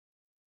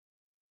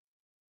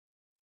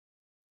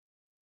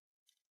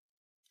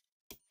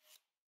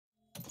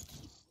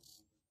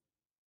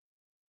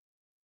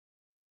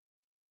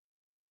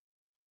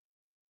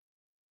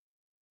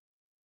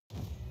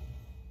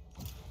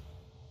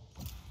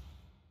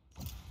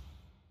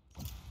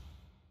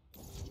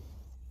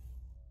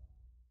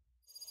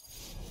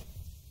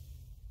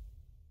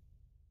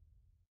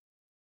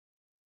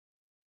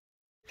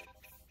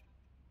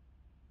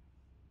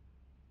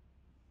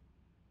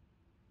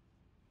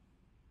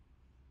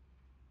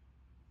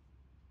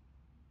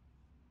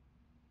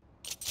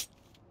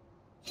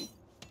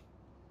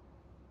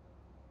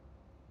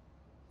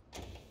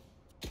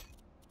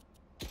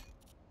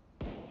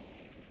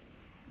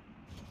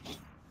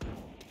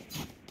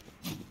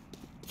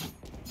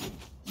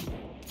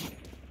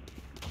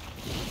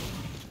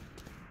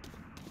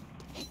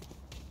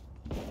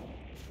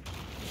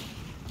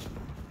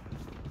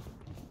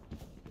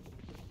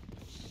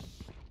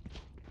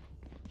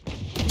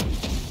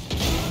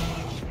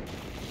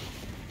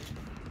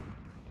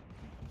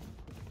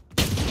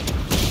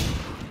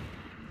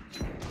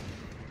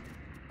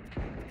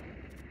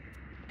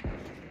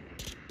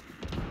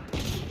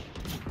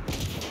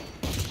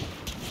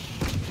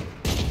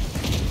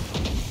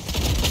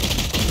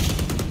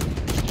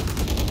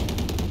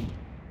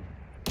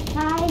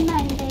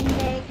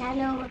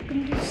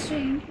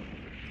stream.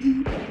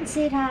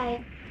 Say hi.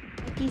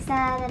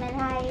 Kisa dan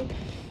hi.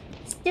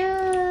 Stu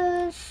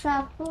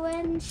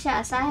Sapuan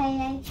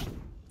Shasahai.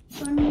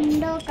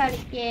 Undo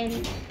കളിക്കാൻ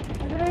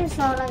ഒരു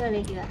solo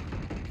കളിക്കുക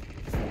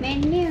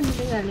മെന്നി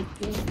ഉണ്ട്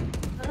കളിക്കുക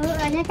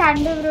ഞാൻ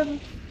കണ്ടു ബ്രോ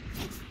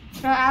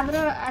ബ്രോ ആ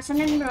ബ്രോ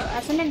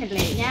അസനൻ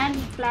അല്ലേ ഞാൻ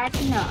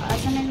പ്ലാറ്റിനോ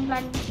അസനൻ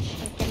പ്ലാറ്റിനോ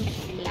കളിക്കാൻ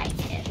പറ്റില്ല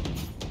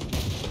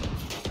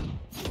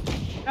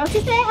Roxy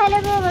say hello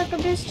bro,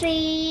 welcome to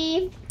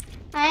stream.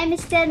 Hi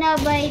Mr.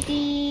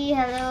 Nobody,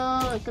 hello,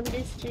 welcome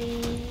to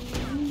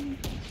stream.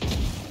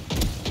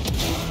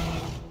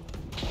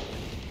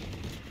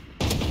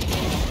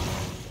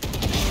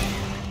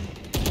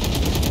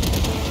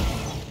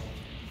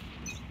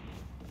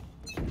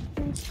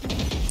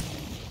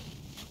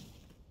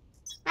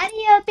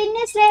 Ariyo,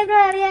 pinne slave bro,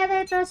 ariyada,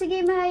 Roxy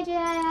game hi,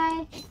 hi.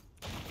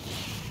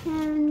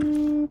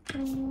 1,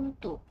 2,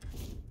 2.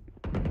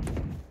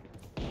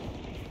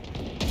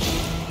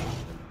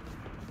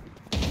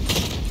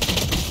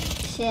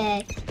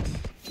 Shit.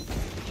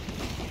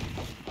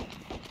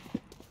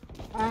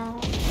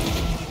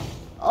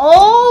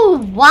 Oh,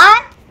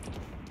 what?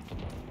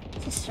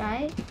 Just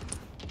right.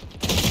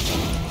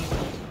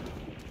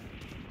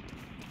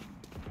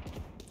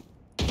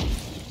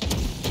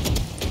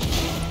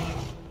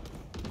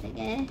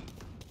 Okay.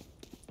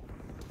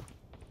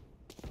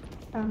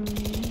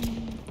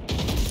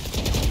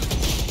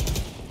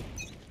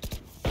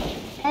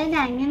 And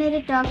I'm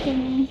gonna talk to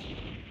me.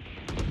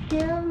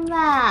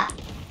 Juma.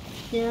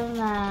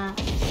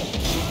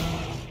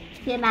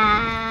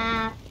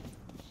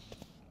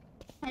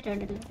 I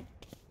don't know.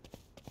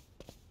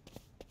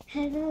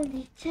 Hello,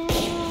 Lita.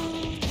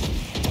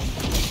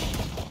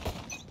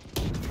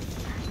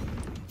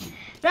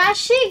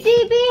 Rashik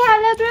DB,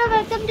 hello bro,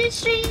 welcome to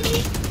stream.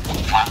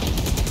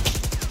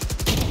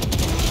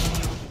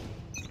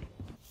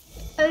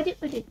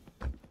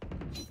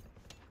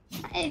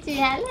 Hi,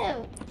 hello.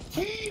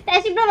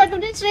 Rashik bro,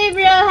 welcome to stream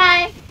bro,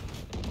 hi.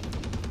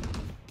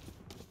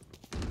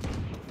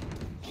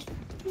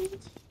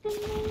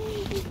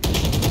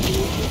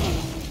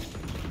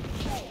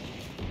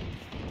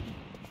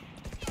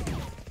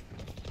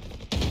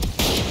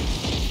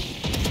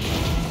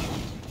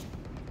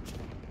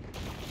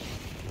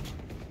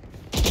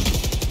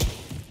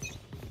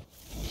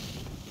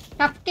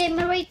 Top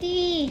gamer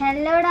waiting.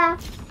 Hello da.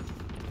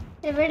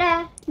 Evada.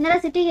 Nara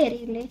city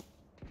keriyille.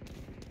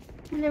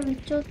 Nara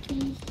vichoki.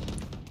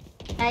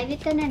 Live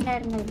thane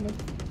undarunnalle.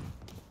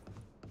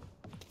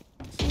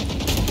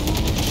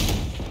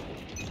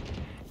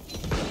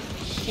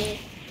 Shit.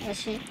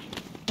 Shit.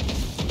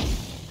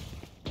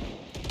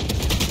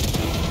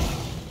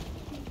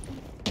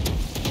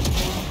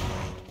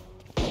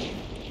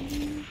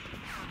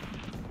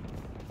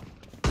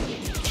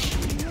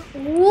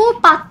 Oh,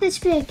 10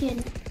 HP again.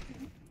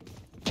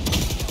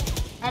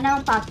 I know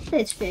 10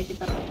 HP again.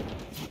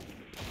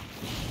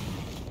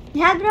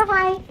 Yeah, bro,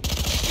 hi.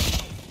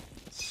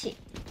 Shit.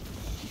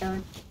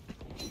 Don't.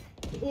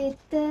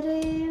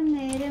 ഇത്രയും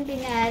നേരം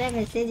പിന്നെ ആരാ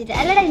message ഇട്ട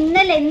അല്ലടാ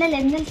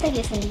ഇന്നലത്തെ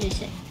case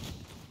ചോദിച്ചത്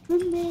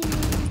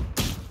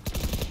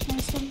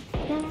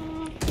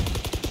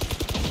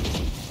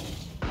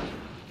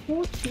Who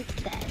did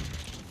that?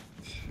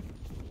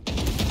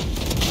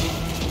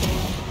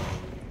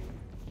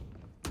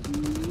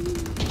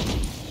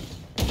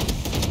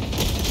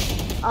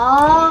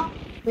 Oh,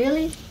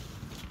 really?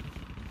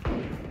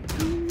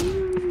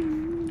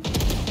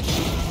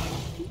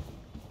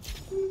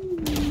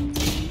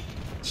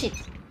 Shit.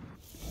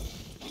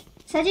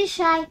 Sajish,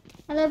 hi.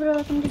 Hello, bro.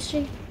 Welcome to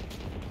stream.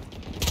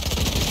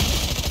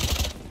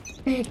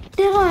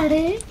 Better,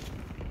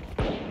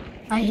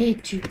 I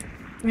hate you.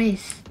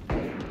 Race.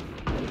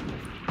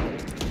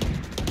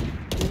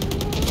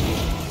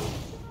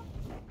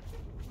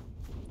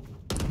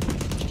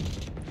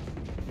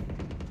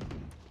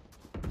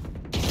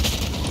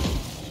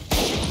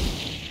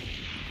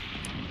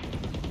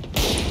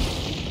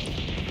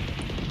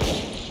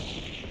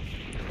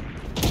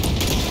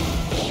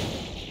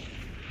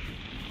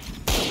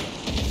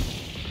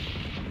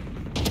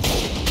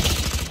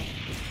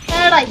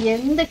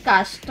 എന്ത്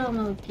കഷ്ടം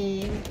നോക്കി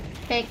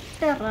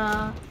പെക്ടറാ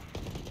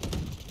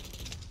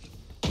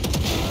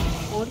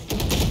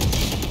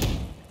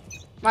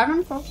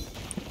വരണോ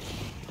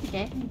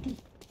ഓക്കെ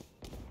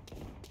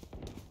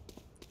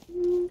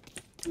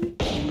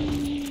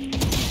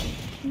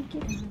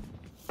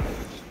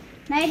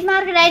നൈറ്റ്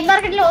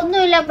മാർക്കറ്റിൽ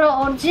ഒന്നുമില്ല ബ്രോ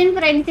ഒറിജിനൽ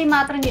ഫ്രണ്ട്സി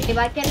മാത്രം കിട്ടി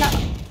ബാക്കിയെല്ലാം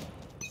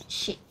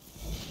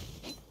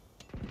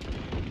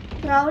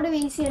ക്രൗഡ്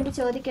വീസി ഉണ്ട്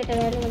ചോദിക്കട്ടെ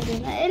വേറെ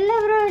എല്ലാ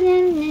ബ്രോ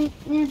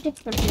ഞാൻ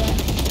ടിപ്സ് കൊടുക്കുക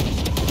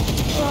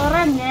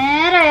കുറെ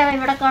നേരമായോ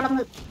ഇവിടെ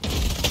കടന്ന്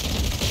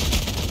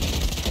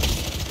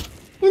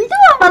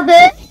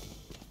എന്തുവാണത്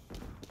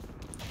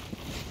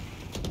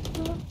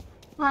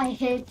I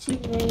hate you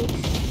guys.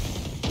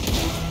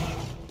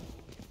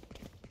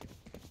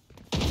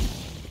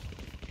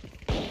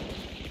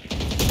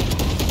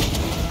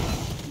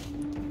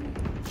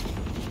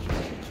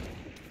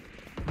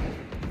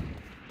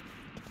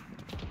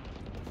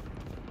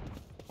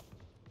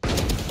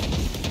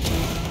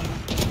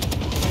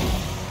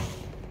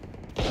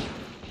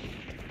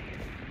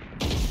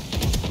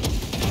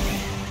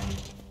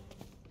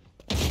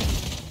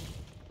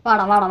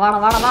 വാടാ വാടാ വാടാ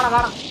വാടാ വാടാ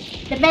വാടാ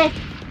ഡബേ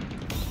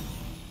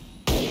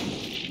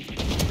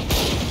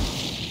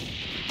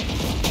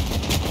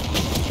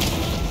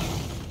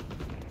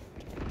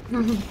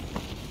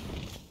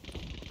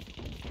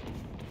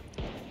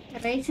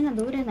റേസിന്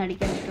ദൂരെ നിന്ന്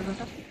അടിക്കാൻ പറ്റും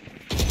കേട്ടോ.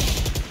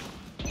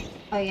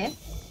 ഓക്കെ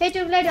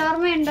ട്യൂബ്ലൈറ്റ്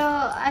ഓർമ്മയുണ്ടോ?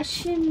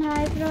 അശ്വിൻ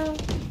ബ്രോ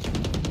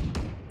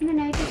ഇന്ന്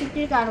നൈറ്റ്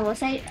ചുറ്റി കാണുമോ?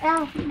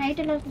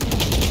 നൈറ്റ്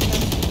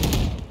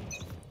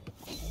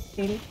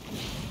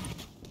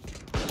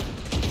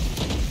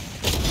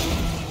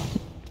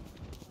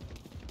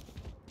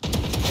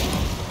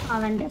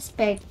അവന്റെ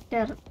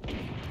സ്പെക്ടർ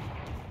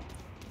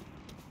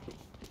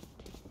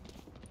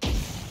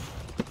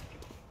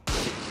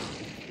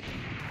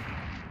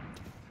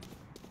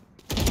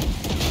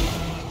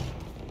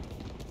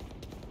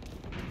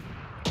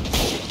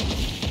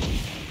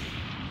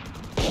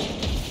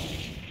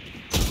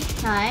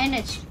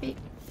HP.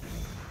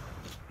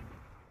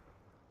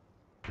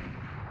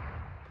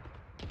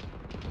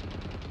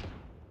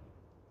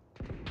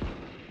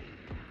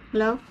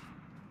 Hello?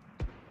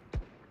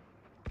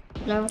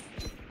 Hello?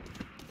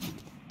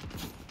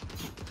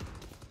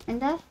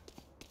 എന്താ?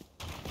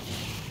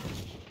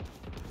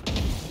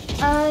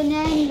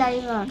 ഞാൻ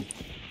ലൈവാണ്.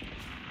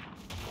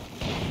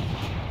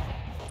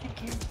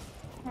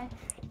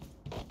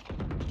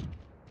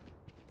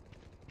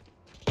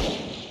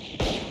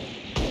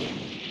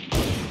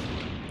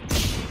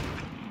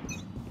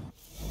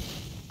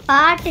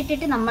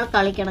 പാട്ടിട്ടിട്ട് നമ്മൾ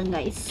കളിക്കണം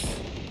ഗൈസ്.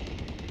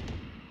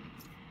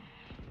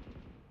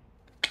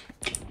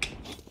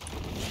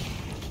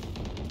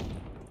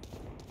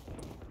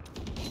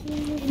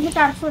 ഇന്ന്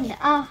ടർഫുണ്ട്.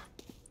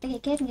 കേറി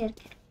കേറി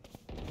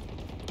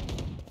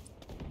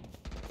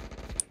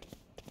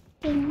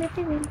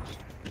എന്നിട്ട്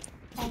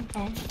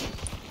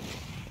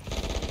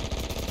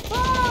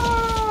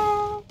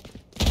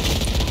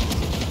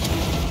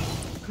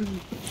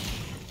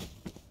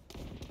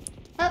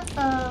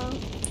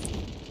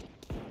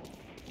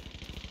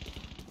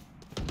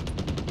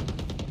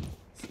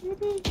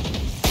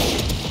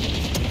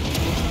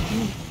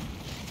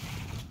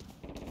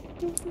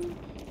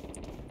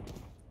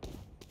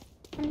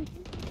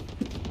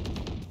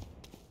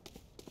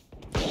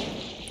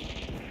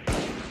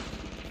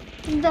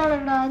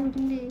എന്താടാ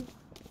അതിൻ്റെ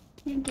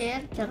ഞാൻ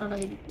കേറിച്ചടാ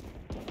എനിക്ക്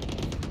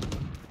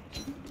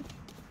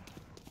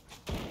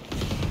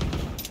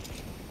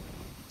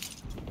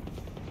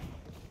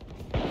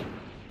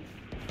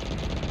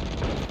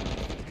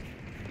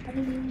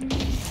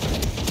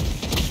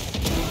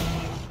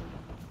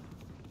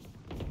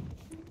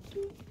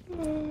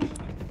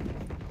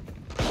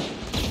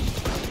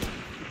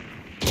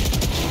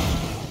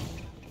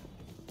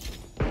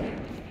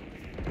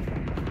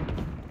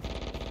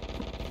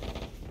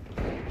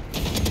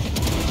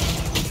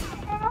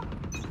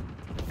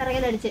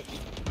ടിച്ച്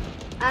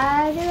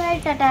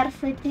ആദ്യമായിട്ടാ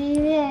ടർഫ്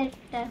TV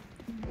ആയിട്ടാ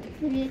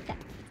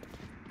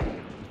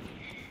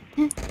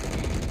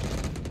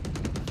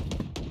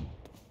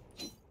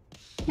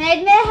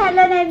Nightmare,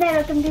 hello Nightmare,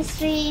 welcome to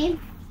stream.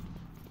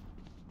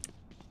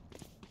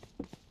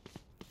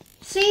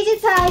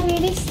 Srijit, hi,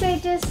 reading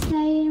status.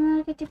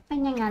 Nightmare ഇപ്പം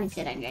ഞാൻ കാണിച്ചു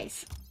തരാം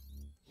ഗൈസ്.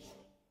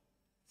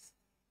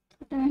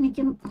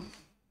 കാണിക്കും.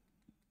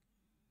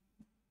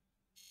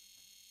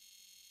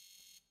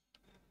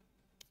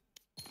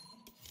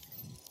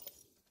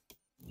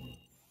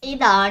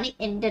 ഇതാണ്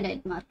എൻ്റെ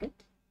നൈറ്റ്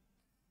മാർക്കറ്റ്.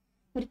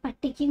 ഒരു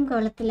പട്ടിക്കും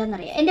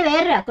കൊള്ളത്തില്ലെന്നറിയാം. എൻ്റെ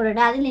വേറൊരു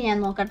അക്കൗണ്ട് അതിൽ ഞാൻ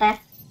നോക്കട്ടെ.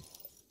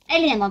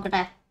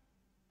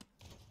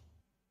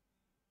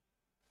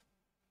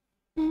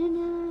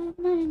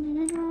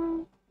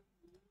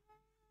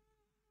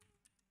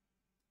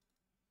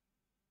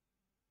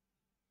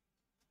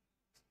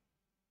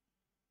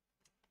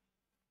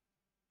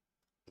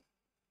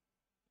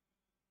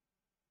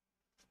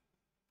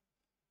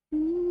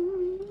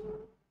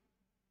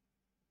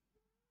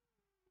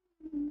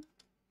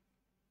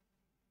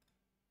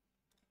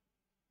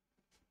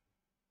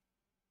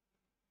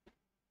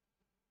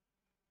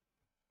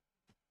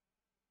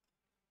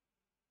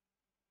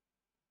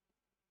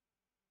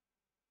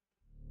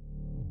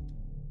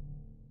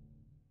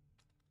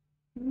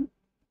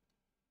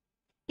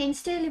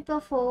 ഇൻസ്റ്റയിൽ ഇപ്പോൾ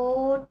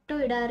ഫോട്ടോ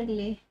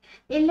ഇടാറില്ലേ?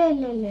 ഇല്ല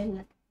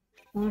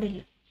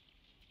മോഡില്ല.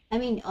 ഐ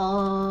മീൻ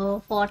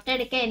ഫോട്ടോ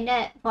എടുക്കാൻ എൻ്റെ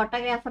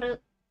ഫോട്ടോഗ്രാഫർ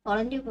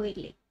വോളണ്ടിയർ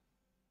പോയില്ലേ.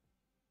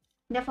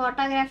 എൻ്റെ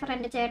ഫോട്ടോഗ്രാഫർ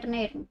എൻ്റെ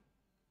ചേട്ടനായിരുന്നു.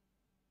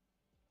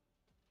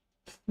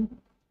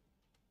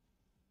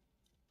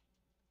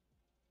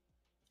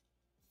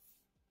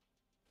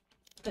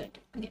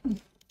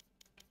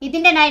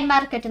 ഇതിൻ്റെ നൈറ്റ്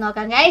മാർക്കറ്റ്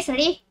നോക്കാം guys.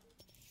 Ready?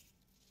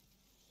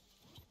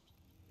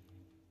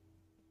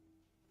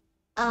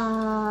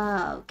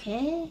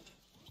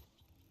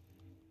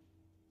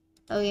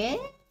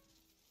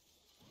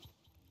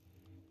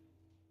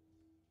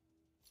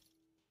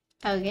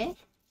 Okay.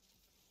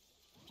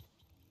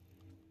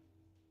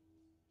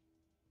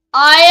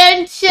 Iron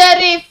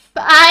Sheriff.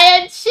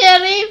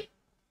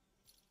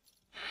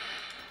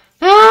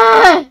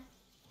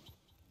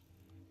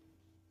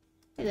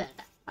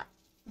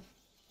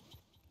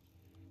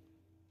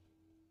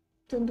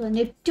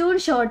 Neptune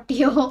shot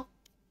yo.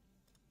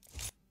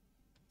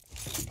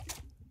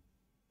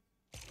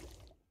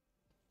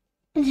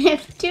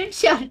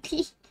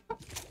 shorty.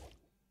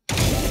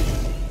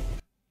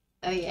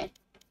 Oh yeah.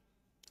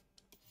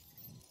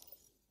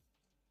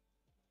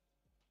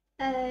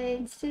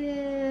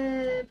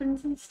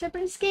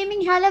 Prince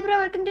Gaming. Hello bro,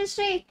 welcome to the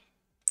stream.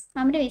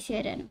 നമ്മുടെ വീശി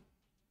വരാനും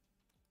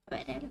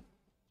വരാനും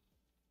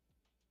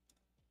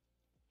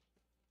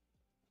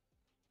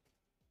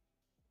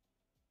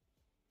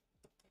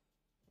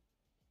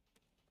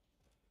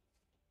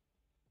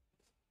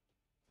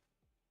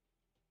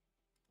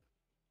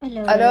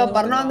ഹലോ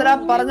പറഞ്ഞോ എന്തരാ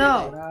പറഞ്ഞോ.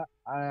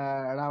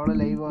 അവള്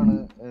ലൈവ് ആണ്.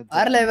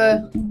 ആര് ലൈവ്?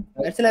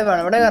 ലൈവ്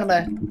ആണ്. എവിടെ കയറണ്ടേ?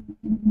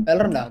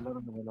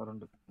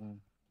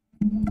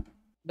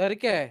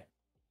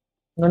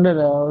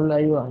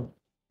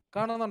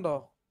 കാണുന്നുണ്ടോ?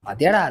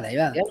 മതിയടാ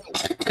ലൈവാ.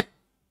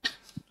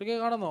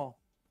 കാണുന്നോ?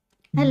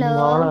 ഹലോ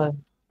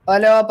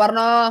ഹലോ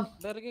പറഞ്ഞോ.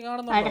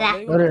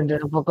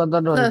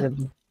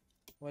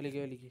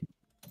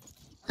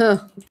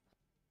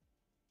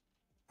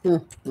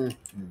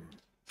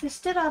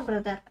 Sister or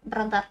brother?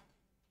 Brother.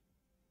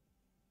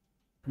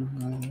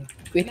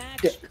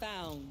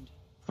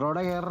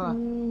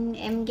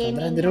 M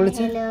gaming.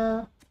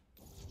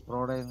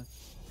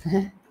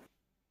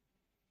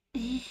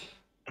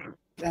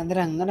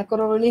 Hello അങ്ങനെ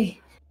കുറെ വിളി.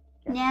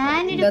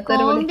 ഞാനൊരു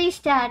കോമ്പി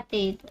സ്റ്റാർട്ട്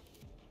ചെയ്തു.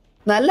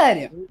 നല്ല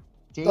കാര്യം.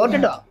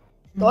 തോറ്റിട്ടോ?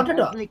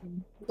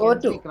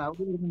 തോറ്റു.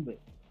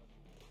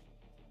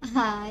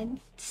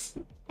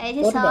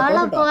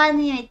 സോളോ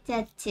പോവാന്ന്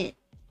ചോദിച്ചു.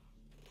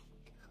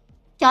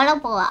 ചോളോ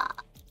പോവാ.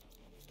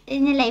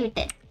 ഇന്ന് ലൈവ്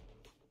ഇട്ടേ.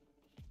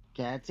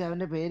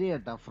 അവന്റെ പേര്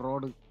കേട്ടാ?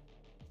 ഫ്രോഡ്.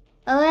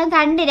 ഞാൻ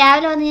കണ്ട്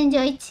രാവിലെ വന്ന് ഞാൻ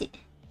ചോദിച്ചു.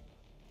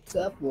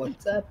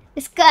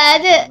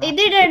 അത്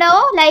ഇതിടണോ?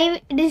 ലൈവ്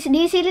DC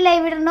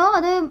ലൈവ് ഇടണോ?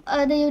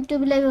 അത്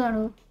യൂട്യൂബ് ലൈവ്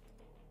കാണോ?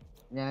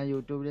 ഞാൻ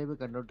യൂട്യൂബ് ലൈവ്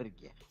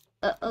കണ്ടോണ്ടിരിക്കുക.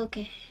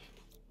 ഓക്കെ.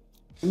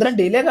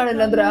 ഡിലേ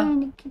കാണില്ല.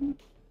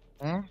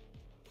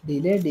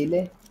 ഡിലേ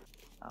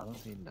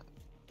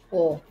ഓ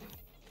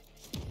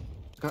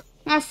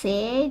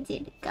മെസ്സേജ്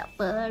എടുക്കാം.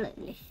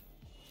 പേളല്ലേ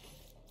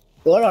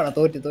തോളാണോ?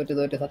 തോറ്റു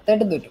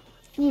സത്യമായിട്ടും തോറ്റു.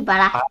 നീ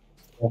പറ.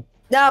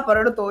 ഞാൻ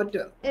പറയോട്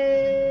തോറ്റു.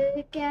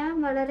 ക്യാം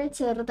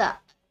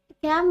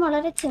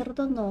വളരെ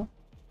ചെറുതെന്നോ?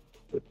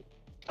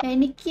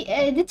 എനിക്ക്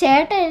ഇത്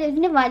ചേട്ടൻ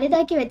ഇതിനെ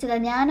വലുതാക്കി വെച്ചതാ.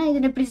 ഞാനാ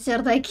ഇതിനെ പിടിച്ച്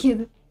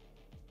ചെറുതാക്കിയത്.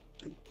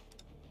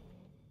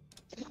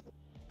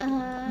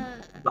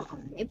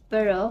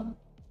 ഇപ്പോഴോ?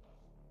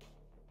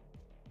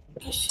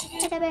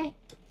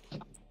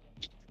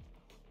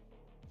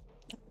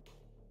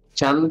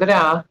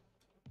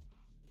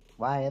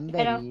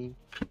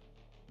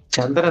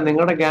 ചന്ദ്ര,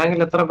 നിങ്ങളുടെ ഗ്യാങ്ങിൽ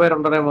എത്ര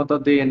പേരുണ്ടോ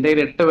മൊത്തത്തിൽ? എന്റെ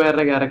 8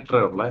 പേരുടെ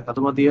ക്യാരക്ടറേ ഉള്ളേ. അത്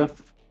മതിയോ?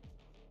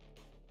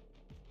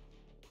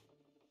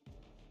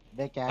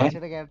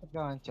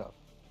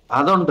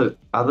 അതുണ്ട്.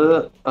 അത്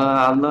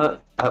അന്ന്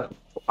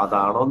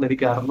അതാണോന്ന്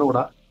എനിക്ക്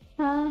അറിഞ്ഞൂടാ.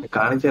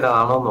 കാണിച്ചു തരാം.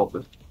 ആണോ നോക്ക്.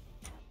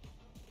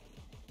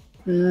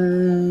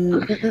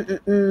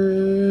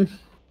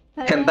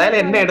 എന്തായാലും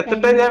എന്നെ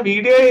എടുത്തിട്ട് ഞാൻ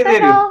വീഡിയോ ചെയ്ത്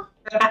തരും.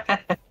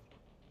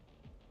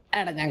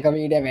 എടാ ഞങ്ങക്ക്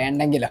വീഡിയോ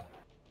വേണ്ടെങ്കിലോ?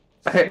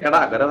 എടാ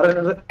അങ്ങനെ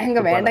പറയുന്നത്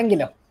ഞങ്ങക്ക്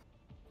വേണ്ടെങ്കിലോ?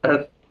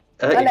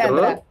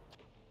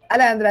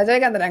 അല്ല എന്തിനാ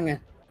ചോദിക്കാൻ തരാ?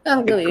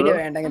 ഞങ്ങക്ക് വീഡിയോ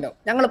വേണ്ടെങ്കിലോ?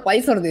 ഞങ്ങള്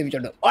പൈസ കൊടുത്ത്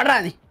തീപിച്ചോണ്ട് ഓടാ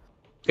നീ.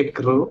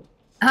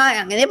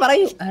 അങ്ങനെ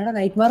പറയൂ. എടാ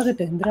നൈറ്റ്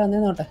മാർക്കറ്റ് എന്തിനാ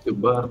വന്നേന്നോട്ടെ.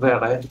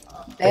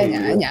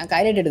 ഞാൻ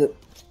കാര്യമായിട്ട് എടുത്തു.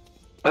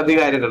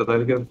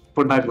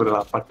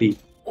 പട്ടി.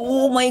 Oh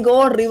my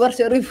God, river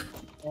sheriff.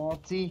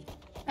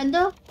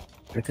 എന്തോ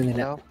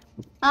എടുക്കുന്നില്ല.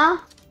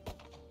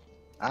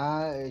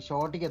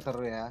 ഷോട്ടിക്ക് എത്ര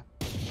രൂപയാ?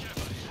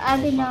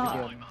 അതിനോ?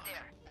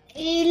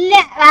 ഇല്ല,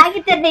 വാങ്ങി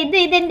തരണ്ട.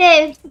 ഇതിന്റെ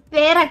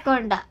വേറെ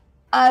അക്കൗണ്ടാ.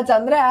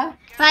 ചന്ദ്ര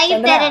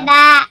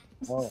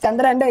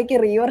ചന്ദ്ര എന്റെ കൈക്ക്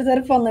റിവർ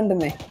ഷെറിഫ്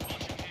വന്നിട്ടുണ്ടെന്നേ.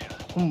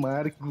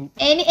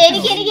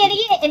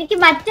 എനിക്ക്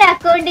മറ്റേ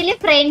അക്കൗണ്ടില്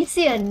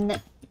ഫ്രണ്ട്സി ഉണ്ട്.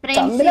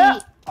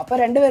 അപ്പൊ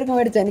രണ്ടുപേർക്കും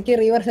മേടിച്ച. എനിക്ക്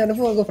റിവർ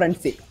ഷെറിഫ്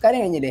ഫ്രണ്ട്സി.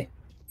 കാര്യം കഴിഞ്ഞില്ലേ?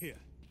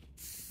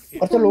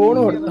 കുറച്ച് ലോണ്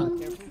കൊടുത്തു.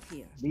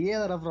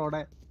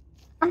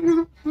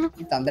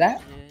 ചന്ദ്ര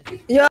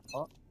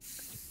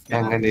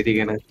അങ്ങനെ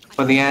ഇരിക്കണ്.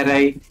 അപ്പൊ നീ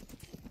ആരായി?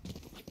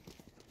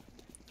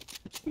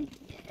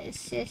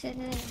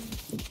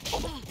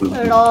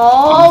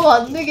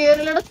 വന്ന്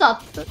കേറിലൂടെ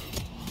തത്ത്.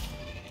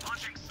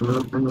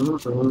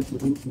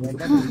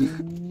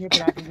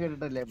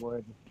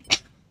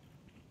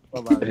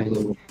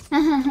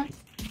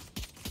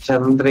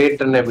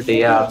 ചന്ദ്രേട്ടൻ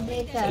എവിടെയാ?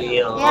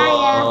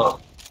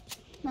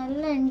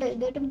 നല്ല ഉണ്ട്.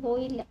 ഇതായിട്ടും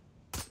പോയില്ല.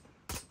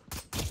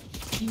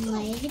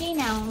 മൈഗ്രെയിൻ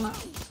ആവുന്ന.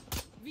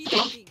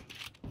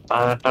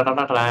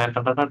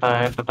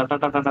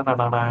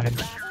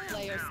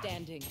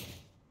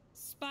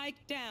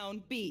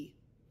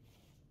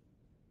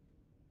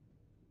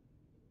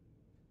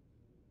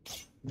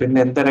 പിന്നെ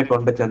എന്തിനെ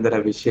കൊണ്ട് ചന്ദ്ര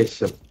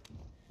വിശേഷം?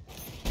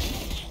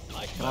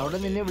 അവിടെ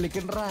നിന്നെ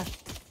വിളിക്കണ്ടാ.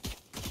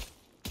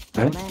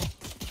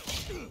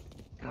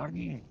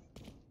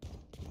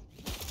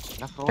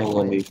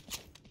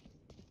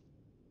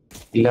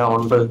 ഇല്ല,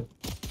 ഉണ്ട്.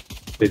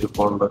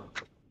 ഇരിപ്പുണ്ട്.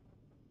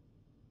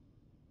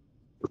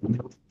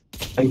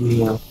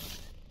 അയ്യോ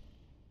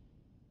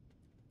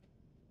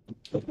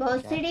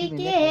भोसड़ी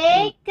के हे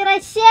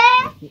क्रश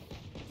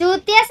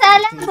चूतिया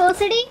साला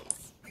भोसड़ी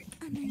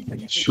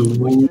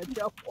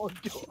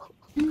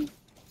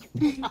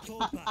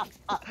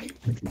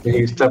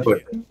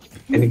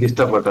എനിക്ക്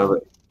ഇഷ്ടപ്പെട്ടത്.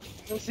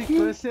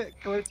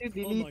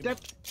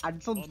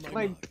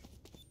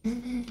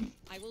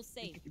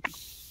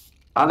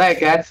 അതെ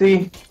കാറ്റ്സി,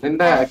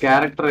 നിന്റെ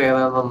ക്യാരക്ടർ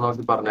ഏതാണെന്ന്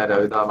നോക്കി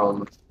പറഞ്ഞുതരാം. ഇതാണോ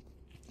എന്ന്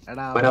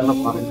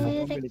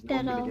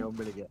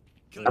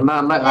എന്നാ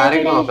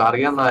ആരെങ്കിലും നോക്ക്,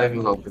 അറിയാവുന്ന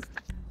ആരെങ്കിലും നോക്ക്.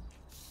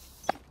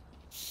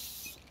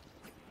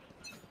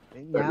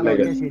 ഞാൻ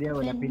നോക്കിയാൽ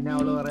ശരിയാവൂല. പിന്നെ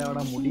അവള് പറയാ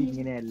അവിടെ മുടി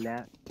ഇങ്ങനെയല്ല.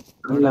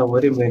 അല്ല,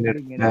 ഒരു മിനിറ്റ്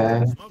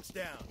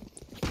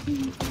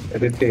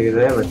എഡിറ്റ്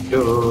ചെയ്തേ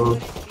പറ്റൂ.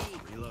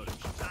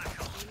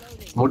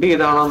 മുടി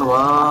ഇതാണോന്ന്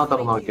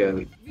മാത്രം നോക്കിയാൽ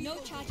മതി.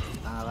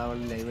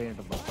 അതവള് ലൈവ്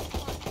ചെയ്യണ്ടപ്പോ.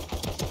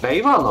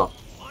 ലൈവാണോ?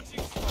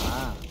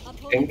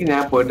 എങ്കിൽ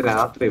ഞാൻ പോയിട്ട്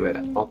രാത്രി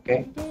വരാം. ഓക്കെ.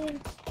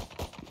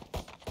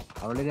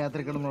 അവള്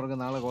രാത്രി കിടന്നുറങ്ങും.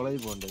 നാളെ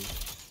കോളേജിൽ പോകണ്ടേ?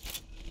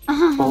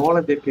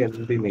 കോളേജൊക്കെ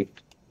എന്തിന്?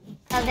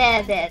 അതെ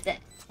അതെ അതെ,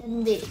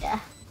 എന്തിനാ?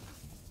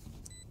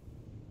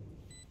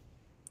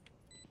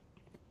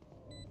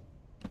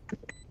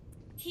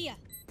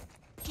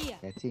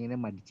 ഇങ്ങനെ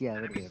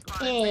മടിച്ചാവരുത് കേട്ടോ.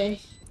 ഏയ്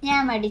ഞാൻ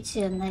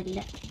മടിച്ചൊന്നുമില്ല.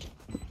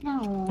 ഞാൻ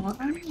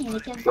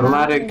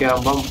പിള്ളേരൊക്കെ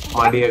ആവുമ്പം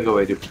മടിയൊക്കെ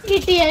വരും.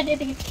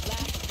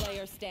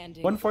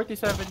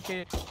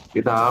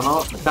 ഇതാണോ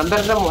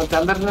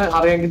ചന്ദ്രന്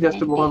അറിയാമെങ്കിൽ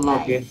ജസ്റ്റ് പോകാൻ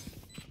നോക്കിയേ.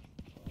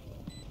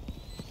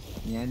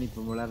 ഞാനിപ്പോ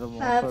വളരെ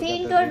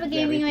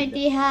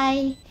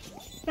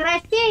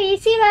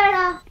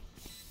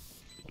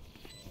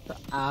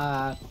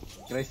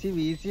കൃഷി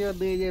വീശി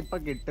വന്നു കഴിഞ്ഞാ ഇപ്പൊ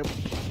കിട്ടും.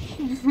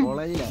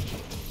 കോളേജിലാ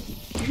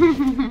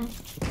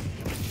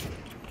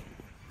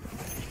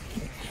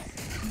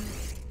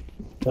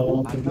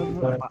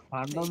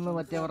പണ്ടൊന്ന്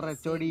മറ്റേ അവരുടെ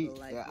HOD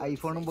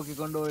ഐഫോണും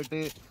പൊക്കിക്കൊണ്ട് പോയിട്ട്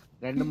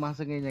 2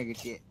 മാസം കഴിഞ്ഞാ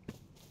കിട്ടിയേ.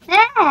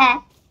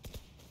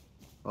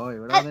 ഓ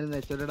ഇവിടെ വന്നിരുന്ന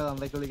HODയുടെ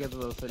തന്തയ്ക്ക് വിളിക്കാത്ത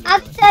ദിവസമല്ലേ.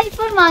 ഓ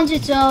ഫോൺ വാങ്ങിച്ചു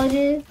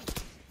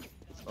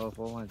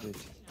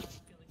വെച്ചു.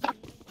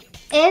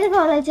 ഏത്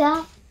കോളേജാ?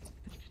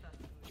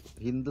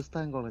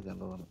 ഹിന്ദുസ്ഥാൻ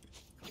കോളേജാണോ തോന്നുന്നു.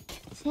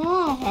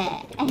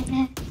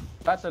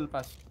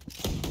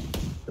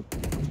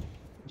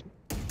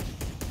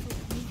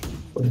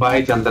 ബൈ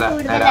ചന്ദ്ര,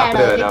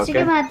 രാത്രി വരാം.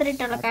 ഓക്കെ. മാത്രമേ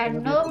ഇട്ടുള്ളൂ.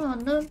 കണ്ണും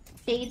ഒന്നും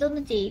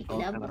ചെയ്തൊന്നും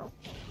ചെയ്യില്ല ബ്രോ.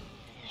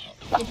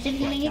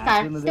 വെച്ചിട്ടില്ലെങ്കിൽ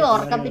കറക്റ്റ്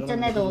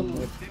ഓർക്കപ്പിച്ചെന്നേ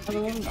തോന്നുന്നു.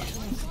 അതുകൊണ്ടോ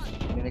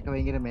നിനക്ക്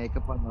ഭയങ്കര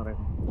മേക്കപ്പ് ആണെന്ന്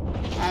പറയുന്നത്.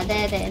 അതെ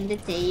അതെ, എന്ത്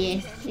ചെയ്യേ.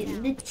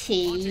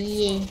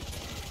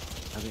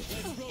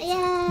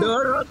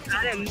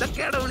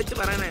 എന്തൊക്കെയാണോ വിളിച്ച്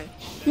പറയണേ?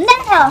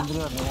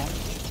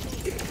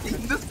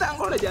 ഹിന്ദുസ്ഥാൻ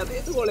കോളേജ്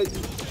അതേത് കോളേജ്?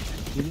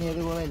 പിന്നെ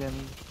ഏത്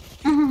കോളേജാണ്?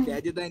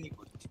 രാജധാനി.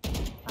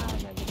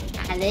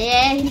 അതേ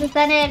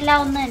ഹിന്ദുസ്ഥാനെ എല്ലാം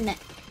ഒന്ന് തന്നെ.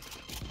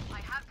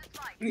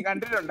 നീ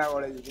കണ്ടിട്ടുണ്ടോ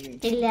കോളേജ്?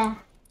 ഇല്ല.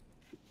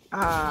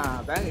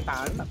 അതാണ്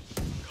കാണണം.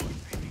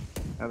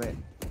 അതെ,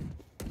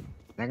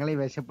 ഞങ്ങൾ ഈ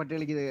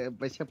വിശപ്പട്ടികൾ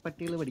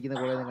പഠിക്കുന്ന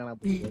കോളേജ് കാണാൻ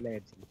പോയില്ലേ?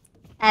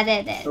 അതെ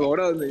അതെ,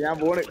 ഓടെ വന്നു. ഞാൻ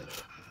പോണ്.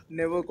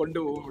 എന്നെ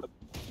കൊണ്ടുപോകും. ഇവിടെ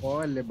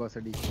പോവല്ലേ ബോസ്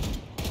അടി.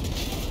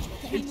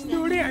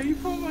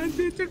 ഐഫോൺ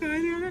വാങ്ങിച്ചു വെച്ച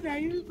കാര്യമാണ്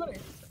ലൈവിൽ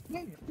പറയാം.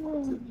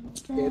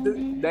 ഏത്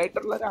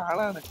ഇതായിട്ടുള്ള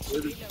ഒരാളാണ്.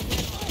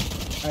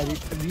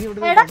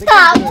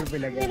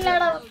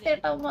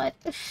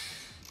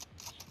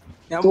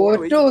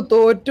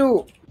 തോറ്റു.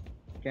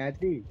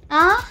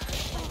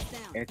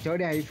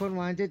 HOD ഐഫോൺ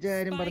വാങ്ങിച്ചു വെച്ച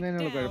കാര്യം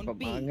പറഞ്ഞതിനുള്ള കുഴപ്പം.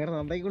 അങ്ങനെ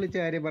നന്നായി വിളിച്ച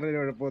കാര്യം പറഞ്ഞ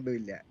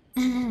കുഴപ്പമൊന്നുമില്ല.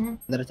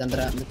 ചന്ദ്ര,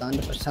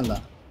 താന്റെ പ്രശ്നം എന്താ?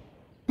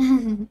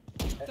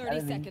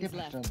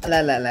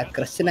 അല്ല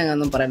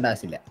ക്രിസ്ത്യനൊന്നും പറയേണ്ട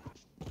ആവശ്യമില്ല.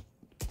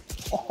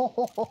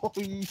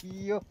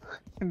 അയ്യോ,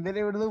 ഇന്നലെ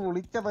ഇവിടുന്ന്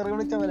വിളിച്ച പോലെ.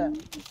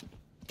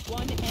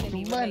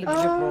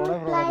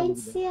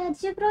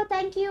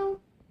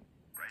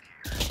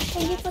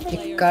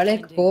 ഈ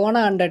കളിയൊക്കെ പോണ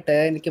കണ്ടിട്ട്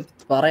എനിക്ക്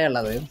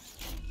പറയാനുള്ളത്,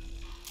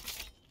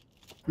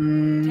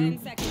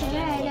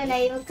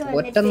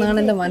 ഒറ്റന്നാണ്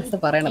എന്റെ മനസ്സ്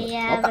പറയണത്.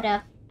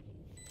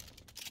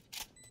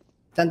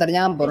 ചന്ദ്ര,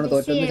 ഞാൻ പറഞ്ഞു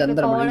തോറ്റു.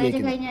 ചന്ദ്ര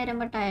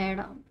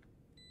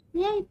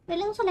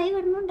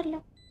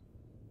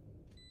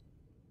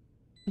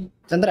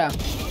ചന്ദ്ര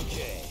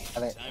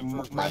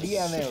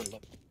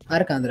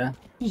ആർക്കാന്ദ്ര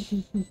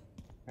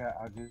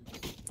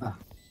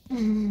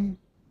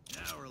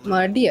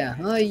മടിയാ?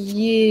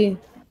 അയ്യേ,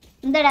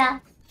 എന്താടാ?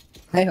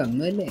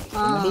 ഒന്നുമല്ലേ,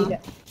 മടിയില്ല.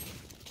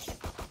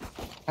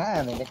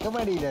 നിനക്ക്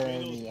മടിയില്ല.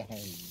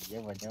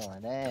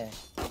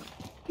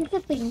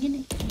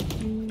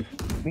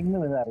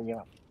 നിങ്ങൾ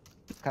അറിയണം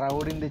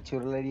ക്രൗഡിന്റെ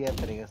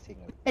ചുരുളരിയാത്ത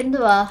രഹസ്യങ്ങൾ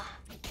എന്തുവാ?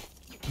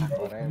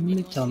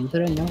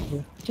 ചന്ദ്ര, ഞാൻ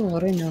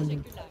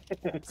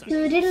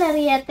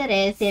ചുരുളറിയാത്ത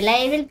രഹസ്യം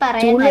ലൈവിൽ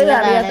പറയാൻ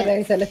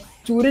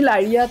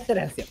ചുരുളഴിയാത്ത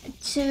രഹസ്യം.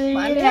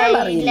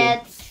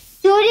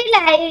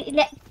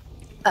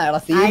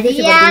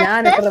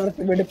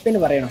 വെടുപ്പിന്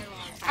പറയണം.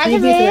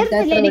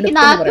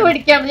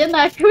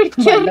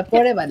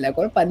 വല്ലപ്പോഴേ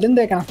പല്ലും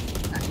തേക്കണം.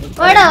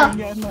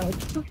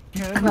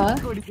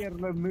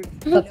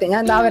 സത്യം,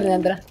 ഞാൻ എന്താ വരുന്നത്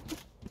ചന്ദ്ര?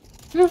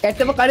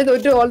 കേട്ടപ്പോ കളി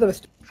തോറ്റു. All the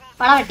best.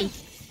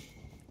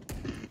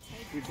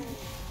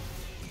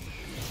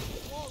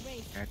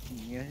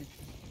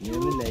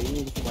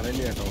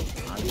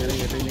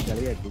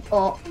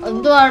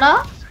 എന്തുവാടാ?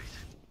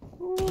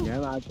 ഞാൻ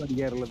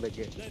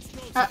ആത്മടിക്കാറുള്ളതൊക്കെ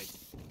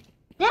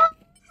ഞാൻ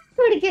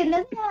കുടിക്കില്ല,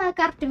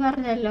 കറക്റ്റ്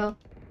പറഞ്ഞല്ലോ.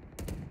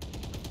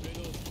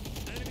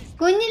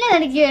 കുഞ്ഞിനെ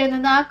നടിക്കുവായിരുന്നു,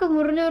 നാക്ക്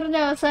മുറിഞ്ഞ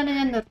അവസാനം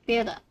ഞാൻ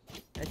നിർത്തിയതാ.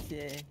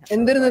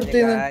 എന്തൊരു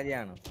നിർത്തിയത്?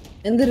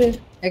 എന്തൊരു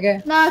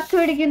നാക്ക്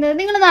പിടിക്കുന്നത്?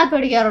 നിങ്ങൾ നാക്ക്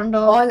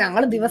പിടിക്കാറുണ്ടോ? ഓ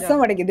ഞങ്ങള് ദിവസം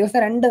പഠിക്കും, ദിവസം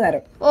 2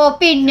 നേരം. ഓ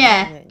പിന്നെ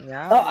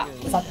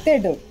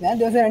സത്യമായിട്ടും ഞാൻ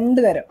ദിവസം 2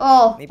 നേരം. ഓ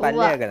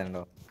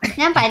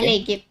ഞാൻ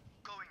പല്ലേക്കും.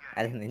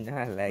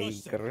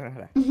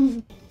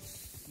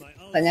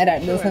 ഞാൻ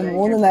ദിവസം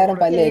 3 നേരം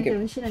പല്ല് തേക്കും.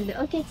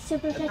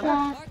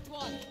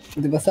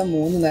 ദിവസം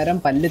 3 നേരം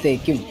പല്ല്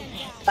തേക്കും.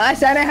 ആ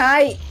ഷാനെ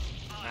ഹായ്.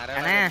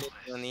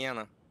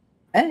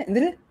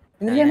 എന്തിന്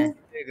എന്തിനാണ്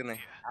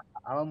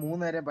അവൻ 3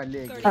 നേരം പല്ല്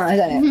തേക്കും.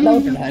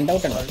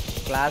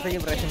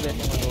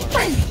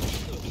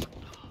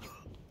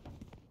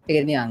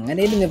 നീ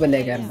അങ്ങനെ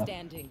പല്ലേക്കാറുണ്ടോ?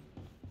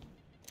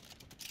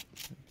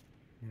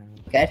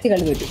 കാറ്റ്സി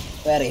കളി തോറ്റു.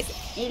 വേറെ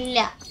ഇല്ല,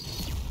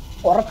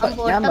 ഉറപ്പ്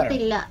ഞാൻ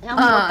പൊട്ടത്തില്ല.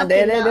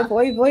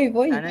 പോയി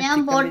ഞാൻ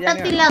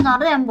പൊട്ടത്തില്ല.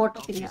 ഞാൻ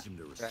പൊട്ടത്തില്ല.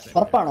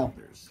 ഉറപ്പാണോ?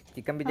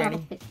 ചിക്കൻ ബിരിയാണി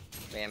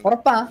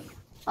ഉറപ്പാ?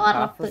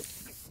 ഉറപ്പ്.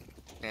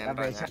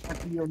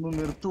 ഒന്ന്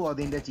നിർത്തുവോ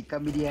അതിന്റെ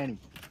ചിക്കൻ ബിരിയാണി?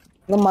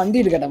 മന്തി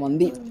എടുക്കട്ടെ,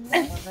 മന്തി.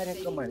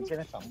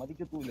 മനുഷ്യനെ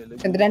സമ്മതിക്കത്തൂലല്ലോ.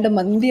 എന്തിനാണ്ട്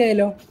മന്തി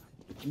ആയാലോ?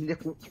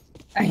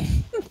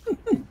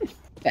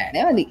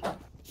 വേണേ മതി.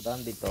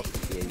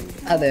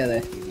 അതെ അതെ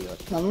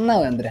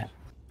നന്നാവും. എന്തിനാ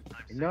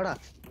എന്നോടാ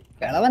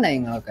കിളവനായി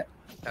നിങ്ങളൊക്കെ.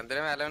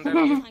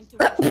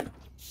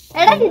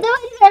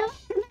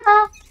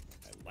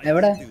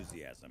 എവിടെ?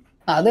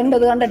 അതുണ്ട്,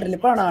 അത് കണ്ടിട്ടില്ല,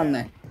 ഇപ്പാണോ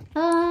കാണുന്നേ?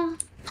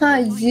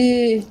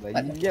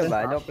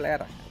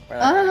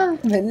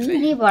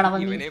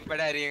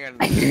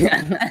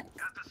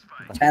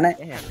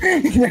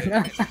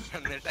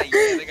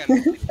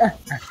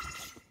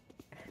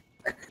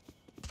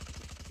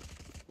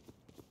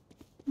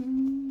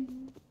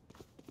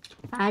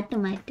 പാട്ട്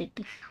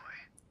മാറ്റിട്ട്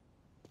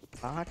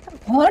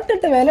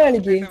പാട്ടിട്ട് വില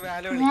കളിക്ക്.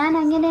 ഞാൻ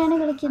അങ്ങനെയാണ്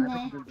കളിക്കുന്നത്.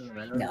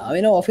 ഞാൻ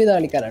പിന്നെ ഓഫ് ചെയ്ത്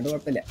കളിക്കാറുണ്ട്,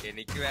 കുഴപ്പമില്ല.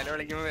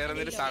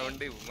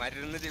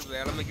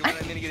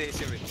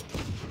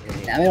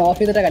 ഞാൻ പിന്നെ ഓഫ്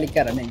ചെയ്തിട്ട്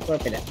കളിക്കാറുണ്ട്, എനിക്ക്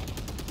കുഴപ്പമില്ല.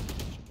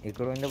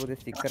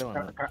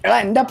 എടാ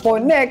എന്റെ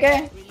പൊന്നൊക്കെ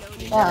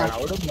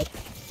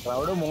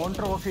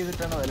മോണിറ്റർ ഓഫ്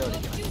ചെയ്തിട്ടാണ് വില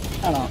കളിക്കുന്നത്.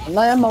 ആണോ?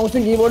 എന്നാ ഞാൻ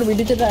മൗസും കീബോർഡ്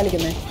പിടിച്ചിട്ടാ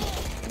കളിക്കുന്നേ.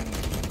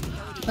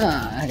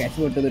 കാശ്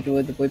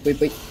പോയിട്ട്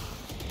പോയി.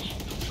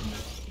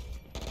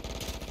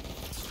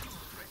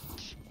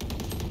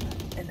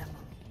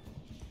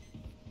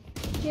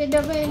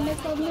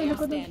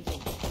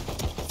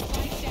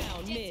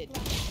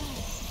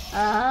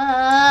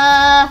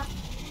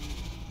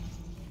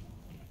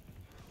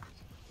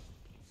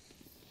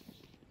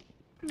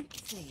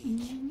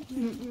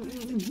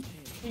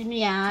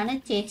 ഇനിയാണ്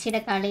ചേച്ചിയുടെ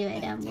കളി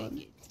വരാൻ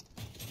പോകുന്നത്.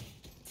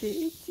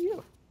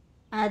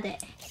 അതെ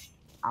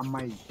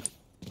അമ്മായി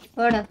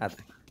ഓടോ.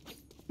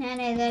 ഞാൻ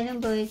ഏതായാലും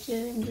പോയിട്ട്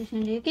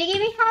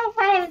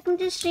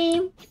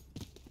സ്ട്രീം.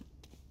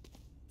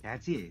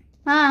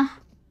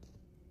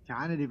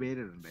 ഞാനൊരു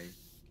പേരിടണ്ടേ?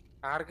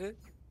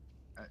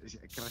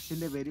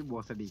 ക്രഷിന്റെ പേര്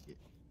ബോസഡിക്ക്.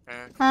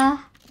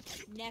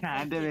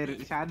 ഷാന്റെ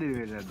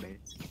പേരിടണ്ടേ?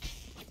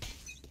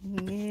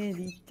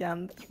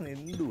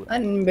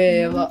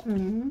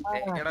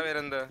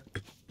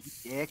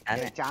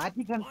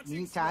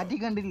 ചാറ്റി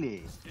കണ്ടില്ലേ?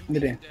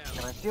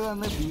 ക്രഷ്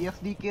വന്ന്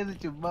BSDK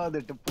ചുമ്മാ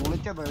വന്നിട്ട്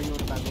പൊളിച്ച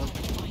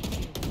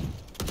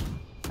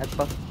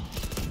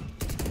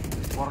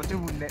കുറച്ചു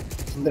മുന്നേ.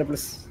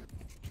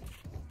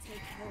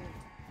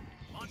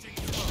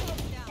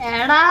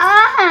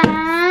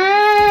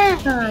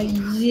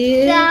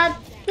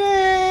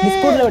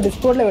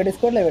 ഡിസ്കോഡിലെ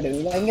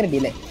ഭയങ്കര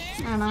ഡിലേ.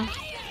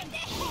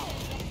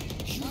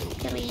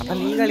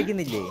 നീ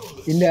കളിക്കുന്നില്ലേ?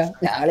 ഇല്ല,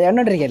 ഞാൻ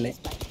കളിയാണ്ടോണ്ടിരിക്കല്ലേ.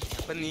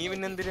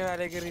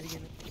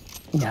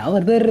 ഞാൻ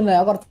വെറുതെ വരുന്ന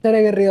കുറച്ചേരെ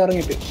കയറി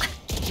ഉറങ്ങിട്ട്.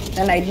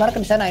 ഞാൻ നൈറ്റ്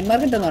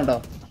മാർക്കറ്റ് ഒന്നുണ്ടോ?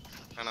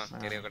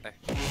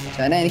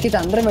 ഞാൻ എനിക്ക്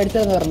ചന്ദ്രൻ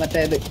മേടിച്ചതെന്ന് പറഞ്ഞു,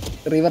 മറ്റേത്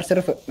റിവർ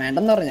ഷെറിഫ്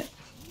വേണ്ടെന്ന് പറഞ്ഞു.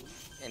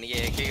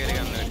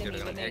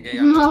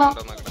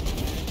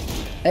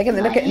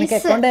 നിനക്ക്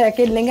അക്കൗണ്ട്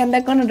ഒക്കെ ഇല്ലെങ്കിൽ എന്റെ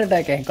അക്കൗണ്ട് ഉണ്ട്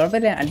കേട്ടോ.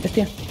 കുഴപ്പമില്ല, അഡ്ജസ്റ്റ്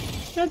ചെയ്യാം.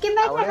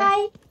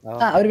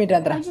 ഒരു മിനിറ്റ്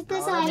മാത്രം.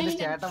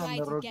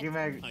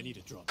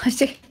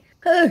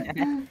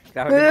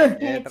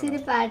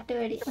 പാട്ട്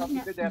പാടി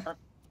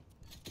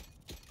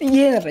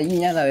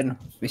ഞാൻ വരുന്നു.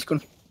 വിഷ്ണു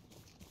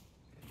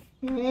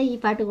ഈ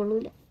പാട്ട്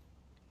കൊള്ളൂല.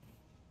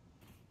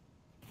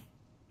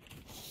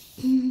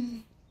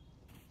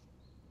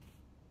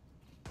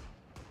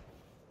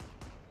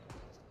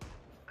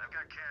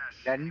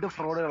 രണ്ട്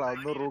ഫ്രോഡുകളാണ്,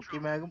 ഒന്ന് റൂക്കി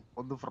മാഗും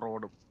ഒന്ന്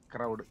ഫ്രോഡും.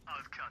 Crowd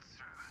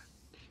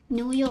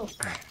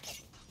New York.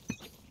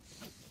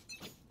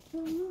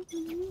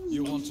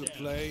 You want to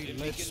play?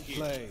 Let's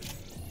play.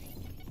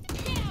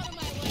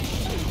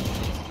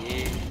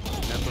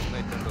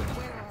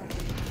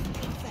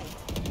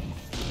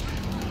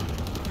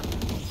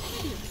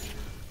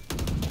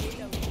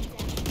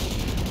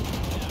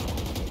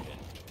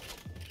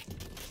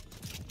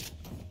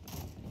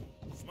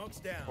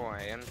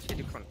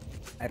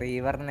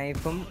 River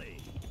നൈഫും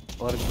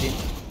origin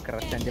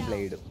ക്രഷന്റെ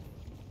ബ്ലേഡും.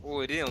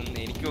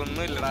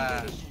 എനിക്കൊന്നുമില്ലടാ.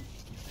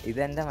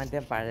 ഇതെന്റെ മറ്റേ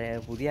പഴയ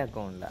പുതിയ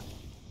അക്കൗണ്ടാ.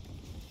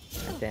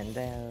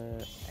 എന്താ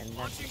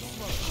എന്താ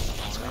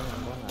ഓൺലൈൻ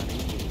ഉണ്ടോന്ന്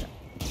അറിയില്ല.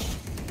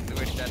 ഇത്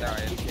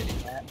മേടിച്ചാലായാലും ശരി.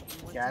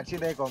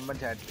 ക്യാഷിയുടെ കൊമ്പൻ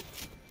ചാറ്റ്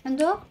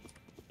എന്തോ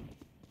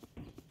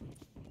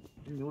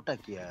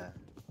മ്യൂട്ടാക്കിയാ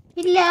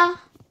ഇല്ല.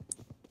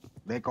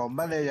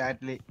 കൊമ്പൻ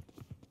ചാറ്റില്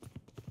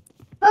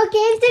ഓക്കെ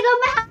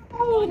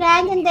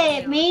റാങ്ക് എന്തേ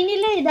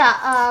മെയിനില് ഇതാ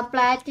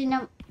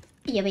പ്ലാറ്റിനം.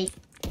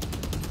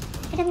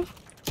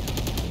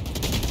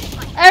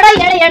 എടാ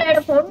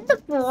കൊണ്ട്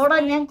പോടാ.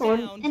 ഞാൻ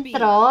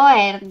ത്രോ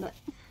ആയിരുന്നു.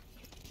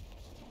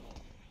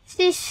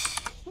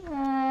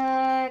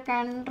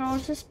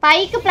 കൺട്രോൾസ്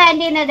സ്പൈക്ക് പ്ലാൻ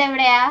ചെയ്യുന്നത്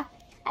എവിടെയാ?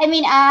 ഐ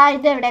മീൻ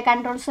ഇത് എവിടെയാ?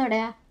 കൺട്രോൾസ്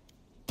എവിടെയാ?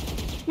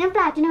 ഞാൻ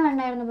പ്ലാറ്റിനം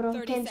വേണ്ടായിരുന്നു bro.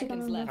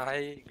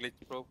 Hi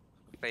glitch pro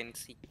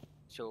fancy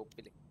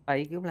ഷോപ്പിൽ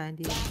ബൈക്ക് പ്ലാൻ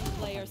ചെയ്യാൻ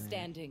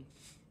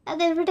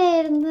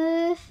അതെവിടെയായിരുന്നു?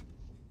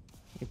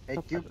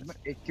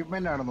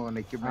 എക്യുപ്മെന്റ് ആണെന്ന്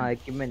തോന്നുന്നു.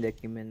 എക്യുപ്മെന്റ്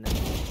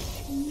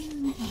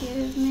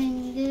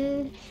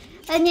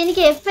അത്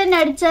എനിക്ക് FN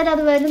അടിച്ചാൽ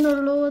അത്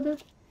വരുന്നുള്ളൂ. അത്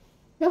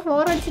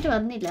 4 അടിച്ചിട്ട്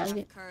വന്നില്ല.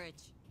 അത്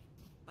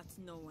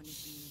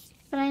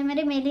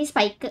പ്രൈമറി മെലി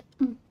സ്പൈക്ക്.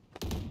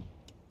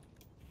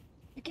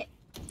 ഓക്കെ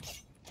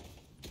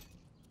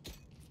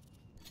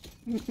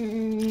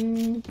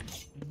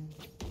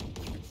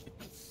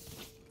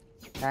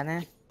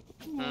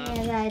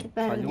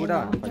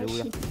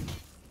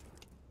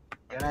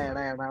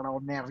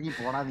ഒന്ന് ഇറങ്ങി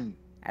പോടാ നീ.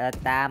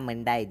 അതാ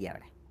മിണ്ടായി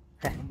അവിടെ.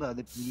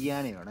 അത്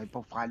ബിരിയാണി വേണം ഇപ്പൊ,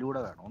 ഫലൂഡ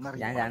വേണം.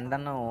 ഞാൻ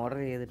 2 ഓർഡർ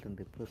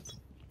ചെയ്തിട്ടുണ്ട്. ഇപ്പൊ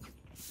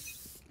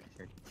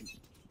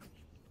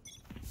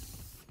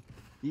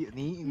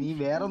നീ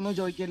വേറൊന്നും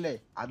ചോദിക്കല്ലേ,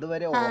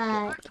 അതുവരെ ഓക്കെ.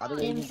 അത്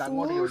കഴിഞ്ഞിട്ട്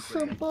അങ്ങോട്ട് ചോദിച്ചു.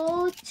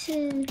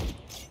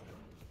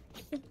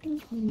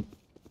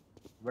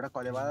 ഇവിടെ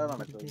കൊലപാതകം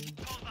നടക്കും.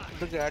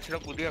 ഇത് ക്യാഷിയുടെ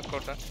പുതിയ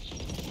അക്കൗണ്ടാ?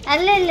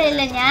 അല്ല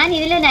ഞാൻ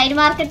ഇതിലെ നൈറ്റ്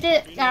മാർക്കറ്റ്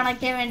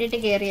കാണിക്കാൻ വേണ്ടിട്ട്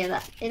കേറിയതാ.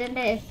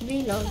 ഇതെന്റെ FB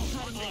ലോഗ്.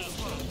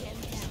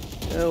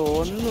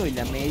 ഒന്നുമില്ല.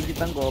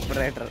 മേജിപ്പം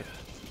കോപ്പറേറ്റർ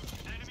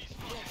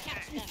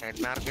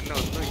നൈറ്റ് മാർക്കറ്റിൽ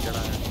ഒന്നും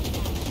ഇല്ലടാ.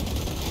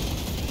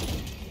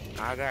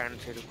 ആകെ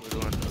ആൻസർ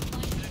വിടുവാണ്.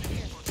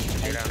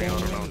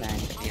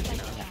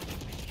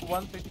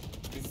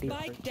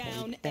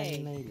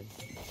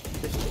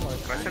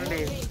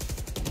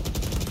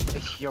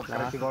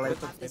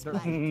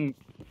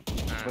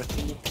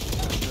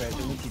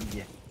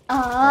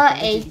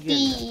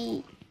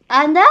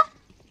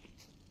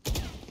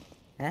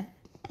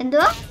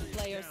 എന്തുവാ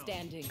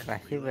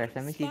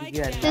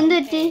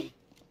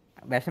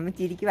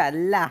വിഷമിച്ചിരിക്കുക?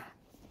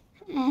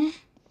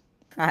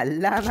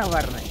 അല്ലാന്നാ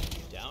പറഞ്ഞേ.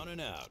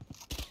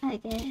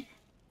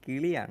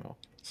 കിളിയാണോ?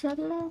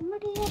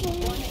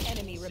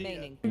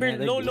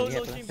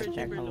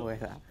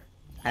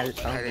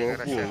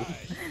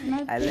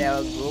 അല്ലേ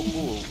അവൻ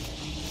ഗോപു.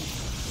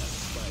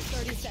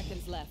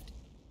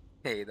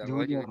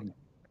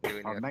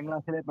 ഒന്നാം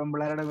ക്ലാസ്സിലെ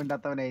പെമ്പിള്ളേരുടെ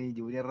മിണ്ടാത്തവനായി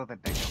ജൂനിയറുടെ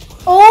തെറ്റായി.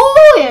 ഓ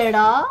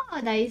എടാ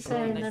നൈസ്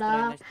ആയിരുന്നെടാ.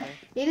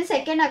 ഇത്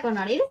സെക്കൻഡ് അക്കൗണ്ട്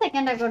ആണ്.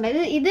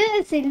 ഇത്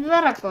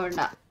സിൽവർ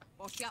അക്കൗണ്ടാ.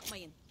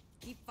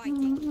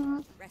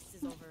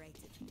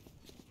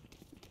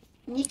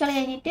 ഈ കളി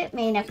കഴിഞ്ഞിട്ട്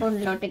മെയിൻ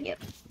അക്കൗണ്ടിലോട്ട്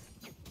കയറും.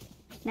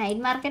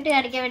 നൈറ്റ് മാർക്കറ്റ്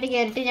കാണിക്കാൻ വേണ്ടി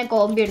കയറിയിട്ട് ഞാൻ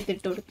കോമ്പി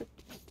എടുത്തിട്ട് കൊടുത്തു.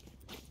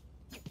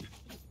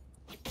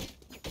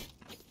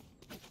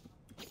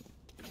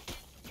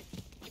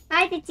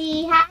 ഹായ് ചേച്ചി.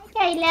 ഹായ്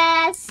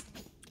കൈലാസ്.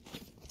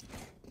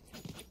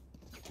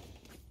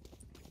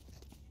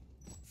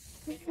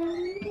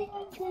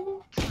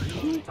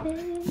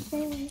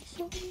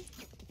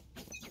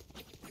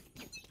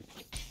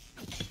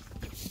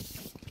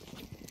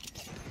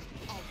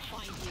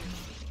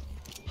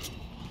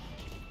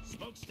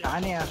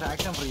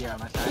 ആക്ഷൻ ഫ്രീ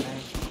ആണ്.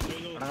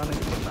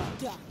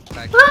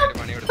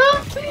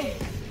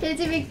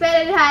 ചേച്ചി ബിഗ്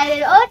ഫാൻ. ഹായ്.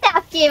 ഓ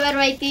ടാപ്പ് ഗെയിമർ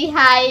വൈറ്റി.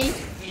 ഹായ്.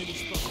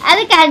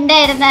 അത്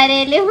കണ്ടായിരുന്നു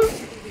ആരേലും?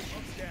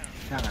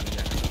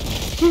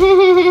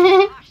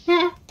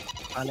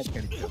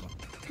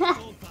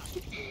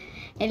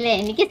 അല്ല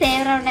എനിക്ക്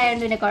സേവ് റൗണ്ട്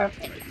ആയതുകൊണ്ട് പിന്നെ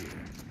കുഴപ്പമില്ല.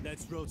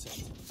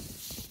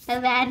 അത്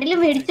വാൻഡിൽ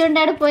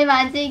മേടിച്ചോണ്ടാണ് പോയി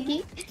വാങ്ങിച്ചേക്ക്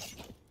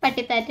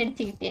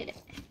പട്ടിത്താറ്റടിച്ച് കിട്ടിയത്.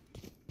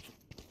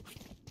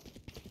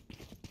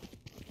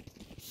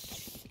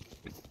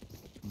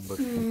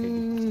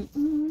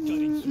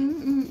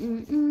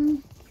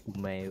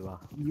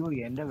 അയ്യോ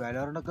എന്റെ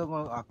വാലോറന്റ്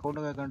അക്കൗണ്ട്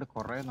കേൾക്കാണ്ട്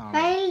കൊറേ നാളെ.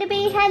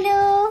 Hello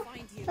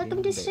welcome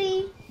to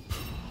stream.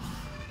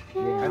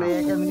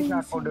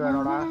 Account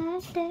വേണോടാ?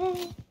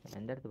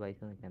 എന്റെ അടുത്ത് പൈസ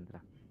ചന്ദ്ര.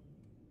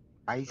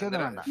 പൈസ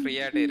ഒന്നും വേണ്ട, ഫ്രീ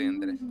ആയിട്ട്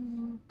തരും.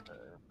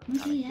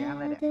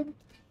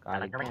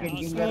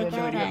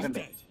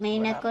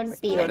 Main account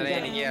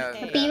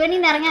P1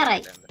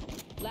 ഇറങ്ങാറായി.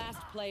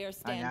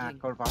 ഞാൻ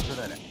അക്കൗണ്ട്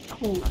പാസ്വേഡ് തരാം.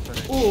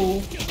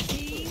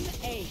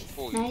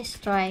 Nice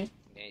try.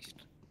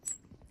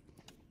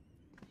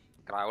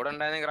 ക്രൗഡ്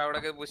ഉണ്ടായിരുന്നെങ്കിൽ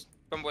ക്രൗഡൊക്കെ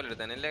പുഷ്പം പോലെ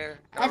എടുത്താനല്ലേ.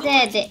 അതെ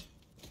അതെ,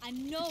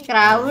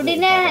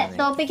 ക്രൗഡിനെ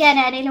തോപ്പിക്കാൻ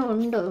ആരെങ്കിലും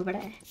ഉണ്ടോ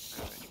ഇവിടെ?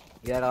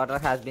 Your order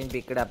has been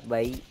picked up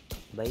by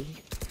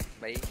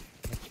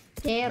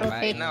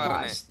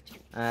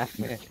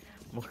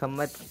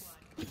Muhammad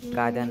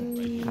കാരൻ.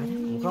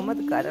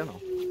 Muhammad കാരണോ?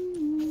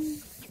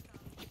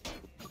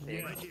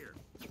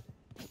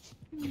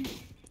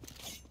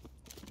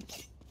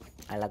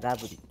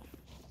 Alakapuri.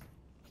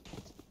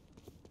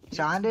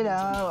 ഷാന്റെ ആ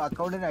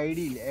അക്കൗണ്ടിന്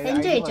ഐഡി ഇല്ല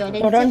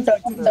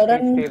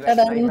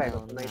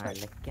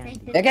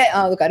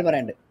അത് കാര്യം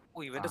പറയണ്ട്.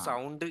 ഇവന്റെ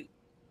sound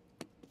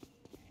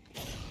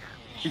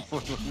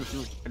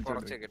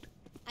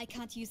I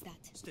can't use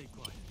that. Stay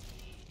quiet.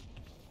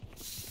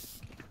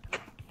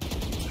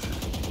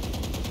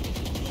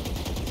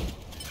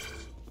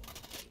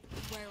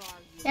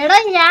 എടാ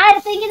ഞാൻ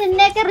അടുത്തേക്ക്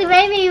നിന്നെയൊക്കെ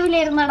റിവൈവ്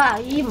ചെയ്യൂലായിരുന്നടാ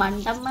ഈ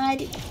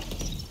മണ്ടന്മാര്.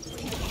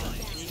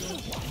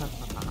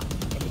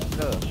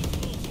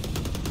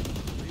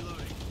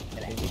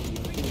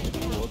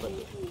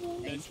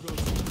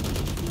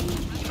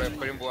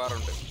 എപ്പോഴും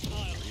പോവാറുണ്ട്.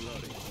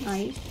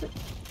 നൈസ്.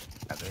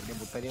 അത് വലിയ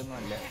പുത്തരിയൊന്നും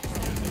അല്ല.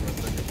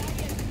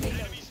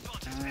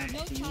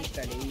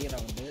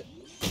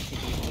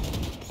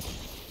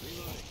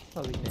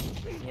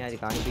 ഞാൻ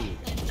കാണിപ്പിക്കും.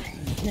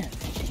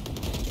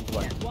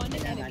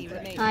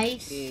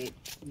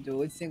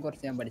 ജോത്സ്യം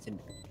കുറച്ച് ഞാൻ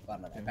പഠിച്ചിട്ടുണ്ട്.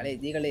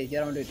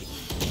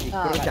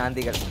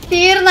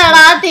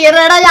 തീർന്നടാ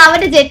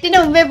അവന്റെ ജെറ്റിന്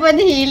മുമ്പേ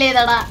പോയി ഹീൽ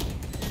ചെയ്തടാ.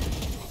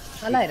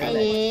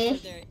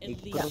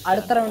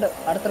 അടുത്ത റൗണ്ട്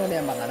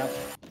ഞാൻ പറഞ്ഞു.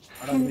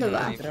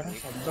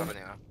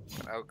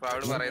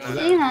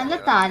 നല്ല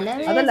തല.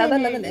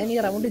 അതല്ല ഈ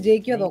റൗണ്ട്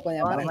ജയിക്കുമോ നോക്കാം.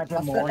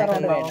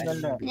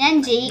 ഞാൻ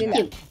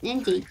ജയിക്കും.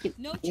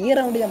 ഈ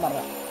റൗണ്ട് ഞാൻ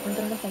പറഞ്ഞു.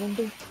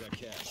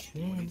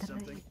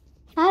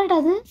 ആരടാ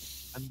അത്?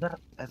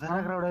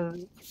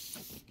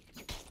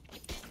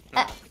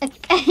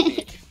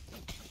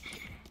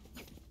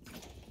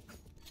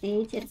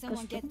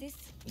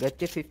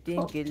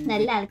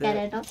 നല്ല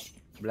ആൾക്കാരാട്ടോ.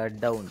 Blood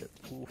down.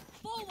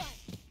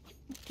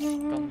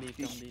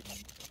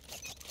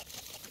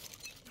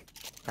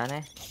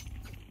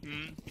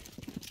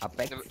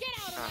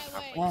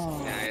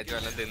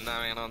 തിന്നാ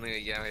വേണോന്ന്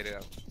ചോദിക്കാൻ വരിക.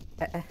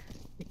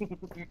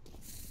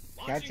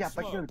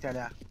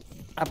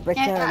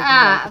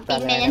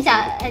 പിന്നെ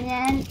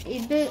ഞാൻ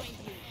ഇത്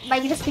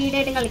ഭയങ്കര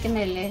സ്പീഡായിട്ട്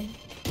കളിക്കുന്നതല്ലേ,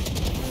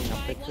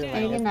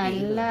 എനിക്ക്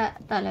നല്ല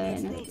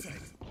തലവേദന.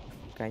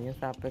 കഴിഞ്ഞ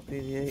ദിവസം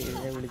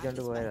ഇതിനെ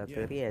വിളിച്ചോണ്ട് പോയതാ.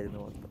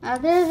 തെറിയായിരുന്നു.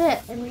 അതെ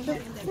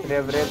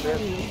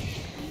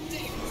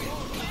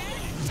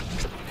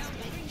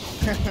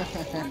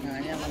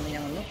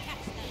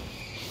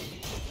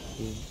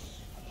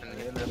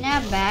ഞാൻ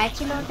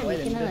ബാക്കിലോട്ട്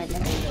നിൽക്കുന്നതല്ല.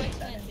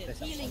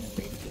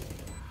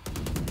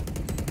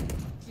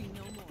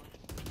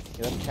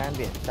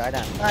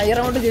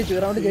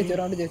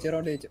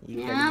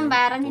 ഞാൻ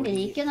പറഞ്ഞില്ല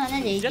ജയിക്കുന്ന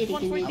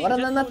ജയിച്ചിരിക്കുന്നു.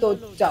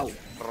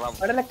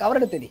 കവർ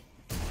എടുത്തേ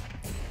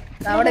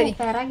അവിടെ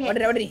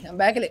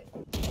ബാക്കില്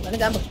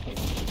ജാമ്പ്.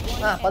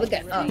 പതുക്കെ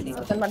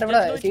മറ്റേ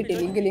ഇവിടെ സീറ്റ്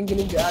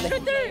ലിങ്ക് അതെ.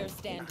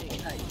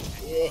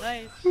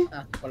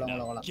 കൊള്ളാം.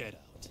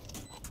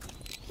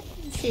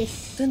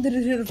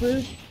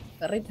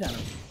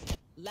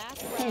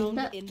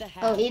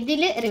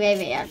 ഇതില് റിവൈവ്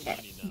ചെയ്യാം.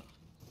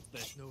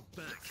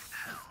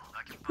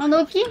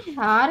 നോക്കി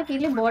 6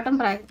 കില്ല് ബോട്ടം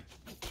പ്രാങ്ക്.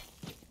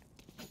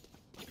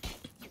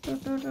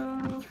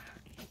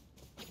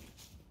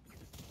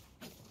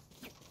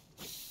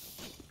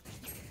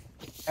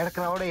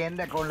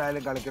 എന്റെ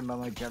അക്കൗണ്ടിലായാലും കളിക്കണ്ടോ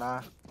നോക്കിയടാ.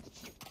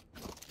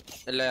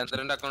 അല്ല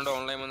ചന്ദ്രന്റെ അക്കൗണ്ട്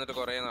ഓൺലൈൻ വന്നിട്ട്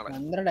കൊറേ നാളെ.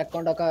 ചന്ദ്രന്റെ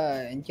അക്കൗണ്ട് ഒക്കെ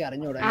എനിക്ക്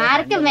അറിഞ്ഞൂടാ.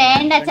 ആർക്കും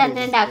വേണ്ട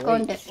ചന്ദ്രന്റെ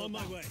അക്കൗണ്ട്.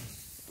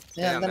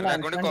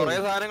 കൊറേ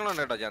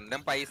സാധനങ്ങളുണ്ട് കേട്ടോ.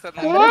 ചന്ദ്രൻ പൈസ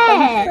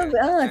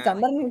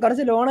ചന്ദ്രൻ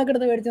കുറച്ച് ലോണൊക്കെ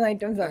എടുത്ത് മേടിച്ച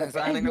ഐറ്റംസ് അതെ.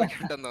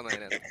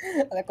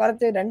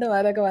 കുറച്ച് 2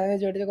 മാലൊക്കെ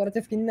വാങ്ങിച്ചു മേടിച്ച കുറച്ച്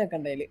സ്കിന്നൊക്കെ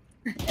ഉണ്ടായില്.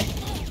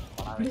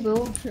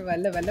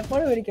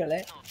 വല്ലപ്പോഴും മേടിക്കുള്ളേ.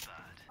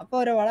 അപ്പൊ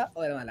ഓരോ വള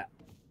ഓരോ മാല.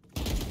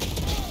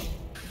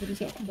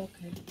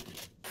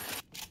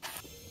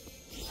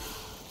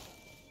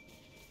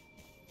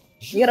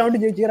 ഈ റൗണ്ട്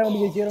ജയിച്ചു.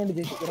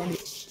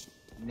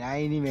 ഞാൻ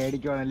ഇനി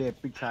മേടിക്കുവാണല്ലോ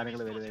എപ്പിക് സാധനങ്ങൾ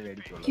വരുന്നത്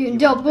മേടിക്കുള്ളൂ.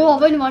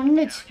 അവൻ 1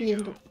 HP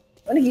ഉണ്ട്.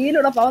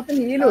 ഹീലോടാ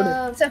പാവത്തിന് ഹീലോട്.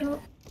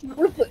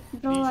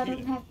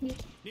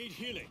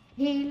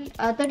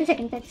 30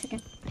 seconds.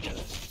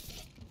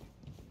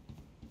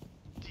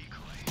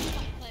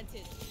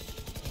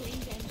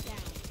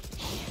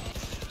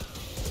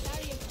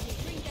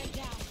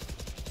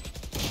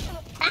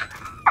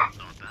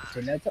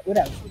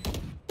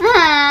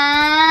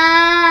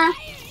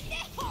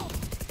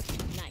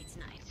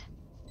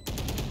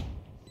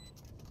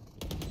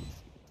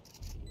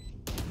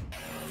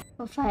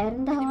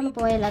 ഫയറിന്റെ ഹോള്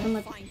പോയല്ലോ, അത്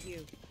മതി.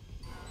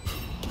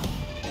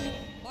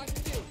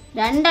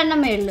 2 എണ്ണം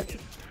മേളില്.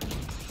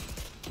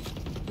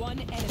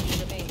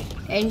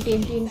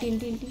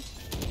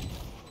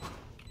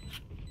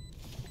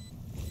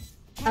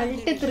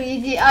 അൾട്ട്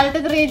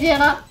 3G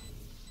ആണോ?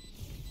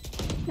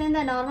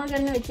 എന്താ നോർമൽ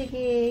കണ്ണ് വെച്ച്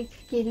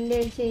കില്ല്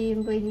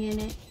ചെയ്യുമ്പോ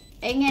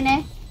എങ്ങനെ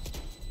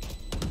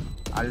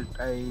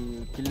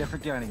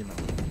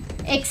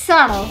എക്സ്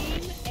ആണോ?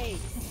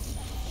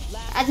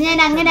 അത് ഞാൻ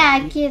അങ്ങനെ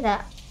ആക്കിയതാ.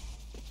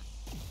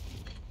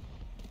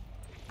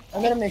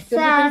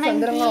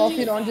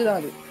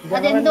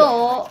 അതെന്തോ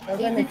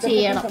ഇത്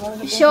ചെയ്യണം.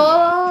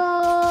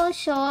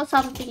 ഷോ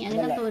സംതിങ്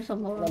അങ്ങനത്തെ ഒരു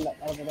സംഭവം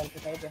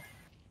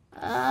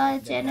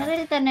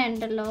ജനറൽ തന്നെ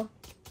ഉണ്ടല്ലോ.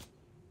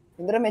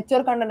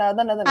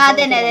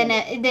 അതന്നെ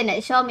ഇതന്നെ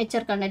ഷോ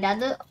മെച്ചൂർ കണ്ടന്റ്.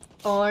 അത്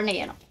ഓൺ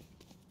ചെയ്യണം.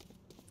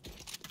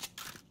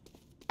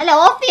 അല്ല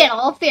ഓഫ്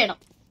ചെയ്യണം.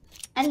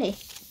 അല്ലേ?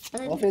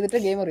 ഓഫ് ചെയ്തിട്ട്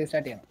ഗെയിം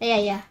റീസ്റ്റാർട്ട് ചെയ്യണം.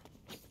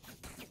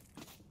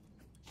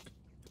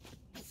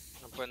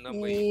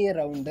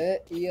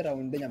 ഈ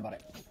റൗണ്ട് ഞാൻ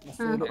പറയാം.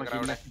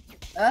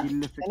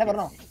 എന്നെ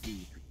പറഞ്ഞോ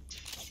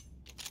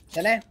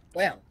ചെന്നെ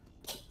പോയാ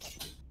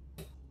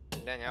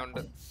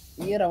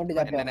ഈ റൗണ്ട്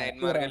ഞാൻ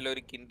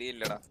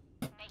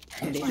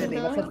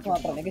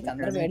മാത്രം എനിക്ക്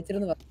ചന്ദ്രൻ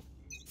മേടിച്ചിരുന്നു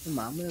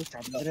മാമ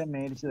ചന്ദ്രൻ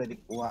മേടിച്ചു തരും.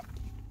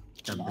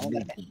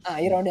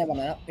 ഈ റൗണ്ട് ഞാൻ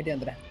പറഞ്ഞ പറ്റി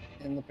ചന്ദ്രൻ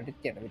ഒന്ന്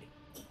പ്രെഡിക്റ്റ് ചെയ്യണ്ട പറ്റി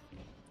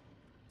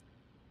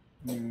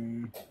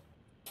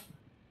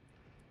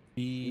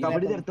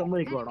കബഡി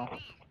നിർത്തുമ്പോഴേക്കോണോ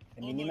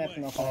മിനി മാപ്പ്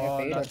നോക്കാൻ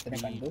ഫെയ്ഡ് ഒരുത്തനെ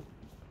കണ്ടു.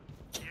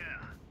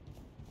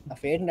 ആ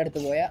ഫെയ്ഡിന്റെ അടുത്ത്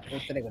പോയാ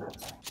ഒരുത്തനെ കണ്ടു.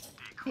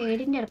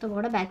 ഫെയ്ഡിന്റെ അടുത്ത്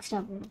പോടെ ബാക്ക്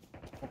സ്റ്റാപ്പ്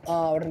ആ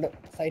അവിടെ ഉണ്ട്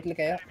സൈറ്റിൽ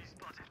കയറാ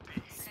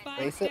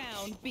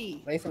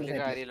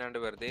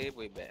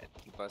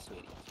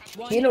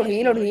ഹീലോട്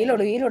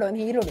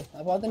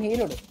അപ്പൊ തന്നെ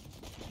ഹീലോട്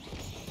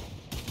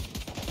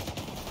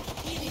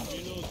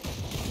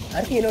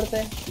ആർക്ക്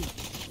ഹീലോടുത്തേ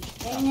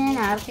ഞാൻ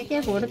ആർക്കൊക്കെ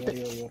കൊടുത്തു.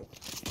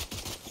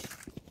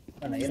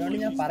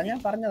 ഞാൻ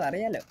പറഞ്ഞത്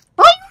അറിയാലോ.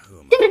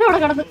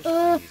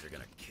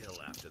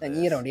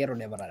 ഈ റൗണ്ട്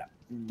ഞാൻ പറയാം.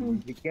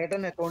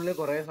 വിക്കേട്ടൻ അക്കൗണ്ടില്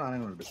കൊറേ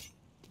സാധനങ്ങളുണ്ട്.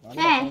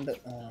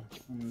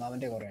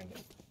 അവന്റെ കൊറേ ഉണ്ട്.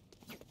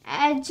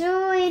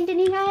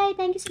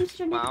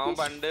 മാമൻ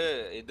പണ്ട്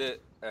ഇത്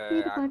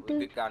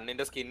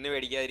കണ്ണിന്റെ സ്കിന്ന്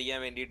മേടിക്കാതിരിക്കാൻ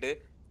വേണ്ടിട്ട്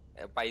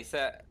പൈസ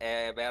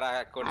വേറെ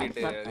അക്കൗണ്ടിൽ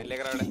ഇട്ട്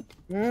അവിടെ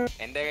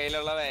എന്റെ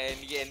കയ്യിലുള്ള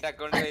എനിക്ക് എന്റെ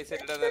അക്കൗണ്ടിൽ പൈസ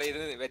ഇട്ടെന്ന്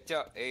പറയുന്നത് വെച്ചോ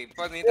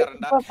ഇപ്പൊ നീ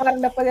തരണ്ട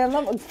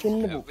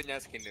ഞാൻ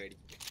സ്കിന്ന്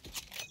മേടിക്കും.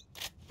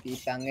 ഈ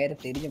അങ്ങേരെ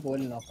തിരിഞ്ഞു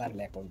പോലും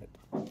നോക്കാറില്ല അക്കൗണ്ട്.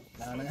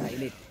 അതാണ്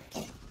ഹൈലൈറ്റ്.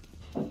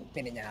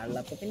 പിന്നെ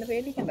ഞാനുള്ളപ്പോ പിന്നെ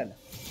പേടിക്കണ്ടല്ലോ.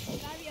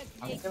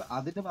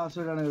 അതിന്റെ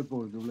പാസ്വേഡ് ആണ്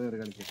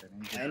കളിക്കട്ടെ.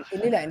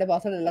 ഇല്ലില്ല അതിന്റെ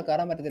പാസ്വേഡ് എല്ലാം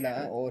കയറാൻ പറ്റത്തില്ല.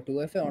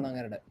 2FA ആണ്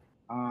അങ്ങേരുടെ.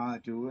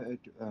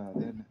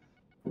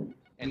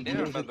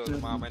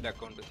 മാമന്റെ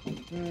അക്കൗണ്ട്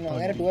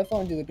അങ്ങനെ 2FA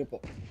ഓൺ ചെയ്തിട്ട് ഇപ്പൊ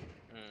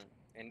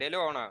എന്തേലും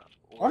ഓണാ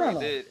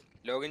ഇത്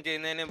ലോഗിൻ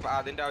ചെയ്യുന്നതിന്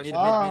അതിന്റെ ആവശ്യം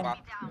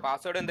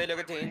പാസ്വേഡ്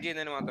എന്തെങ്കിലും ചേഞ്ച്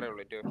ചെയ്യുന്നതിന് മാത്രമേ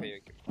ഉള്ളൂ 2FA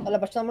വെക്കും. അല്ല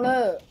പക്ഷെ നമ്മള്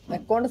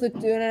അക്കൗണ്ട്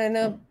സ്വിച്ച്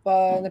ചെയ്യുന്നതിന്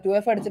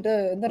 2FA അടിച്ചിട്ട്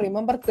എന്താ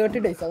റിമെമ്പർ 30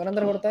 days അങ്ങനെ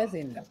എന്താ കൊടുത്താൽ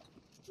സീനില്ല.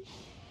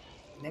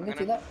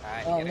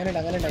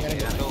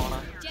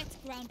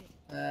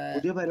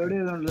 പുതിയ പരിപാടി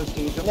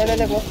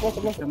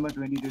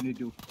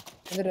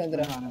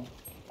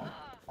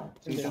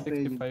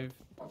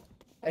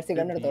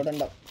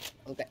കണ്ണെടുത്തോടണ്ടോ.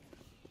 ഓക്കെ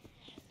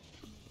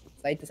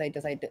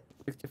സൈറ്റ്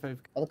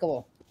അതൊക്കെ പോ.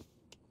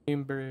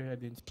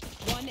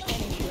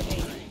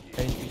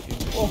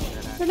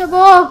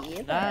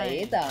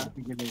 ഏതാ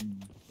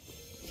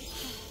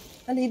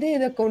അല്ല ഇത്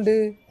ഏത് അക്കൗണ്ട്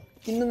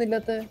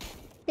ഇന്നൊന്നില്ലാത്ത?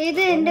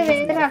 ഇത് എന്റെ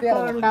വേറെ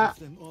അക്കൗണ്ടാ.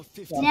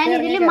 ഞാൻ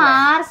ഇതില്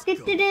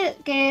മാർക്കറ്റില്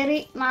കേറി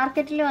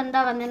മാർക്കറ്റിൽ എന്താ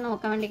വന്നെന്ന്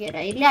നോക്കാൻ വേണ്ടി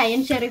കേറാ. ഇതില്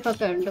അയൺ ഷെരീഫ്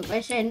ഒക്കെ ഉണ്ട്.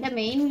 പക്ഷെ എന്റെ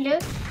മെയിനില്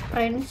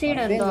ഫ്രണ്ട്സീഡ്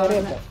എന്തോ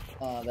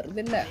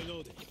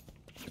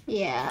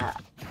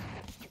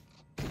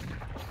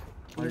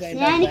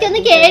ഞാൻ എനിക്കൊന്ന്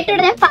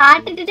കേട്ടിട്ട് ഞാൻ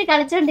പാട്ടിട്ടിട്ട്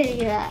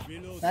കളിച്ചോണ്ടിരിക്കുക.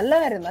 നല്ല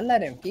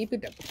കാര്യം കീപ്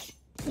ഇറ്റ് അപ്പ്.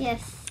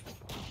 യെസ്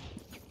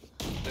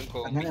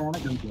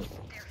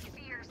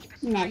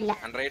നല്ല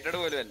അൺറേറ്റഡ്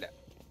പോലും അല്ല.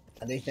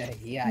 അതെ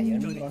ഈ അയൺ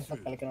ബ്രോൺസ്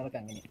കളിക്കുന്നവർക്ക്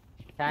അങ്ങനെ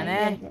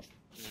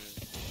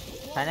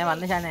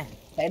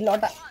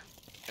സൈഡിലോട്ടാ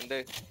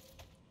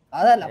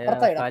അതല്ല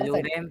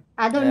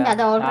അതുണ്ട്.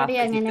 അത് ഓൾറെഡി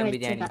അങ്ങനെ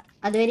വെച്ചതാ.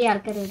 അതുവരെ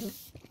ആൾക്കാര്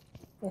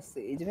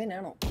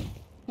ആണോ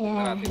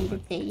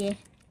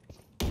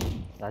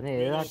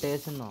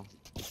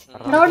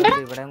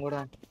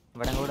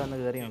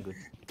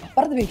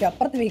അപ്പുറത്ത്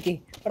വീക്ക്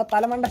ഇവിടെ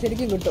തലമണ്ട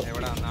ശരിക്കും കിട്ടും.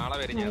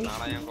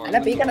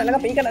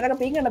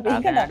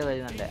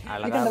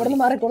 ഇവിടുന്ന്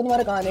മാറി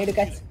കാണാൻ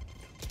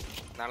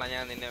നാളെ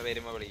ഞാൻ നിന്നെ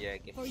വരുമ്പോ വിളിക്കാം.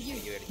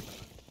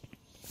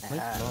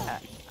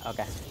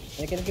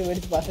 എനിക്ക്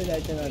മേടിച്ച് പാസ്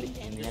അയച്ചാൽ മതി.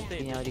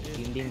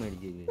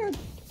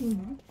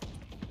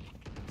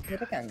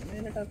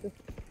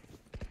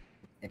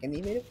 നീ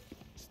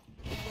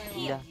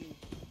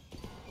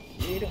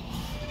വരും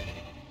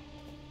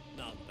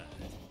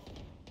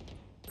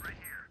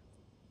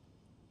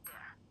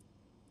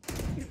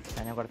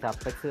കുറച്ച്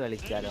അപ്പെക്സ്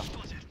കളിച്ചാലോ?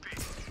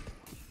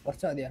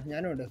 കുറച്ച് മതിയാ?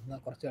 ഞാനും ഉണ്ട്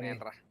കുറച്ച്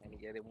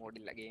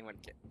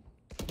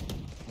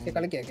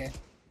കളിക്കൊക്കെ.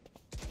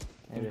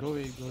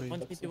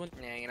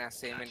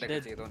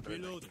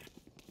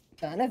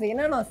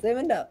 സീനാണോ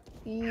അസൈൻമെന്റാ?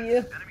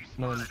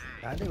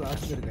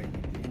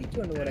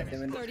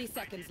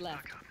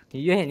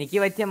 അയ്യോ എനിക്ക്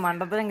പറ്റിയ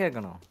മണ്ടത്തരം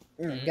കേക്കണോ?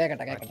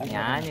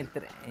 ഞാൻ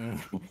ഇത്ര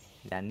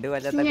 2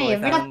 കൊല്ലത്തെ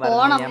കോഴ്സാണെന്ന്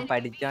ഞാൻ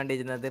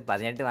പഠിച്ചോണ്ടിരുന്നത്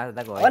 18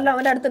 മാസത്തെ കോഴ്സ്.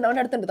 അവന്റെ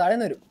അടുത്തുണ്ട്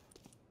താഴേന്ന് വരും.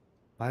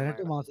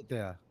 18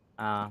 മാസത്തെയാ?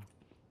 ആ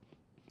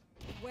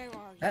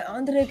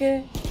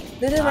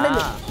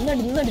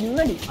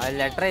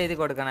ലെറ്റർ എഴുതി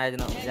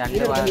കൊടുക്കണായിരുന്നു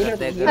 2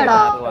 മാസത്തേക്ക്.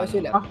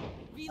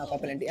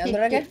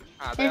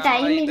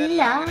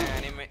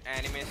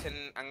 ആനിമേഷൻ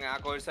ആ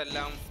കോഴ്സ്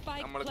എല്ലാം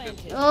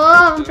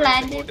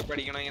നമ്മൾക്ക്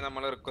പഠിക്കണമെങ്കിൽ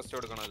നമ്മൾ റിക്വസ്റ്റ്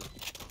കൊടുക്കണമല്ലോ.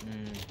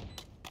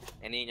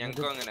 ഇനി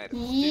ഞങ്ങൾക്കും അങ്ങനെ ഞാൻ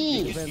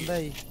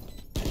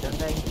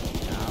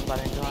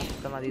 18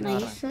 മാസത്തെ മതി.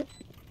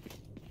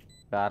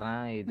 കാരണം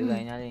ഇത്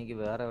കഴിഞ്ഞാൽ എനിക്ക്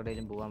വേറെ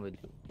എവിടെയെങ്കിലും പോകാൻ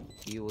പറ്റൂ.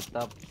 ഈ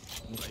ഉത്താപ്പ്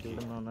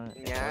ഇൻസ്റ്റിറ്റ്യൂട്ടിൽ നിന്ന്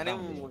ഞാനും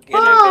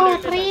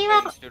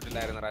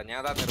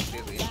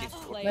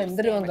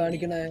എന്തൊരു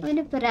കാണിക്കണേ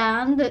അവന്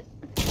ഭ്രാന്ത്.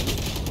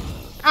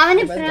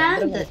 അവന്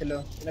ഭ്രാന്ത്.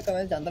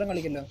 ചന്ദ്രൻ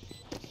കളിക്കല്ലോ.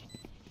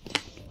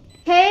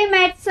 Hey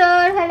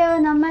മാറ്റ്സോൾ, hello.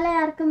 നമ്മളെ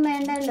ആർക്കും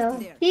വേണ്ടല്ലോ.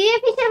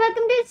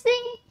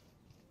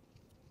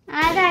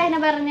 ആരായന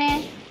പറഞ്ഞേ?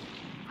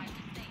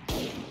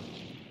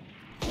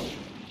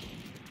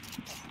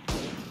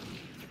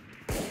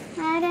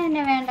 ആരാ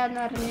എന്നെ വേണ്ടെന്ന്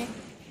പറഞ്ഞേ?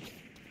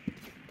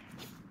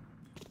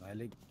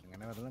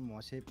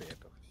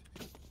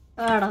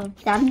 ആണോ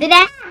Chandra?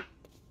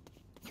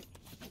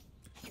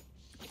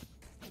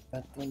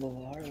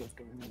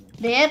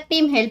 Their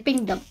team helping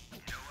them.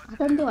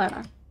 അതെന്തുവാടാ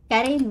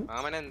കരയുന്നു?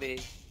 മാമനെന്തേ?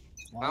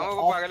 മാമ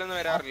പകലൊന്നും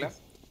വരാറില്ല.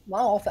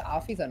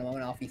 ഓഫീസാണ്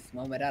മാമൻ. ഓഫീസ്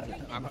മാമൻ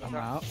വരാറില്ല.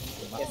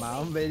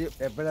 മാമൻ വരും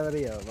എപ്പോഴാ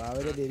അറിയോ?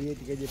 മാമനെ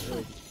ഡെലിവേറ്റ് കഴിഞ്ഞിട്ട്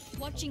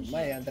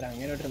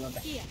അങ്ങനെ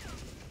ഇട്ടിരുന്നോട്ടെ.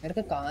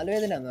 എനിക്ക്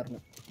കാലുവേദന പറഞ്ഞു.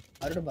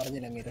 അവരോട്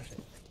പറഞ്ഞില്ല അങ്ങേര്. പക്ഷെ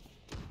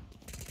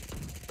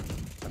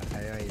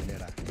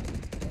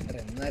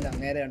എന്നാലും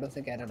അങ്ങേരെ 2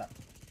 ദിവസം കയറടാ.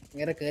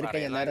 അങ്ങേരെ കയറി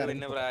കഴിഞ്ഞാൽ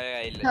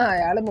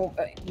അയാള്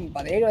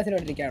 17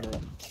 വയസ്സിലോട്ടിരിക്കാണല്ലോ.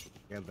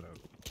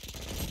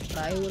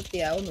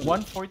 പ്രായപൂർത്തിയാവുന്നു.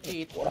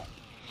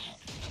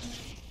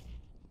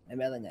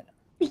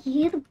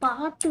 ഏത്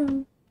പാട്ട്?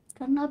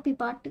 കണ്ണാപ്പി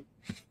പാട്ട്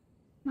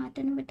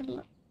മാറ്റാനും പറ്റില്ല.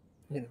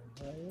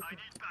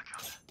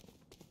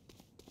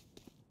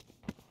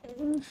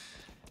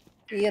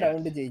 ഈ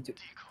റൗണ്ട് ജയിച്ചു.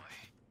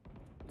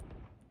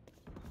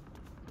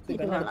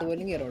 കണ്ണെടുത്ത്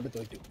പോലും ഈ റൗണ്ട്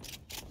തോറ്റു.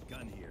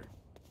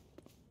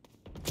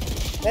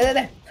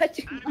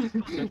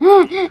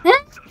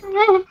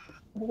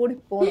 ഓടി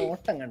പോണ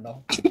ഓട്ടം കണ്ടോ?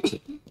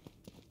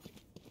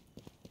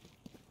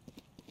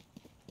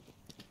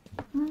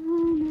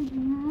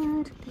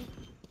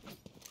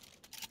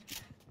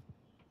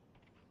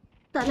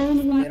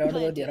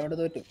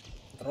 തോറ്റു.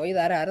 ത്രോ ചെയ്ത്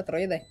ആരാ ത്രോ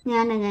ചെയ്തേ?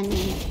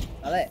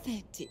 അതെ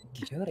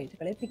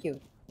കളിപ്പിക്കൂ.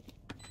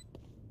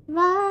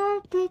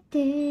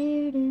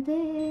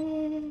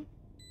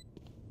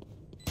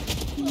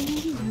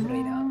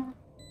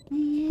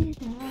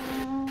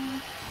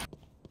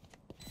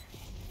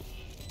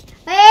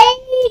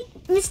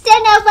 Mr.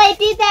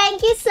 Nobody, thank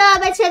you so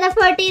much for the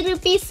 40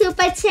 rupees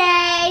super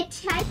chat.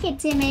 Hi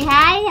KATZYGAMING.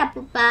 Hi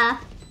Appa.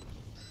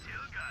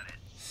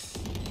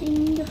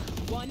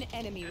 One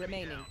enemy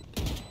remaining.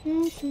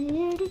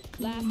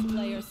 Last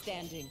player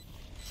standing.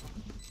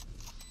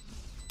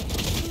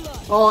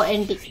 Oh,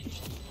 NT.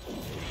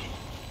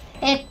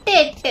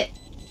 8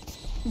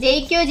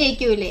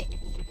 ജയിക്കൂലേ?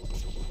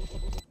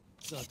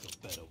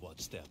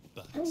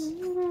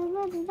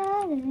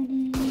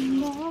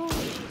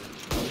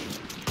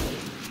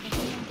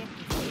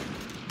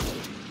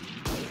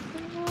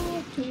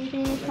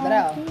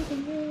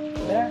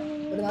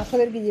 ഒരു 40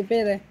 പേർക്ക് ജിപേ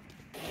ചെയ്തേ.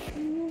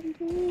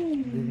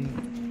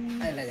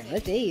 അല്ല ഞങ്ങള്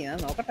ചെയ്യാ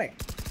നോക്കട്ടെ.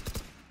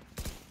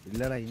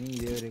 ഇല്ലടാ ഇനി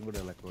ഇതേവരെയും കൂടെ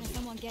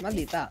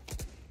മതി താ.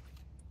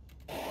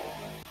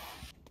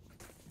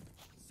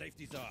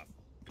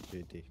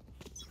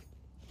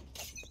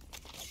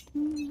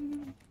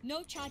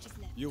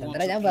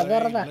 ചന്ദ്ര ഞാൻ വെറുതെ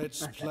പറഞ്ഞതാ.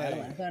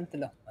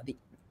 കാണിച്ചല്ലോ മതി.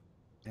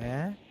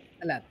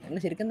 അല്ല നിങ്ങൾ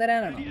ശരിക്കും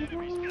തരാനാണോ?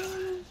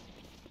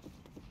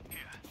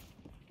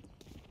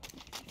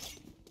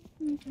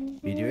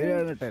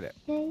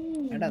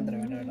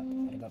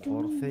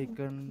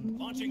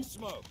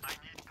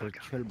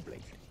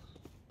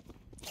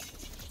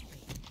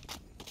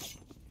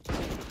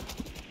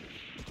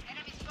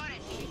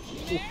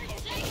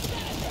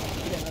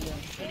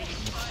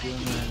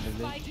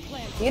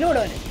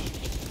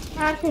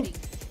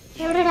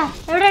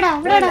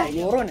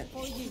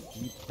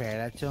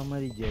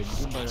 പേഴച്ചോമാരി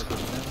ജഡ്ജും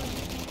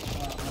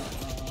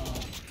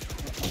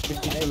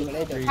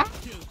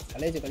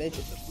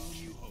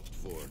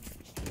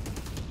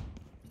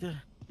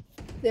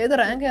ഏത്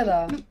റാങ്ക് ഏതാ?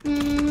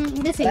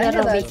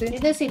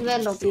 ഇത് സിൽവർ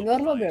ലോബി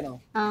ആണോ?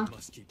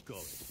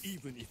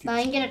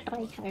 ഭയങ്കര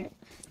ട്രൈ ഹാർഡ്.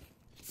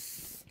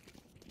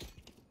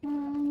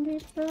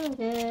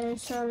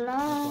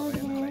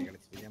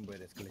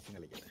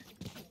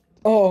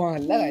 ഓ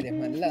നല്ല കാര്യം.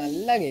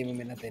 നല്ല ഗെയിമും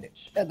പിന്നെ തരും.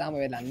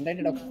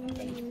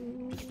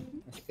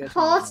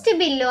 ഹോസ്റ്റ്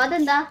ബില്ലോ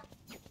അതെന്താ?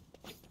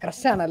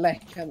 ക്രഷ് ആണല്ലേ?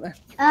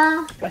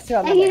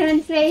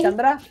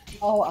 ചന്ദ്ര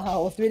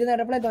ഹോസ്പിറ്റലിൽ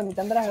നടപ്പളേ തോന്നി.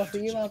 ചന്ദ്ര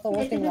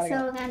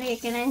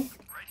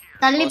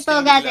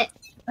തള്ളിപ്പോകാതെ.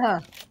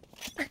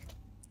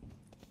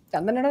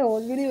 ചന്ദ്രനോട്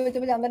ഹോസ്പിറ്റലിൽ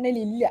ചോദിച്ചപ്പോ ചന്ദ്രന്റെ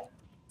ഇല്ല.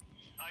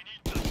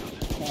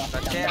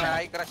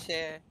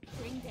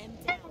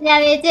 ഞാൻ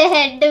വെച്ച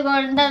ഹെഡ്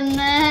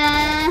കൊണ്ടുവന്ന്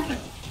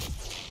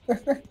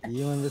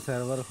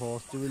സെർവർ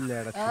ഹോസ്റ്റ് ബില്ല്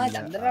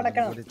ചന്ദ്രൻ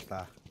അടക്കണം.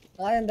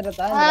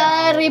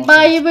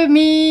 Revive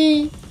me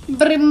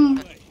brim.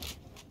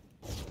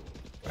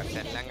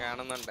 എല്ലാം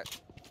കാണുന്നുണ്ട്.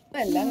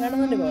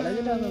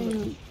 കോളേജിൽ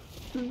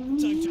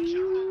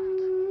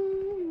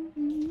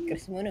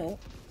കൃഷ്ണനോ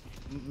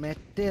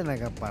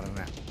മെറ്റേന്നൊക്കെ പറഞ്ഞ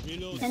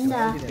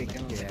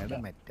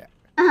മെറ്റ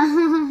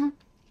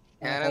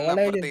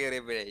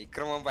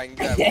ഇക്രമം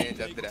ഭയങ്കര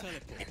ചന്ദ്ര.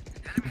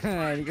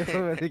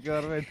 എനിക്ക്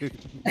ഓർമ്മ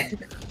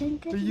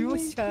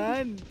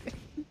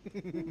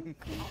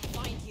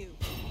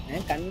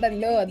ഞാൻ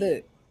കണ്ടല്ലോ അത്.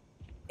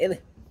 ഏത്?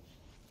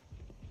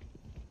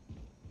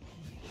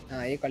 ആ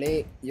ഈ കളി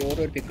യൂറോ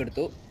ഒരു പിക്ക്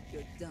എടുത്തു.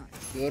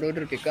 യൂറോ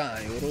ഒരു പിക്ക്.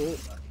 യൂറോ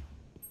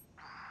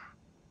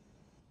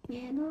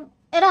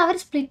എടാ അവർ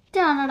സ്പ്ലിറ്റ്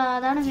ആണടാ,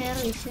 അതാണ്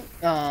വേറെ വിഷയം.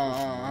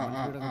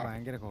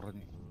 ഭയങ്കര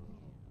കുറഞ്ഞു.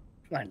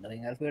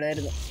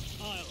 സ്പീഡായിരുന്നു.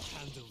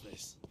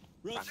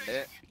 പണ്ട്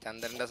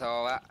ചന്ദ്രന്റെ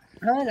സോവ.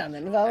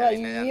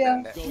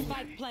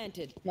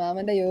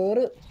 മാമന്റെ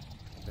യൂറ്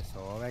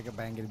സോവയൊക്കെ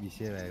ഭയങ്കര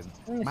വിഷയമായിരുന്നു.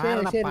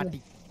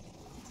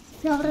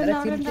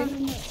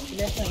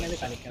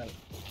 കളിക്കണത്.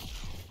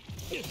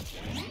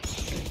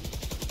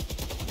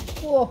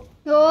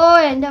 ഓ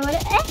എന്റെ പോലെ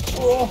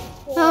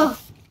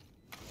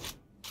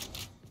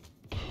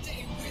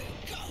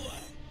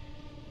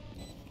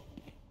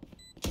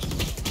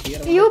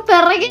അയ്യോ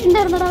പിറകെ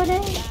ഉണ്ടായിരുന്നടാ അവനെ.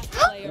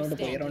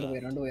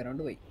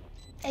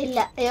 ഇല്ല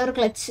ഒരു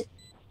ക്ലച്ച്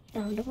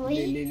റൗണ്ട് പോയി.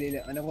 ഇല്ല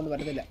അവനെ കൊണ്ട്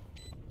പറ്റത്തില്ല.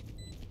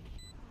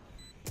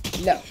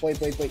 ഇല്ല പോയി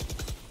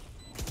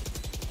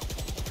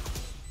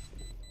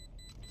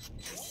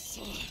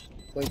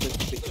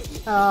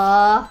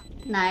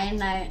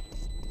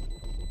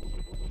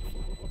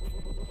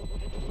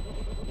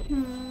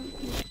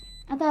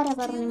അതാരാ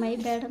പറഞ്ഞു മൈ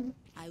ബാഡ്?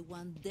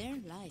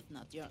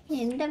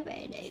 എന്റെ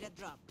ബാഡ്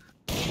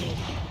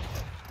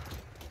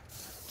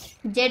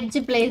ജഡ്ജ്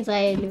പ്ലേസ്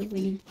ആയാലും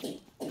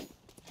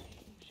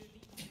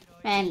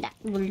വേണ്ട.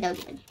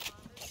 ബുൾഡോഗ്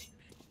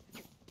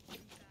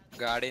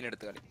ഗാർഡിയൻ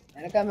എടുത്ത് കളി.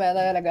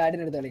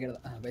 ഗാർഡിയൻ എടുത്ത് കളിക്കണത്.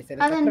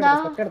 അതെന്താ?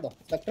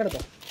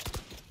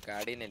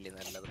 ഗാർഡിയൻ അല്ലേ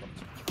നല്ലത്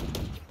കുറച്ച്.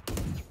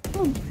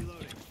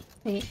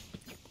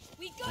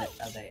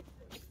 അതെ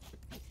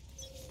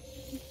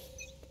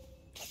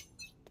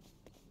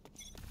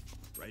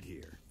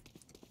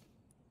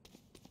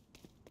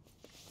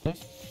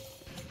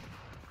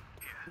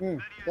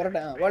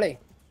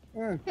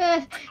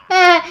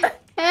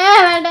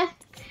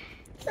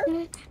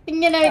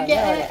ഇങ്ങനെ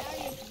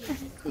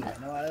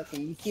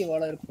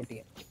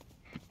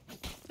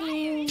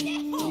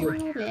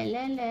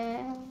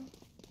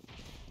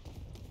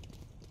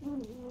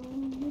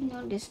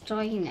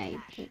ഡിസ്ട്രോയിങ്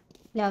ആയിട്ട്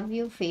ലവ്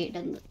യു ഫേഡ്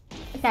എന്ന്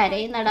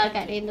കരയുന്നടാ,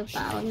 കരയുന്നു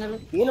പാവങ്ങള്.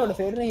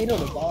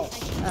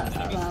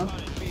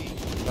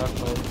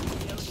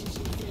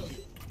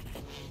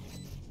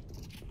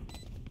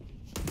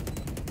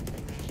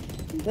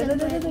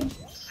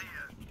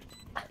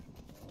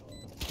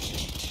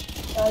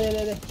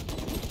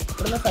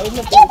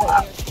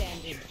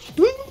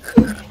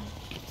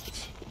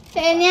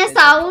 ഞാൻ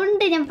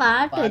സൗണ്ട് ഞാൻ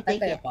പാട്ട്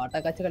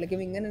പാട്ടൊക്കെ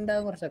കളിക്കുമ്പോ ഇങ്ങനെ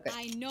ഉണ്ടാവും കുറച്ചൊക്കെ.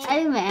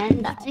 അത്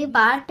വേണ്ട, ഈ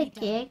പാട്ട്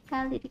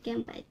കേൾക്കാതിരിക്കാൻ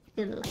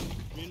പറ്റില്ല.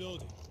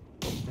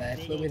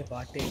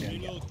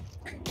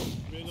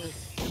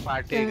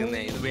 പാട്ട്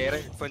കേൾക്കുന്നേ ഇത് വേറെ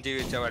ഹെഡ്ഫോൺ ചെയ്ത്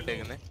വെച്ചാ പാട്ട്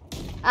കേൾക്കുന്നേ.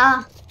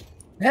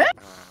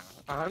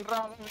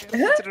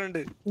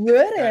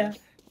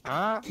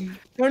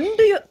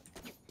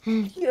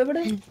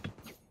 എവിടെ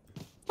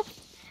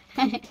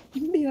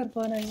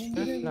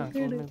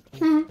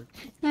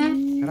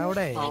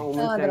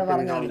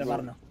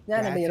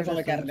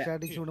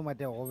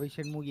മറ്റേ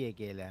ഓവേഷൻ മൂവി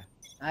ആക്കിയല്ലേ?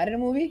 ആരുടെ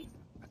മൂവി?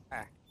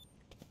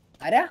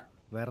 ആരാ?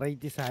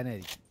 വെറൈറ്റി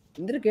സാധനമായിരിക്കും.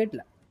 എന്തൊരു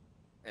കേട്ടില്ല.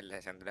 അല്ല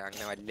ചന്ദ്ര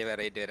അങ്ങനെ വലിയ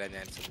വെറൈറ്റി വരാൻ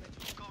ചാൻസ് ഉണ്ട്.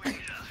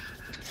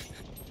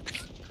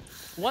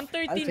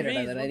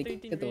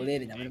 എനിക്ക്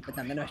തോന്നിയില്ല. നമ്മളിപ്പോ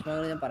ചന്ദ്രൻ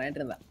വിഷമം ഞാൻ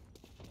പറയണ്ടിരുന്ന.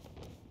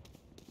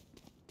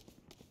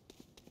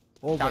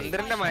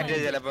 ചന്ദ്രന്റെ മാറ്റിയ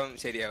ചിലപ്പം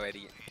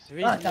ശരിയാവായിരിക്കും.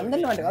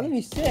 ചന്ദ്രൻ മാറ്റി അത്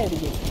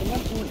വിഷയമായിരിക്കും.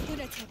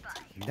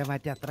 എന്റെ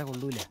മാറ്റി അത്ര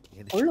കൊള്ളൂല.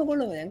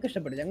 കൊള്ളു ഞങ്ങൾക്ക്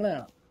ഇഷ്ടപ്പെട്ടു. ഞങ്ങള്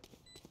കാണാം.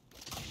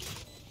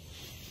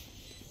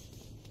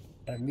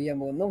 റബ് ചെയ്യാൻ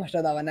പോകുന്നു, പക്ഷെ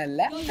അത്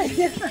അവനല്ല.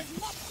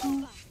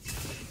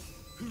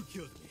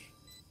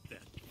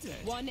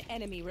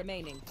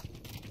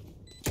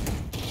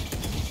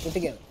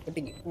 കുട്ടിക്ക്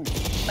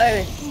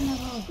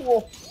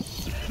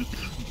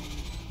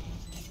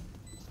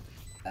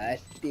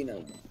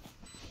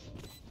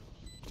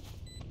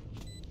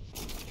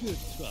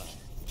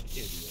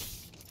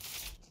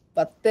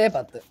പത്തേ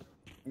 10.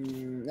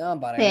 ഞാൻ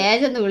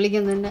പറയാം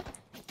വിളിക്കുന്നുണ്ട്.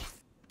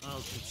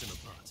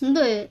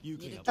 എന്തോ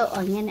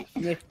അങ്ങനെ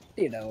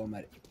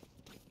ഞെട്ടിടാവന്മാര്.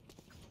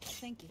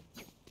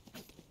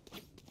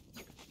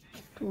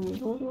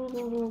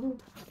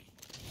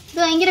 ഇത്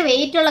ഭയങ്കര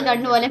വെയിറ്റ് ഉള്ള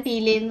കണ്ണു പോലെ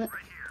ഫീൽ ചെയ്യുന്നു.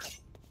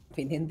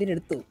 പിന്നെ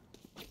എന്തിനെടുത്തു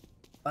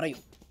പറയൂ.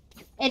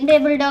 എന്റെ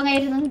ബുൾഡോഗ്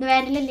ആയിരുന്നു. ഇത്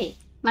വേനലല്ലേ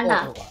മണ്ട.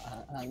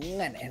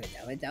 അങ്ങനെ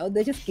ഞാൻ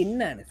ഉദ്ദേശിച്ച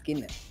സ്കിന്നാണ്.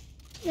 സ്കിന്ന്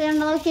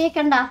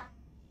കേക്കണ്ട.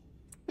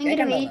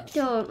 ഭയങ്കര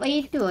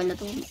വെയിറ്റ് പോലെ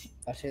തോന്നുന്നു.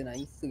 പക്ഷേ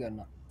നൈസ്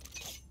കണ്ണ.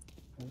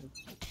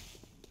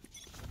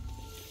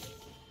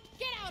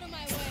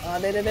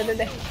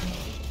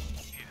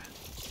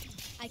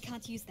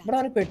 ഇവിടെ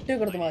ഒരു പെട്ടി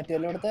കൊടുത്ത്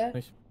മാറ്റിയല്ലോ ഇവിടുത്തെ.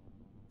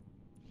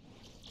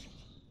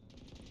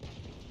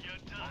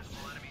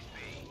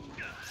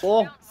 ഓ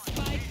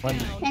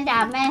എന്റെ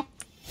അമ്മേ.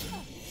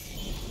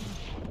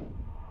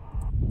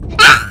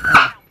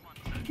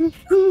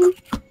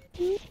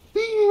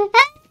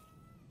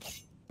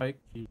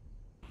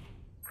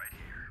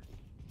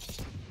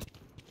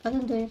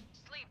 അതെന്ത്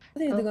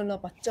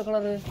പച്ച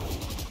കളറ്?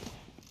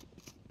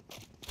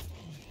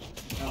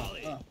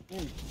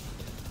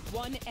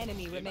 One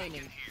enemy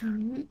remaining.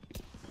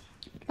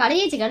 കളി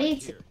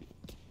ജയിച്ച്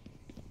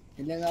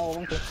ഇല്ലെങ്കിൽ ആ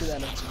ഓവൻ ക്ലച്ച്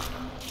ചെയ്താലോ.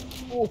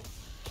 ഓ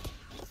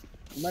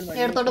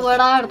എടുത്തോട്ട്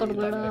പോയടാ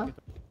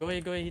Go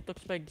away, he took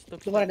spike,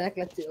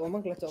 clutch oven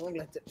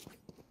clutch.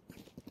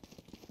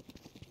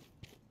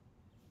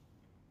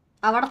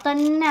 അവിടെ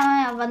തന്നെ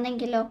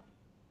വന്നെങ്കിലോ.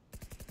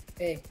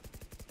 ഏയ്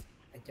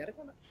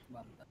അയച്ചാറക്കണ്ട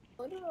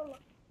ഒരു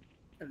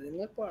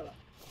നിങ്ങൾക്ക്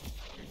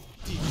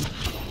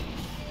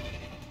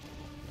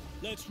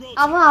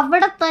അവ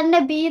അവിടെ തന്നെ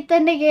ബി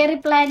തന്നെ കേറി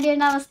പ്ലാൻ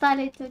ചെയ്യുന്ന അവസ്ഥ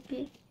ആലോചിച്ച്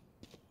നോക്കി.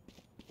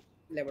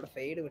 ഇല്ല ഇവിടെ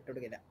ഫെയ്ഡ്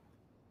വിട്ടുകൊടുക്കില്ല.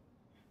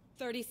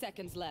 30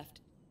 seconds left.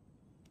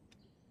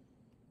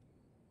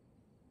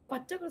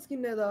 പച്ച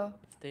സ്കിൻ ഏതാ?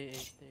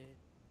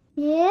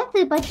 ഏത്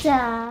പച്ച?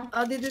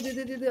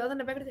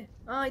 അതന്നെ പാക്കറ്റ്.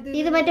 ആ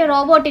ഇത് മറ്റേ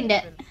റോബോട്ടിന്റെ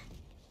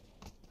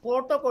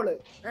പ്രോട്ടോകോള്.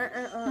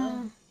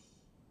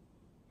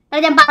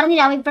 ഞാൻ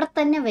പറഞ്ഞില്ല അവ ഇവിടെ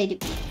തന്നെ വരും.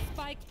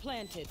 Spike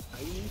planted.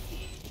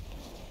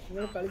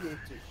 നിങ്ങൾ കളി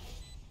ജയിച്ചു.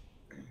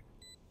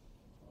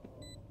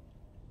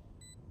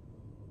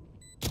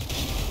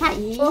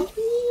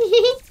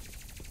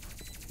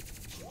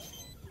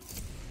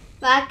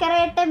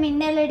 വാക്കറേട്ട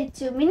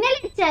മിന്നലടിച്ചു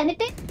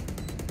എന്നിട്ട്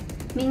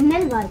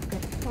മിന്നൽ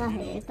walker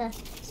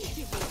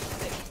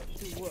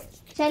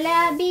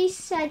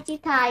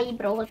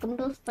bro welcome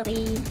to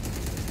stream.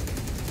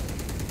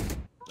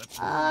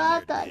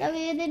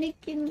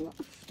 തലവേദനിക്കുന്നു.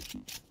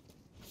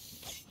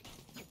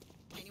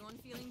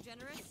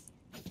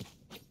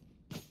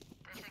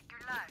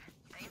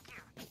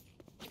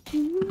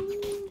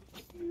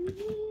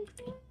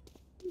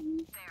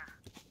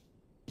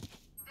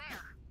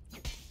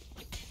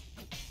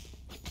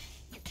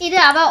 ഇത്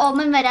അവ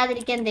ഓമൻ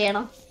വരാതിരിക്കാൻ എന്ത്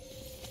ചെയ്യണം?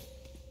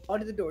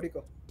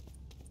 ഓടിക്കോ.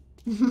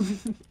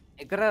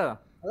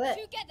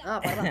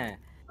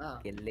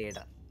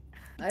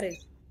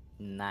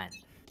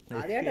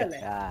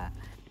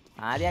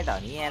 ആദ്യാട്ടോ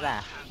നീ ഏതാ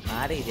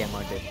മാറിയില്ല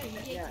അങ്ങോട്ട്.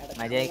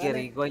 മര്യാദക്ക്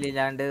റീകോയിൽ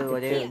ഇല്ലാണ്ട്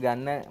ഒരു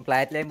ഗണ്ണ്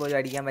ഫ്ലാറ്റ് ലൈൻ പോലും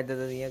അടിക്കാൻ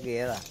പറ്റത് നീയൊക്കെ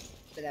ഏതാ?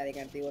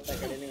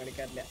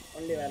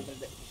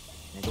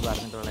 നിനക്ക്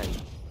പറഞ്ഞിട്ടുള്ള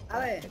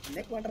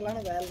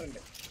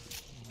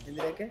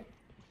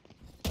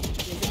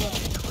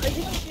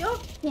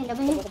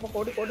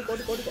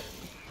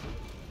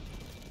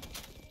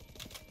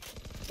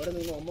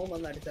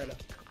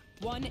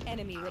One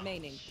enemy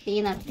remaining.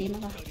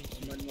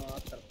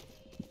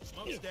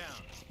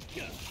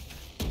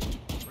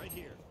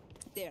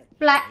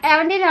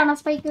 എവിടെയാണോ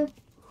സ്പൈക്ക്?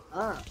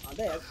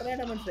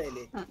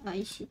 മനസ്സിലായില്ലേ?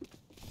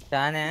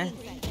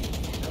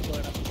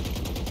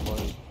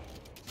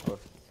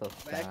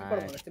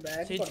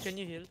 Can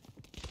you heal?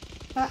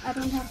 I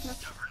don't have that.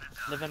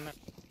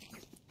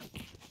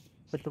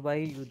 But why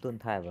you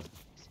don't have a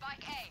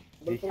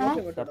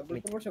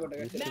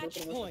Match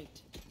point.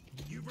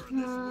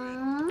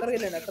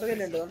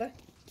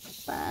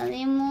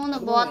 13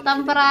 bottom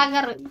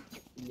പ്രാഗർ.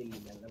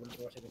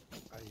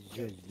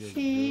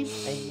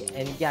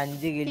 എനിക്ക്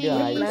 5 കിലോ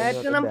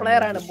പ്ലാറ്റിനം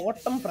പ്ലെയർ ആണ്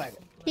ബോട്ടം ഫ്രാഗ്.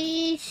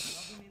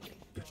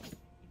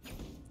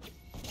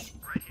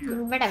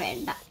 ഇവിടെ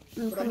വേണ്ട.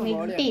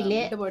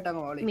 മിഡില്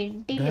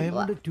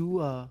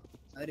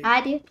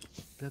ആര്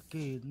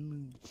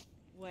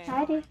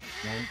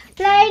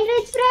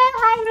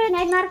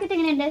നൈറ്റ് മാർക്കറ്റ്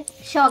എങ്ങനെയുണ്ട്?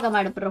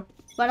 ശോകമാണ് ബ്രോ,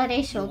 വളരെ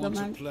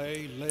ശോകമാണ്.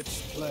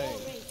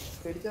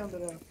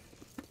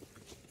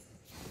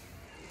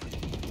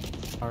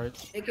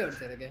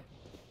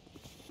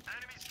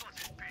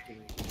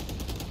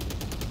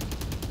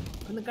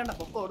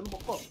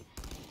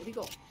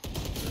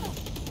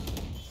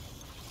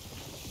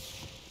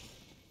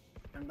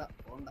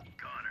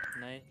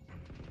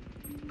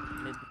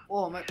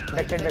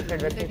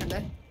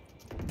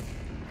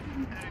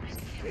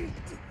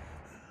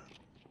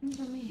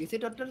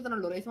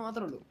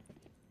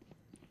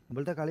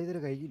 ഇവളുടെ കളി ഇതുവരെ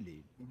കഴിഞ്ഞില്ലേ?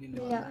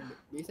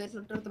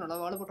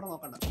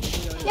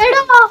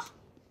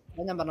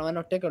 ഞാൻ പറഞ്ഞു അവൻ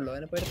ഒറ്റയ്ക്കുള്ളൂ,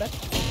 അവനെ പോയിട്ട്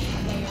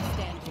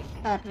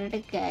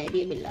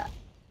കാര്യമില്ല.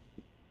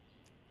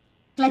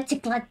 ക്ലച്ച്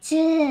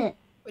ക്ലച്ച്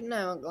പിന്നെ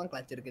അവൻ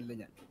ക്ലച്ച് എടുക്കില്ല.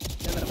 ഞാൻ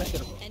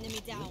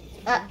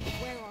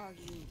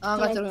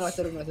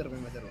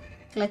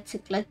ക്ലച്ച്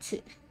ക്ലച്ച്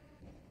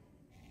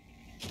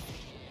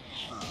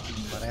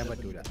പറയാൻ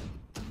പറ്റൂല.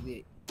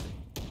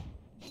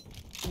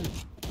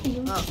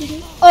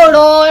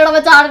 ഓടോ ഇടവ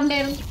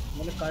ചാടണ്ടായിരുന്നു.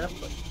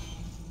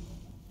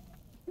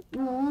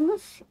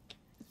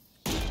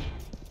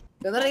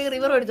 3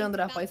 റിവർ മേടിച്ചോ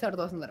പൈസ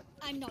അടുത്ത ദിവസം തരാം.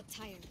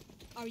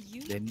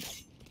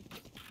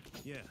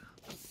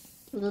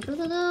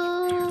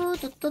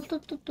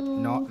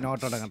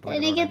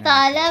 എനിക്ക്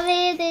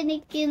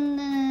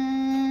തലവേദനിക്കുന്നു.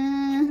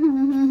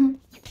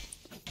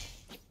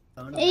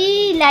 ഈ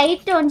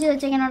ലൈറ്റ് ഓൺ ചെയ്ത്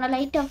വെച്ചെങ്ങനെയാണോ?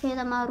 ലൈറ്റ് ഓഫ്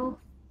ചെയ്താ മാറൂ.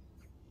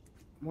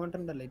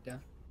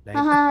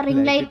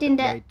 റിംഗ്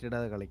ലൈറ്റിന്റെ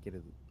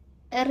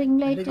റിംഗ്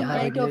ലൈറ്റ്.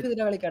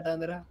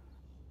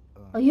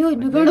 അയ്യോ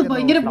എന്നെ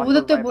ഭയങ്കര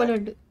ഭൂതത്തെ പോലെ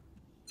ഉണ്ട്.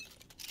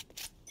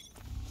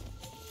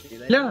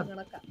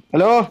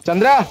 ഹലോ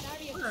ചന്ദ്ര,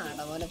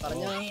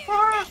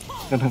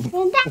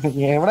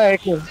 എവിടെ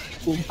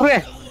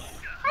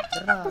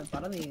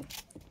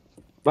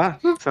വാ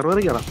സർവർ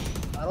കയറാം.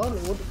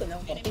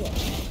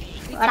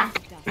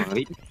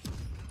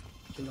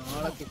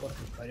 നാളേക്ക്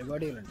കുറച്ച്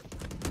പരിപാടികളുണ്ട്.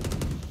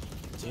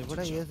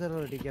 ഇവിടെ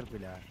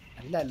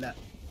അല്ല അല്ല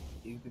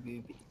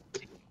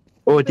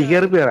ഓ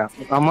ടിക്കറ്റ് വരാം.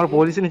 നമ്മൾ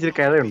പോലീസിന് ഇച്ചിരി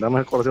കയറുണ്ട്,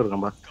 നമ്മൾ കുറച്ച്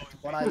കൊടുക്കാം.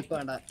 പോടാ ഇപ്പൊ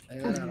വേണ്ട.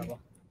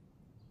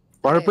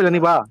 കുഴപ്പമില്ല,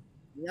 നീ വാ.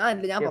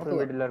 ഞാൻ പുറത്തു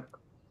പോയി.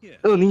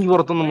 നീ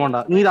പുറത്തൊന്നും പോണ്ട.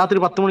 നീ രാത്രി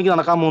 10 മണിക്ക്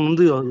നടക്കാൻ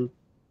പോകുന്നത്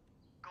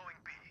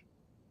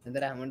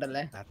എന്തരാ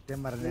മിണ്ടല്ലേ സത്യം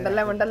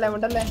മിണ്ടല്ലേ മിണ്ടല്ലേ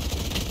മിണ്ടല്ലേ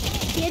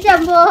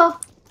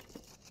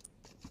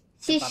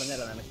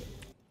പറഞ്ഞല്ലോ നിനക്ക്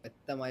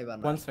വ്യക്തമായി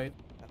പറഞ്ഞു.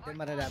 സത്യം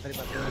പറഞ്ഞ രാത്രി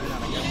 10 മണിക്ക്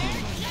നടക്കാൻ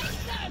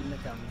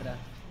ചന്ദ്ര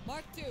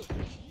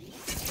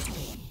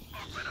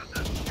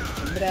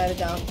ചന്ദ്ര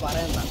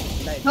പറയണ്ട.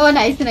 ഓ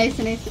നൈസ് നൈസ്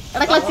നൈസ്.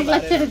 എടാ ക്ലച്ച്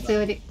ക്ലച്ച് എടുത്തു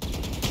ഒരു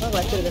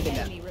ക്ലച്ച്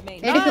എടുക്കത്തില്ല.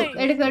 എടുക്കും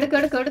എടുക്കും എടുക്കും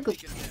എടുക്കും എടുക്കും.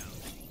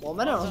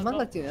 ഒമനാണോ? ഒമൻ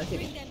ക്ലച്ച് ചെയ്താ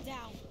ശരി.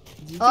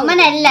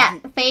 ഒമനല്ല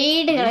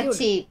പെയ്ഡ്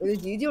ക്ലച്ച്. ഒരു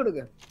ജിജി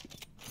കൊടുക്ക്.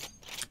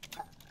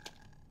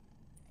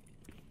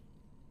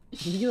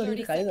 ജിജി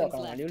കൊടുക്ക്. കളി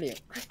നോക്കണം. അടിപൊളിയാ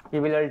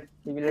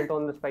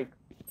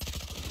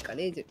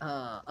കളി.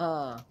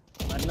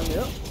 മരണം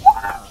വരും.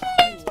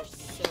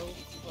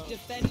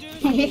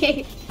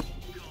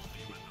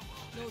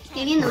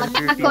 ഇനി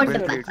നമുക്ക് അക്കൗണ്ട്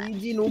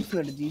ജിജി നൂബ്സ്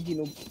ഉണ്ട്. ജിജി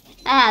നൂബ്സ്.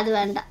 അത്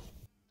വേണ്ട.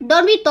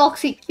 Don't be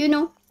toxic you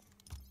know.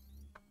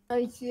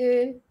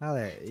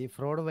 അതെ, ഈ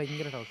ഫ്രോഡ്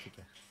ഭയങ്കര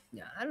ടോക്സിക്കാ.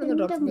 ഞാനൊന്നും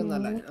ടോക്സിക്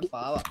ഒന്നല്ല, ഞാൻ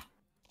പാവ.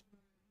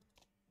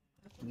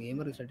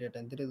 ഗെയിമർ റീസ്റ്റാർട്ട് ചെയ്യട്ടെ.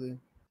 എന്തിരത്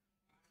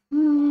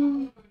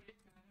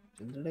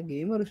ചന്ദ്രയുടെ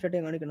ഗെയിമർ റീസ്റ്റാർട്ട്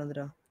ചെയ്യാൻ കാണിക്കണം.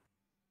 എന്തിരാ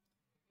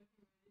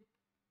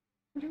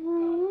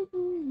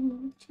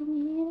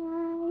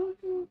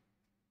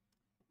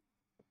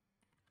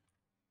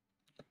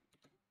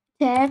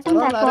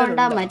ചേട്ടന്റെ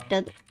അക്കൗണ്ടാ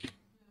മറ്റത്.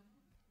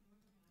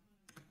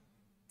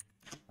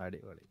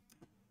 അടിപൊളി.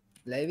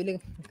 ലൈവില്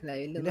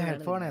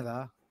ഹെഡ്ഫോൺ ഏതാ?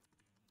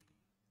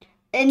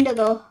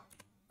 എന്റേതോ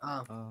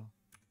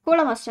കൂള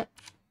മാസ്റ്റർ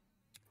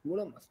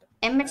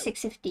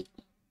MH650.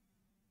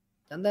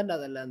 ചന്ദ്രന്റെ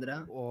അതല്ല എന്തിരാ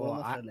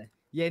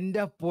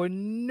എന്റെ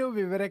പൊന്നു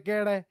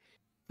വിവരക്കേടെ.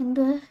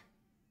 എന്ത്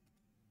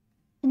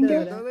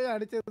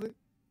കാണിച്ചത്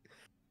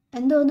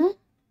എന്തോന്ന്?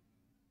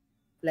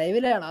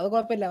 ലൈവിലാണ്. അത്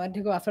കുഴപ്പമില്ല.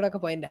 മറ്റേ പാസ്വേഡൊക്കെ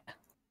പോയിന്റ്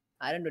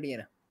ആരും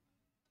പിടിക്കാനാ.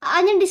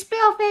 ഞാൻ ഡിസ്പ്ലേ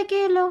ഓഫ്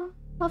ആക്കിയല്ലോ.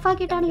 ഓഫ്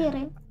ആക്കിയിട്ടാണ്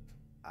കയറിയത്.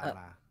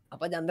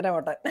 അപ്പൊ ചന്ദ്ര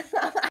പോട്ടെ.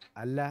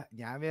 അല്ല,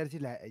 ഞാൻ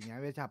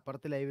വിചാരിച്ച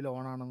അപ്പുറത്ത് ലൈവിൽ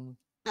ഓൺ ആണെന്ന്.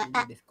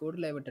 Discord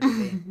live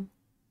ഇട്ടിട്ടില്ലേ?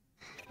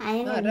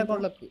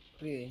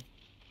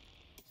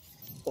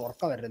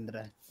 ഉറക്കം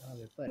വരണ്ടേ?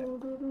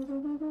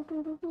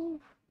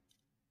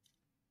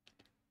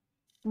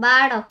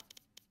 ബാടോ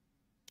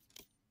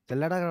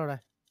ചെല്ലടാ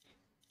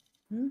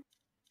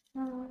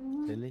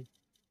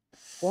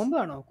കോമ്പോ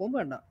ആണോ? കോമ്പോ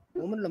വേണ്ട.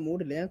 കോമ്പിനുള്ള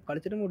മൂഡില്ല. ഞാൻ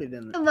കളിച്ചിട്ട് മൂടില്ല.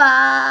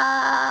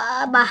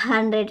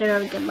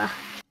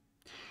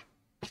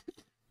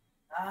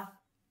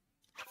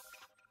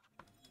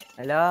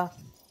 ഹലോ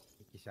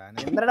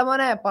ചന്ദ്രയുടെ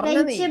മോനെ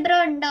പറഞ്ഞോ നീ.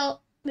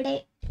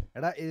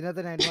 എടാ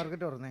ഇതിനകത്ത് നൈറ്റ്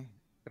മാർക്കറ്റ് തുറന്നേ.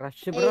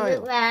 ക്രഷ് ബ്രോ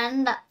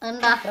വേണ്ട.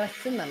 എന്താ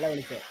ക്രഷ് നല്ല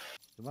വിളിച്ചേ.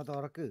 ചുമ്മാ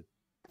തുറക്ക്.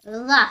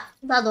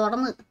 ഇതാ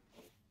തുറന്ന്.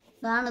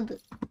 ഇതാണിത്.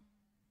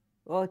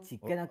 ഓ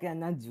ചിക്കനൊക്കെ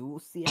എന്നാ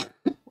ജ്യൂസിയാ.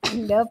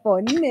 എന്റെ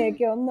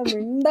പൊന്നേക്കെ ഒന്ന്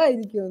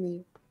മിണ്ടായിരിക്കോ നീ?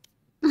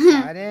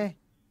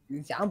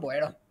 ഞാൻ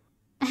പോയടോ.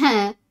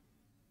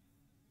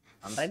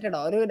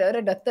 ഒരു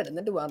ഡെത്ത്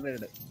എടുത്തിട്ട് പോകാൻ.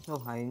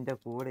 അതിന്റെ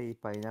കൂടെ ഈ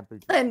പൈനാപ്പിൾ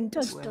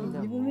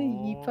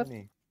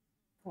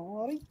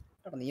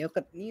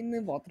നീയൊക്കെ നീ ഇന്ന്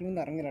ബാത്റൂമിൽ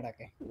നിന്ന്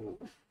ഇറങ്ങിലടക്കെ.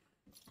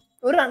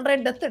 ഒരു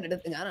 100 ഡെത്ത്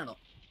എടുത്ത് ഞാനാണോ?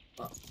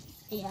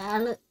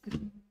 ഇയാള്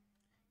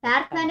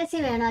ഡാർക്ക് ഫാന്റസി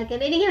വേണോ?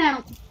 എനിക്ക്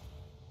വേണം.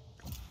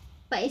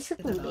 പൈസ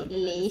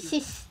കൊണ്ടില്ലേ?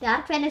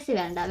 ഡാർക്ക് ഫാന്റസി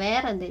വേണ്ട,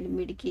 വേറെ എന്തെങ്കിലും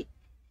പിടിക്ക്.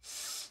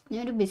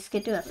 ഞാനൊരു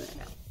ബിസ്ക്കറ്റ്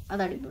പറഞ്ഞുതരാം.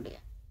 അത്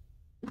അടിപൊളിയാ.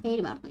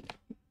 പേര് മറന്നില്ല.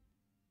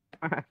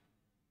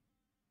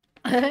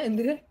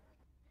 എന്തിന്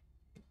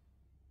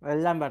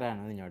എല്ലാം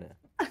പറയാനോ നിന്നോട്?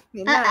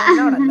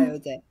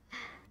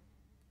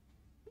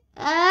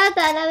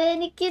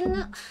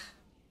 തലവേദനിക്കുന്നു.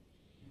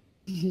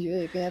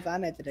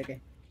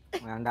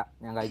 വേണ്ട,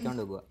 ഞാൻ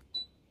കഴിച്ചോണ്ട് പോവാ.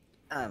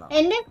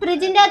 എന്റെ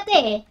ഫ്രിഡ്ജിന്റെ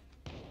അകത്തേ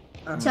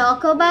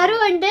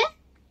ചോക്കോബാറും ഉണ്ട്,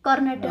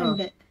 കോർണറ്റും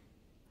ഉണ്ട്.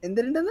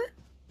 എന്തിനുണ്ടെന്ന്?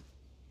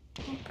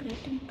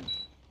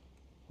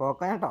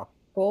 കോക്കനട്ടോ?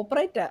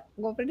 കോപ്പറേറ്റാ?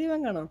 കോപ്പറേറ്റീവ്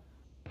ബാങ്കാണോ?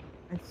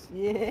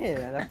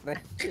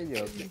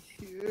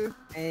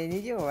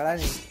 എനിക്ക് ഓടാ.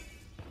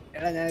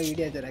 എടാ ഞാൻ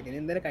വീഡിയോ അയച്ചോരാക്കി.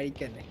 എന്തായാലും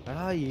കഴിക്കല്ലേ.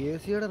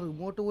 എസിയുടെ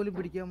റിമോട്ട് പോലും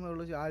പിടിക്കാൻ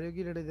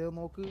ആരോഗ്യം ഇത്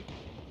നോക്ക്.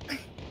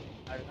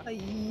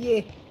 അയ്യേ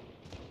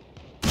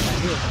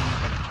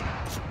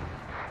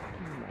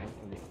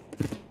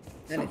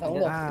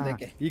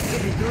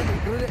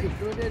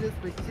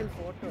special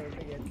photo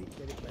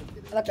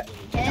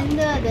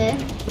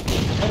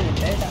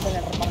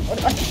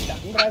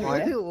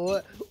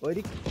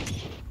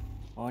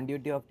on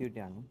duty of duty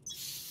ആണ്.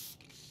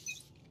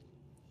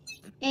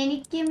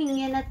 എനിക്കും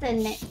ഇങ്ങനെ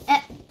തന്നെ.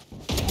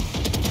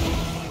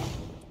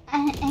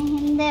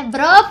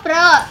 ബ്രോ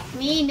പ്രോ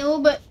നീ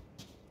നൂബ്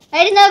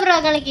വരുന്നോ ബ്രോ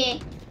കളിക്ക്?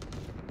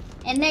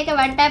 എന്നെയൊക്കെ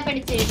വൺ ടാപ്പ്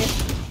അടിച്ചിട്ട്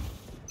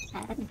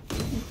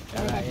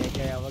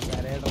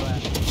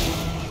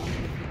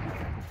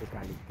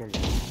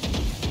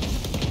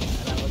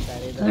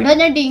ഞാൻ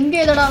ഡിങ്ക്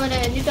ചെയ്തോടാ അവനെ.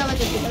 എന്നിട്ട് അവൻ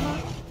ചെത്തില്ല.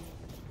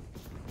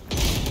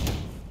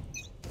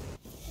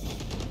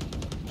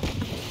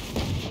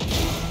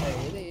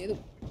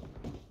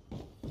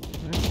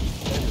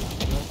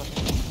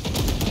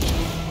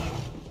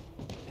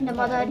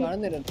 അതാര്?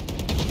 കാണുന്നില്ല.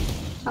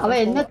 അവ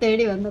എന്നെ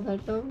തേടി വന്നത്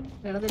കേട്ടോ.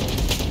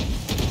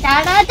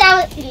 ചാടാ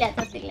ചാവ് ഇല്ല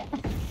തൊട്ടില്ല.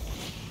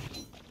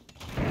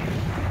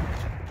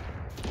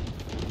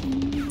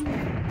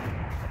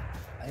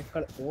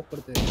 അയക്കൾ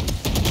ഓപ്പെടുത്ത്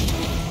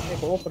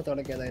ഓപ്പെടുത്ത്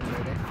കളിക്കാതായിരുന്നു.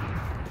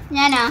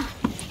 ഞാനാ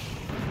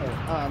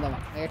അതാ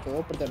അയാൾക്ക്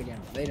ഓപ്പെടുത്ത്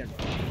കളിക്കാണ്. ധൈര്യം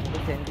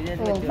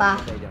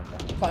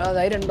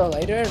ധൈര്യം ഉണ്ടോ?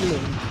 ധൈര്യമേ ഉള്ളൂ.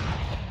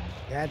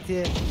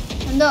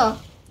 എന്തോ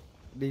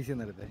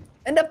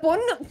എന്റെ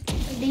പൊന്നു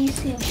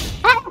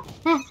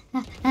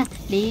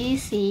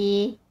DC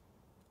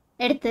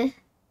എടുത്ത്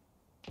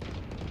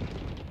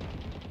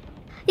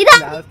ഇതാ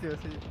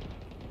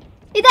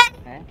ഇതാ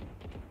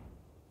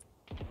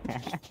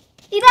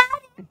ഇതാ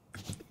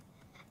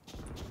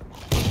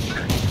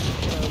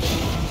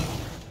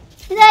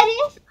ഇതാര്?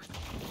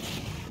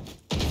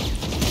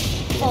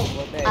 ഓ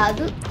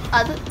അത്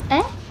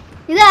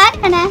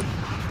ഇതാരാണ്?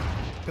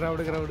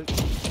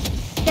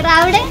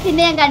 ക്രൗഡ്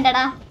പിന്നെ ഞാൻ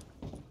കണ്ടടാ.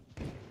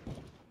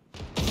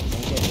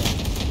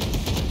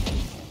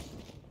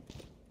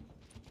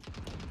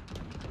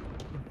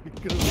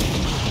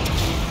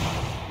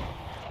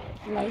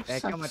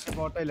 മറ്റേ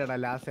ഫോട്ടോ ഇല്ലടാ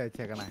ലാസ്റ്റ്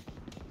അയച്ചേക്കണേ.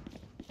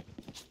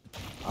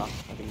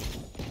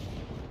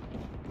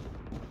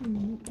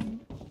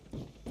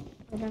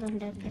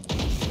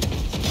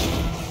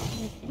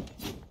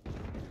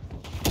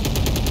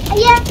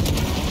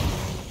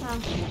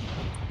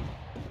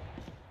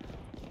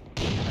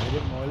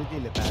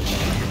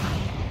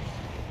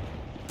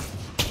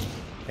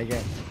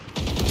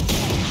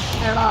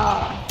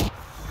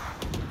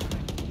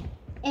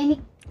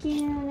 എനിക്ക്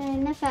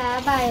എന്നെ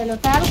ഫാബ് ആയാലോ?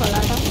 ഫാബ്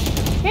കൊള്ളാട്ടോ.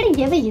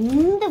 എടി അത്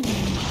എന്ത്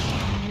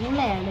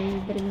മൂളയാണ്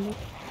ഇവരുന്ന്.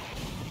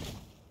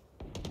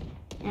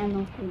 ഞാൻ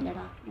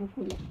നോക്കൂലടാ,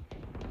 നോക്കൂല.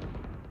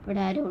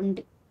 ഇവിടെ ആരും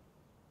ഉണ്ട്.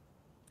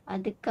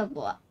 പതുക്കെ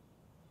പോവാ,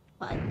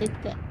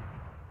 പതുക്കെ.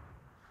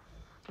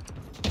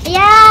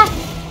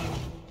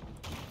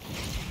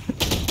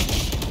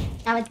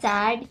 അവ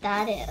ചാടി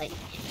താഴെ ഇറങ്ങി.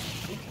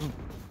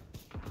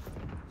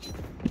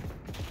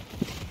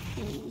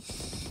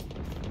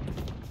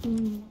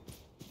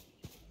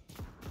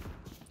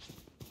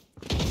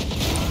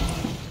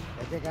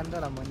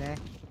 കണ്ടടാ മോനെ.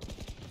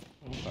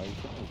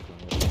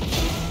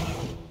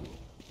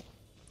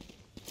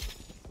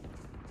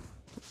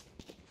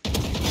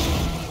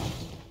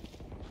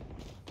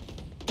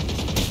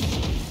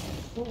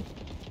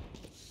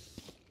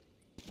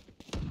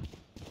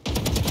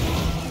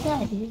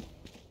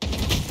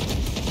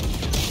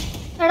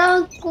 എടാ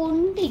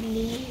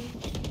കൊണ്ടില്ലേ?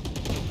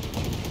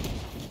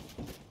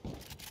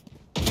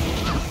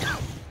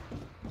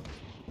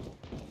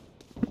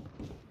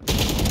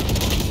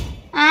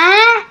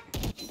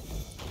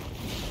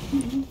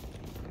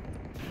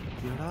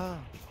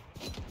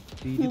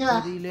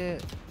 തിരുപ്പതിയിലെ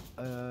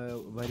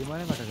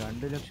വരുമാനം കേട്ടോ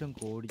 2 ലക്ഷം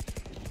കോടി.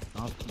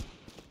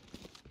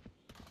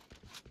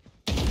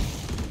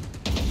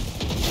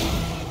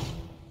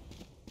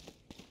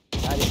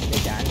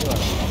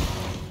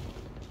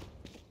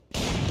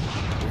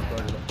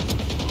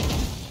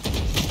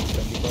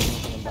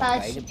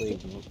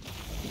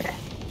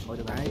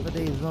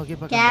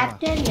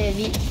 Captain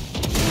levy.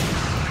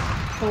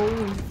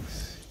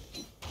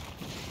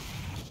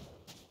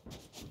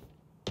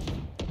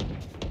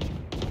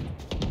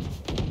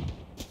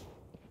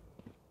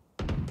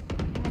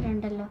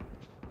 ആരുണ്ടല്ലോ?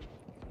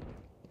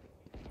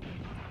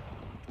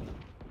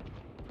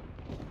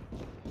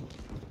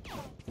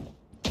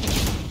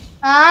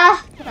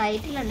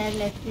 റൈറ്റിലുണ്ടായിരുന്നു,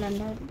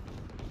 ലെഫ്റ്റിലുണ്ടായിരുന്നു.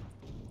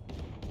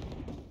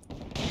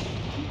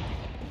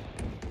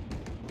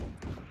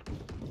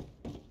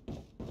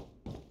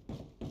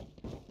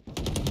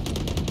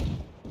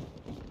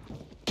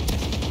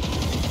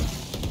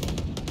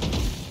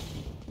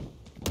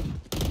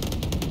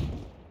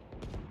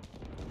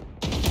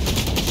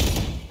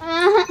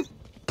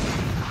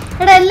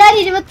 എടാ എല്ലാരും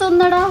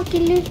 21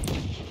 കില്ല്.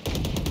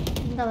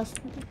 എന്താ അവസ്ഥ?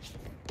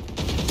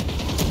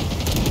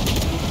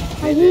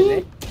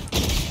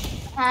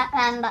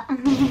 വേണ്ട.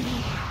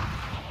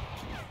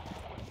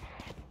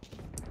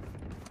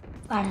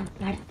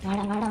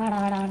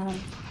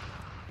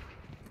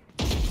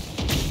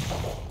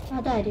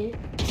 അതാര്?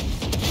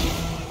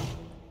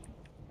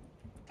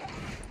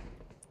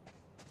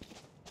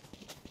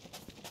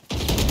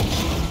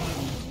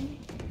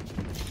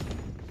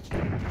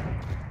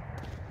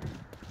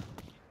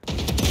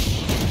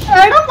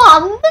 എടാ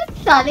വന്ന്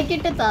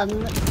തലക്കിട്ട്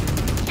തന്ന്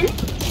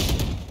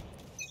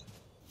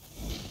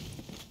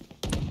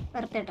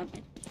വരട്ടെട്ടോ.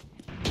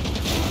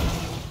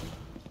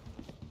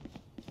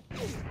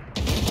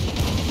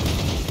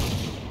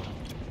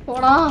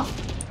 പോടാ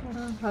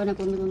അവനെ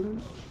കൊന്നു.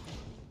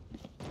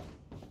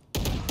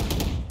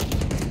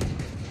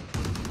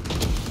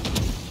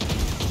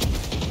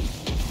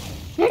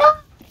 എടാ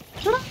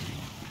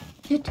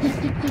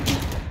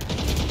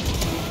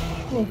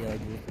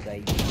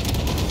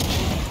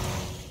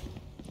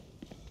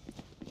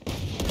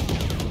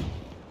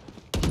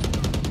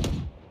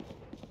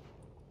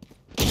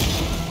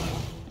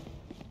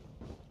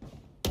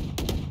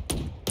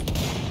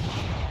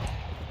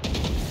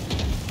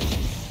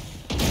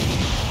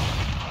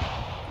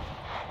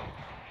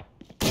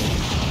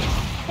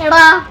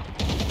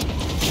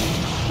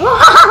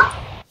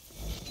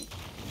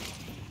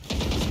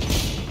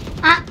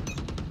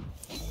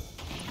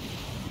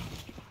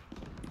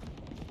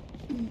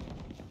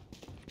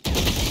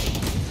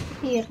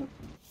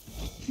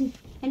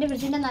എന്റെ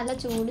ഫ്രിഡ്ജിന്റെ നല്ല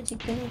ചൂട്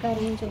ചിക്കനും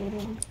കറിയും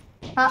ചോറും.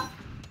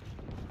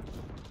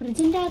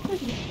 ഫ്രിഡ്ജിന്റെ അകത്ത്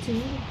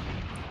ചൂട്.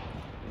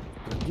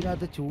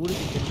 ഫ്രിഡ്ജിനകത്ത് ചൂട്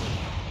ചിക്കൻ.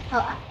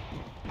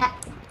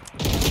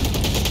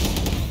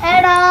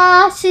 എടാ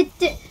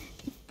ഷിറ്റ്.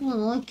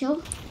 നോക്കിയോ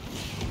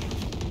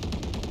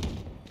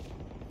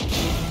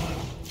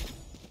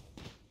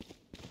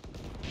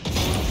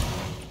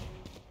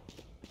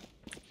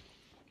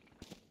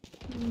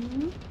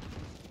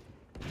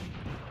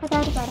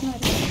അതാര് പറഞ്ഞു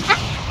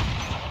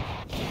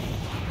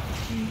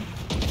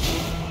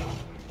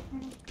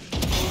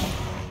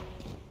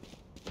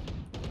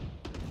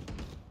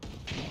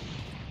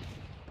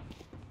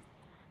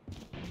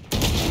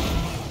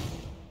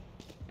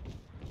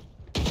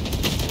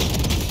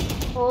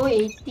ഓ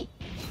 80.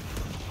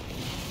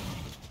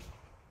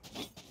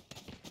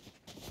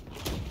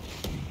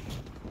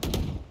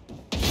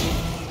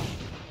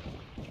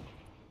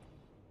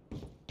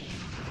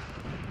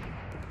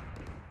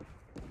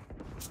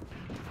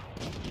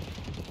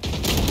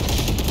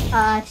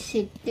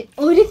 Shit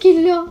 1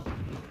 kilo.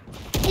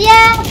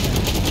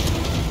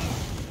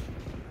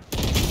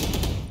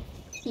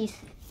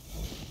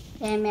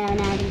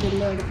 അവനാരും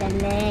കിലോ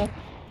എടുത്തല്ലേ.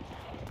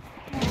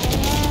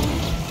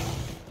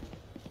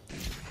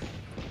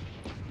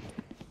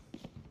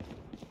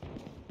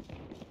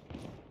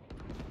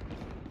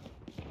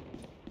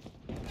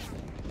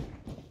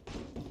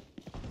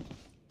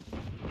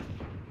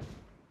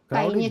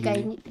 കഴിഞ്ഞ്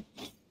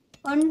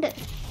ഉണ്ട്.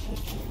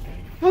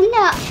 അല്ല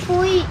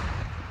പോയി.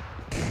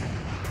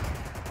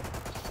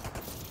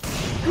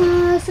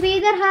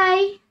 ശ്രീധർ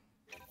ഹായ്.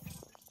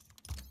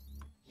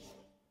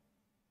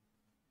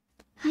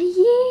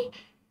 അയ്യേ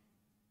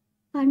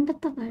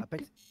പണ്ടത്തെ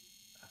പാട്ട്.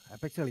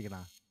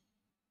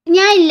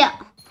 ഞാൻ ഇല്ല.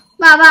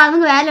 വാ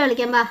നമുക്ക് വേല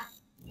കളിക്കാം. വാ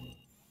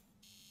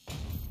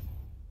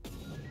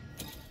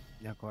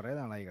ഞാൻ കൊറേ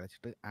നാളായി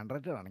കളിച്ചിട്ട്.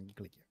 അൺറേറ്റഡ് ആണെങ്കിൽ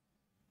കളിക്കാം.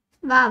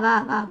 വാ വാ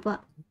വാ വാ.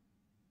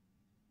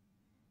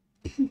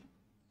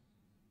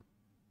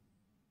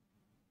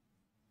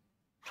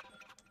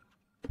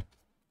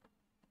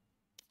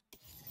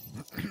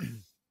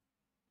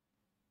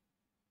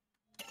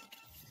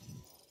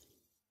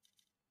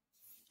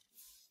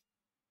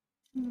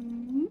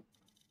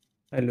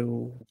 Hello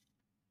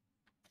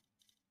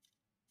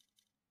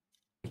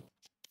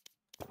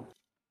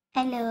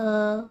hello.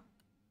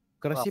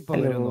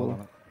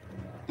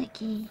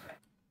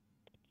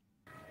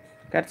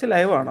 കാറ്റ്സി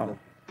ലൈവ് ആണോ?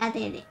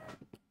 അതെ അതെ.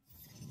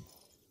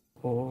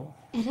 ഓ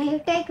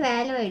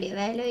വാലോ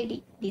ഐഡി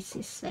ദിസ്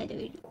ഈസ് വാലോ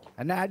ഐഡി.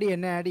 എന്നെ ആടി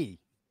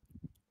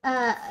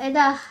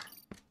ഏതാ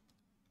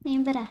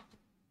നെയിം പറ.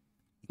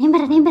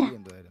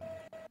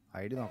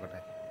 ഐഡി നോക്കട്ടെ.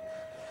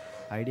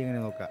 ഐഡി എങ്ങനെ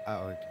നോക്കാം?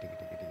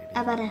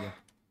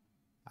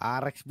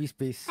 RXB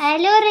space.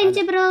 Hello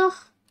wrench bro.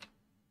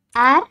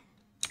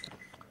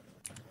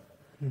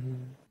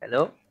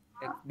 Hello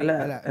അല്ല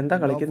എന്താ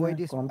കളിക്കുന്നത്?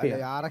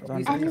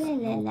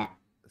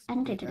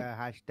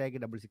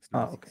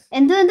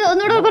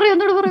 ഒന്നുകൂടെ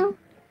പറയൂ.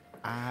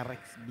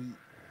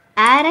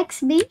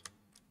 RXB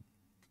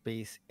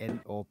space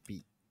NOP.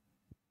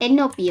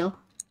 NOPയോ?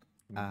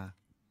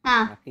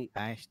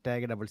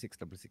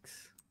 #6666.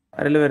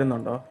 ആരെങ്കിലും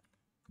വരുന്നുണ്ടോ?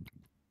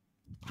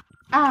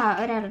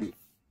 ഒരാളുണ്ട്.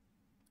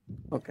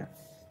 ഓക്കെ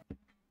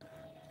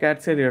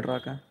കാറ്റ്സി ലീഡർ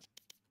ആക്കാൻ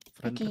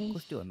ഫ്രണ്ട്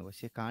റിക്വസ്റ്റ് വന്നു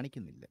പക്ഷെ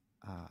കാണിക്കുന്നില്ല.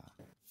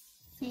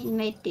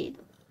 ഇൻവൈറ്റ്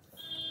ചെയ്തു.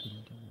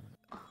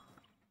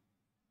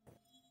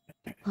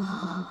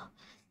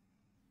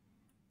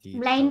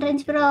 Blind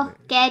range bro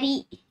carry.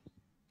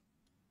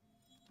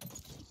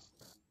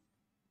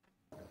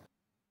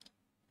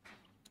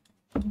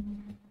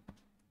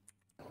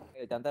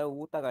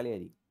 ഊത്ത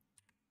കളിയായിരിക്കും.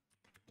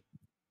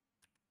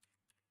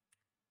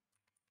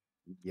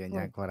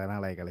 ഞാൻ കൊറേ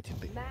നാളായി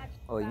കളിച്ചിട്ട്.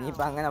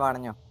 ഇനിയിപ്പോ അങ്ങനെ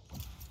പറഞ്ഞോ.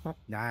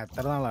 ഞാൻ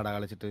എത്ര നാളാടാ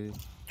കളിച്ചിട്ട്.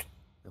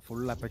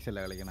 ഫുൾ അപെക്സ്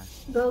അല്ലേ കളിക്കണേ.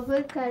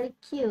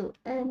 കളിക്കൂ.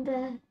 എന്താ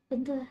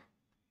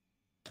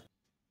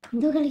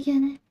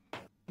കളിക്കാന്?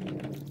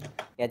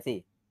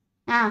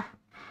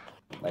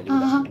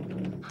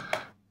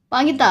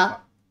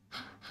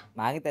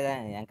 വാങ്ങിത്തരാ.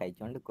 ഞാൻ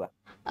കഴിച്ചോണ്ടിരിക്കുക.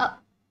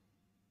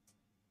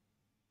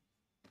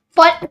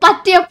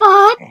 പറ്റിയ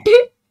പാട്ട്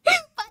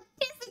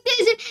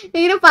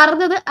ഇങ്ങനെ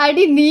പറഞ്ഞത്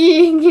അടി നീ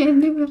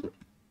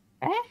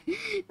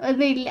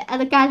ഒന്നുമില്ല.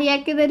 അത്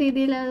കളിയാക്കുന്ന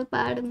രീതിയിൽ അത്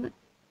പാടുന്നു.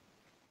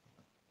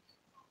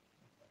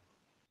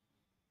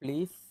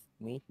 Please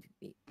meet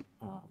me.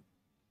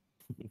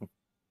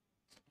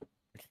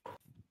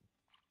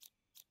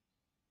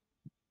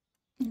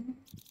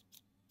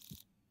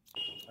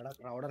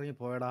 ക്രൗഡ് ഇറങ്ങി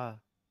പോയടാ.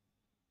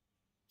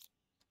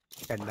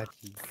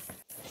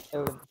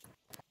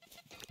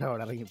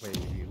 ക്രൗഡ് ഇറങ്ങി പോയി.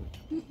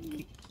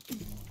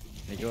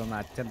 എനിക്ക് തോന്നുന്നു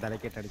അച്ഛൻ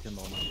തലക്കെട്ടടിച്ചെന്ന്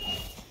തോന്നുന്നു.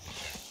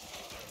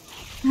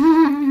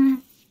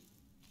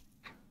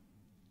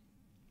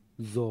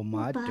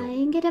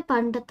 ഭയങ്കര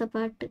പണ്ടത്തെ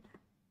പാട്ട്.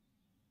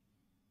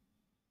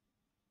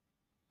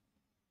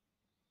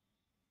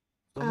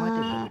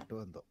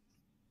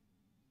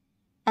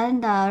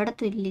 അതെന്താ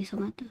അവിടത്തെ ഇല്ലേ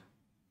സൊമാറ്റോ?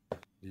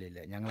 ഇല്ല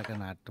ഞങ്ങളൊക്കെ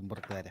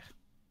നാട്ടിൻപുറത്തുകാരാ.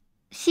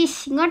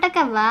 ശിഷ്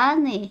ഇങ്ങോട്ടൊക്കെ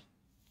വാന്നേ.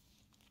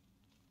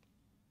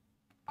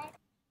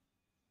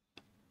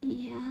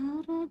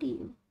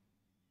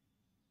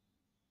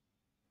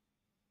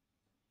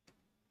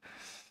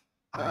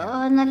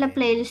 നല്ല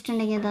പ്ലേലിസ്റ്റ്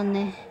ഉണ്ടെങ്കിൽ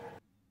തന്നെ.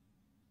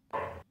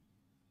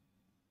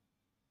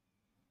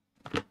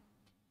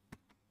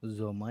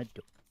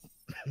 Zomato.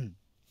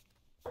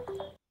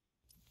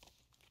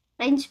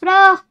 Range bro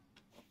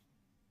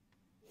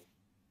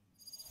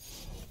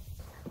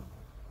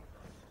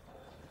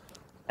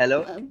hello.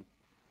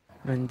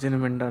 Ranjan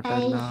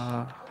മിണ്ടാട്ടല്ല.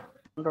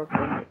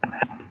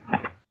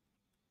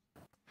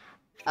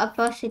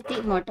 Opposite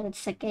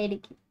motors ഒക്കെ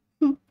ആയിരിക്കും.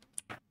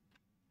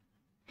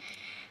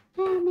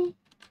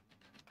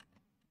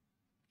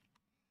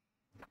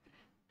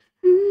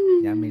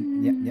 ഞാൻ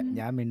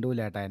മിണ്ടൂല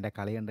കേട്ടാ. എന്റെ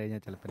കളി കണ്ടു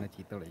കഴിഞ്ഞാൽ ചിലപ്പോ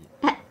ചീത്ത വിളിക്കും.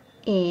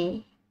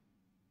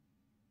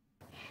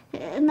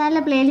 നല്ല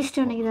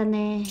പ്ലേലിസ്റ്റ് ഉണ്ടെങ്കിൽ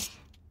തന്നെ.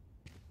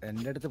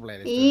 എന്റെ അടുത്ത്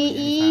ഈ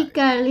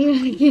കളി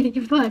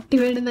എനിക്ക് പാട്ട്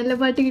വേണം. നല്ല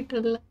പാട്ട്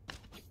കിട്ടില്ല.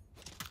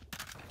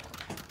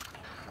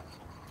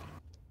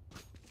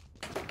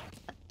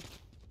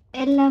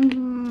 എല്ലാം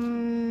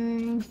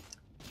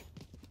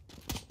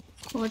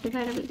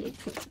കോട്ടുകാരെ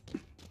വിളിച്ചു.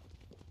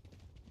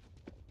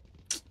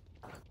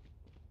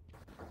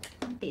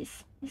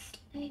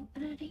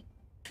 ലൈബ്രറി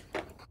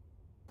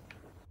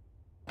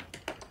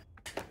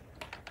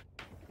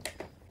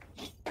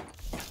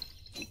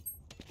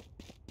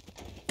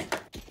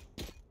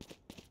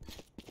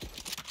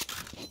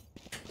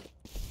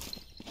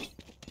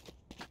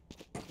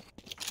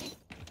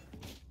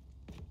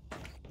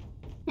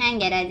ഞാൻ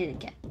ഗരാജ്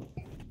ഇരിക്കാം.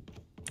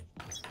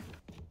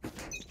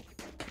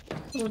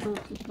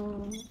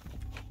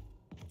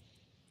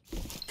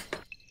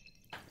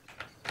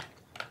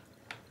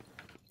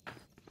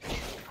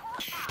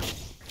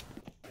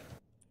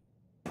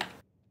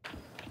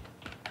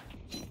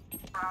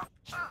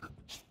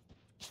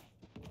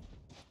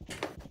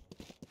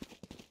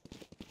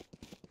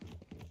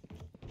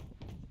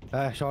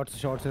 ഷോർട്സ്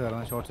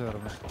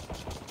കയറണം.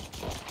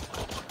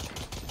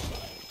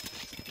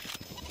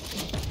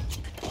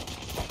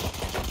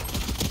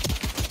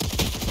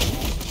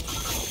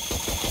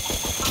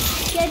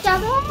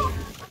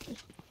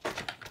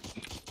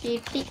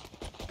 കിട്ടി.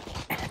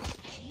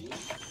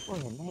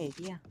 എന്നാ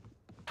ഐഡിയ.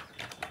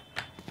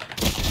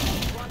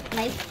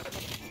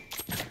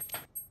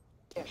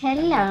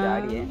 ഹെല്ലോ.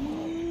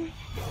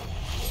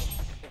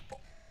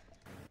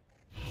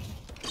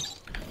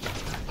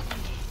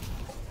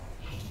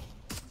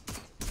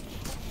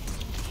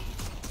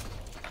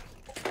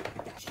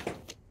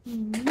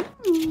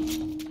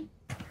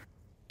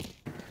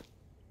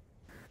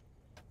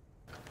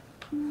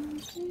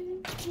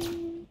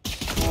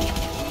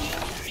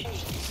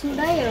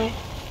 സുഡായോ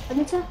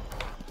എന്നുവെച്ചാ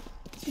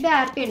ഇത്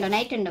ആർപി ഉണ്ടോ?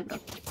 നൈറ്റ് ഉണ്ടോ ബ്രോ?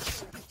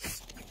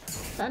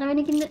 സാധനം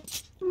എനിക്കിന്ന്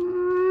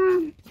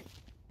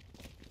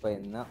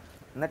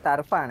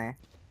ടർഫാണേ.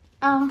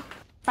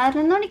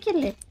 11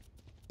 മണിക്കല്ലേ?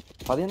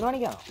 11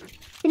 മണിക്കാണോ?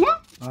 പിന്നെ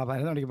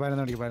 11 മണിക്ക്.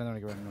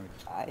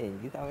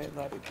 എനിക്ക് സമയം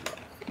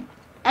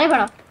അതെ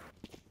പോടോ.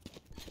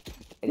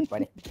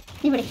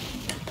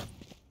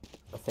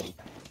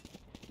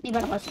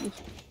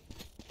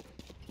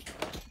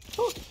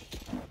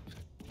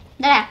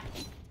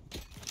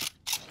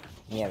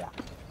 നീ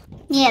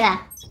ഏതാ?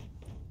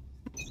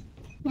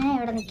 ഞാൻ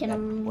എവിടെ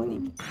നിക്കണം?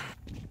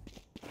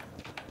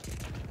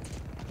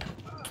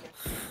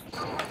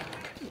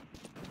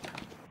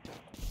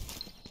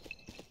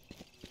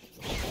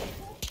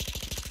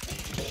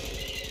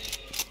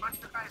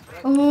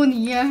 ഓ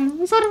നീയാണ്.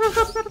 സോറി.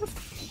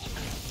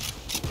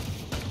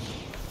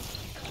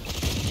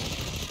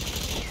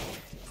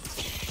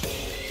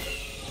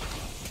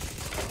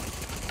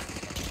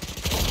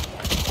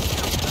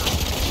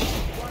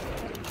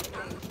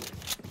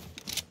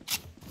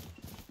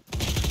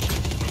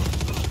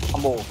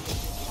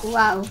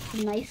 Wow,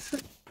 nice.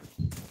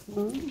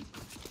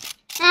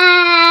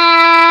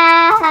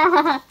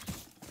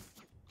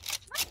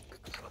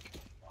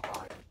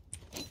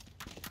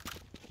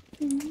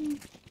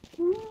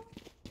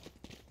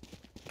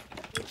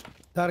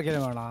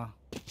 വേണോ?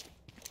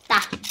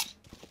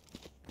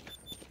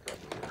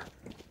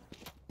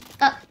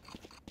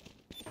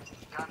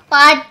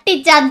 പാട്ടി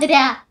ചന്ദ്ര.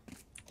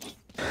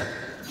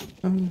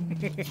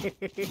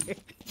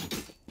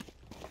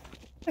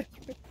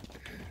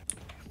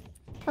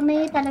 അമ്മേ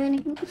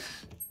തലവേനിക്കും.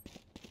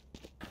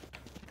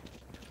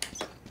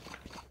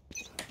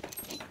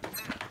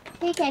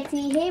 Hey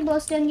KATZY, hey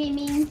Boston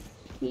Gaming.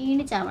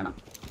 വീണ് ചാവണം.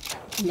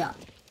 ഇല്ല.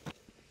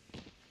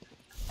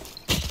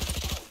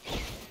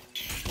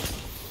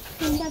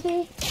 എന്താ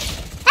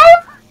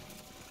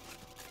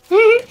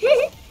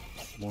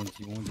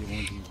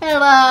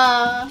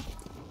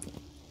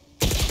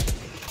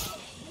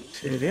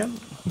ശരിയാ.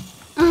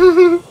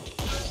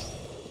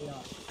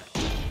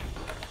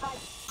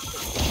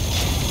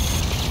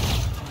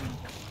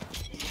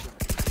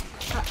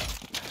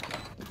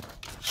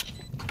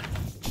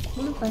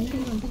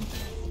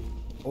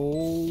 ഓ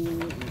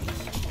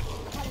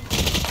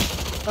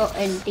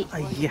എൻടി.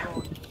 അയ്യ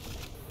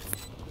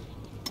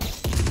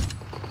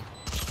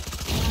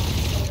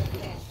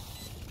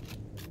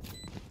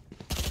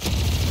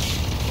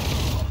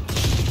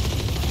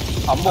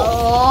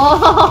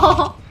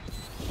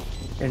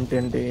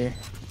ఏంటి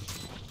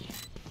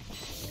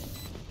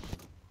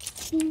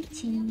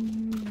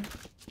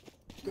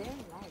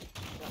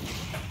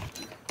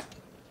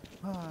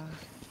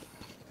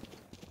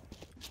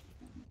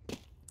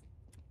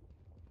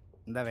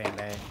എന്താ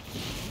വേണ്ടേ?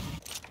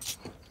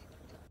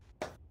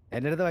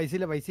 എന്റെ അടുത്ത് പൈസ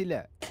ഇല്ല.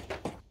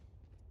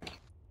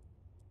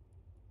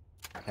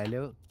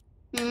 ഹലോ,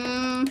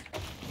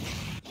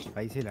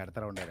 പൈസ ഇല്ല. അടുത്ത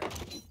റൗണ്ട് വരാം.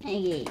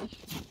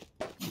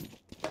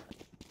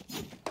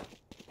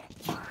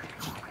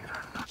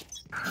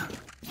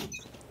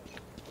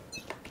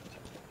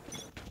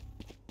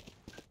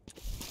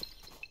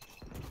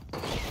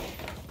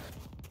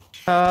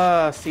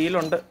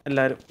 സീലുണ്ട്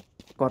എല്ലാരും,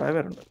 കൊറേ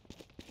പേരുണ്ട്.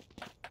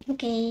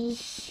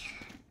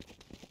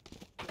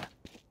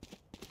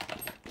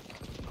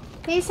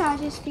 Hey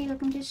Sajis,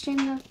 welcome to stream.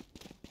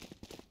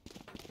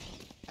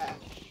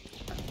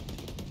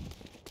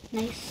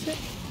 Nice.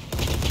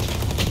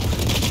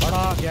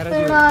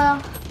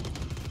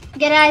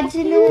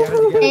 ഗരാജില്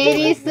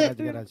Aries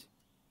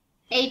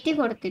 80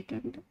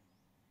 കൊടുത്തിട്ടുണ്ട്.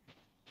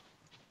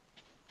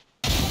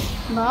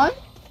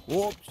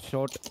 Ball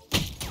shot.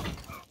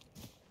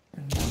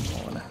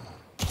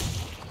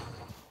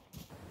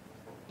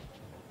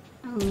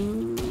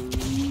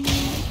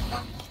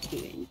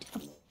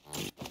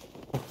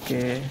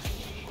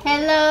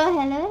 Hello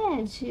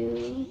Raju.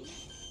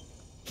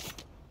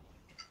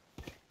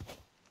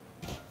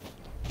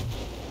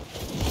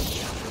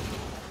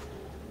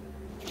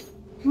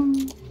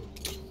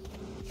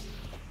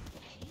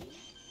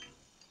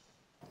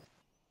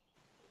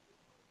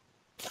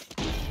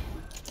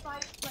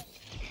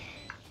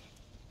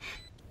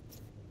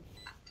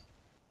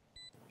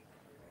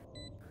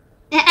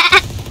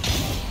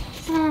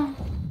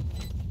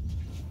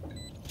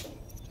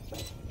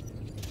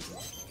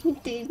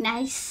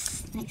 Nice.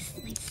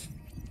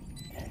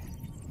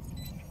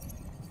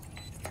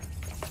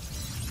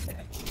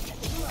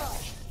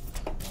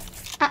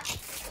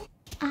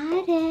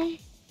 ആരെ?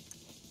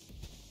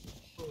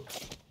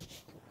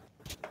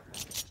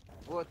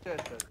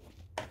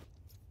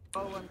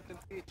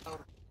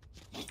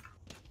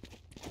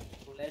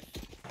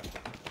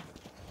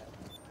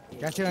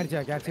 ക്യാച്ച്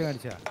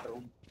കാണിച്ചാ.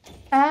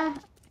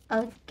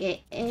 ഓക്കെ.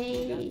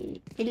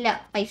 ഇല്ല,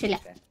 പൈസ ഇല്ല.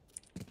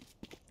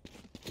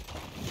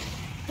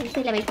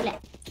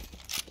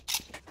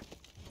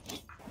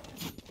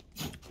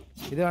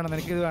 ഇത് വേണം,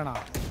 നിനക്ക് ഇത് വേണോ?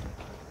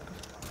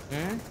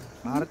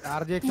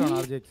 RGX വേണോ?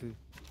 RGX.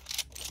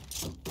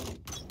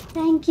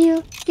 Thank you.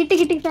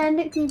 കിട്ടി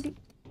പാന്റ് കിട്ടി.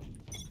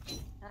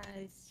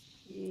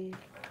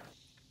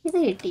 ഇത്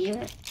കിട്ടിയോ?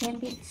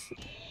 ചാമ്പ്യൻസ്.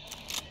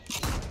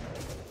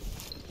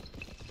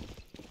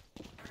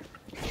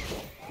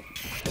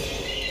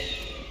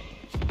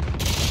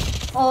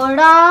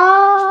 ഓടാ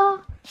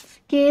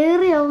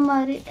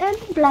കേറിയവന്മാര്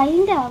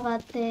ബ്ലൈൻഡ്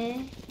ആവാത്തേ.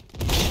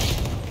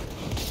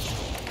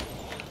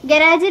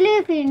 ഗരാജില്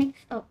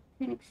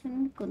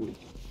ഫിനിക്സിന് കൊന്നു.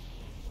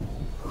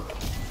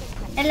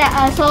 അല്ല,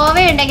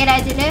 സോവയുണ്ട്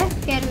ഗരാജില്.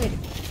 കേറി വരും.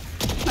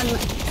 വന്ന്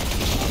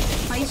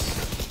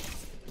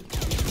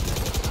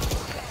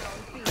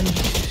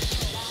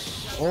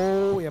ഓ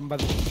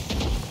 80.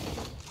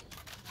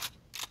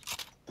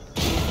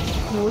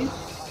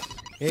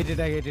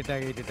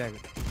 8 tag.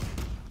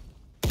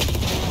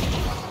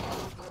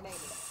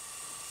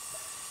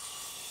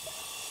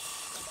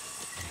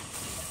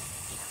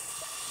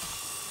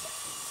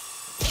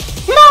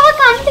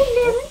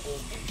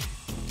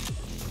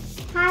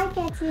 Hi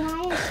Katsy,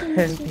 hi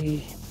Ashwini.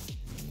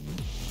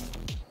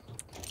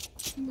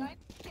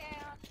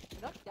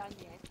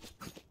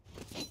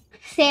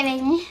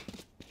 Saving.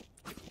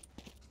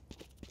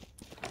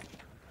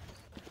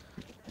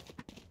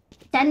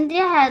 Chandra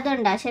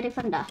അതുണ്ടാ? Sharif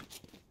ഉണ്ടാ?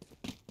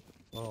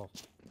 ഓ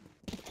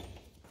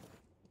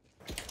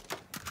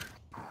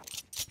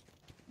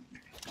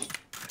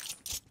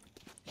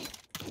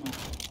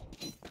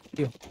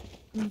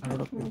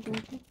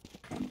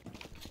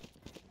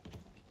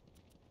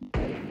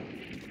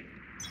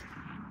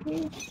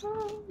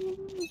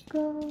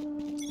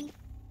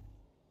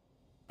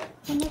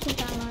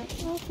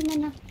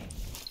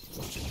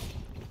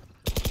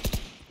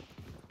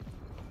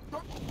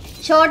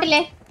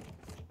ഷോട്ടിലെ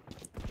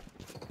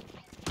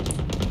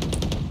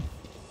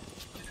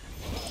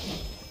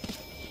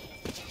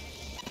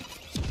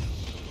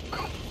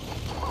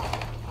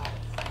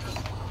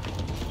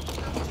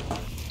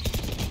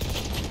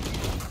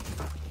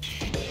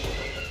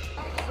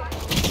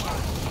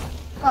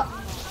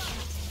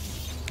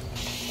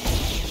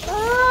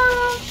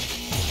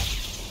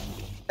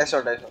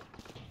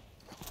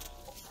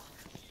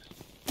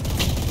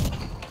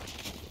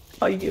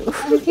അയ്യോ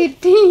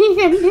കിട്ടി.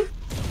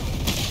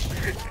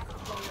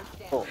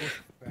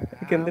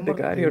 എന്തിന്റെ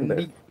കാര്യമുണ്ട്?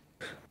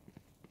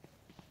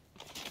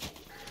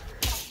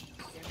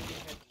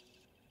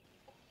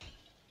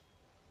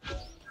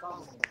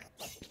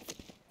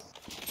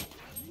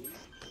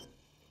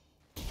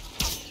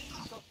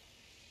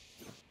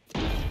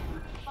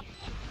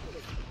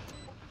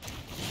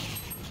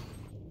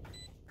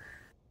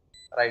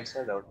 Right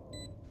side out.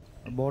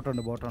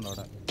 ബോട്ടുണ്ട്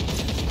അവിടെ.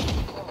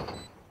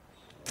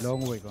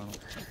 ലോങ് പോയി കാണും.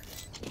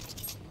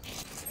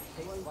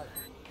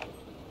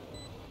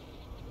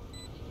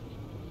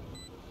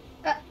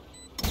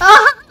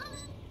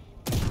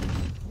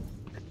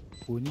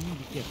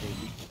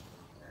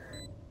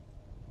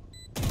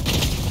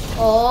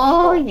 ഓ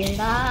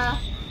എടാ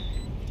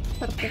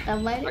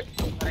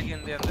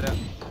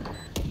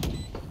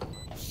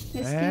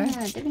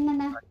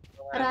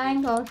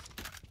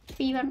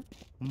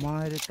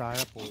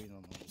താഴെ പോയി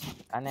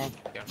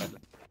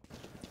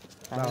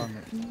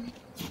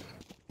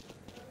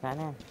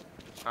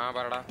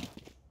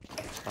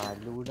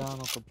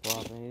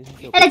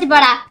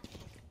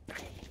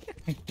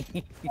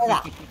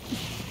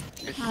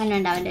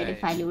അവനുണ്ട് അവന്റെ ഒരു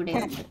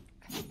ഫലൂടയുണ്ട്.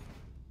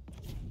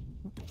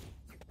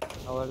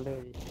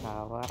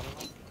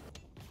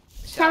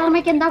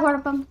 ഷവർമ്മയ്ക്ക് എന്താ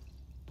കുഴപ്പം?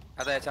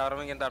 അതെ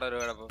ഷവർമ്മയ്ക്ക് എന്താണ് ഒരു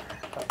കുഴപ്പം?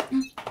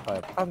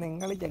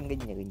 നിങ്ങൾ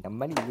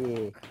നമ്മളില്ലേ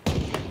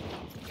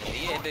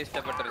എനിക്ക് ഏറ്റവും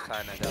ഇഷ്ടപ്പെട്ട ഒരു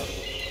സാധനം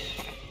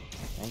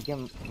എനിക്ക്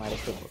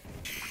മടുത്തു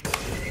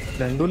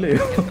രണ്ടൂല്ലേ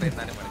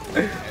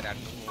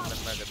രണ്ടും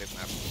മൂന്നെണ്ണൊക്കെ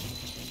തിന്നാറ്.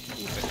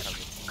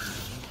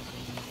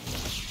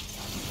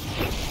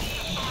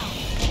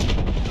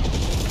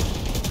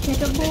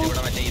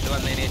 ഇവിടെ മറ്റേ ഇത്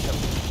വന്നതിന് ശേഷം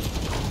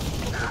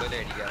കൂടുതൽ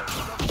അടിക്കാറുണ്ട്.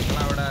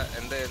 നിങ്ങളവിടെ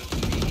എന്ത്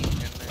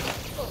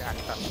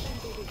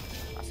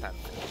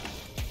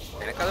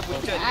എനിക്കത്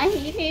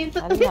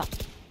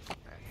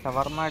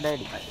ഷവർമ്മയുടെ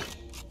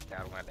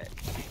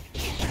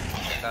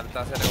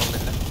സൽത്താസിനെ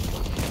കൊണ്ടില്ല.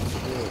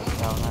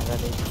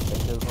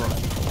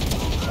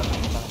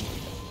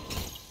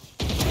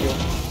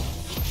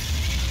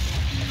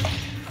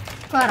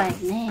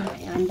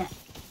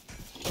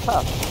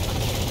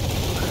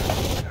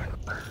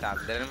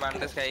 ചന്ദ്രൻ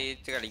പണ്ട്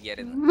സ്കൈച്ച്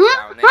കളിക്കായിരുന്നു.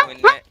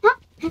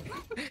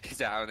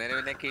 ചാവുന്നതിന്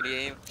പിന്നെ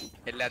കിളിയെയും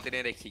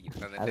എല്ലാത്തിനെയും രക്ഷിക്കും.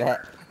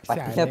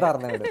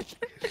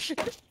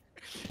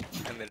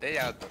 എന്നിട്ട്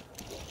ചാവത്തു.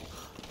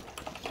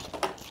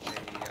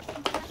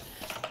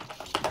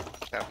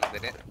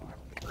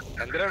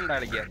 ചന്ദ്രൻ ഉണ്ടാ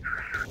കളിക്കാൻ?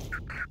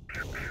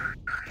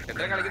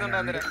 ചന്ദ്രൻ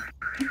കളിക്കുന്നുണ്ടോ?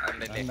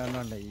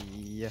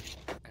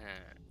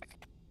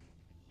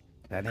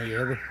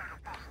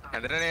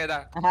 ചന്ദ്രൻ ഏതാ?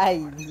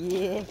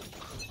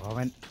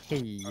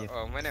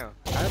 ഓമനോ?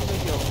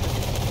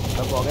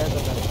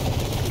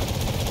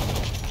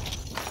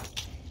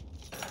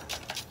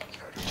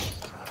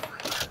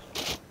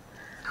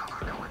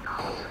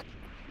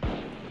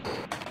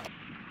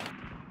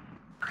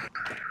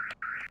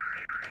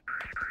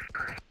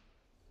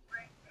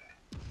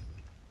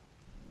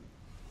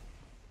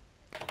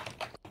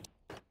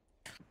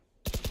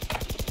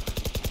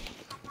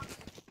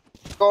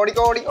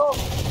 ഓടിക്കോ ഓടിക്കോ.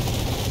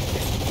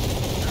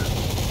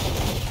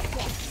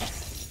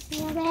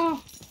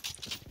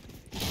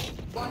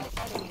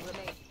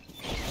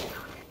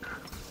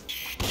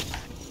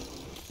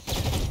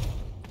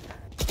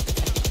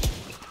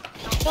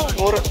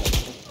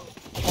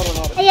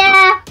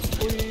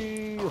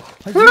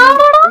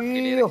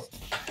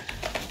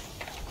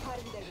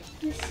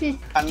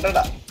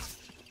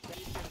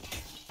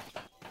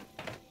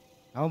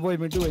 അവൻ പോയി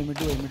മിട്ടു പോയി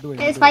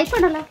സ്പൈക്ക്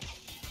ഉണ്ടല്ലോ.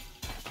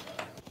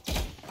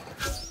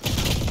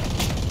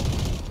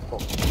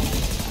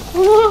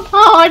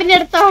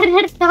 ഓടിഞ്ഞെടുത്തോ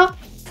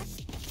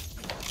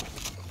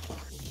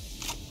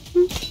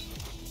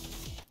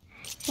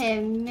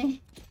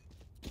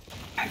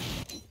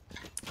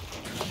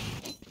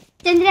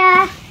ചന്ദ്ര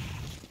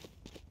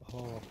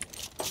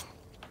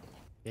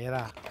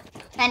ഏതാ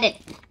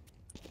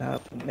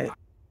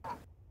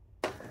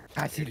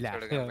കാശില്ല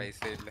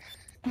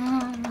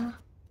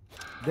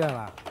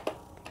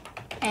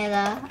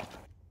ഏതാ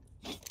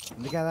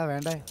എനിക്കതാ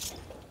വേണ്ടേ?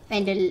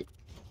 എന്റെ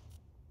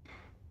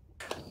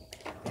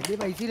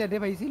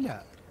പൈസ ഇല്ല.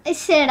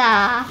 ശടാ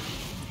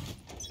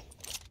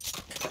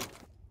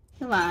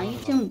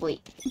വാങ്ങിച്ചും പോയി.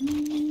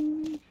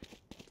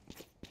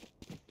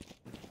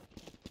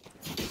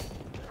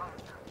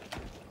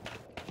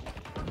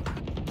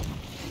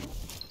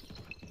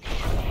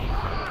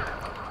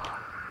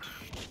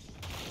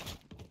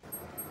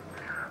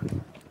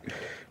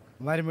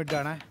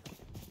 മിട്ടാണേ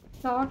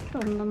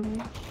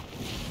ഷോട്ടുണ്ടെന്ന്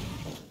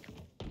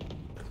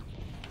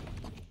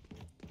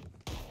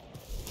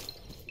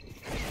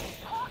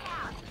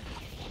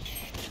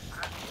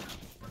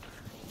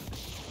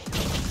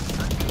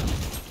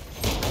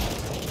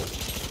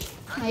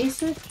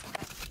നൈസ്.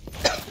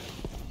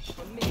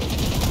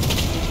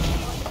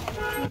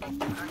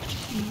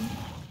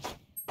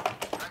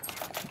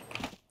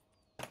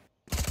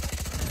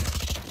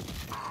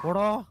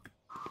 ഓടോ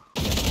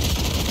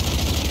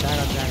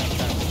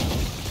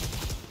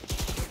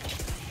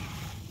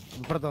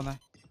ഇപ്പുറത്തോന്നേ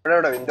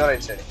വിൻഡോ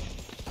റൈറ്റ് സൈഡ്.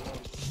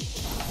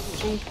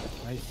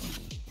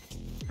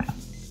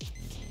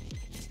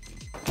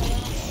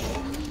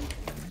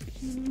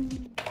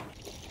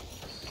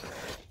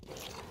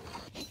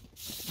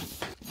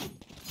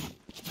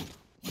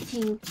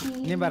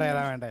 നീ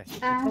പറയാതാ വേണ്ടേ?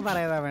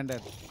 പറയാതാ വേണ്ടേ?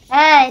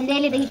 എന്റെ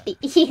ഇത് കിട്ടി.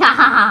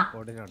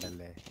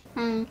 ഓടിനുണ്ടല്ലേ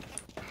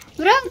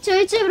ബ്രോ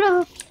ചോദിച്ചു ബ്രോ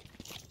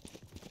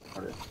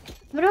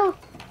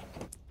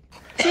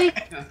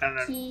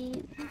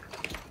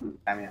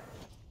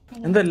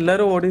എന്താ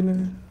എല്ലാരും ഓടിന്?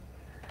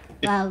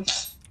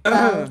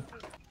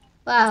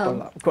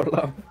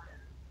 കൊള്ളാം.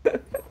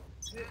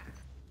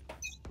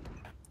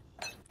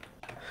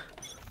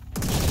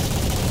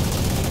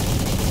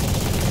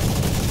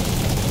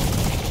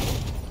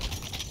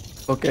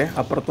 ഓക്കെ,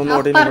 അപ്പുറത്തൊന്നും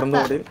ഓടി ഇവിടുന്ന്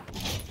ഓടി.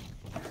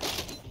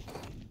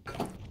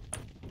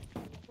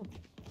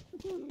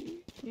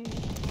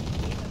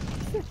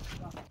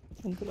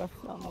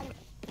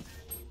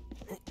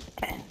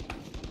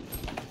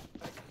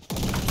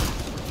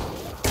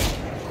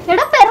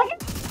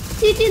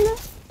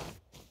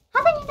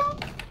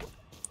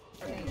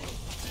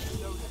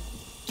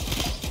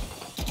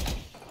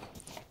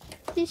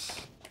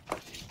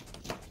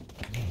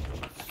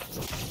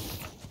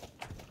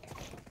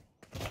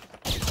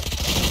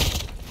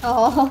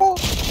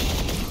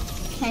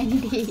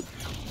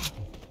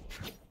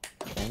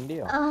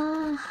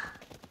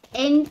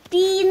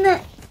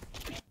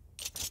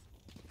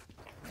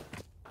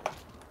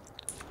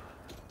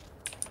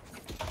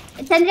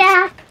 ചന്ദ്ര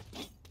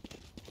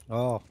ഓ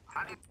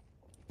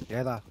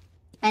ഏതാ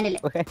വേണ്ടല്ലേ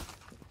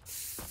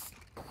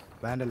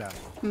വേണ്ടല്ല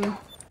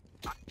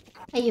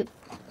അയ്യോ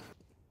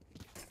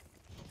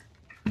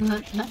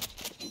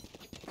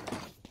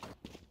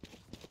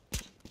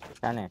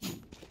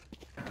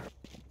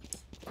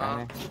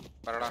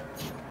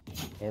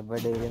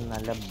എവിടെയും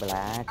നല്ല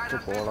ബ്ലാക്ക്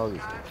പോളോ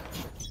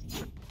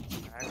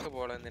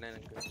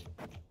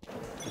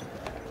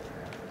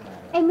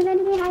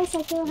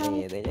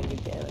ഏതെങ്കിലും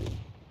കിട്ടിയാൽ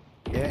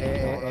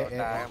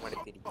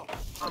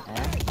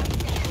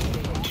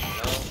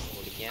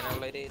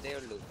ഓടിക്കാനുള്ളൊരു ഇതേ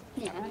ഉള്ളൂ.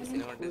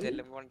 കൊണ്ട്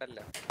ചെല്ലുമ്പോ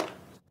ഉണ്ടല്ലോ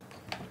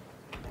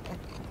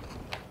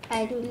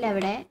ആരുമില്ല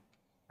അവിടെ.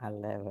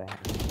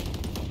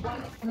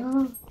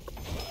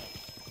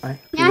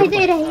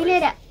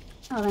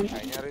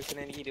 കഴിഞ്ഞ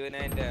റീസിന് എനിക്ക്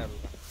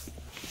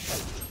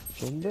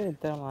 20,000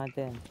 ഇത്ര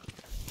മാറ്റാൻ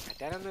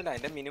മാറ്റാനൊന്നുമില്ല.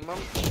 അതിന്റെ മിനിമം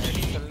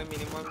ഡീസലിന്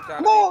മിനിമം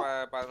ചാർജ്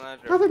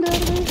 14 രൂപ.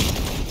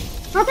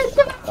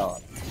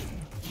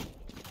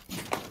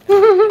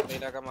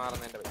 എന്തെങ്കിലുമൊക്കെ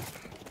മാറുന്നതിന്റെ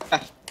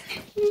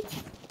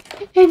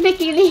എന്റെ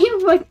കിളിയും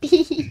പൊട്ടി.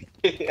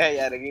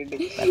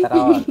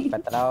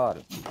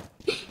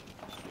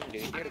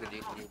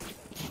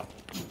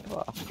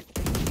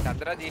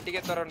 ചന്ദ്ര ജിടിക്ക്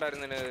എത്ര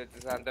ഉണ്ടായിരുന്നു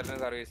ചന്ദ്രന്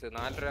സർവീസ്?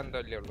 4 രൂപ എന്തോ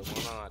അല്ലേ ഉള്ളൂ?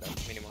 3-4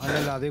 മിനിമം.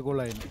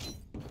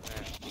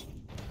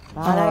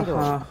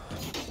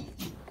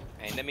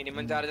 അതിന്റെ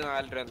മിനിമം ചാർജ്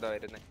 4 രൂപ എന്തോ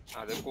വരുന്നത്.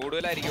 അത്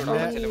കൂടുതലായിരിക്കും.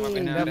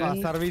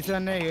 സർവീസ്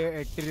തന്നെ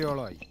 8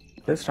 രൂപയോളമായി.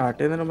 സ്റ്റാർട്ട്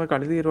ചെയ്യുന്നതിന് മുമ്പ്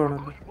കളി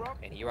തീരുവാണല്ലോ.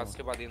 എനിക്ക്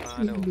ഫസ്റ്റ് 14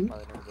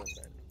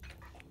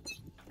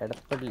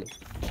 15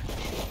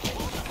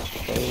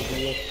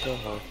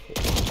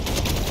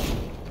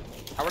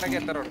 അവിടൊക്കെ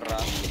എത്ര ഉണ്ടാ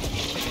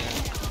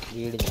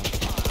വീടിന്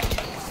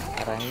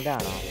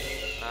റെന്റാണോ?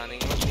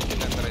 നിങ്ങൾ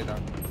എത്ര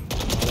ഇതാണ്?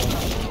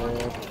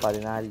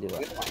 14 രൂപ.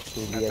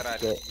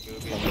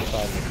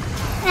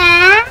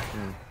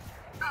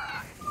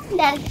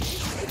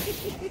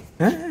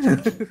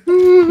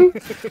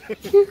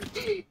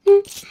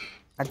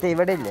 അച്ഛ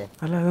ഇവിടെ ഇല്ലേ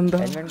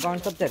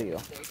കോൺസെപ്റ്റ് അറിയോ?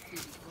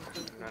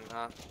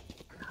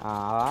 ആ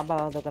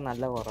ഭാഗത്തൊക്കെ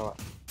നല്ല കുറവാ.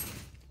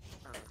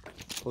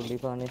 ഫുള്ളി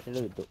ഫർണിഷ്ഡ്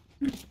കിട്ടും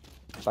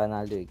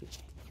 14 രൂപയ്ക്ക്.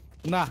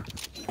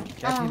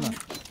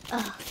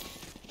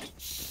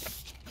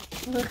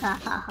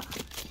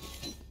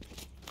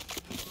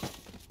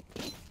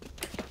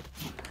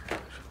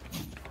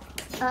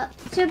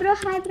 So bro,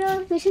 hi bro,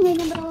 wishing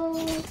you bro.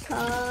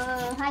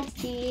 Hi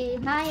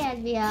Steve, hi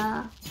Advia.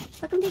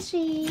 Welcome to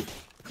stream.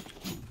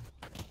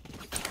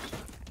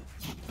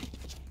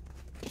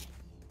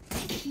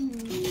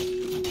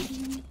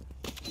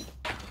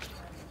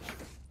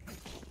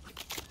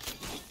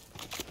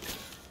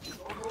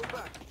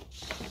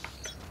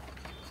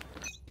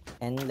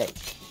 എന്റെ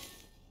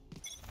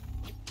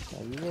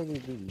വലിയൊരു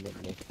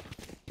ഇതില്ലല്ലേ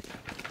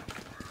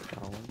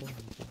സൗണ്ട്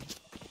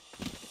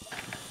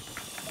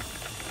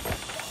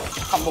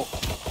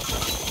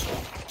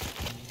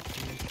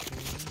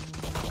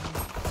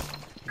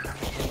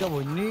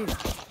പൊന്നി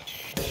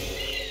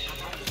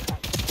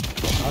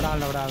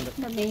അവിടെ ആളുണ്ട്.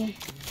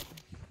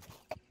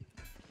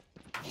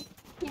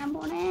 ഞാൻ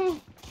പോണേ.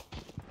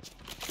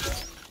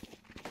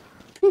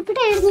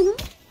 എവിടെയായിരുന്നു?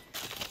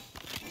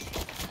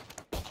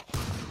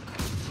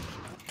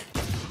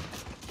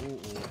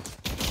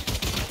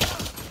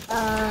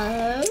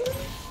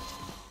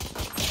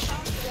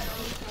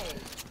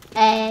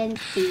 And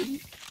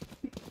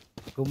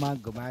Guma.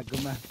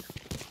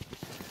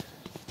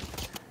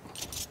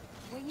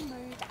 We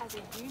move as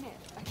a unit,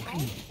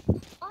 okay?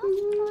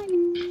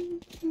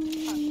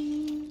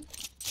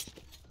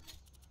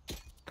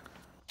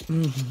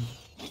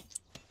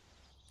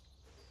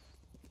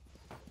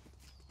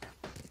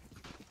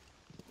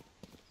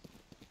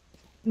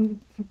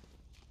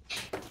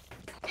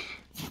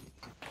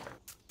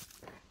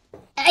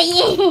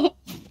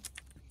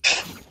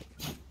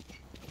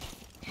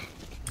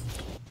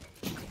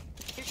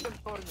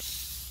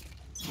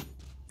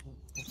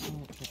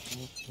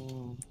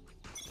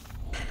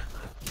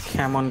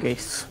 Come on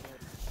guys.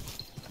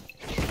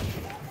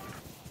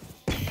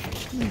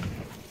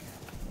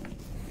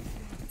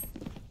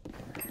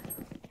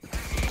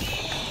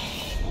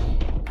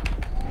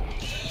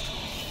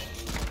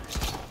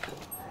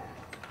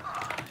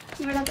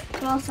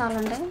 അപ്പുറം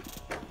ആളുണ്ട്.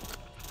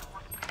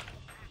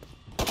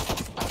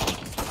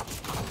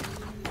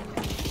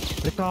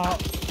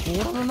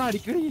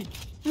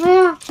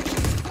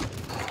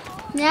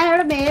 ഞാൻ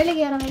അവിടെ മേളിൽ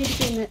കയറാൻ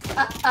വേണ്ടിയിരിക്കുന്നു.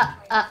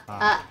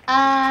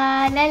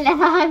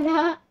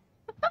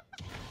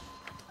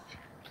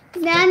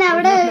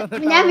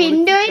 ഞാൻ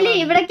വിൻഡോയിൽ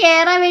ഇവിടെ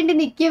കേറാൻ വേണ്ടി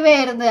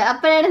നിക്കുവായിരുന്നു.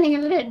 അപ്പോഴാണ്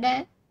നിങ്ങളുടെ ഉണ്ട്.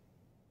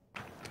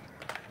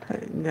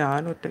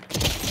 ഞാൻ ഒറ്റയ്ക്ക്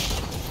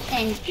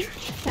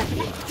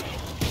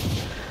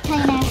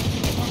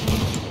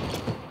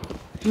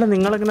ഇല്ല.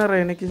 നിങ്ങളെങ്ങനെ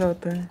റേനയ്ക്ക്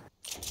ചാവത്തെ?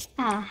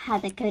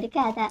 അതൊക്കെ ഒരു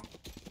കഥ.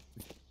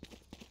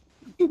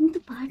 എന്ത്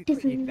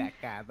പാട്ടിത്? ഇല്ല,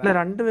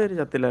 2 പേര്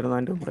ചത്തില്ലായിരുന്നു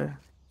അതിന്റെ കൂടെ.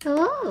 ഓ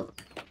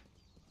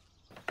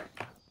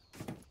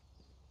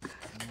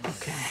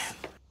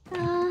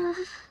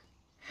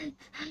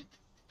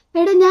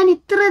എടാ, ഞാൻ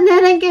ഇത്ര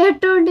നേരം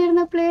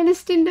കേട്ടോണ്ടിരുന്ന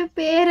പ്ലേലിസ്റ്റിന്റെ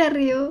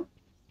പേരറിയോ?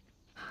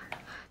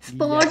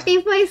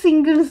 സ്പോട്ടിഫൈ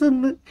സിംഗിൾസ്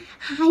ഒന്ന്.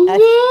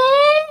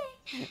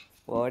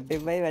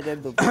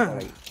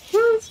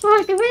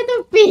 സ്പോട്ടിഫൈ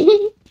തുപ്പി.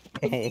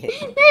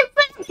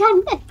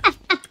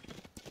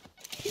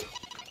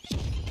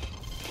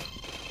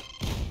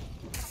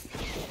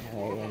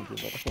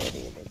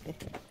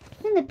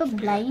 ഇപ്പൊ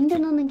ബ്ലൈൻഡ്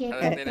ഒന്നും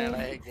കേൾക്കാത്ത.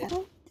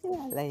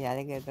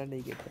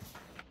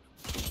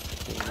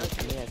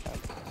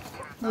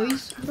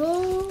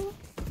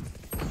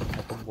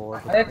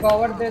 अरे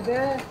कवर दे दे.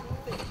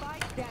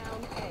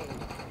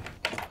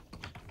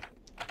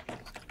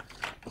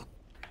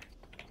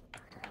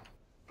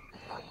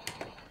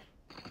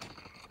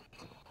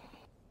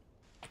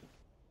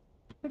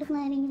 ഇവിടുന്ന്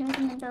ആരെങ്കിലും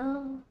വരുന്നുണ്ടോ?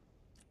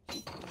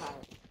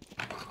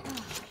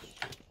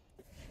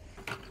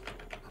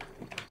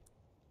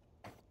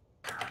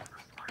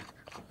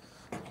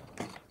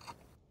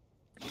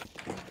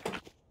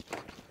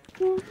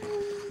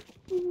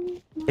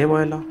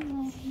 പോയല്ലോ.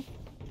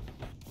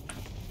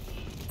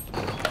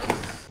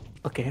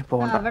 ഓക്കെ,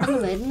 പോകണ്ട. അവിടെ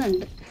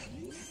വരുന്നുണ്ട്.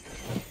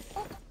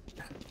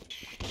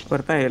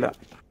 വെറുതെയില്ല.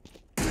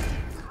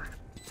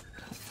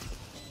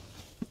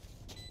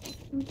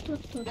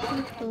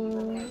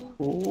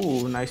 ഓ,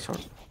 നൈസ്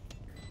ഷോട്ട്.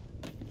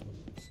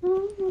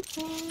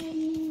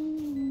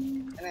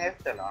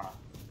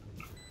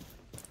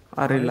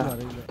 അറിയില്ല.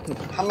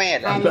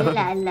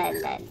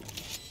 അല്ല.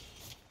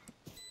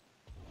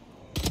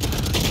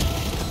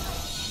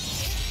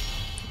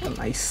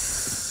 Nice.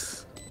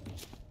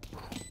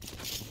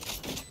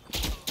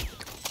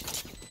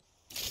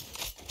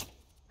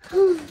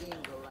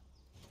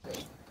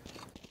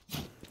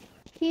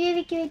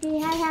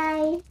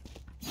 Hi.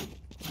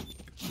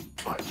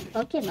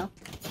 Okay, no.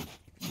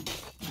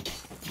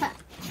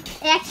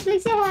 Actually,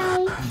 say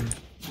hi.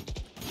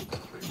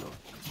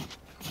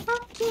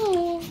 Okay.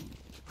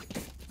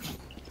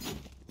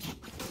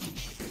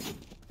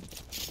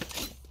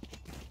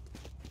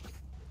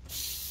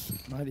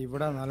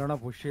 ഇവിടെ നല്ലോണം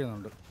പുഷ്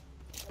ചെയ്യുന്നുണ്ട്.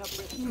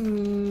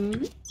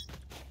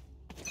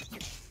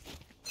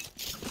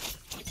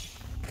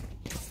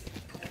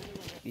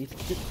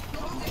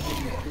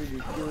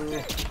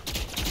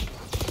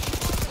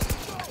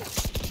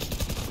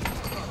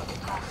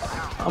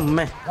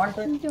 അമ്മേ,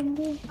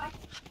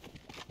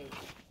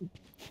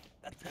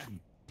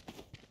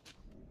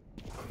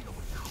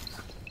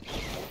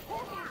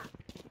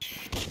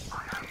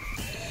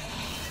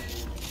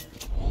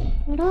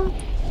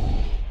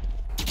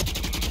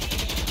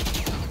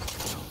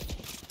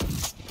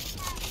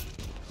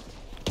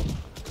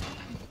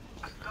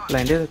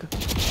 ബ്ലൈൻഡ് ചെയ്തേക്ക്.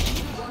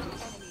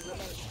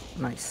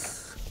 നൈസ്.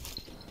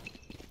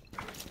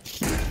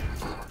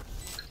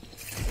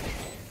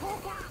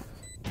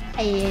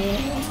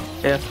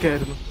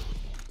 ആയിരുന്നു.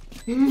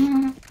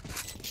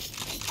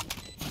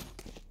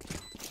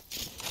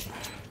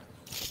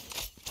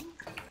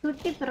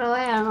 കുട്ടി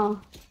പ്രോയാണോ?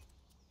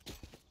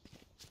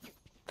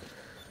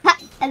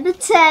 അത്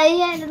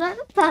ചെയ്യായിരുന്നു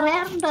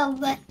പറയാറുണ്ടോ?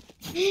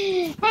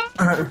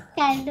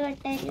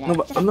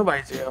 ഒന്ന് ബൈ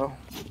ചെയ്യാവോ?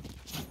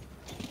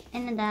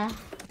 എന്നതാ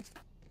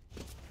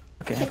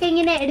ഇതൊക്കെ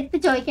ഇങ്ങനെ എടുത്ത്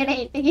ചോദിക്കണേ,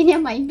 ഇല്ലെങ്കിൽ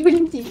ഞാൻ മൈൻഡ്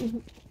പോലും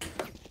ചെയ്യുന്നു.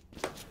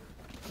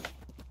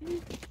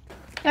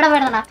 എവിടെ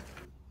വേണടാ?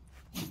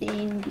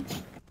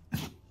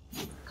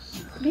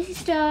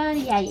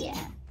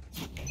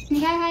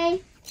 Hi.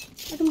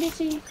 Welcome to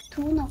stream.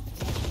 Tuno.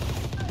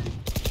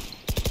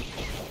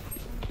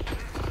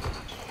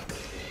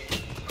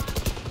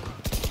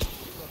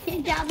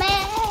 Jabe.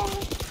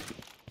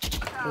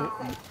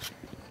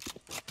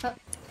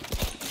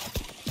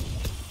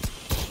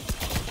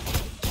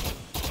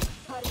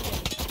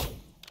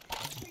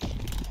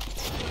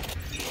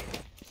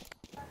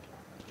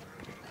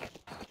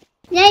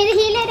 ഞാൻ ഇത്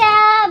ഹീലരാ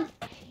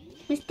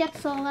മിസ്റ്റർ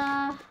സോവ.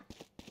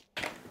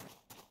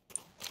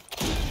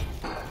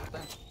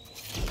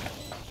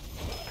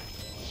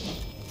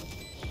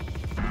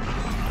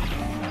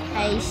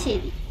 ഐ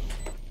ശരി.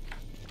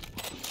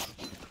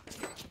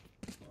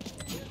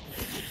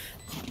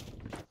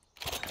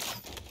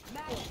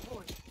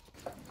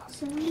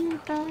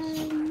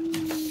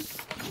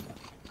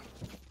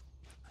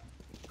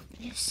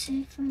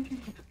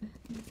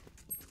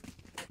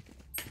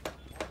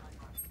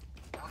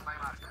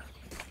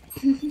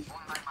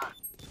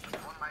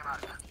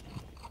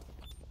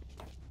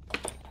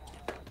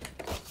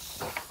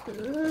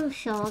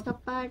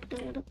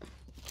 ശോകപ്പാട്ടുകൾ.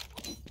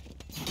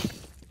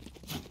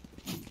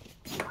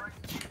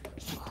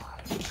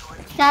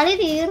 കളി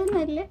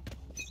തീർന്നല്ലേ?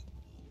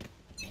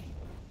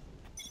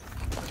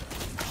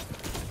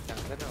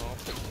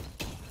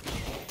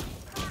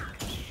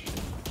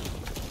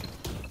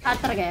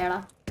 അത്ര കേളാ.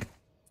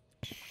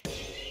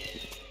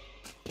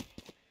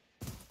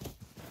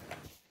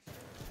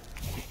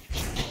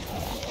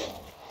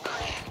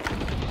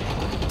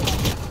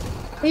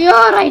 അയ്യോ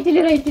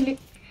റൈറ്റില്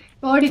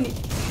ഓടിന്.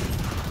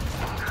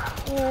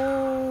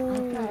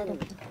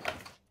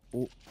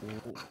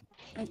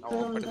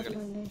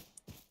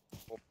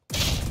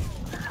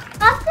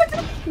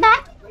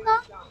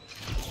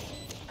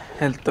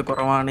 ഹെൽത്ത്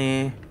കുറവാണ്.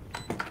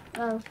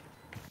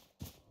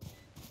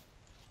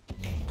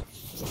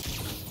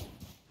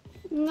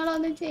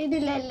 നിങ്ങളൊന്നും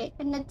ചെയ്തില്ലല്ലേ?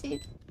 എന്നെ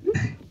ചെയ്തു.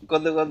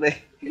 കൊന്നേ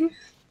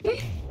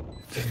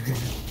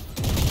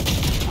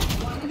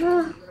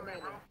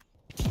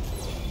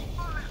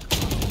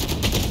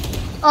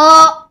ഓ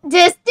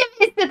ജസ്റ്റ്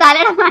മിസ്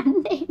തലയുടെ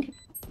മണ്ടയിൽ.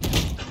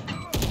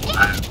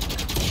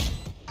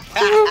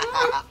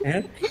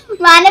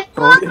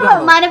 മനപ്പൂർവ്വം.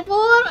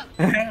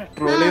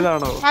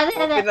 അതെ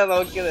അതെ.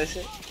 നോക്കിയത്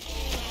പക്ഷെ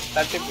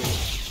തട്ടിപ്പോയി.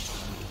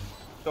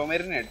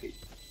 ചുമരിനെ അട്ടി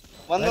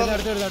വന്നു.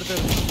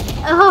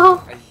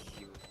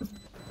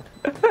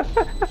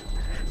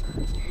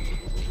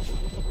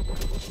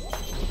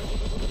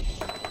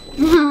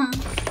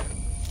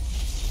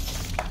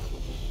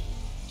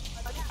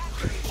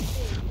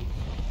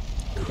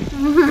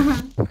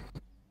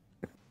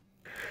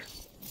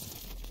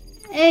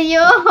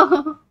 അയ്യോ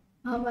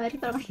മാരി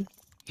തുടങ്ങി.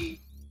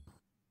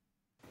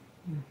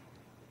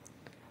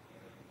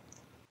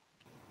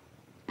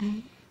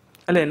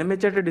 അല്ല എന്നെ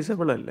ചേട്ടൻ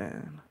ഡിസേബിൾ അല്ലേ?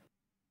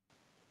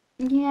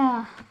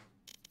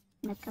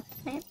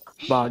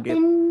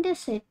 എന്റെ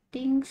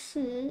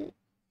സെറ്റിങ്സ്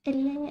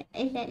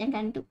ഇല്ല ഞാൻ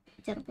കണ്ടു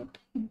ചെറുതായിട്ട്.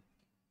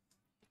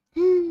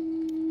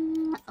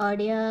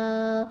 Audio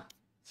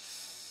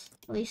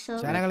voice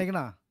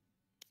കളിക്കണോ?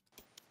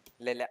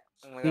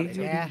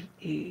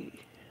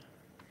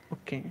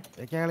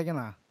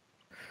 കളിക്കണോ?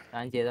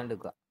 ഞാൻ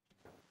ചെയ്തോണ്ടിരിക്കുക.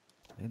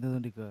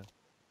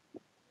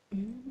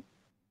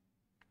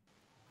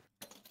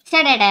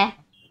 ചേട്ടേ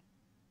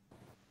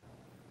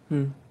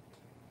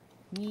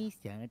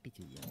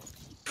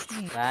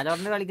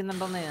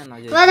കളിക്കുന്നുണ്ടോന്ന്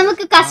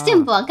നമുക്ക് കസ്റ്റം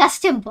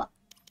പോവാം.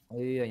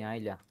 അയ്യോ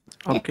ഞാനില്ല.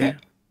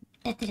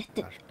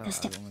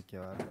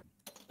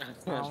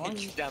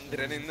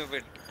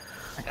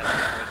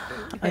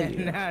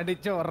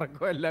 അടിച്ച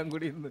ഉറക്കം എല്ലാം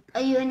കൂടി.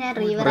 അയ്യോ ഞാൻ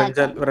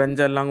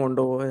റേഞ്ച് എല്ലാം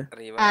കൊണ്ടുപോയ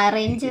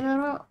റേഞ്ച്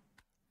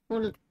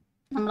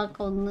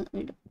നമ്മളൊക്കെ ഒന്ന്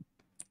ഇടും.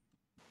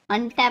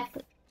 അൺടാപ്പ്.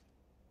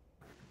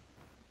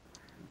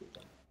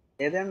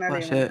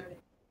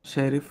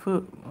 ഷെരീഫ്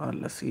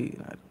അല്ല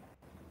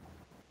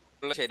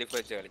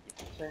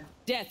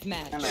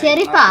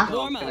ഷെരീഫാ?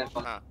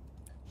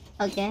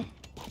 ഓക്കെ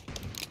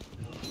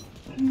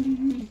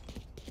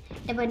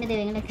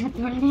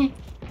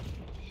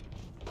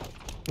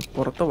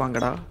പുറത്ത്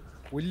വാങ്ങടാ.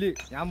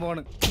 ഞാൻ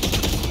പോണ്.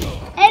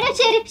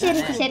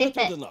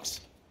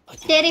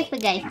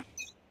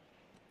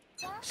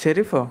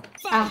 ഷെരീഫോ?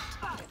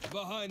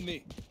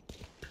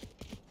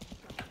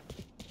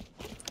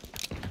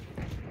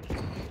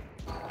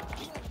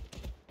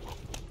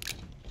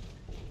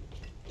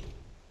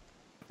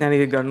 ഞാൻ ഈ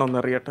ഗണ്ണൊന്നും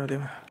അറിയട്ടെ.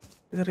 ആദ്യം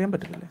ഇതറിയാൻ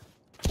പറ്റില്ലല്ലേ?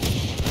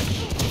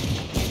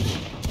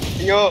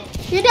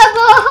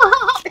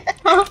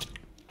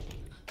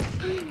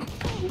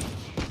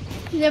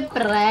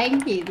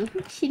 പ്രാങ്ക് ചെയ്തു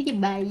ശരിക്കും.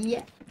 ഭയ്യ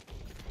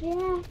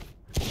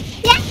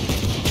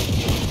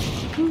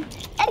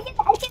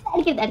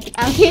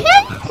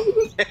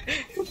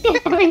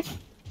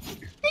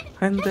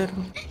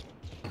എന്തായിരുന്നു?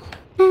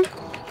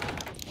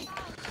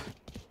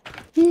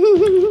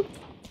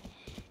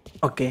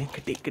 ഓക്കെ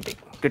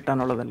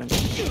കിട്ടാനുള്ളതെല്ലാം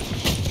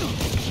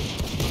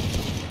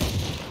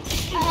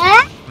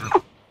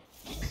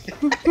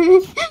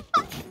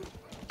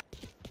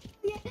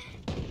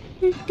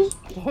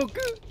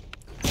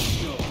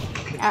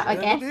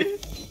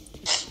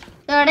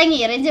തുടങ്ങി.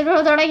 റേഞ്ച് ബ്രോ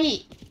തുടങ്ങി.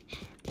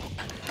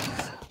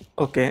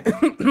 Okay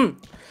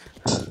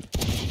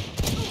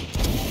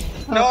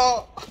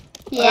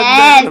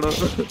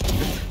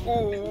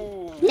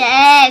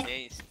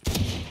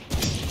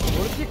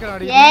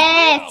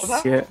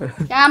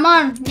Come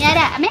on,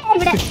 Nyara.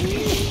 ഇവിടെ.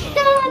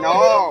 No.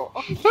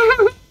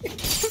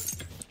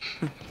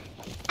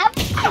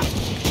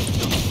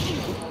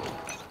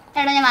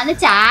 എടാ ഞാൻ വന്ന്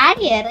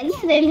ചാടി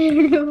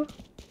ഇറങ്ങിയതല്ലോ.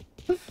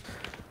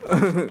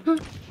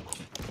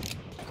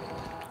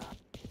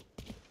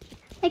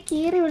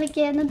 കീറി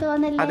വിളിക്കാന്ന്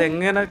തോന്നല്ലേ?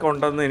 അതെങ്ങനെ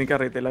കൊണ്ടെന്ന്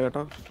എനിക്കറിയത്തില്ല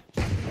കേട്ടോ.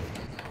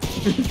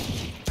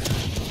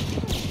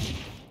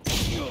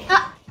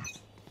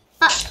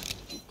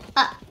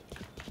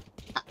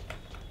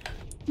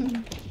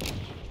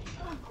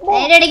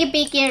 നേരടിക്ക്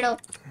പീക്കിയിടോ.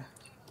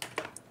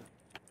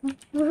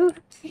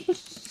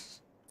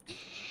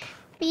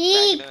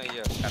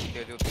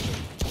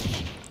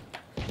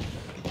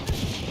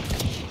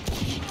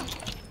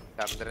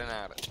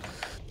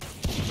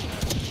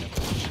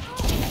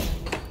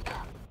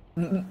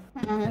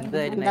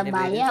 എന്താ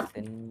ഭയം.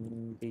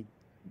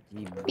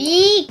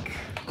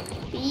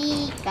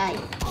 പീക്കായി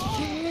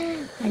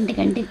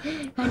കണ്ട്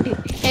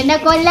എന്നെ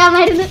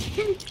കൊല്ലാമായിരുന്നു.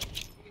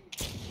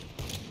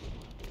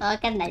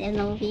 നോക്കണ്ട ഞാൻ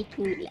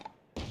നോക്കിയിട്ടില്ല.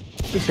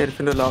 ഈ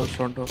ഷെരിഫിന്റെ വല്ല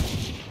ആവശ്യമുണ്ടോ?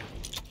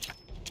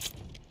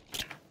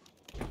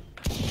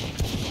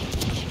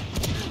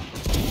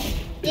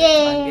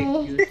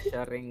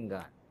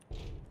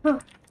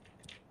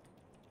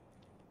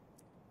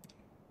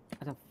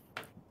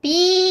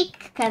 Peek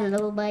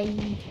kalau bayi.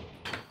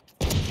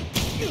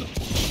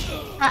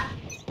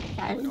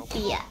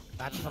 Iya.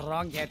 That's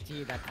wrong, KATZY.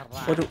 That's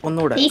wrong. ഒരു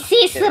ഒന്നുകൂടെ. This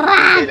is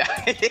wrong.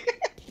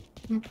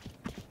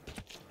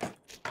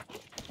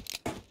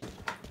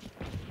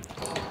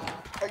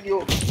 അയ്യോ.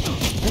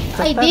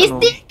 This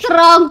is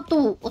wrong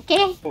too.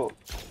 Okay?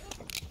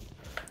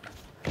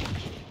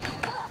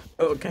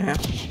 Okay.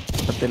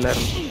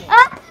 പത്തില്ലായിരുന്നു.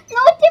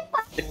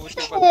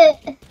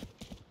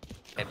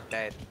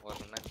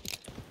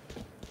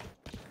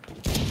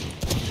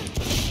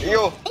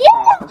 അയ്യോ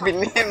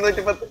പിന്നെ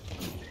 110.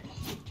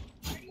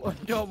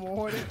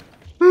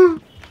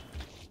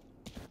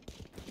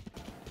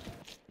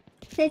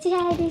 ചേച്ചി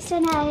ഹായ്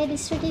ഡിസ്റ്റൻ ഹായ്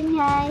ഡിസ്റ്റൻ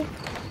ഹായ്.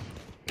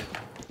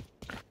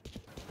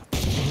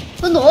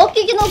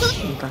 നോക്കി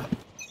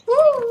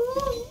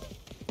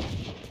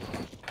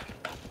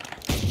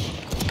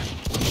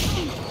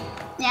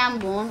ഞാൻ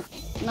പോണു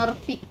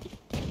നിർത്തി.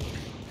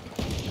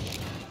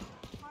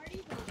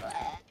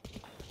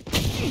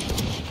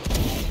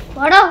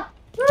 ഓടോ.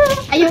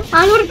 അയ്യോ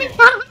ആളൂർത്തി.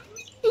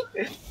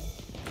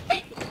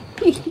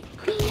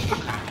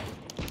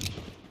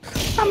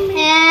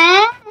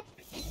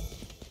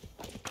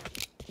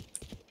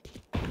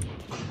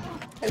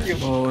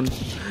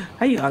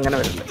 അയ്യോ അങ്ങനെ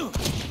വരില്ല.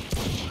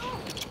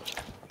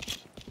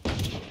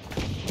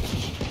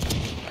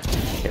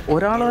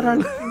 ഒരാൾ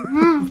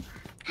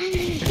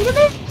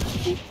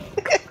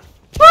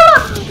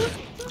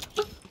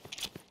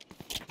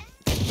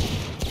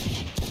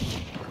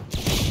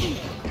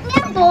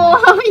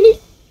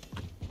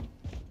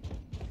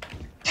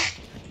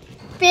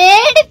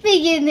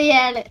പേടിപ്പിക്കുന്നു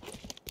ഇയാള്.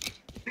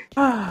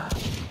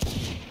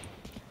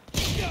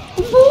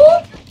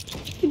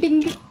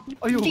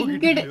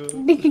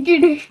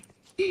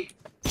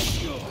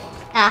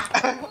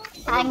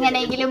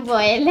 അങ്ങനെങ്കിലും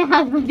പോയല്ലേ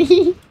അത് മതി.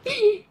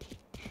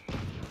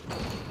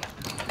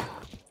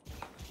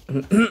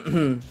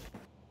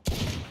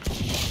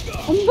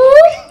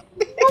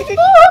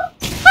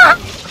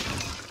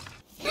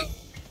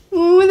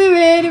 മൂന്ന്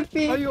പേര്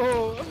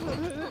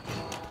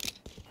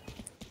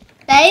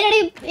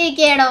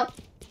കേടോ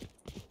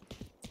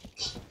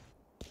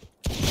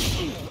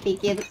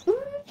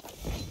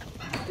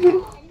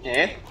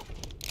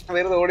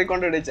വെറുതെ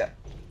ഓടിക്കൊണ്ട് ഇടിച്ച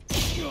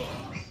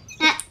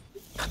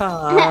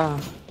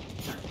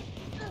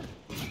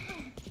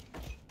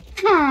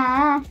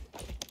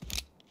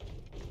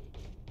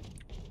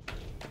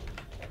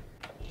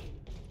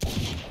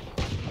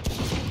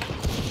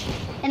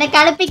എന്നെ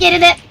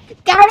കളിപ്പിക്കരുത്.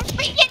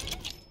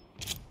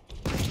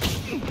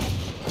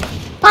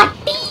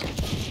 പട്ടി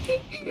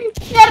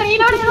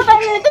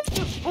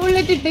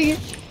ഉള്ളിട്ടിട്ട്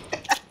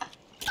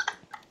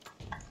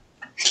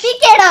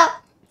കേടോ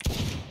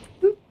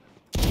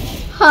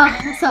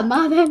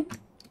സമാധാനം.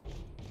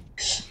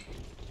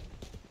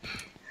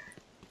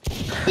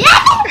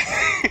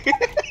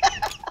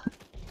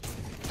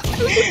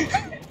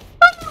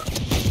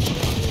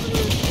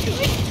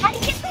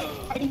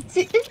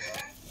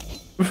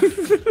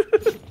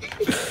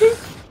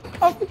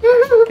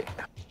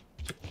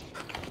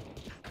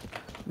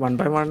 വൺ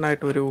ബൈ വൺ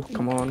ആയിട്ട് ഒരു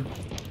കമോൺ.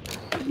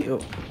 അയ്യോ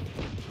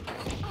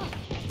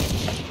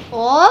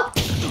ഓ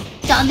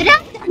ചന്ദ്ര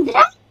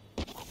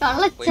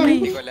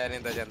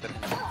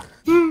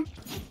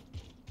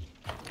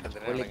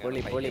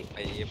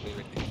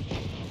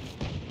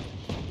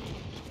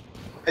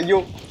അയ്യോ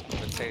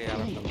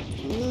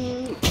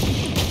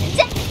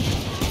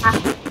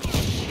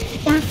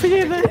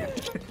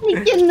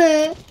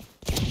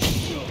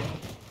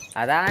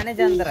അതാണ്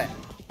ചന്ദ്രൻ.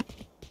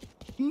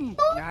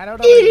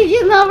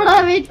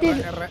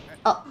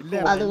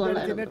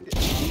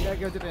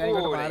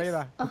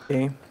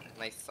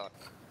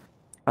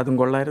 അതും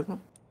കൊള്ളായിരുന്നു.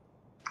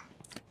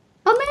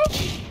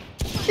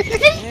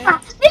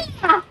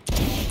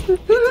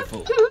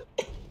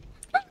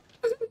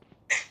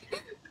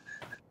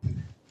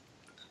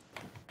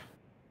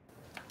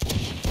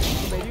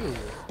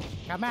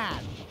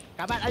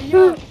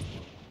 അയ്യോ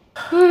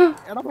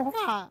എടാ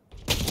പോടാ.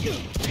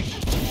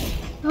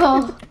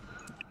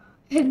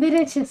 എന്ത്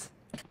രക്ഷസ്.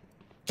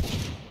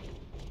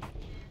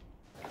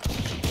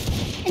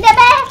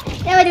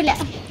 ഞാൻ വരില്ല.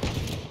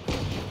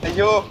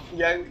 അയ്യോ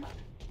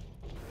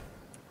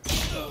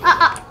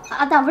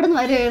അത് അവിടുന്ന്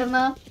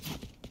വരുമായിരുന്നു.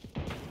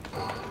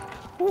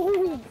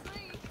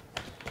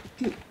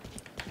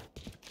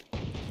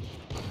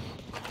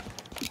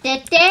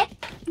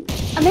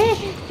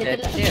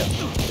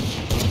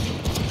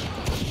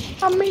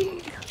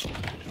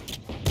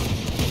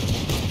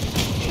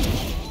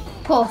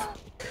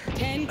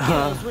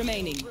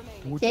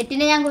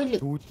 ചേട്ടിനെ ഞാൻ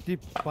കൊല്ലും.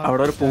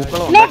 അവിടെ ഒരു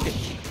പൂക്കളം ഉണ്ടാക്കി.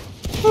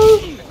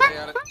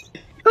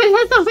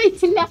 ഇറങ്ങാൻ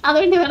സമ്മതിച്ചില്ല,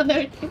 അതുകൊണ്ട് വെറുതെ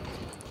വിട്ടു.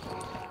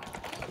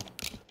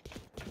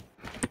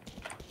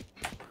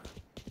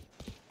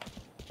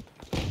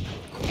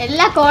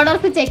 എല്ലാ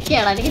കോർണർസും ചെക്ക്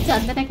ചെയ്യണം, എനിക്ക്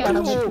ചന്ദനെ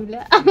കാണാൻ പറ്റൂല.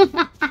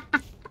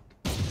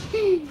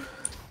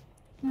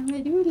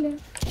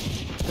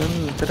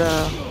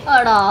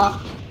 ഓടോ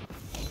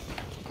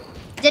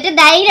ചേട്ടൻ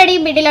ധൈര്യടി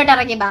മിഡിലോട്ട്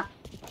ഇറങ്ങി ബാ.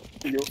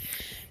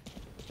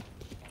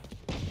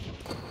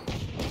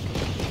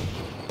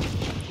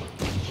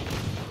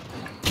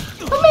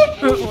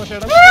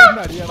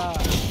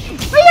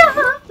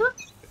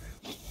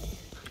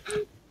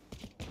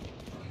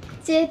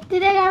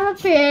 ചെത്തിനെ കാണാൻ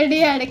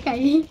പേടിയാണ്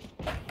കൈ.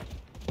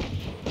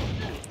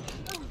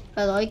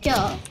 നോക്കോ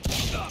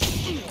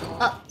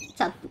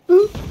ചത്തു.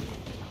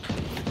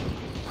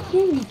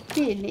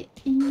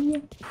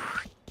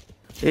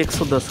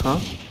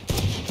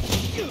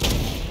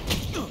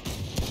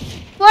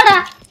 പോടാ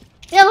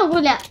ഞാൻ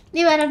നോക്കൂല,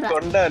 നീ വരണ്ട.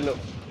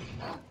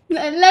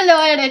 നല്ല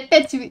ലോയാണ് 8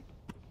 HP.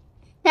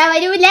 ഞാൻ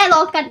വരൂല,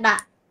 നോക്കണ്ട.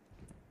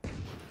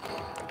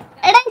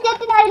 എടാ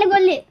ചെത്തിനായാലും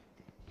കൊല്ല്.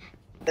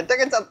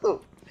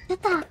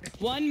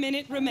 1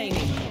 minute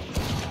remaining.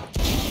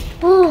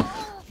 Oh,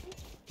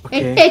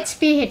 8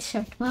 HP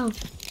headshot. Wow.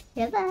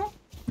 ഏതാ?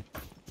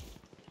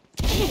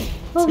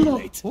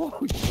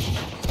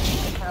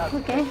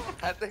 Okay.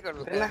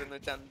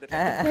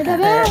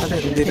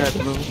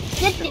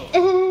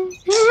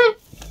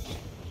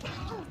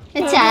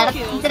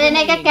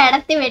 ചന്ദ്രനൊക്കെ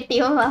കടത്തി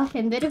വെട്ടിയോ?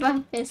 എന്തൊരു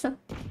രസം.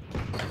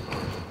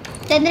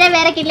 ചന്ദ്രൻ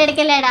വേറെ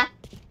കില്ലെടുക്കല്ലേടാ.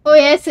 ഓ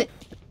യേസ്,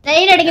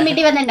 ധൈര്യടിക്ക്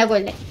വീട്ടിൽ വന്നെന്നെ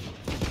കൊല്ലേ.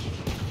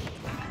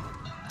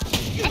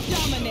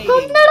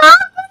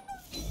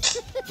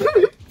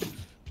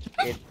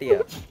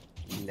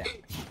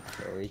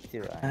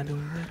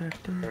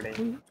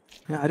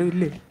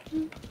 ആരുമില്ലേ?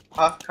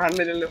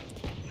 കാണുന്നില്ലല്ലോ.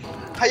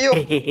 അയ്യോ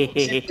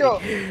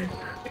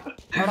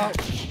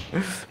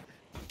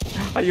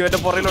അയ്യോ എന്റെ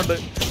പുറയിലുണ്ട്.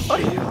 ഓ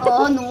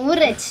 100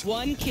 HP.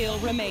 1 kill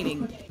remaining.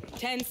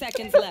 10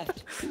 seconds left.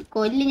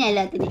 കൊല്ലി ഞാൻ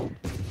എല്ലാത്തിനും.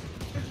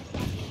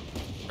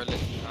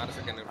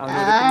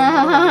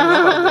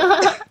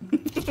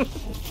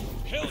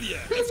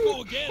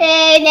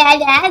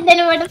 ഞാൻ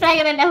എന്തായാലും പോയിട്ട്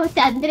ഫ്രാഗ്രല്ല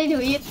ചന്ദ്രന്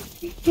ഉയർ.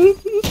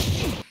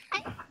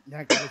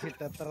 ഞാൻ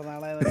കളിച്ചിട്ട് എത്ര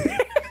നാളായത്.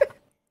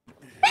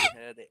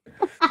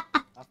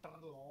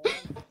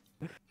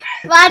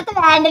 വാർത്ത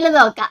ഹാൻഡിൽ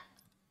നോക്കാം.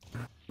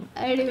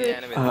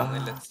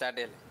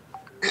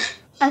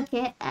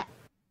 ഓക്കെ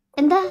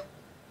എന്താ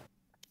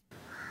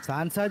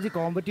സാൻസാജി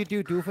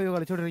കോമ്പറ്റീറ്റീവ് 2-5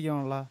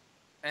 കളിച്ചോണ്ടിരിക്കുകയാണല്ലോ.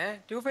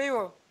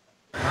 2-5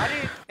 ആര്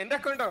എന്റെ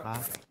അക്കൗണ്ടോ?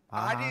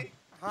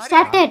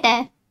 സ്റ്റാർട്ട് ചെയ്യട്ടെ?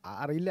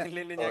 അറിയില്ല.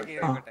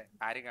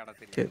 ആരും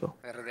കാണത്തില്ല,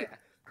 വെറുതെ.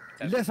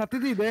 ഇല്ല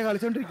സത്യത്തിൽ ഇതേ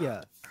കളിച്ചോണ്ടിരിക്കുക.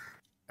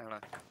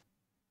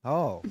 ഓ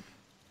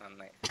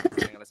നന്നായി,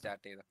 നിങ്ങൾ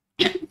സ്റ്റാർട്ട് ചെയ്തു.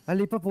 അല്ല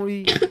ഇപ്പൊ പോയി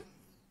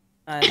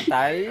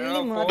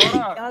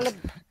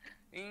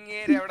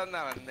ഇങ്ങേര്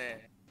എവിടെന്നാ വന്നേ?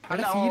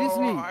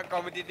 Seriously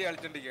competitive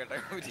കളിച്ചോണ്ടിരിക്കട്ടെ.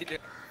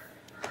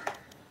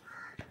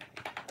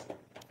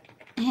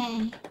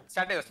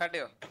 സ്റ്റാർട്ട്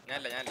ചെയ്യോ?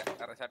 ഞാനല്ല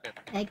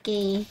സ്റ്റാർട്ട്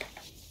ചെയ്യോ.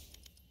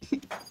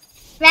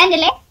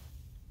 വേണ്ടല്ലേ?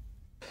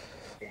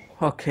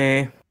 ഓക്കേ,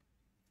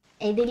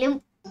 ഇതിലും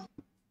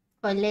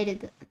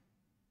കൊല്ലരുത്.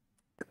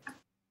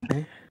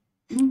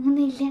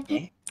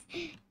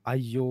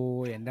 അയ്യോ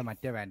എന്റെ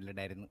മറ്റേ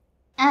വാൻഡിലിടായിരുന്നു.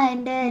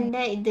 എന്റെ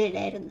ഇത്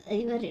ഇടായിരുന്നു,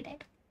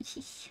 ഇവരിടായിരുന്നു.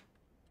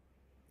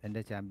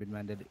 എന്റെ champion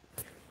വാൻഡിൽ.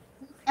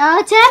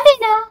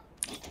 ചാമ്പ്യനോ?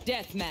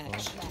 Death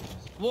match.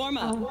 Warm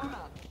up.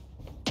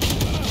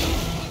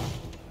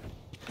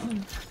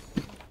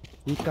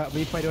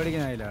 ഈ പരിപാടിക്ക്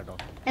ഞാനില്ല കേട്ടോ.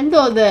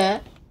 എന്തോന്ന്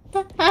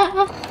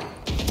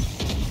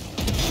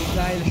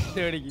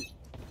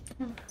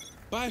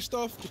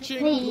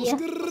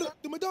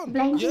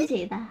ബ്ലൈൻഡ്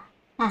ചെയ്താ?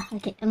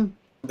 ഓക്കെ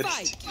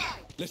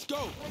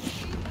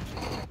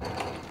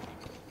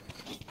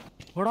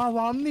ഓടാ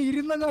വന്ന്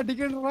ഇരുന്നങ്ങ്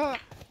അടിക്കണ്ടാ.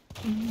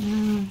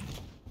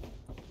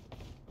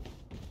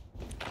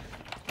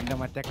 എന്റെ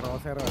മറ്റേ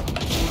ക്രോസർ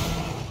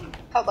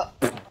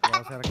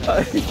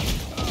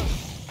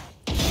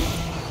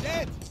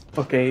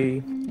ഓക്കേ.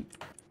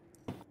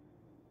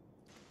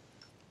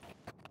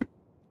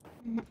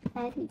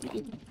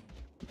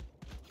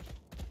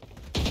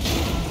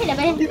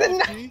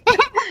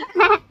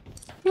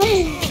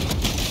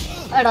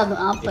 എടാ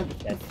 40.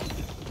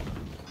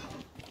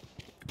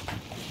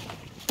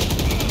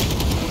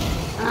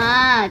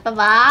 ഇപ്പൊ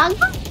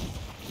വാങ്ങും.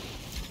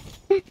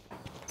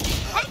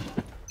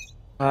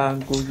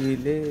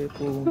 പൂങ്കുയിലേ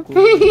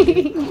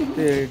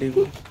തേടി.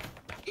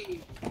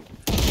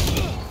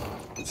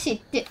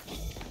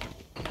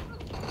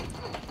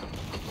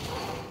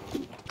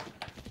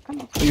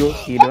 അയ്യോ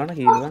ഹീൽ വേണം.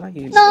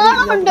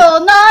 നാണമുണ്ടോ?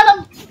 നാണം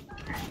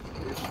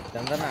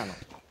ചന്ദ്രനാണോ?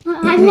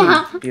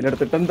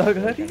 ഹീലെടുത്തിട്ട് എന്താ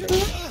കാര്യം?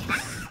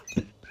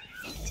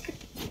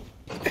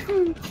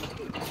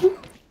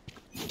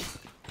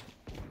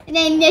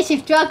 ഞാൻ ഇന്ത്യ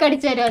ഷിഫ്റ്റ് വാക്ക്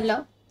അടിച്ചു തരുമല്ലോ.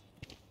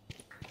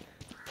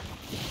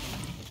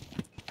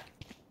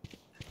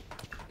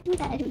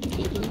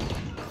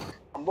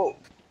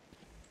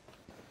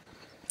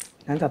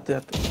 ഞാൻ ചത്ത്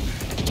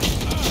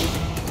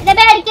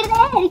അടിക്കരുതേ,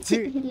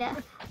 അടിച്ചിട്ടില്ല.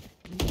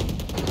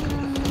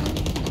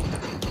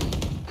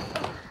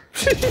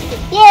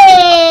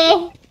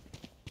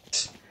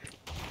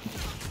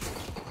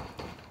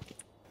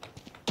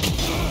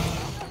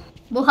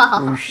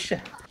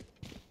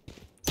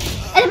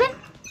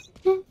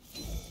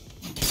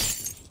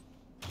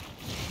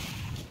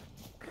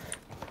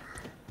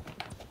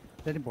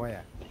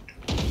 പോയാ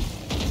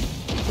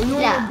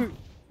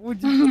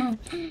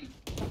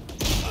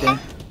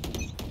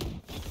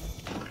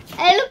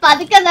അയാള്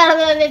പതുക്കെ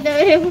നടന്നതിന്റെ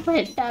ഒരു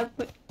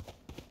പെട്ടാപ്പ്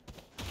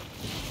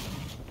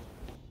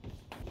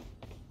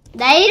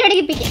ധൈര്യം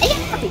അടിപ്പിക്ക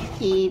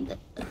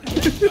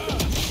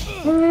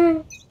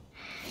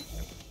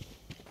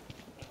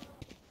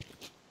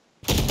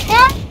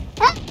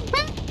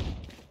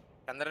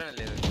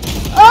ചന്ദ്രനല്ലേ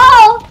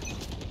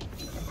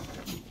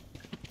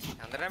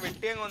ചന്ദ്രനെ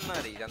വെട്ടിയങ്ങ് വന്നാ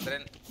മതി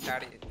ചന്ദ്രൻ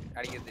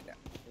അടിക്കത്തില്ല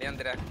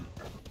ചന്ദ്ര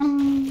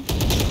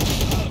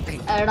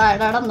എടാ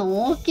എടാ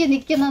നോക്കി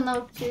നിക്കുന്ന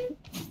നോക്ക്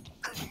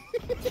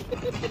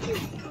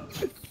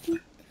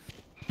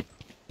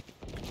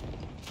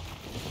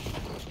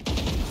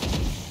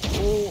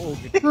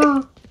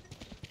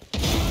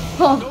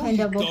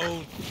എന്റെ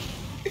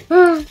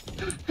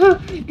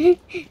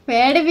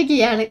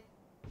പേടിപ്പിക്കുകയാണ്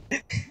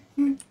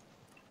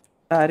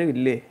ആരും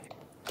ഇല്ലേ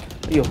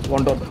അയ്യോ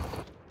കൊണ്ടോ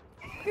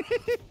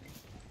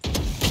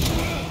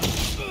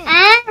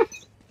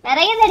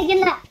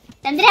പറയുന്നടിക്കുന്ന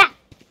ചന്ദ്ര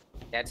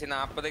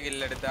 40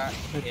 കില്ലെടുത്ത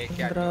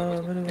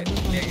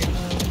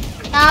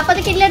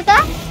 40 കില്ലെടുത്ത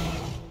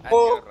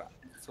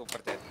സൂപ്പർ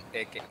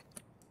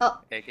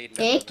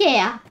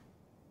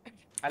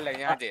അല്ല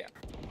ഞാൻ ചെയ്യാം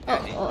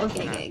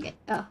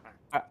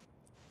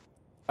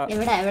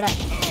എവിടെ എവിടെ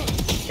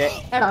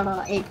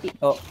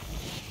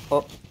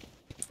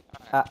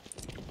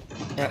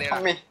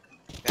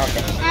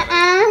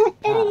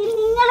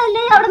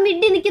നിങ്ങളല്ലേ അവിടെ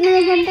മിഡി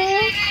നിക്കുന്നത് കണ്ട്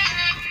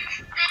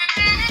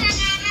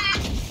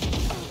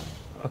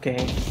ഓക്കേ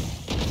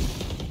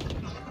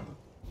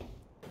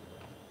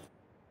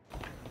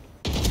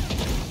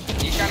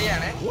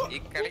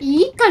ഈ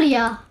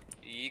കളിയാ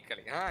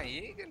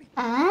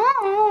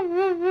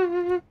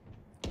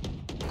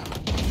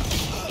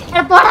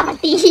പോടാ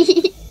പട്ടി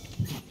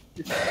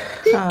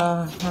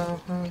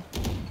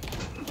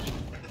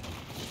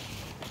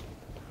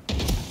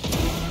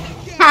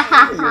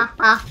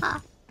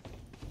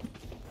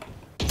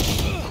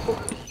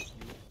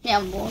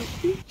ഞാൻ പോയി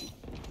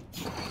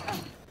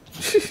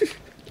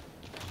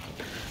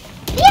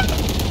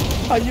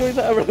അയ്യോ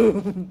ഇത് അവിടെ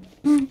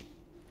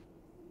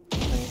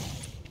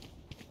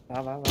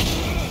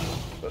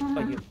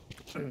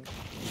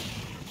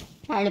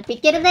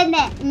കളിപ്പിക്കരുത്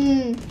തന്നെ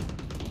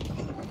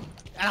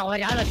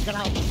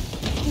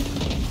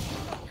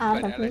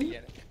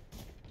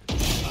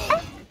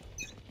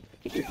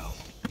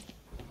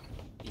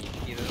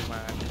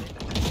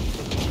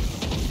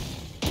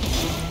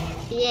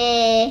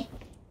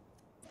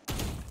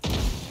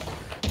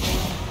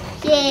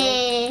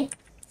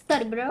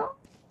സോറി ബ്രോ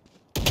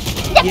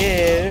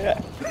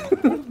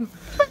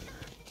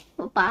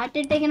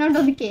പാട്ടിട്ട് എങ്ങനെയുണ്ടോ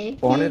ഒന്ന്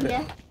കേൾക്കില്ല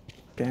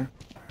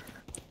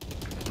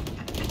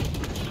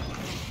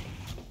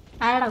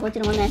ആരാടാ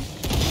കൊച്ചിന് വന്നേ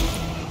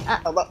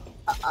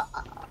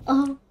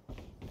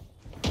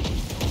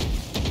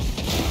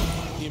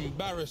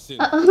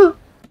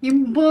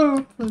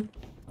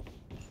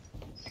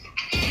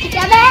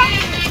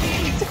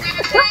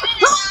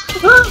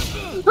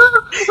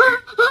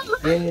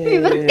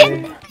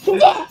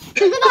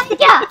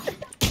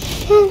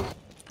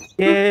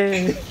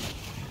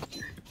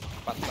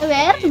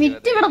വേറെ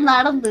വിറ്റ് ഇവിടെ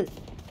നടന്ന്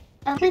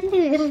അതെന്റെ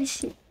വേറെ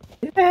വിഷയം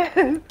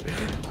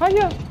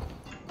അയ്യോ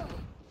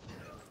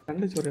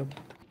കണ്ടു ചോറിയോ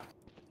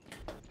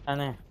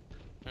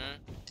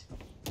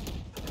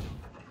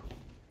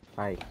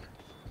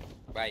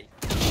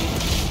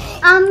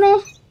അമ്മേ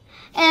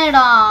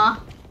എടാ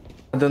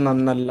അത്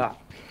നന്നല്ല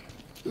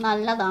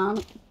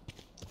നല്ലതാണ്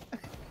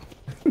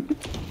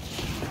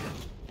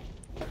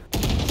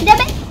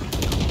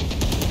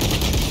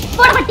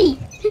പട്ടി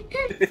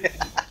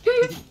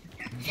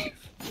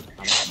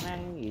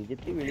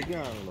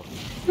വിളിക്കുകയാണല്ലോ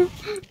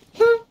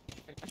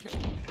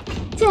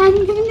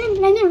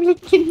ചന്ദ്രനല്ല ഞാൻ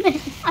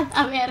വിളിക്കുന്നത്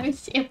അതാ വേറെ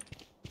വിഷയം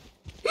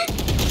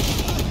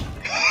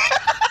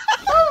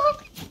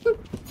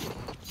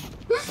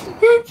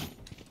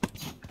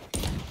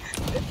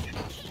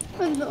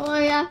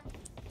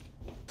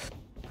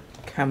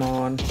Come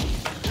on.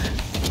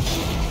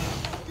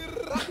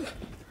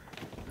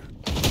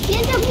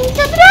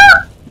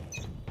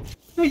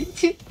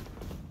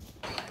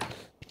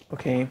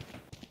 Okay.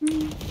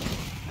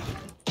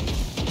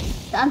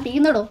 താൻ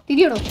തീർന്നടോ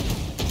തിരിയടോ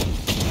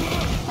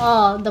ആ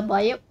എന്താ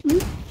ഭയം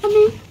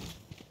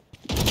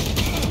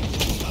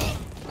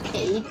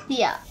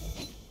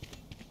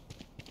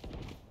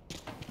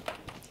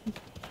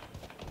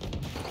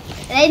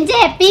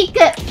രഞ്ജേ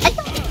പീക്ക്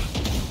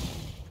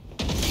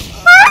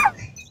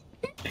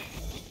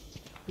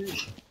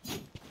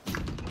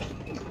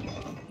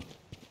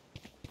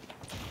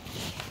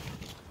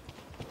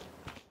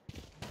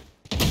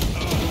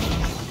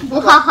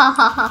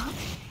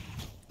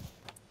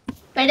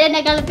പെട്ടെന്നെ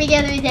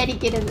കളിപ്പിക്കാന്ന്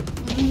വിചാരിക്കരുത്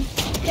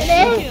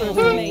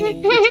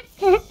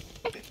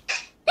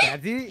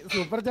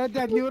സൂപ്പർ ചാറ്റ്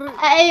 500.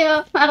 അയ്യോ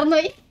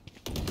മറന്നുപോയി.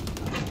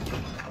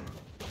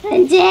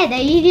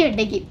 ധൈര്യം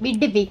ഉണ്ടെങ്കിൽ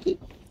ബിഡ് പിക്കി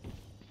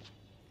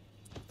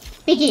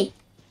പിക്കി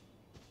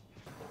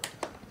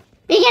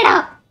പിക്കടോ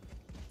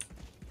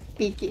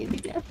പിക്കി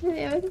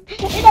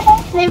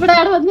ഇവിടെ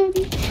വന്നു.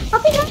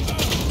 അപ്പൊ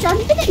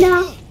ചന്ദ്രനാ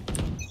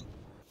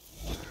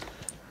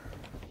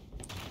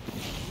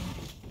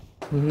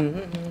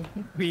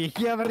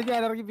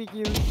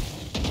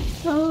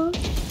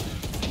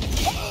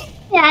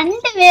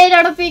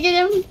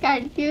രണ്ടുപേരോടൊപ്പിക്കും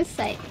കൺഫ്യൂസ്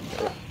ആയി.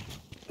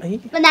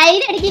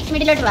 ധൈര്യം അടിക്ക്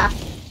മിഡിലോട്ട് വാ.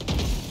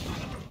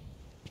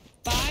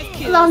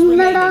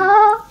 വന്നടാ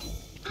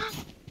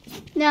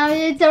ഞാൻ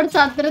വിചാരിച്ചവിടെ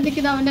ചന്ദ്ര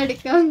നിൽക്കുന്ന അവന്റെ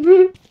അടുക്കാം.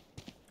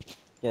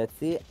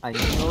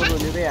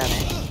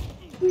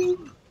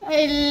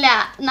 ഇല്ല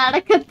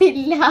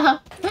നടക്കത്തില്ല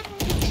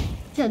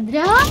ചന്ദ്ര.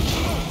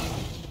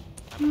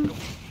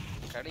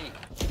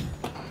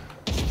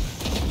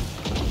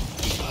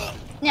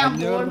 ഞാൻ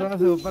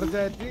സൂപ്പർ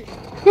ചാറ്റ്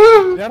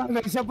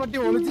രക്ഷപ്പെട്ടി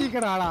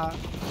ഒളിച്ചിരിക്കണാളാ.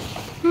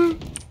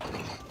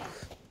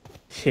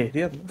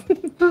 ശരിയാണ്.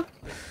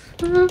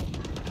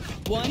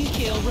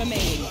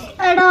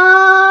 എടാ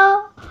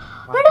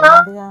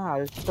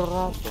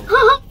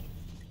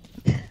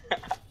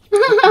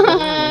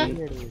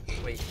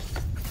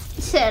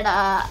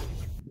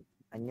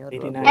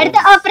അടുത്ത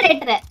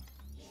ഓപ്പറേറ്റർ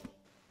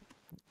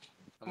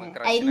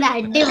ഇന്ന്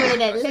അടിപൊളി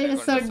നല്ല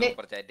രസമുണ്ട്.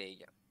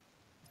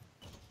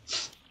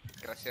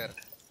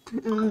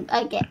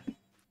 ഓക്കെ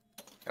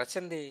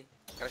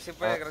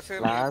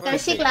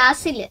ക്രഷ്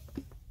ക്ലാസ്സില്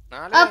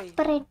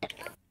ഓപ്പറേറ്റർ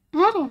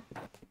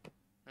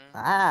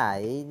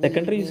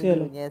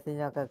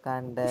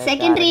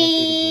സെക്കൻഡറി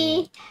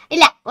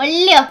ഇല്ല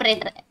ഒള്ളി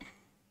ഓപ്പറേറ്റർ.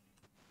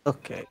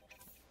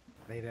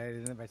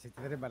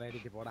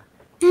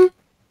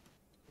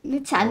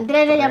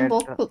 ചന്ദ്രനെ ഞാൻ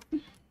പോക്കും.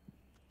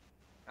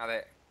 അതെ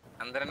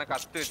ചന്ദ്രനെ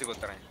കത്തി വെച്ച്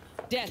കുത്തണേ.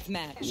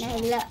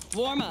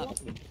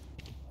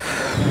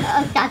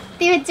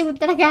 കത്തി വെച്ച്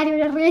കുത്തണ കാര്യം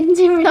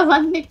റേഞ്ച് ഇവിടെ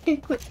വന്നിട്ട്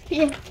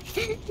കുത്തിയ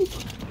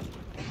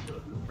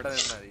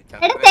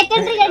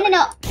സെക്കൻഡറി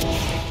കണ്ണനോ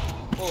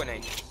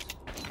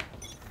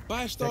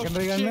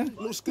സെക്കൻഡറി കണ്ണ്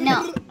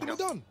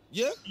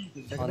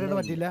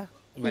പറ്റില്ല.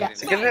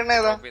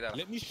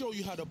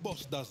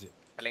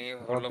 അല്ലെങ്കിൽ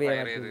ഫുള്ള്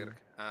ഫയർ ചെയ്ത്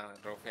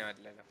ഡ്രോപ്പ് ചെയ്യാൻ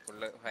പറ്റില്ല.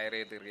 ഫുള്ള് ഫയർ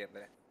ചെയ്ത്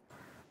തീർക്കല്ലേ.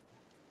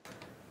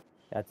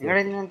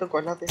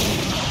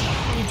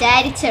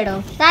 വിചാരിച്ചടോ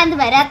താൻ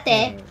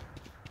വരാത്തേ.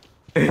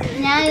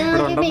 ഞാൻ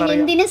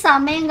എന്തിന്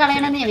സമയം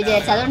കളയണമെന്ന് ഞാൻ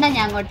വിചാരിച്ചു. അതുകൊണ്ടാണ്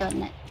ഞാൻ അങ്ങോട്ട്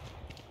വന്നത്.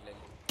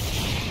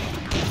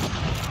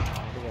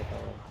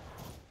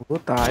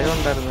 താഴെ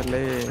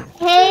ഉണ്ടായിരുന്നല്ലേ.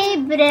 ഹേയ്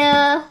ബ്രോ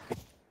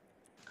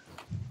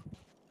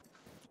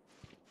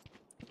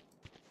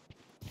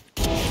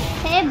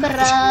ഹേയ്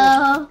ബ്രോ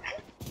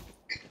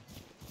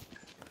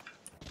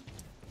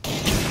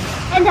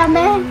എന്റെ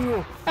അമ്മേ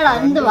എടാ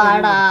എന്ത്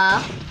വാടാ.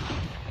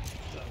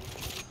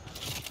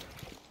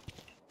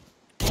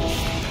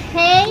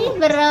 ഹേയ്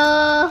ബ്രോ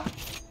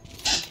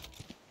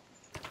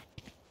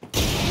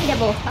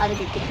അത്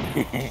കിട്ടി.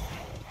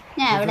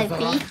 ഞാൻ അവിടെ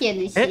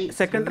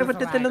സെക്കൻഡറി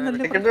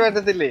പറ്റത്തില്ലെന്നല്ലേ. സെക്കൻഡറി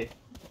പറ്റത്തില്ലേ?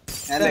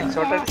 ഞാൻ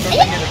എക്സോട്ട്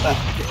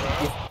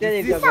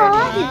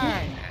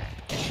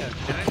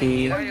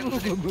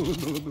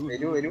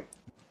വരൂ.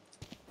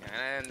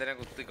 ഞാൻ എന്തിനാ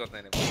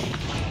കുത്തിക്കൊന്നേനെ.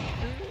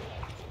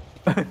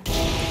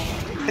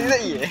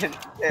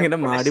 ഇങ്ങനെ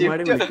മാടി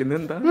മാടി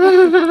വിളിക്കുന്നെന്താ?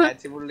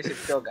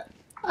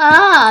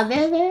 അതെ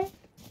അതെ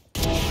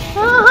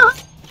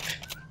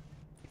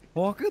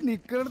നോക്ക്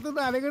നിക്കടുത്ത്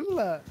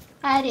തലകളില്ല.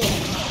 ആര്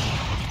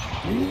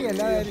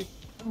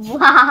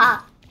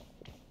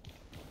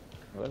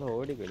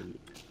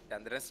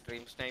ചന്ദ്രൻ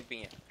സ്ട്രീം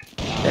സ്നൈപ്പിംഗ്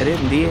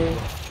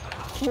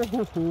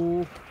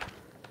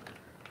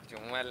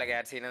ചുമ്മാ അല്ല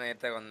കാറ്റ്സിനെ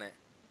നേരത്തെ കൊന്നേ.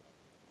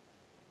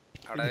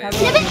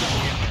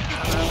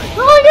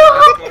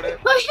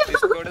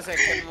 അവിടെ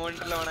സെക്കൻഡ്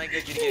മോണിറ്ററിൽ ഓണാക്കി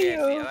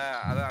വെച്ചിരിക്കുക.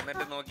 അത്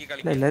എന്നിട്ട് നോക്കി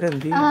കളിക്കും.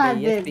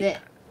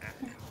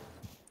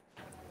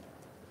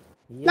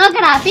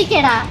 നോക്കടാ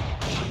പിക്കടാ.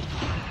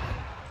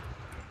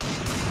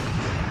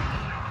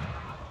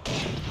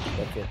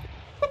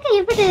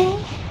 ഇവിടെ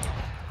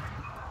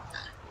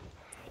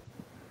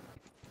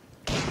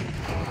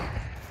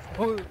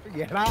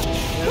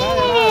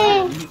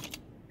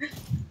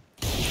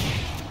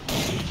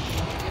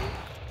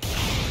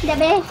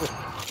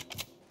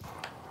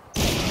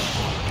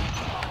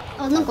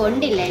ഒന്നും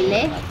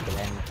കൊണ്ടില്ലല്ലേ.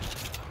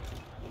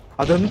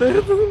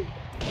 അതെന്തായിരുന്നു?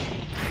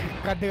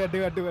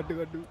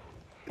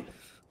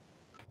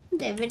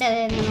 എവിടെ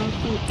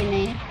നോക്കി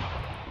നിൽക്കുന്നേ.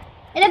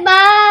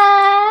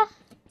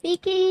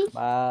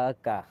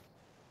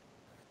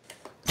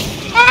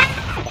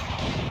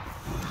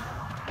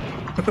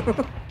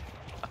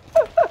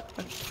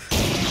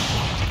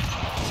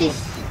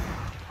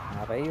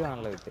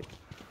 അറിയുവാണല്ലോ വിട്ട്.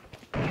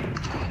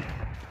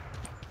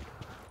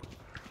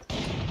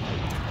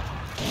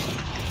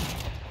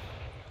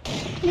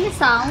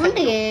 സൗണ്ട്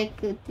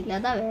കേക്കത്തില്ല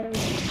അതാ വേറെ.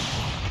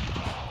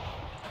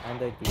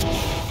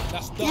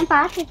 ഞാൻ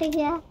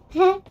പാട്ടിട്ടേക്കാ.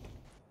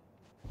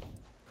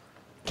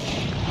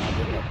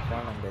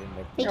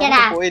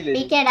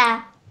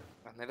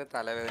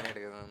 തലവേദന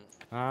എടുക്കുന്നു.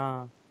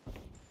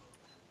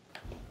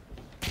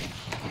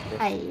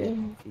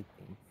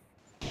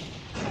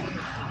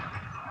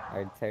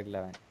 Right side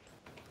 11.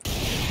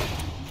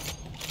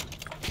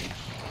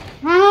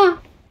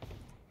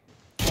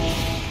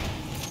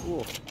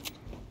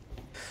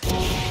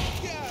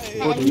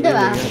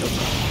 എന്തുവാ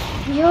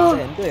അയ്യോ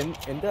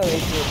എന്തുവാ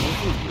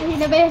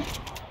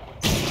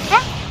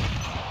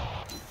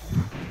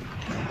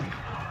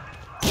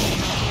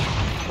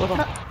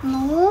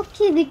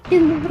നോക്കി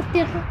നിൽക്കുന്നു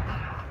വൃത്തിയായിട്ട്.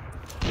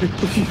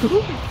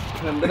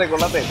 എന്തിനാ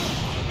കൊള്ളാത്തെ?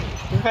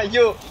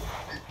 അയ്യോ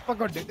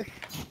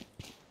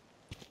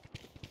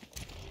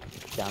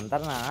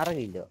ചന്ദ്രൻ 6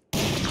 കിലോ.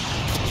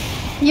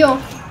 അയ്യോ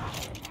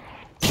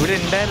ഇവിടെ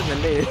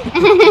ഉണ്ടായിരുന്നല്ലേ?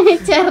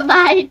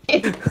 ചെറുതായിട്ട്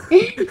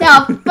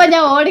അപ്പൊ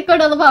ഞാൻ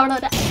ഓടിക്കൊണ്ട് വന്നപ്പോ അവിടെ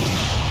വരാം.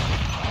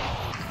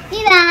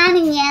 ഇതാണ്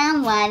ഞാൻ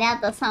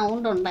വരാത്ത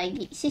സൗണ്ട്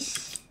ഉണ്ടാക്കി.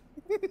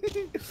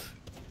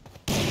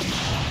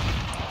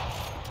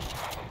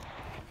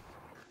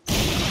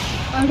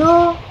 എടോ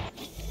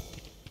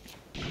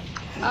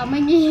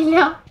അമങ്ങിയില്ല.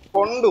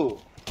 കൊണ്ടു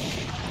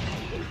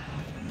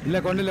ഇല്ല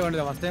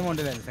കൊണ്ടില്ല ഫസ്റ്റ് ടൈം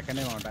കൊണ്ടില്ല, സെക്കൻഡ്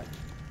ടൈം കൊണ്ട.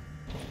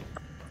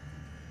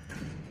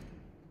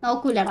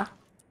 നോക്കൂലടാ.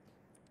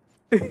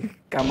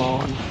 Come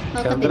on.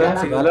 ചന്ദ്ര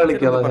കാല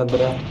കളിക്കാവോ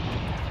ചന്ദ്ര?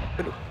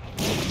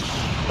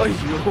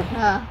 അയ്യോ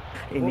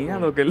ഇനി ഞാൻ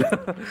നോക്കില്ല.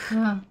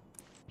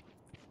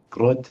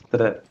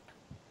 ക്രോച്ചത്ര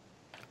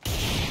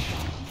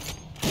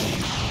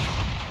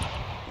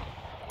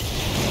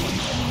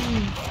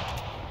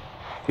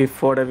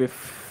ബിഫോർ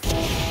ബിഫ്.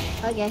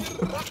 ഓക്കേ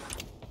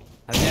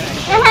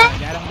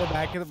ഞാൻ നമ്മുടെ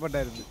ബാക്കിൽ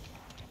പോട്ടായിരുന്നു.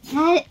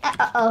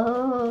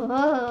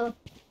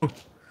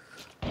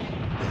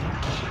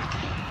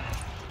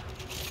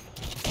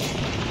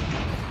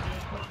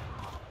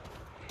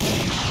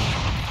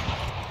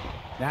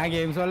 ഞാൻ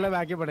ഗെയിംസ് ഹോളിലെ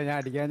ബാക്കി പോട്ടെ, ഞാൻ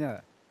അടിക്കാഞ്ഞതാ.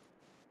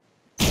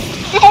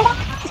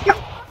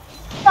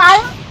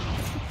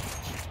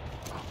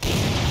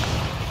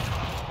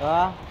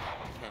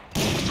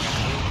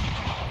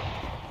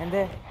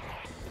 എന്തേ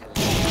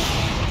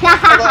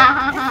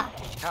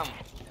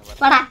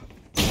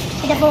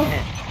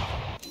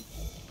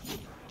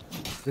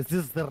This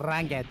is the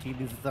rank, KATZY.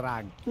 This is the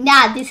rank.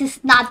 Nah, this is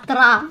not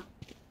wrong.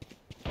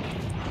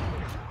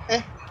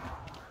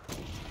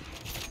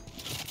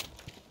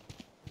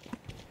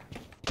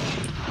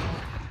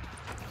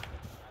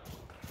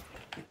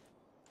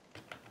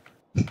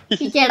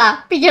 Pichada.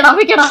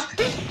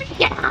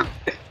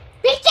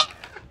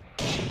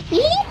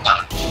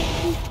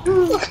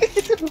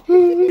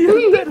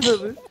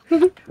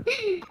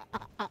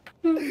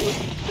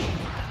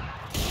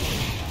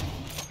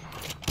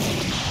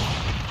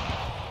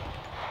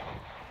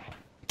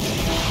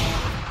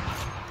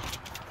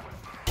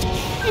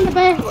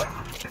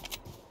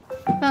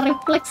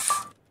 Reflex.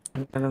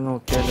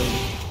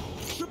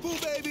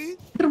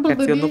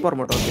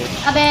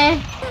 അതെ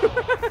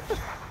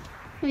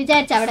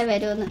വിചാരിച്ച അവിടെ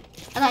വരുമെന്ന്.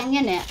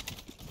 അതങ്ങനെയാ.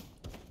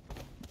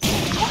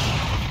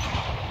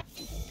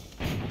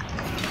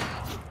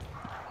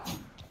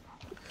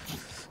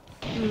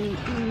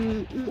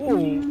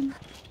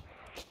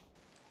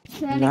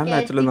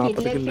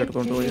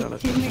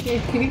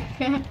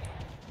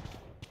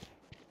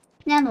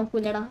 ഞാൻ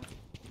നോക്കൂലടാ.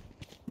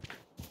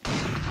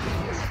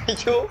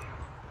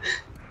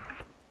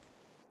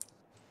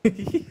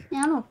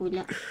 ഞാൻ നോക്കൂല.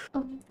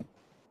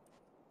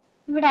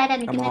 ഇവിടെ ആരാ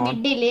നിക്കുന്ന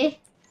മിഡില്?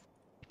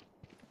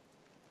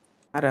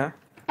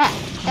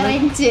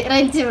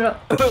 Wrench bro.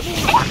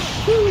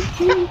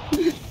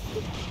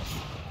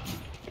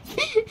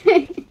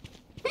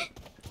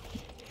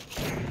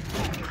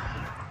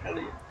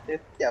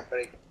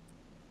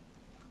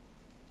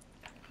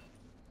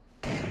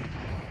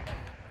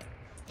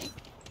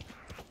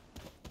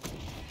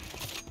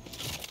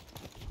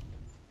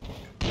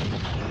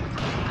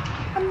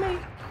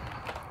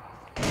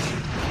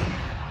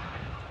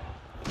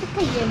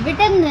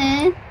 എവിടെന്ന്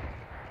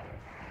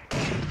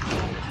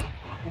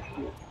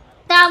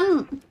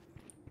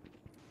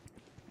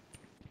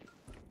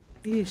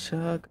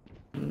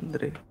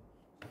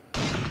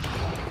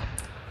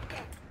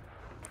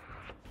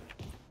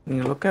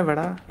നിങ്ങളൊക്കെ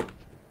എവിടാ?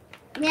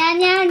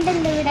 ഞാൻ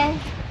ഉണ്ടല്ലോ ഇവിടെ.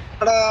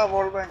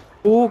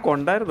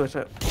 കൊണ്ടായിരുന്നു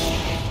പക്ഷെ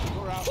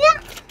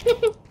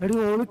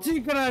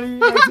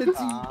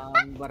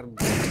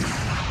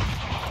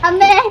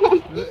അമ്മേ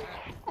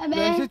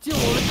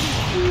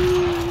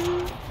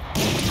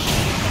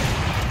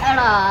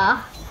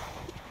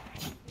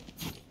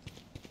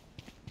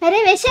अरे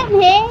विषम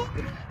है.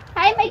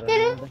 हाय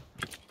माइकल.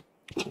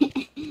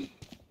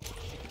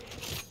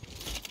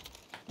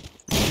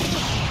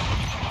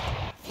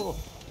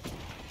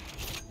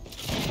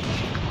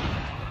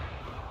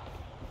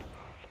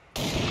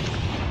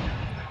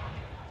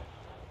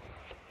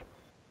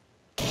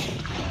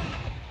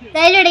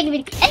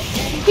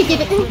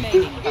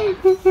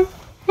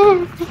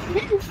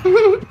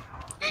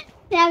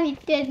 ഞാൻ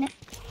വിറ്റ് തന്നെ.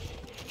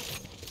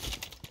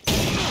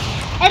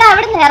 എടാ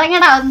അവിടെ നിന്ന്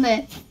ഇറങ്ങടാ ഒന്ന്.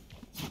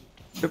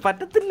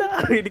 പറ്റത്തില്ല,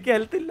 എനിക്ക്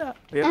ഹെൽത്തില്ല.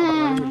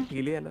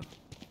 ഹീൽ ചെയ്യാലോ.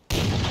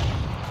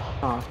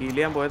 ഹീൽ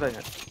ചെയ്യാൻ പോയതാ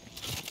ഞാൻ.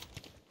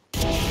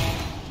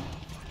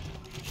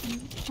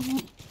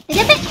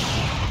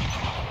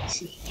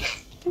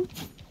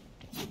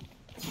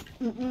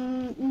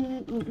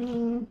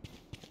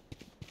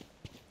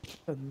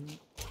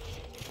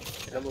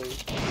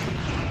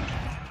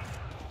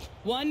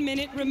 1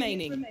 minute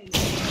remaining.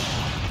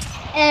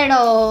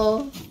 എടോ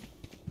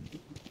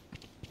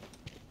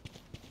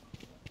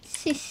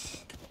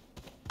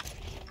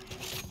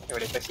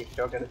എവിടെ ഇപ്പൊ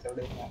ഷിഫ്റ്റ് ഒക്കെ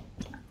അടിച്ചോണ്ട്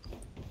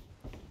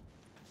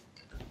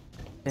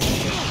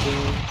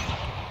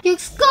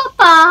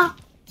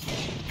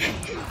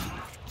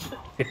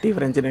കിട്ടി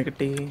ഫ്രഞ്ചിനെ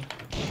കിട്ടി.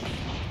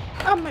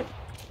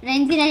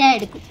 ഫ്രഞ്ചിനെ ഞാൻ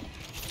എടുക്കും.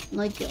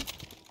 നോക്കിയോ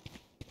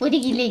ഒരു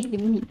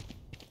കില്ലെങ്കിലും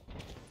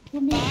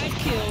 5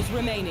 kills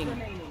remaining.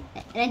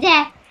 രഞ്ജേ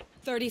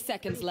 30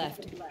 seconds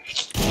left.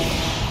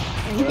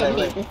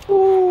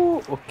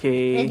 Okay.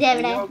 രഞ്ജേ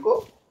എവിടെ?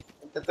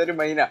 ഒരു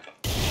മൈന.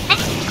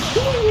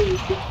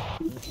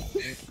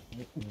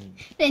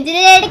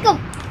 രഞ്ജിനെ എടുക്കും.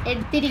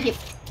 എടുത്തിരിക്കും.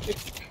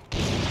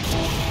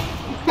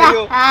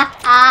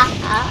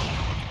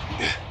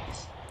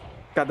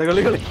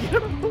 കഥകളി കളിക്കും.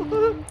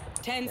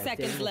 10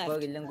 seconds left.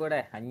 കില്ലും കൂടെ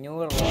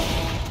 500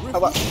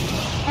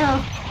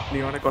 നീ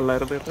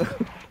കൊള്ളായിരുന്നു കേട്ടോ.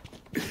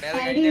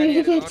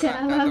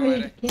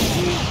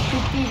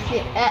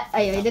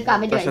 അയ്യോ ഇത്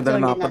കമന്റ്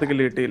 40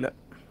 കിലോ കിട്ടിയില്ല.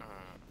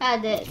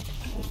 അതെ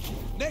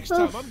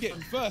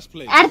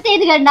അടുത്ത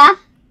ഇത് കണ്ട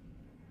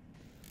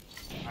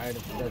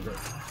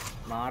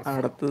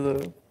അടുത്തത്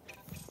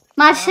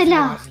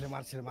മാർഷലാ.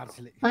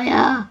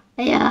 അയ്യാ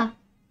അയ്യാ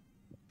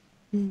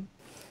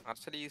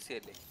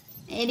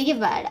എനിക്ക്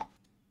പാടാ.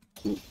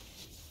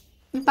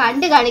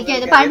 പണ്ട്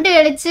കളിക്കാത് പണ്ട്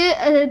കളിച്ച്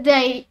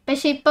ഇതായി.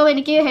 പക്ഷെ ഇപ്പൊ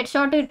എനിക്ക് ഹെഡ്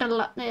ഷോട്ട്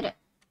കിട്ടണില്ല നേരെ.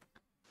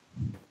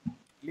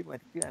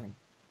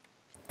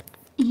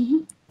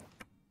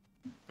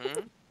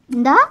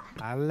 എന്താ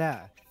അല്ല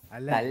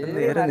അല്ല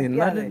നേരെ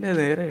നിന്നാലല്ലേ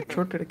നേരെ ഹെഡ്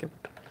ഷോട്ട് എടുക്കാൻ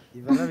പറ്റും.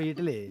 ഇവരുടെ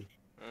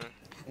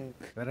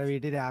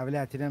വീട്ടിൽ രാവിലെ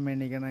അച്ഛനും അമ്മ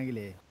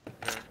എണീക്കണമെങ്കിലേ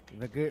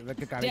ഇവക്ക്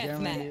കളിക്കാൻ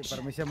വേണ്ടി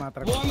പെർമിഷൻ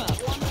മാത്രം.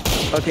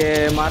 ഓക്കേ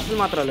മാർഷൽ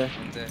മാത്രല്ലേ?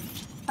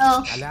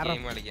 അലാറം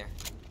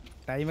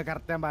ടൈം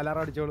കറക്റ്റ് ആകുമ്പോ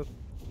അലാറം അടിച്ചോളൂ.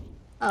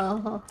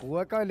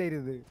 പൂവക്കല്ലേ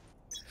ഇരുത്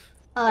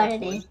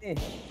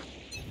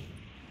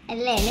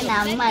അല്ലേ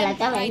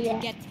നമ്മളൊക്കെ വയ്യ.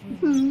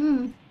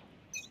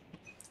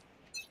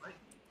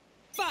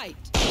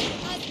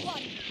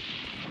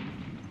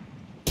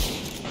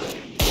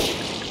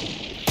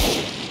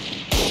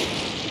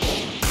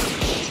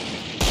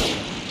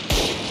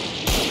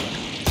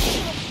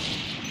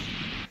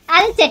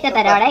 അത്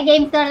ചെറ്റത്തരോടെ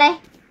ഗെയിംസോളെ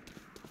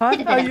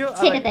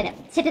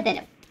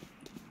ചെറ്റത്തരം.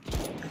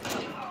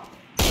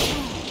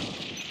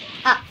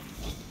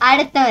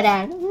 അടുത്ത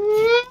ഒരാൾ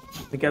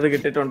എനിക്കത്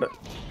കിട്ടിയിട്ടുണ്ട്.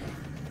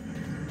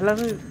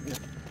 അല്ലാതെ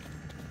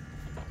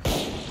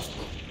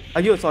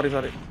അയ്യോ സോറി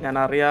ഞാൻ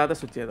അറിയാതെ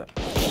സ്വിച്ച് ചെയ്ത.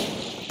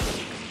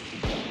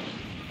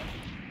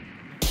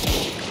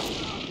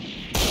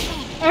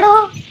 എടോ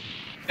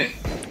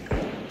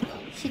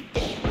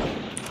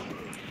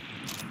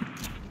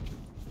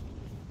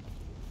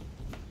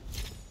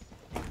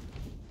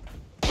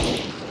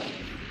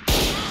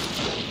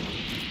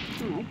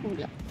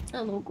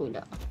നോക്കൂല.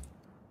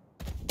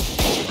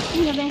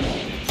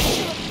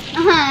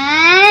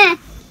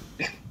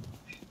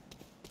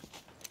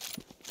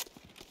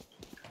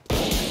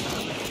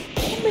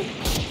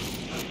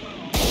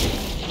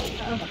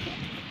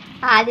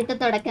 ആദ്യത്തെ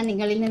തുടക്കം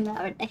നിങ്ങളിൽ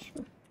നിന്നാവട്ടെ.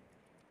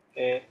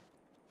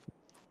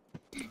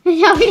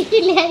 ഞാൻ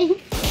പിടിക്കില്ലായി.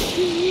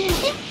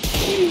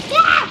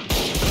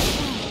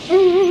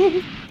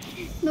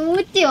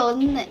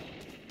 101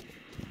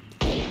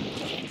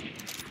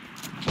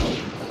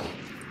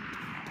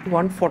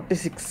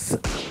 146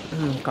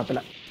 കപ്പല.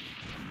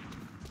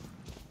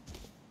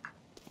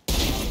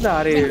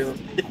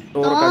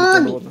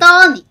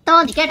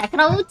 തോന്നി കേട്ടാ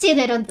ക്രൗച്ച് ചെയ്ത്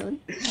തരുമെന്ന് തോന്നി.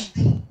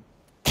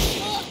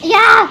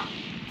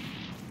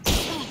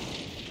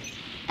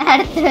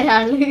 അടുത്ത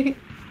ഒരാള്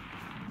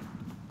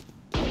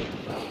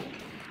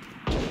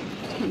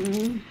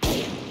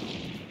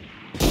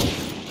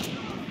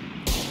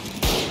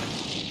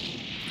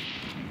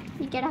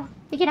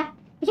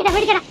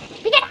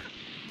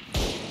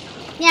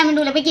ഞാൻ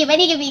മിണ്ടൂല. പിക്ക്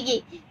വരിക പിക്ക്.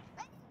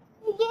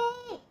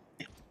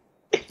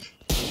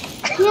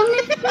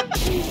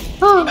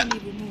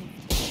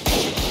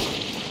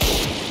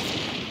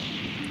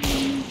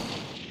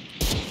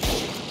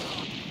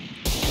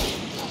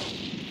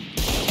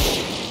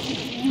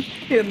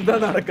 എന്താ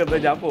നടക്കുന്നത്?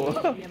 ഞാൻ പോവാ.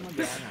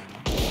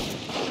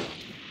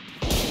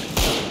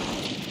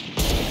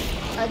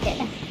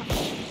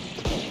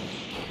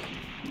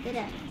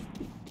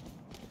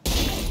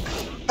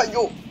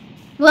 അയ്യോ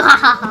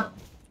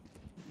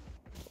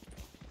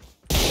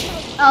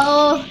ഓ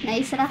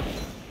നൈസടാ.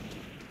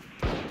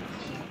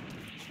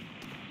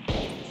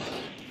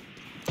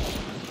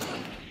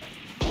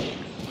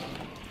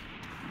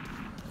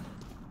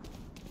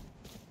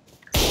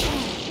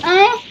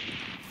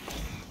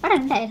 അവിടെ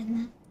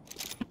ഉണ്ടായിരുന്നു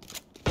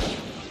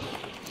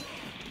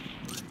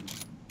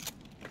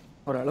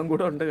ഒരാളും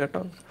കൂടെ ഉണ്ട്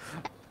കേട്ടോ.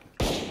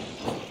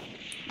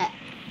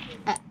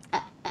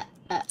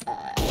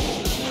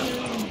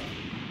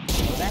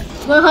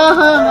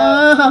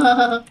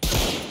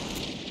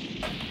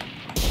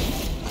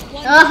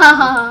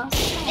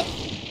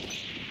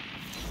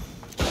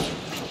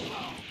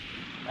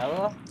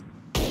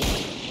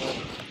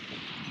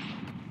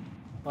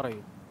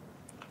 പറയൂ.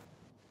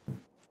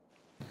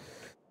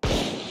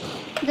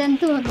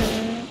 ഇതെന്ത് വന്നു?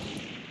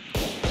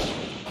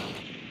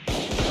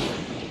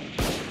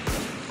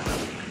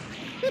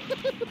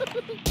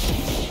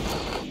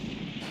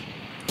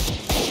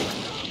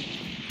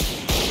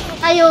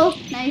 അയ്യോ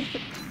നൈസ്.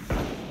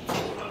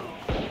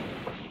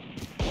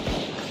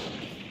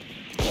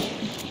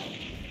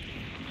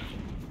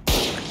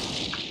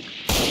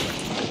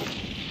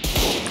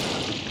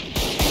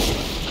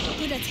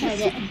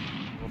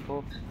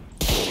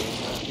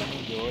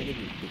 ജോലി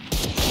കിട്ടി.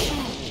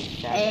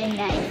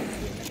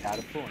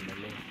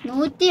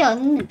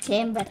 101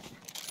 ചേംബർ.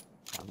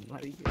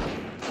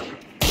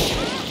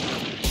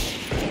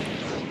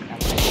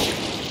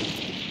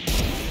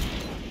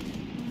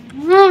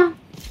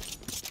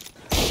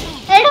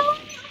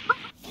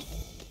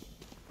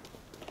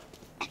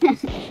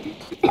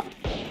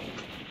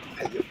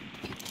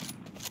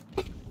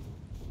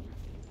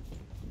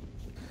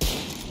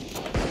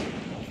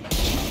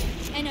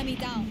 Enemy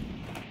down.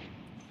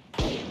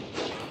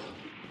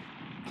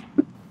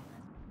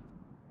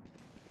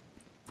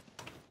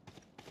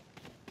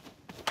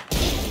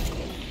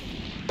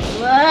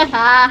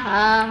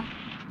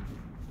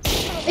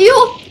 അയ്യോ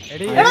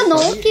എടാ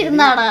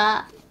നോക്കിയിരുന്നാടാ.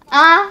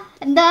 ആ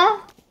എന്താ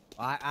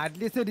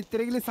അറ്റ്ലീസ്റ്റ് ഒരു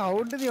ഇത്തിരെങ്കിലും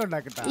സൗണ്ട് നീ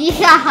ഉണ്ടാക്കട്ടാ.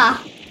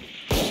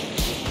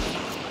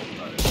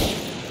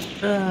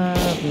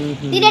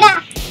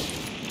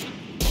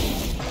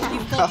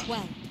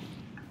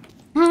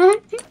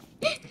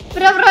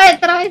 ബ്രോ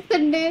എത്ര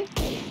വയസ്സുണ്ട്?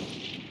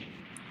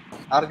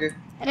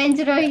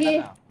 റേഞ്ച് റോയ്ക്ക്.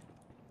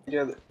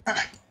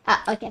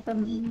 ഓക്കെ അപ്പം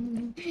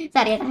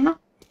സറിയടാ.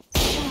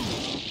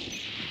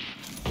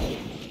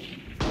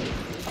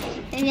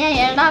 ഞാൻ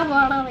എടാ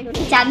പോണോ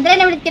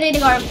ചന്ദ്രനെ വിളിക്കുന്നതിന്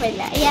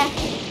കുഴപ്പമില്ല.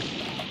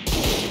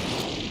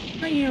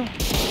 അയ്യോ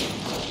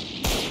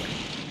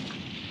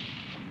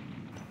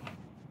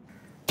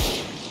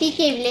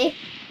ഇല്ലേ?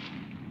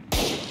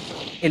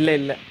 ഇല്ല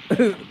ഇല്ല.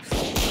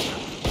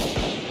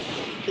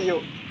 അയ്യോ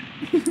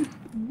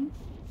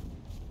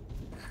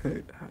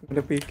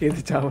അങ്ങനെ പീക്ക്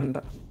ചെയ്ത് ചാവണ്ട.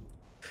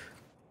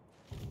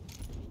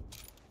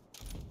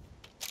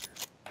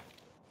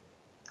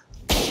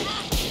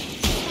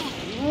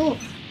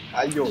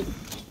 അയ്യോ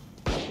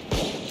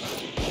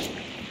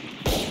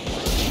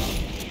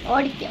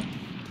ഓടിക്കോ.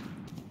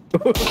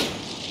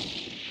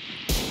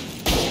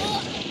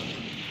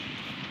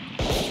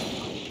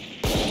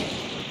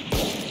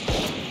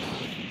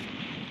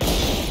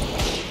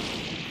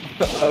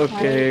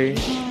 ഓക്കേ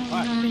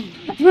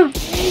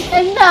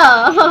എന്താ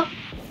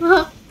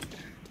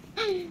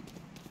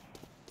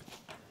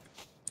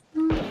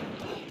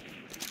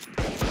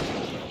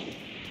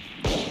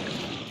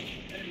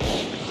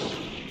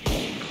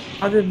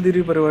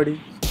അതെന്തൊരു പരിപാടി?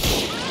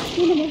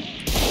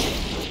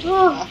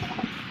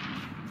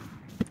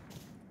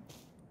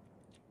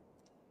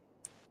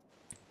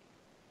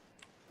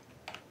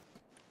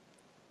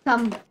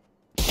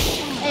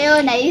 അയ്യോ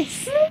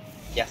നൈസ്.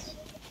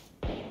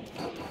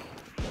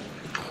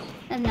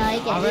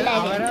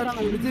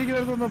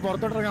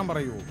 പുറത്തോട്ടിറങ്ങാൻ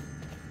പറയൂ.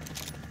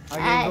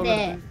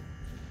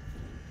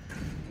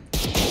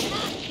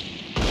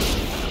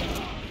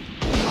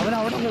 അവൻ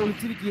അവിടെ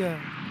ഒളിച്ചിരിക്കുക.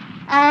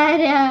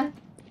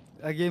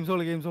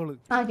 ഗെയിംസോള്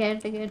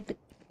കേട്ട്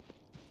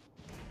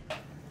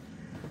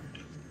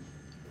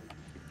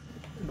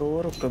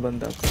ഡോറൊക്കെ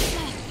ബന്ധാക്കും.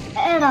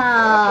 എടാ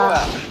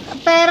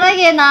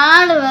പിറകെ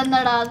നാള്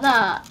വന്നടാ. അതാ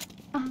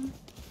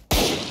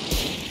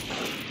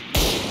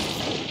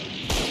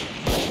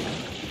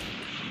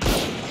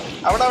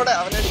അവിടെ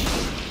അവനെ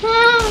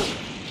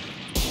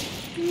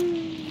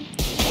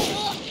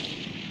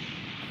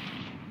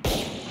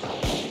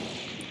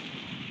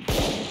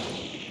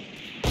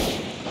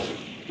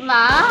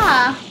വാ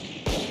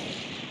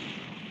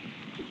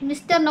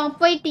mister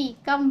നോപ്പോയിട്ടി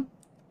come.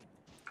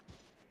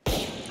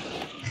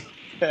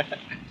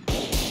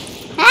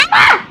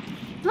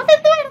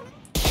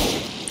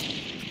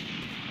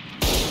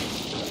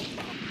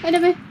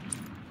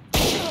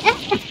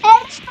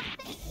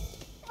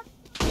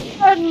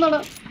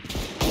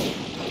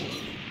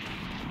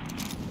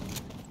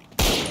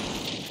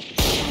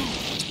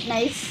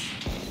 Nice.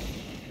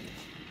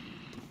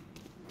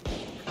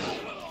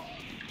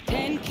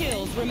 10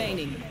 kills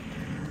remaining.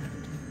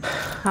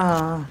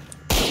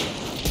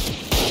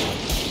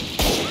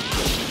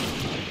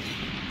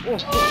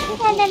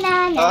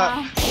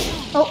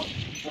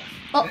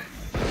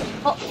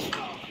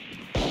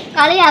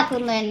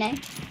 കളിയാക്കുന്നു എന്നെ.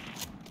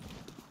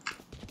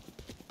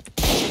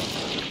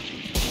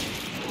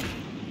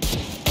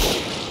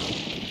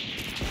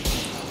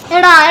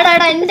 എടാ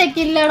എന്റെ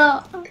കില്ലടോ.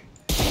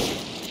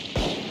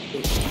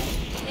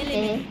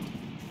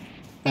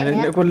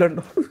 എന്നെ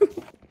കൊല്ലണ്ടോ?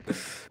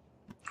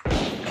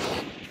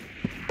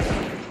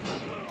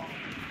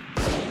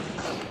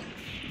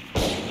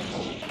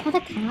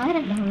 അതൊക്കെ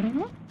ആരടാ അവിടെ?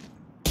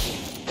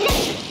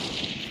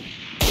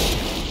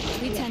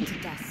 Return to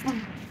dust.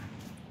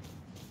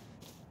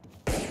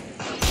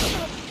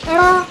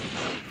 എടാ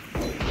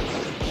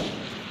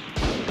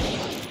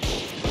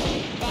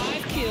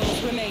 5 kills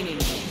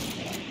remaining.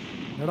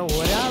 എടാ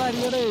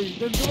ഒരാളല്ലേ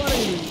ഇതെന്ത്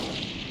പറയുന്നു?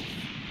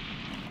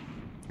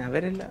 ഞാൻ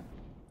വരില്ല.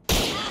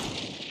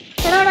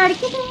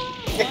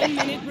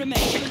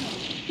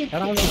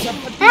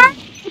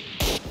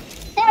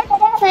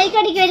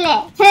 അടിക്കുമല്ലേ?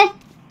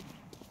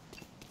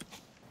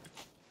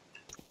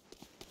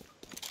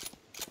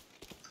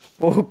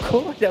 പോക്കോ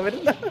ഞാൻ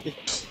വരില്ല.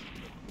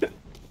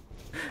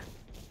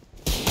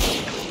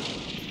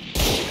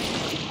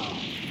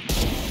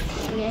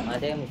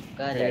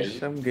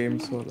 വിഷം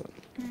ഗെയിംസ്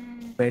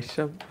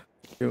വിഷം.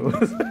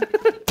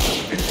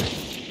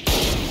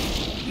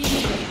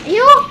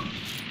 അയ്യോ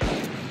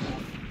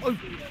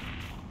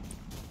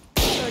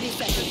 30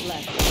 seconds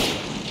left.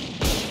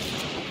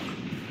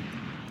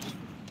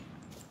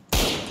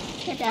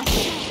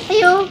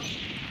 അയ്യോ.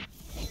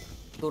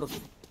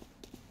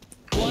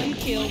 1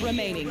 kill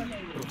remaining.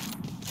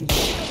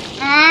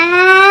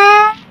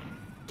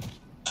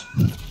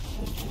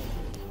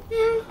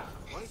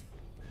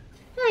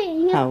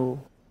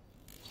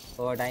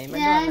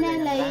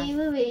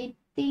 Live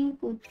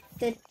waiting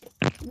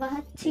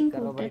watching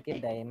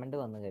diamond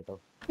വന്നു കേട്ടോ.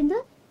 എന്താ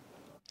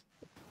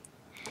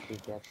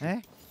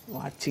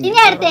വാച്ചിങ് ഇനി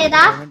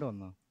അടുത്തേതാ?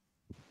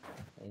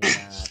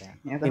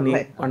 ഇനി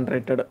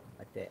അൺറേറ്റഡ്.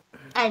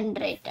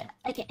 അൺറേറ്റഡ്.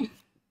 ഓക്കേ.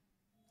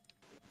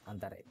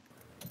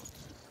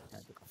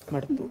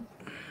 മടുത്തു.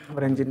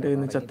 ഫ്രഞ്ചിന്റെ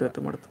ഇന്ന് ചത്തുവെത്ത്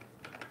മടുത്തു.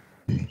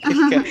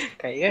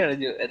 കൈ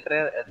കഴിഞ്ഞു. എത്ര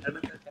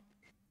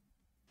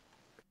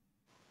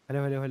hello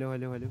hello hello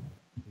hello hello.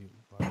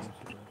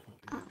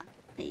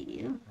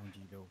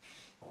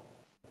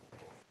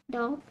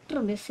 Doctor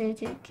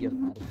message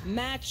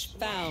match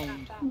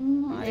found.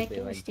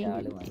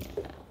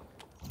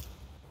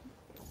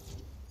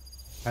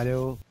 Hello.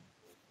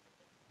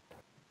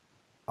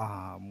 ആ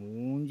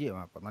മൂഞ്ചിയ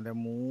മാപ്പ്, നല്ല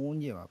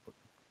മൂഞ്ചിയ മാപ്പ്.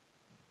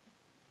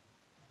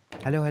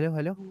 Hello hello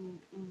hello.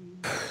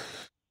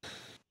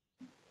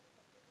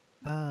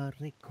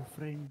 रिको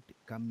फ्रेंड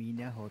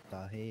कमीना होता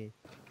है,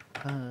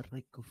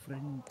 रिको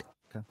फ्रेंड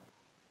का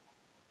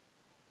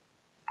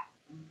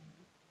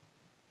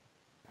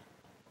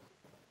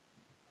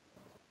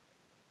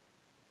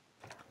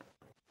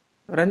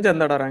റഞ്ച്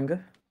എന്താടാ rank?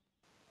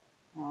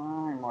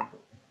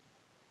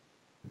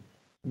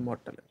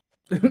 Immortal.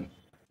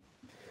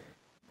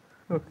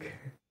 Okay.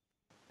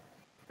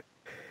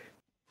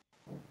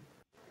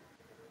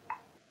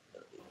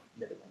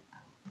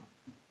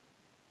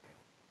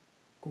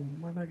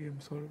 കുമ്മണ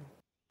games.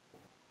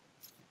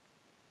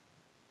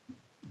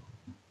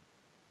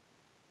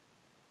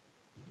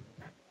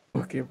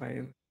 Okay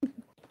fine.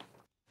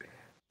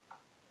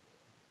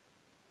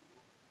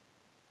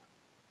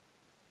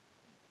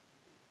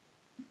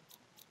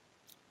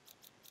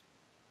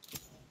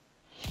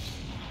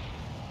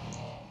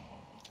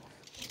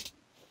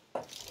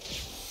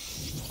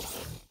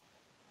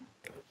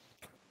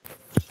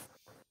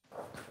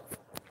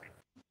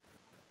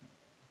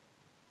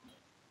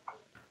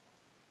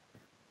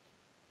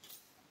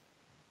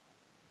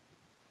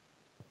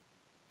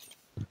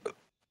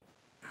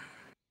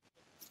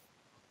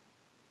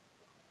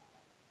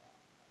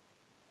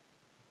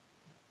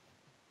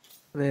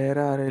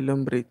 വേറെ ആരെങ്കിലും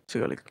ബ്രിച്ച്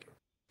കളിക്കും?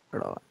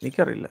 എടാ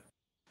എനിക്കറിയില്ല.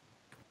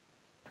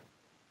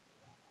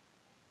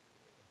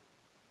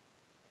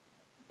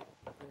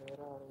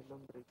 വേറെ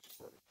ആരെങ്കിലും ബ്രിച്ച്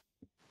കളിക്കും?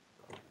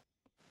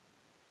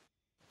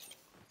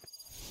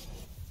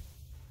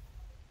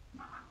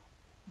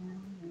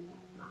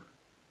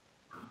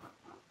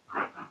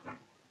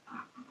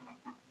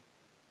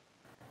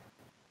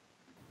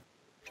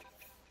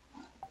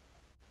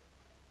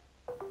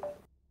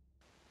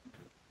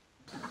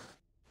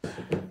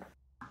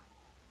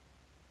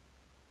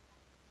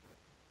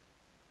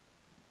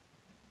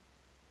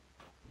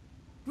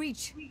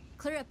 Breach,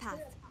 clear a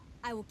path.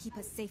 I will keep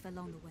us safe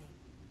along the way.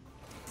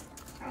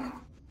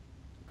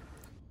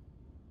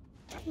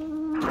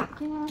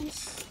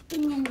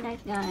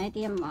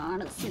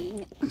 കാര്യമാണ് scene.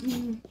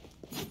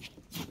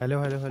 Hello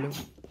hello hello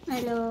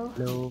hello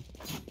hello.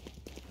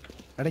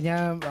 എടാ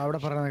ഞാൻ അവിടെ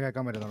പറയുന്നത്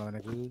കേൾക്കാൻ പറ്റുന്നുണ്ടോ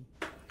നിനക്ക്?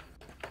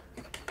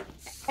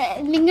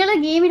 നിങ്ങള്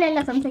ഗെയിമിലല്ല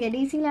സംസാരിക്കുക,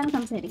 ഡി സിയിലാണ്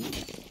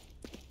സംസാരിക്കുന്നത്.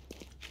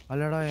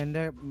 അല്ലടാ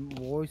എന്റെ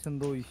വോയിസ്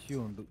എന്തോ ഇഷ്യൂ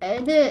ഉണ്ട്.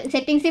 ഇത്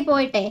സെറ്റിംഗ്സിൽ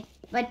പോയിട്ടെ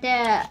മറ്റേ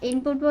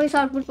ഇൻപുട്ട് വോയിസ്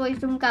ഔട്ട്പുട്ട്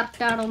വോയിസും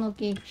കറക്റ്റ് ആണോ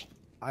നോക്കി.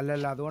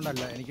 അല്ലല്ല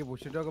അതുകൊണ്ടല്ല, എനിക്ക്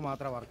പുഷ് ടോക്ക്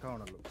മാത്രമേ വർക്ക്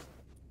ആവണുള്ളൂ.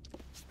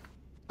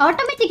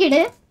 ഓട്ടോമാറ്റിക്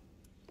ഇട്.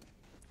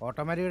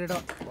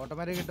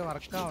 ഓട്ടോമാറ്റിക് ഇട്ട്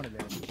വർക്ക് ആവണില്ല.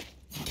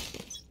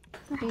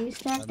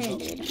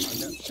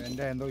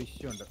 എന്റെ എന്തോ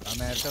ഇഷ്യൂ ഉണ്ട്, അത്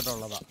നേരത്തെ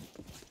ഉള്ളതാ.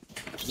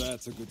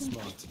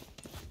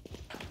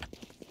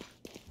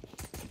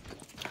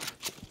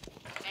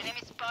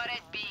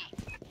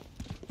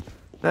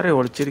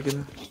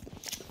 ഒളിച്ചിരിക്കുന്നു.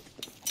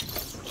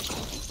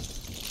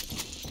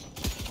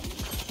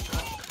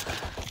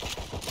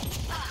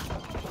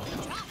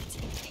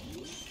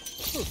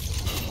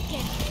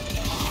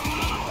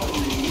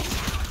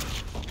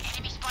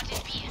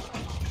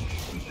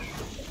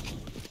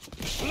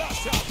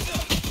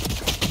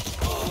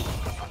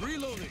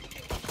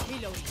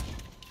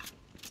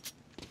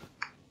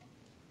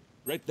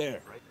 Right there.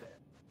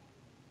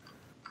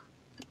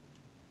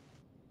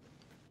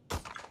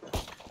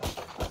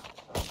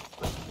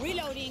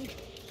 Reloading.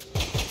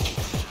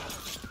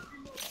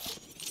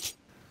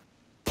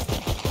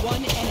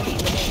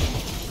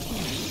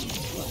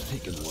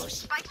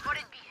 yours.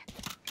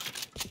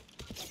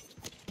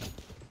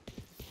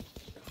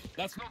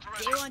 That's not right.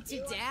 They want to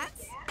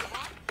dance?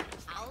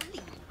 I'll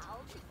leave.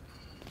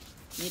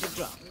 Need a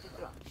drop.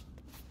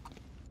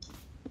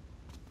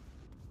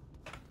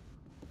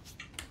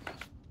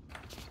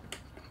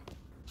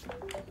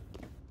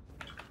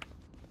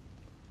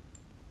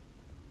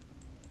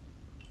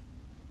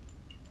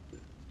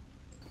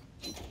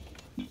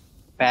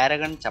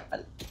 Paragon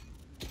chappal.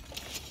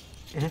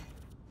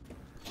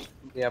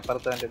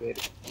 അപ്പുറത്തെ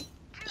പേര്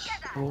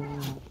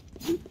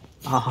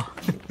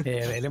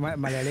ഏതായാലും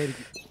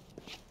മലയാളിയായിരിക്കും.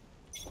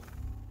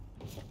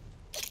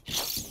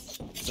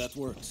 That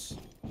works.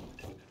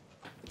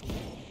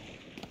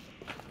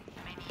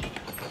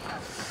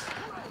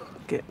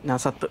 ഞാൻ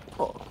സത്ത്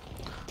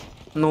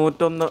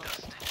 101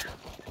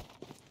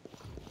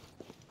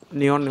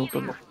 നിയോൺ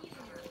 101.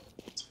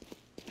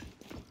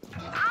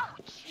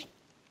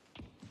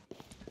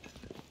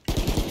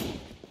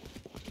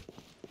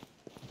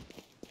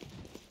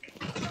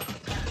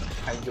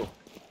 അയ്യോ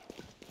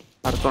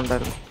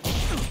അടുത്തുണ്ടായിരുന്നു.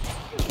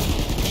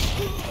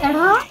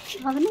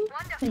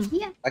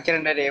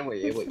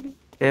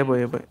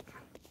 പോയി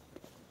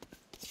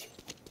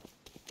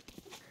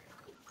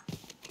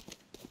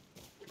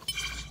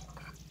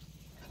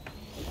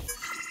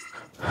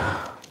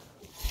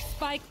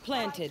Spike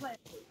planted.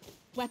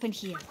 Weapon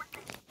here.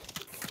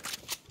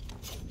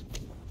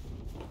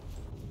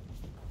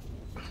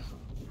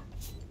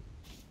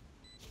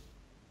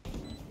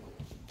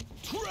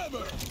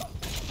 Trevor.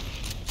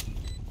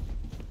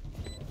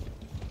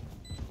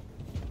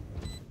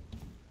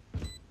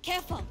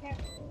 Careful.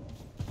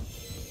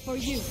 For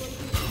you.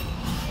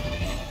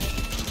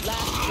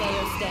 Last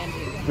player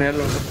standing.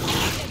 മേലുണ്ട്.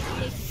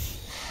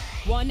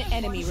 One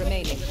enemy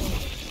remaining.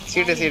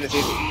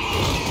 Seat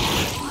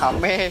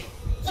അമ്മേ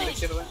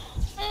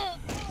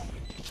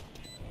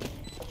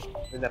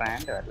ഇത്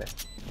random അല്ലേ?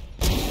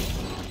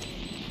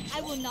 I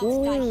will not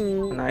die.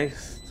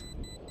 Nice.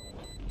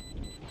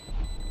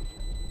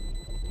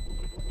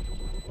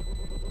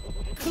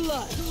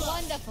 Clutch.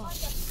 Wonderful.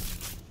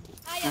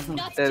 I am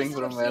not telling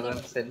from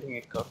Valorant selling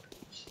account.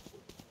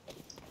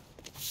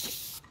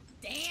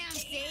 Damn,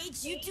 Sage,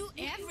 you do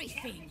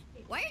everything.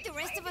 Why are the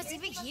rest of us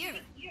even here?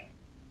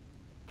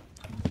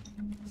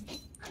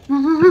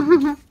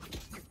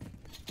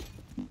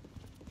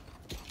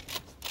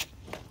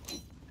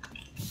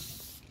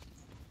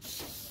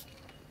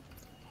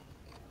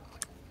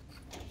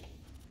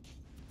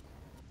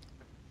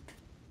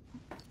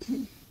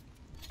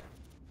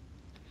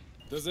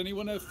 Does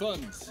anyone have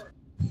funds?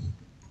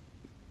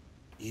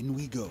 In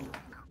we go.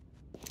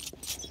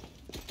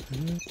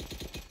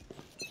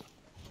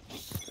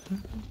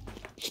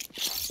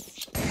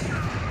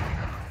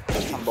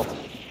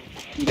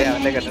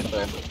 അവന്റെ കണ്ടിട്ട്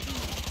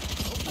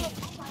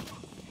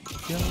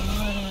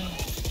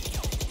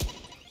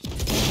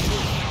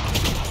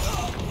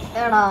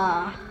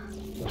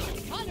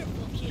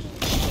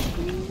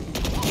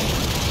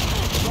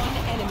One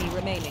enemy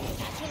remaining.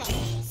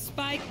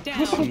 Spike down.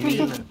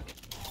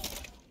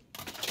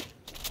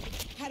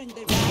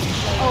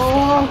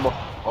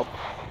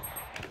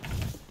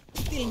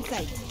 Still in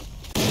sight.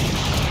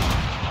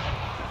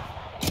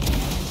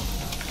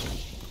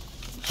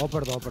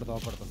 ഓപ്പെടുത്തോ.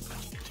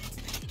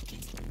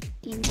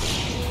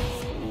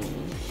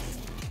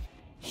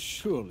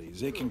 Surely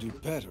they can do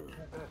better.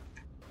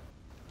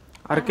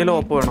 ആർക്കെങ്കിലും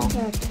ഓപ്പ് വേണോ?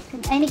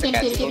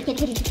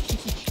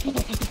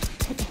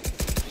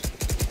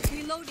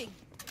 Reloading.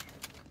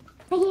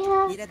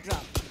 Need a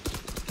drop.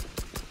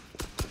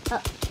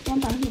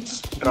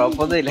 Drop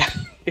ഒന്നുമില്ല.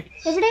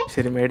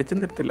 ശരി മേടിച്ചും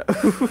തരത്തില്ല.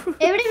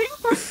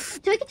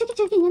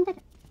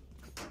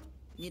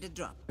 Need a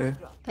drop.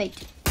 Wait.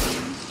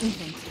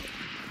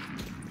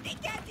 They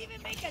can't even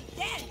make a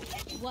dent.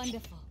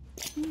 Wonderful.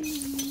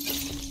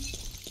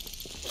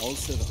 All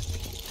set up.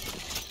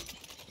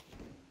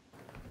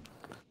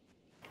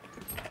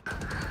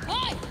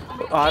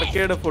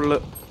 Arcade full.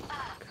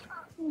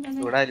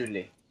 ഇവിടെ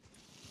ആരുമില്ലേ?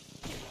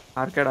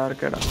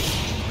 ആർക്കേഡാ.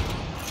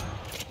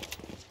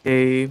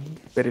 ഏയ്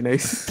very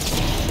nice.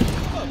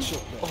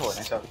 ഓഹോ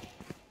nice shot.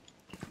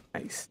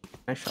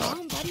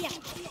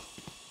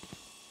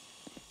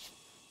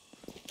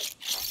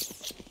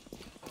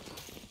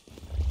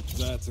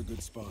 That's a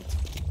good spot.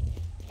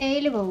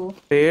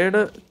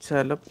 Third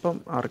ചിലപ്പം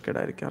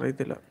ആർക്കേഡായിരിക്കും,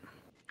 അറിയത്തില്ല.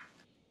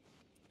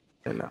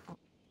 അല്ല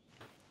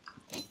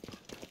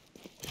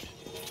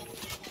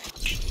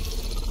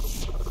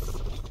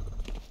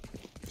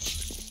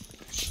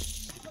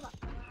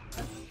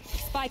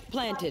Spike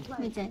planted.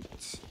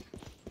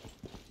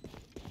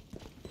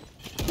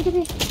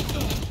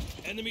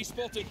 Enemy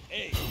spotted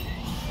A.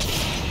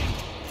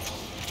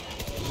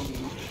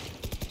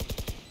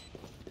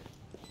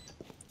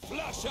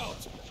 Flash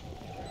out.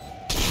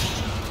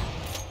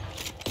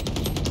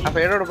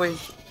 പേരോട് പോയി.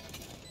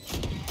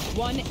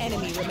 One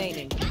enemy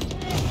remaining.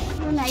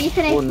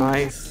 Oh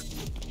nice.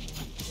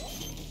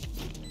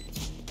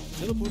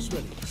 Teleport's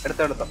ready.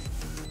 എടുത്തോ.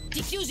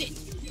 Defuse it.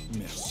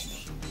 Merci.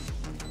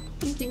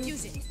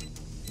 Defuse it.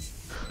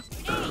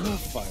 No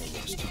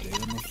fireworks today,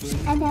 I'm afraid.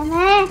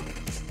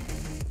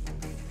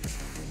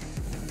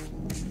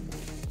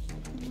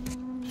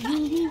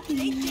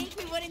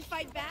 wouldn't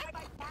fight back?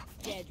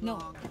 Dead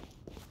wrong.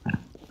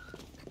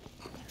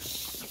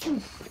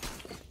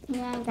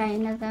 ഞാൻ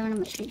കഴിഞ്ഞ തവണ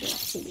message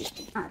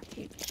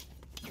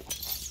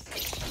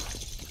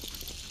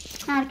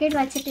arcade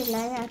വച്ചിട്ടില്ല.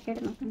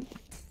 Arcade നോക്കണം.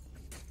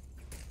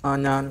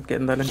 ഞാൻ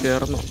എന്തായാലും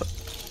കേറുന്നുണ്ട്.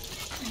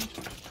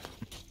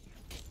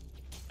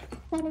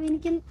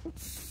 എനിക്ക്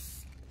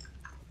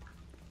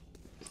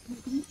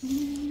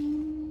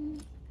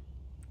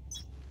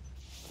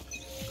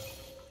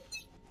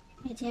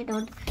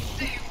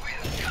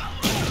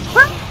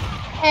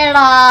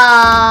എടാ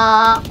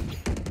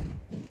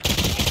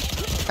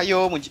അയ്യോ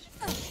മുഞ്ചി.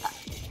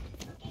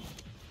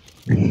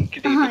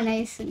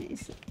 Nice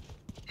nice.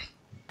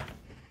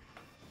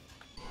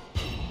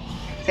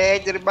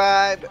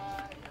 By.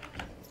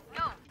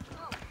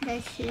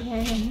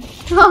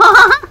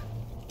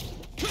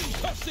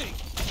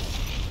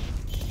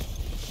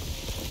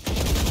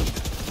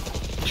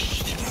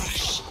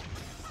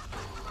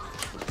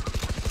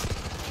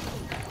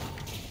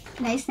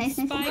 Nice, nice,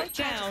 nice. Spike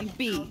down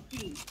B.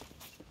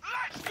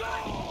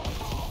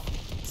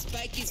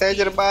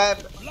 Sager bye.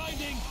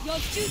 Your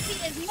duty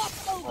is not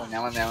over.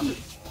 ഞാൻ വന്നേ.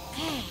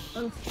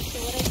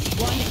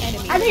 One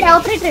enemy. അത്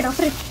ഓപ്പറേറ്റർ.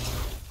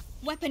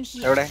 Weapon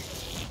here. എവിടെ?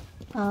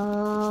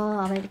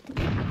 അവർക്ക്.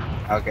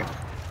 Okay.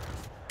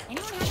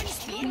 Anyone have any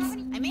spears?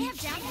 I may have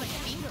down but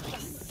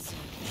fingerless.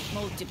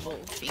 Multiple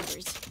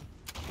fingers.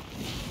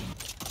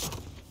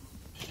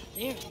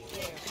 There.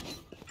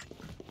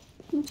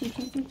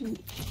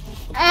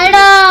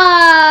 എടാ.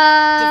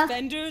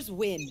 Defenders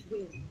win.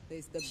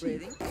 There's the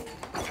breathing.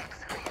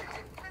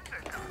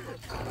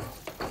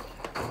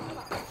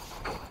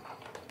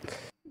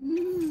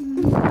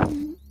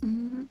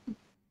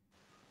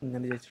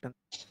 ഇങ്ങനെ ജയിച്ചിട്ടുണ്ട്.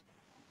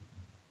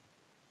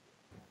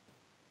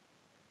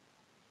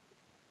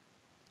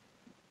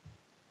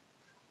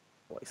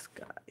 Voice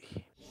guy.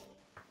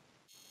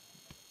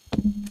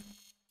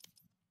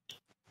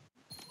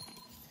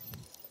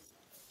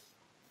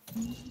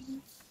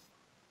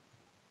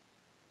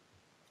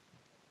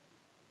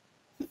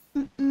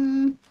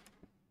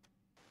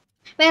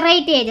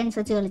 Variety agents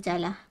വെച്ച്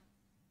കളിച്ചാലോ?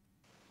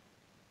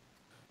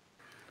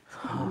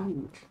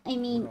 I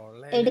mean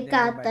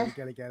എടുക്കാത്ത.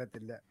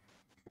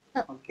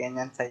 Okay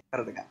ഞാൻ സൈപ്പർ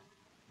എടുക്കാം.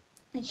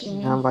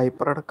 ഞാൻ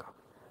വൈപ്പർ എടുക്കാം.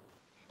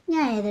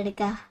 ഞാൻ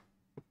ഏതെടുക്കാം?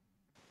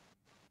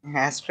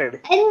 ആസ്ട്രോ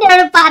എടുക്കാം.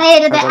 എന്നോട്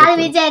പറയരുത്. അത്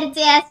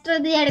വിചാരിച്ച് ആസ്ട്രോ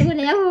ഒന്നും എടുക്കൂല.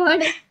 ഞാൻ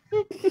പോണ്.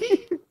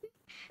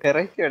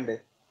 വെറൈറ്റി ഉണ്ട്.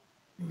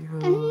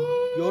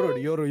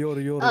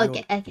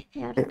 Okay okay.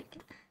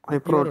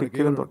 വൈപ്പർ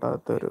ഒരിക്കലും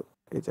തൊട്ടാത്ത ഒരു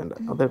ഏജന്റ്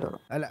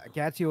അതെടുക്കണം. അല്ല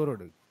കാറ്റ്സി യൂറോ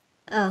എടു.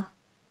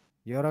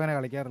 യൂറോ അങ്ങനെ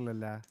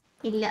കളിക്കാറില്ലല്ലോ.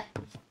 ഇല്ല.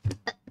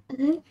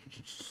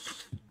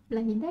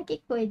 ലൈനാക്കി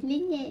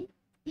കൊല്ലിഞ്ഞേ.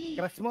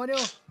 ക്രസ്മോനോ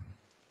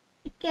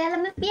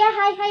കേളമപ്പിയ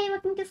hi hi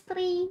welcome to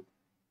stream.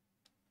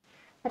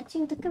 Archi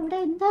ഇതൊക്കെ ഇവിടെ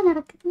എന്താ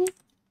നടക്കുന്നത്?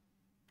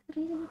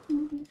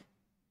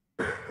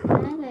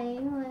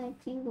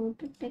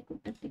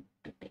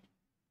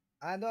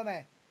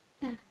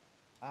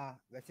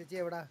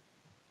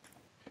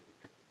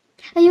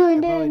 അയ്യോ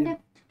എന്റെ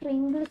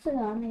സ്പ്രിംഗിൾസ്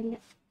കാണുന്നില്ല.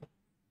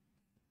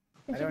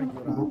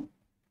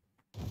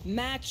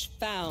 Match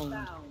found.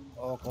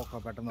 ഓക്കോ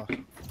പെട്ടെന്നോ.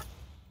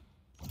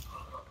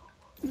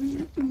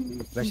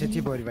 വിശച്ചി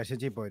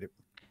പോരും.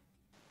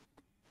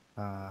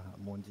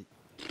 മൂഞ്ചി.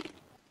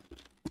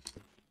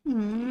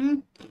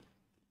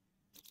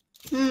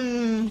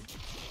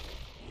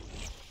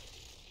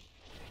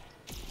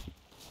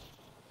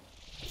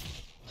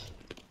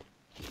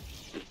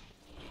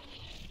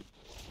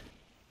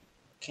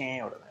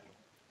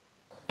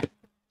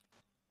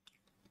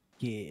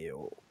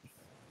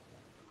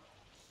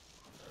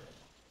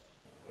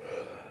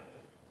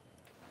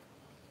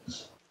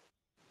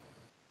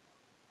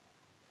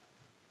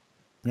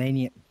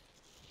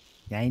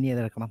 ഞാൻ ഇനി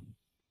ഏതെടുക്കണം?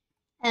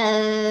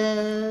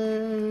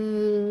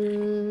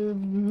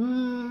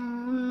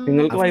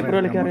 നിങ്ങൾക്ക് വൈപ്പർ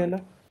കളിക്കാൻ അറിയാലോ?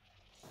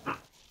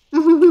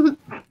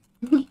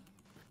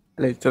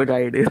 ലെക്ചർ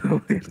ഗൈഡ്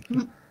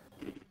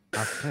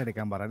അസ്ത്ര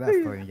എടുക്കാൻ പറഞ്ഞത്.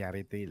 അസ്ത്ര എനിക്ക്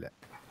അറിയത്തില്ല.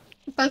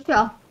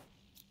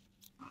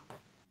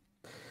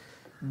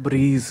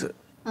 ബ്രീസ്.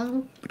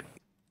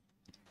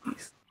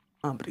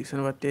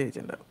 ബ്രീസിന് പറ്റിയ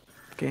ഏജന്റ്.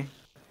 Okay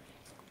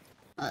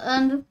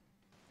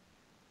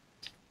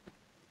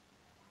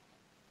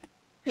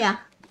Yeah.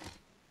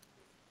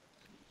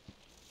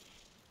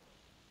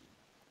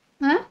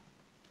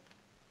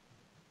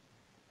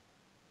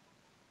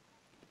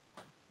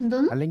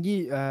 അല്ലെങ്കിൽ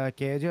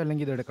കേജോ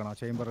അല്ലെങ്കിൽ ഇത് എടുക്കണോ?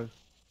 ചേംബർ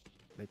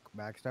ലൈക്ക്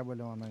ബാക്ക് സ്റ്റാബ്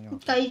വല്ലതും വന്നു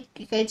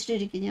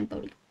കഴിച്ചിട്ടിരിക്കും. ഞാൻ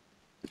ഇപ്പോൾ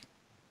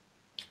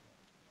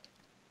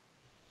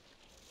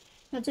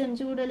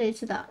അഞ്ചു കൂടെ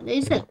ലേച്ചതാ.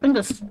 ലേസ്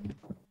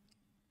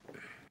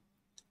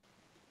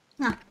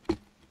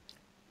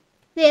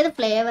ഇത് ഏത്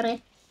ഫ്ലേവറ്?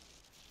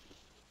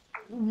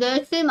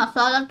 ദേശി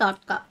മസാല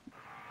തട്ട.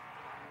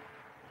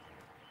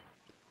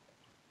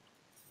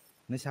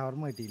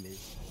 ഷവർമ കിട്ടിയില്ലേ?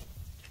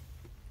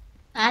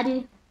 ആര്?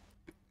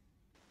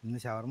 ഇന്ന്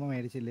ഷവർമ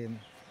മേടിച്ചില്ലേ?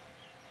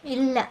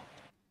 ഇല്ല,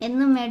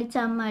 എന്നും മേടിച്ച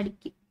അമ്മ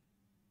അടിക്കും.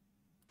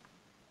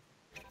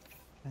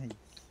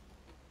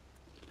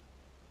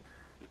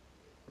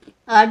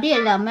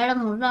 അടിയല്ല, അമ്മയുടെ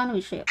മുള്ളാണ്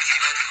വിഷയം.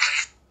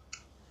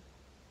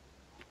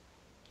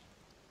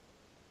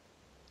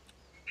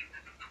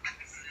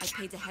 I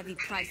paid a heavy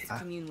price to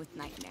commune with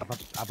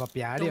nightmares. അപ്പൊ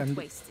പ്യാരി Don't ഉണ്ട്.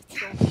 waste it.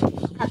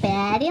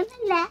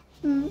 പേടിയൊന്നുമില്ല.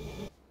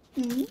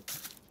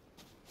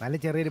 നല്ല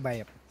ചെറിയൊരു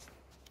ഭയം.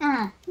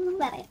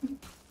 പറയാം.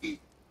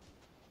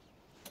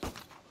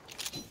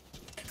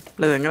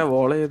 അല്ല ഇതെങ്ങനെ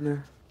വോള ചെയ്യുന്നത്?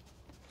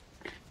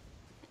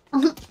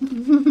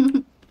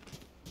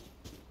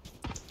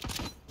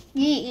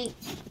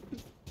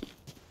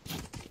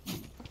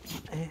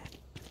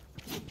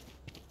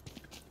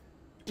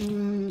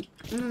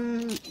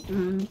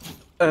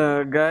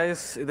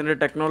 ഗൈസ് ഇതിന്റെ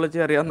ടെക്നോളജി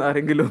അറിയാവുന്ന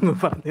ആരെങ്കിലും ഒന്ന്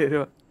പറഞ്ഞു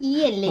തരുമോ?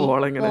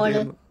 വോള എങ്ങനെ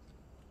ചെയ്യുന്നു?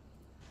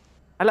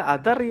 അല്ല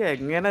അതറിയാം,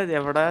 എങ്ങനെ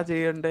എവിടാ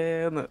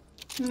ചെയ്യണ്ടേന്ന്.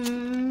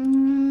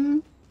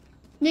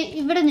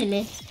 ഇവിടെ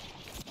നിന്നില്ലേ?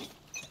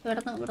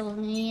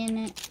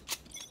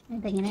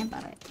 ഇതെങ്ങനെയാ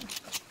പറയാ?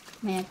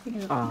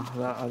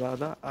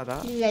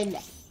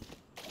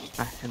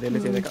 എന്തേലും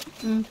ചെയ്തേക്കാം.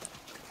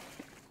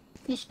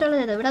 ഇഷ്ടമുള്ള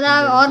ചെയ്തോ. ഇവിടെ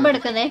ഓർമ്മ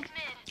എടുക്കുന്നേ.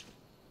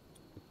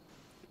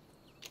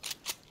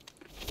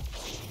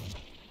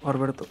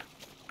 ഓർമ്മ എടുത്തു.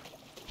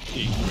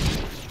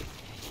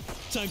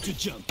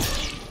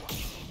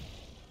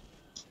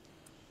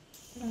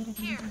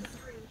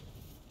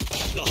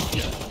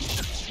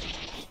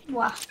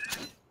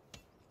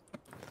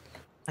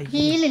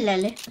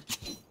 ഹീലില്ലല്ലേ?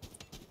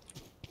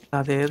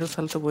 അതേത്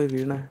സ്ഥലത്ത് പോയി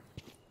വീണേ?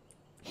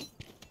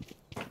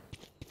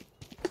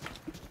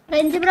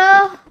 Range bro.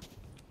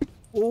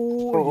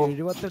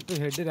 78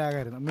 ഹെഡ്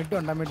രാഗായിരുന്നു. മിഡ്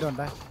ആളുടെ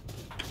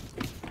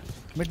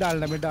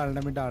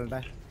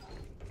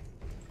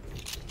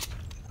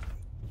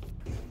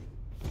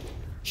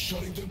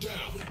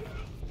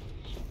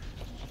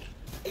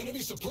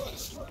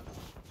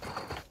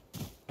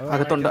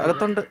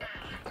അകത്തുണ്ട്.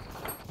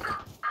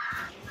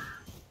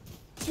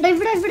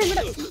 ഇവിടെ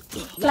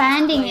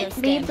planting,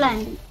 B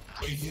planting.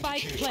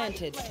 Spike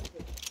planted.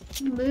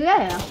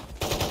 വീഴായോ?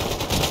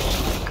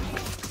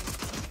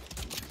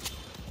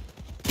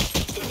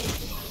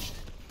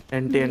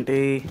 NT.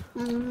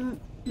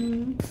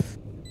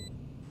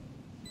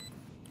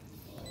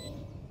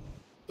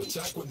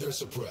 Attack when they're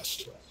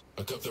suppressed.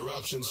 I cut their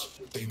options,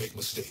 they make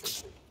mistakes.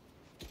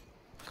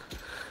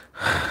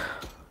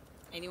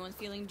 Anyone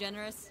feeling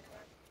generous?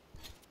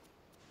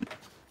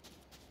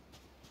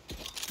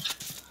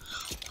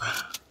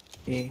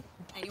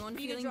 Anyone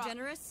feeling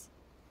generous?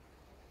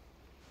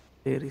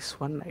 There is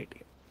one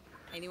idea.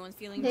 Anyone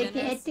feeling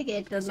generous?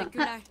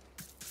 Teşekkürler.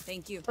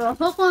 Thank you.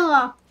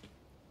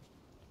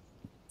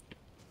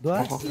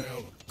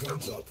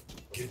 Guns up,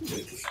 get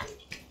deadly.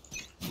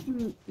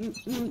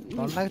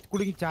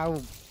 കുടുങ്ങി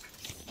ചാവും.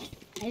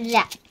 ഇല്ല.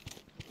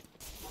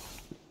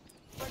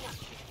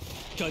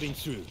 Cutting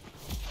through.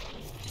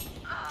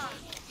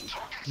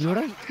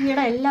 ഇവിടെ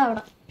എല്ലാം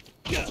അവിടെ.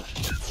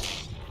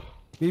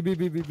 B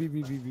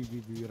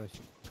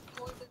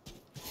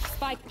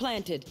Spike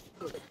planted.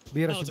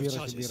 B rush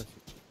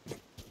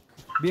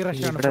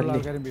ആണ്. Full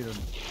ആൾക്കാരും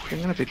ബിയിലുണ്ട്.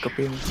 എങ്ങനെ pickup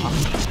ചെയ്യുന്നു?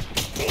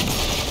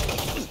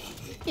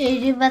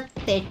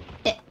 78.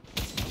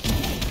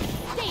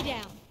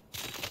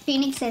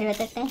 ഫീനിക്സ്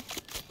 78.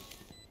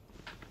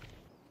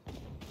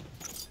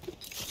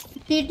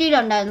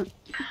 സിറ്റിയിലുണ്ടായിരുന്നു.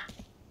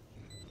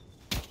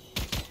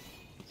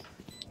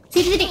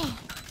 City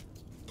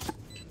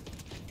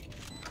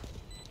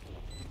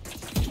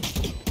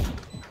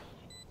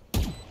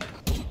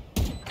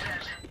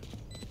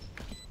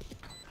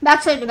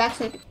back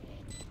side.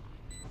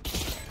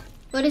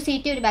 ഒരു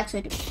സീറ്റ്, ഒരു back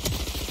side.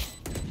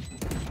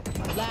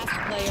 Last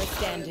player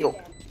standing.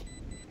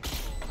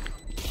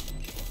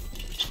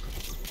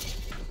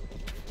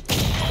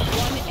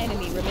 One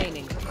enemy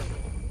remaining.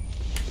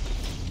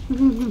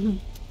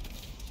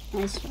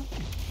 Nice.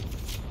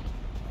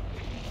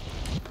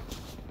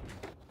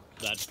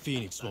 That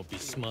phoenix won't be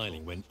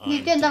smiling when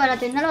നീക്ക് എന്താ പറയാ?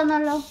 ഇന്നലെ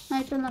വന്നല്ലോ,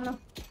 നൈറ്റ് വന്നല്ലോ.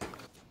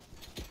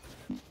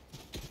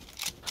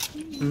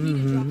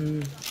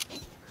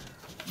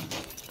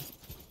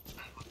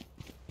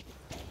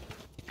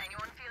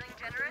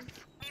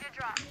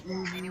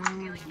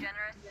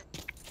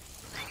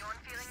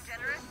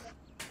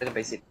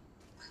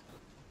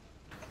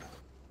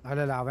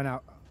 അല്ലല്ല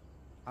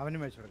അവന്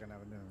മേടിച്ചു കൊടുക്കാൻ.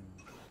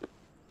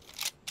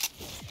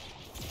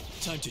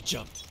 Time to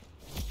jump.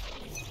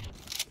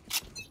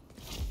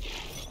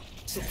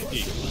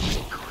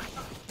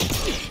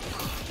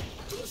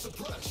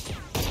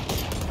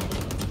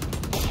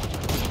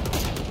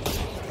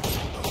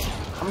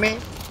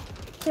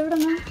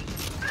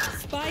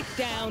 Spike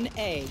down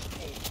A.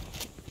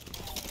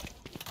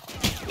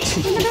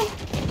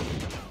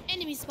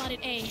 Enemy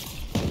spotted A.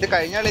 ഇത്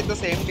കഴിഞ്ഞ കളി ഇത്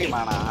സെയിം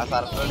ടീമാണ്. ആ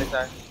സർഫർ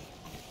കളിച്ചാൽ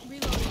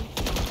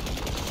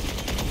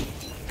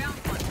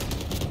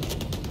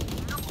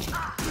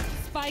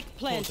Spike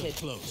planted.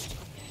 Closed.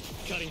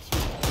 Cutting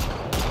through.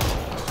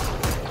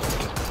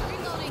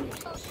 Reloading.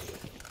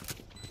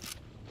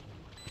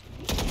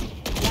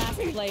 Last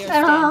player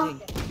standing.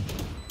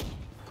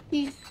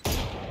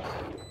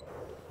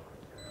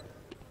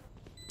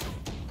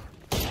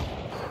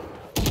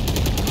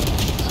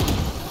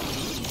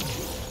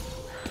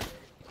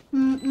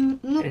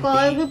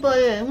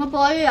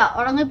 പോയി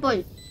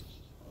ഉറങ്ങിപ്പോയി.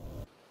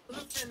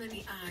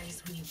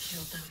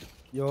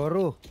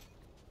 യോറു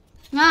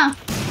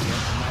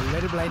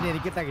നല്ലൊരു ബ്ലൈൻഡ്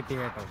എനിക്ക് കിട്ടി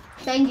കേട്ടോ.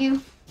 Thank you.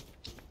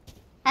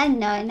 I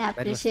know and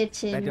appreciate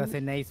you. That was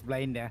a nice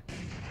blind.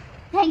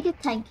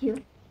 Thank you.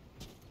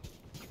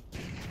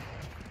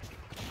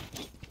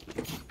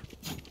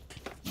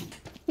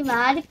 ഈ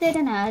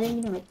വാടിത്തേരൻ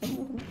ആരെങ്കിലും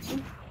വെക്കുന്നു.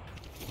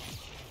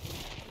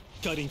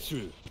 Cutting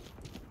through.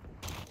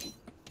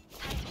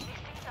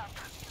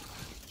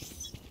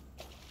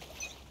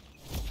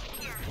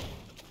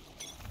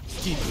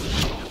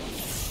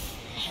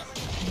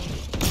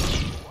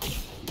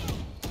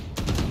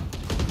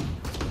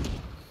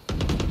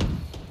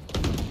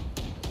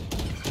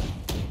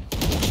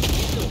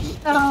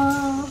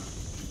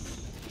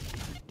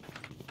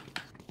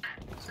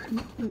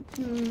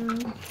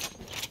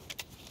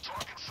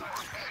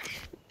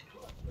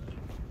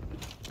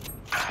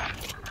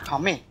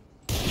 അമ്മേ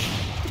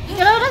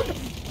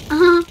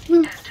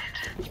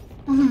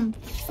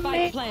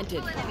Spike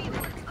planted.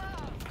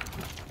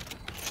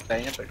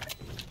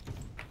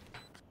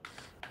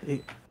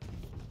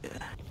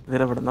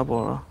 ഇതിലെവിടുന്നാ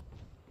പോവാ?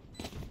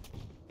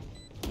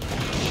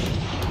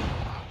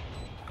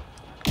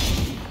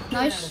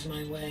 Nice.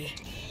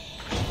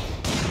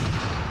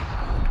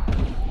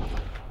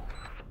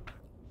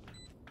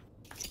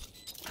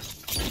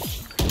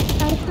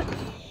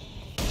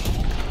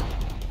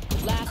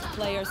 Last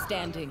player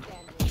standing.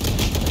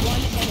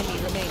 One enemy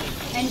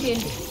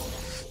remaining.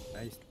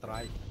 Nice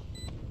try.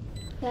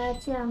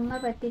 കാച്ചി അമ്മ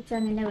പറ്റിച്ചാ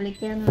നിന്നെ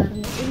വിളിക്കാന്ന്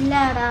പറഞ്ഞു.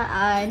 ഇല്ലാടാ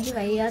എനിക്ക്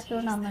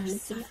വയ്യാത്തോണ്ട് അമ്മ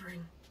വിളിച്ചില്ല.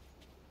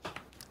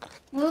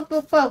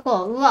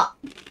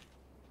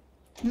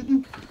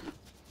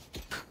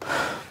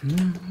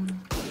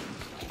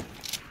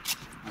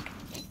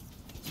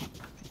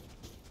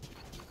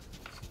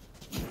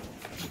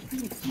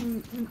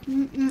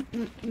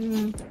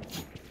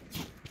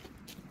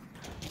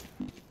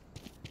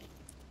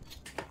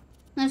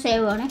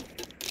 സേവ് ആണേ.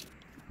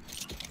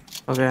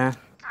 ഓക്കെ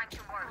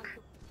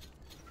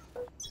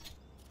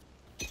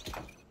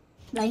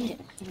ബ്ലൈൻഡ്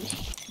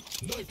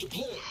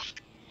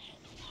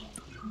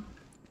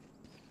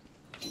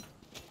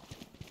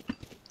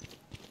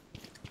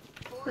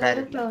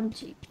ക്ലോൺ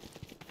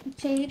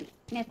ചെയ്ത്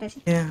നേരത്തെ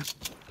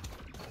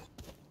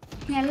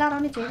എല്ലാ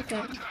round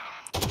ചെയ്തിട്ടായിരുന്നു.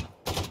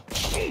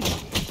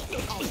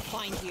 I'll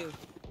find you.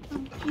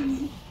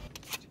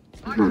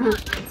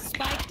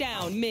 Spike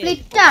down mid.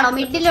 Split ആണോ?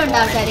 മിഡിലുണ്ട്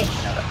ആൾക്കാര്.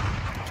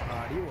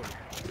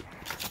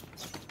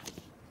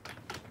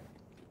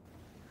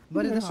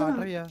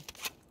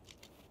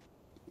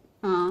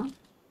 ആ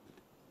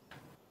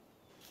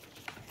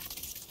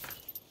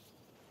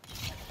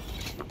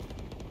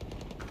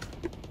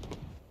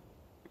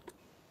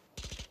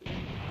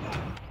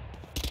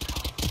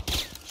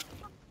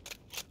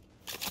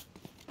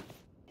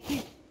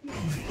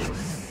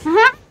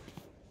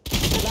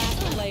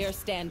Last player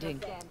standing.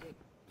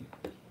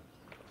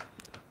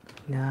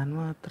 ഞാൻ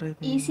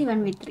മാത്രമേ ഈസി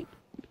 1v3.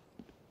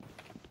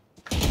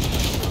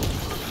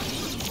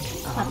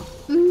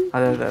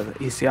 അതെ അതെ അതെ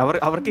ഈസി.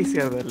 അവർക്ക് ഈസി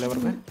ആയിരുന്നല്ലേ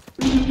പറഞ്ഞേ.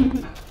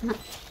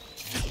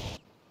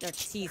 Their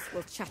teeth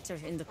will chatter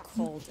in the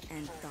cold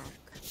and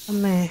dark.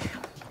 അമ്മേ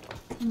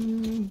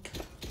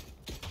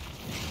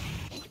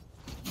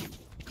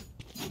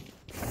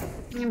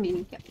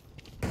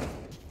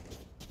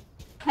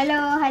hello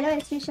hello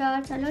S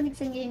shorts. Hello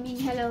Nixon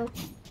gaming. Hello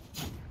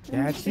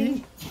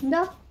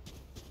എന്തോ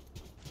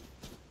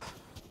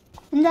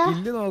എന്താ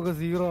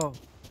സീറോ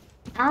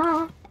ആ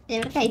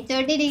എവിടെ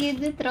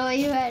കഴിച്ചോണ്ടിരിക്കുന്നത്? ത്രോ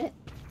ചെയ്യുവാണ്.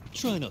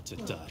 Try not to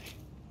die.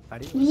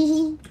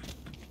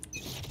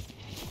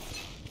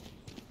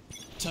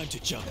 Time to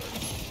jump.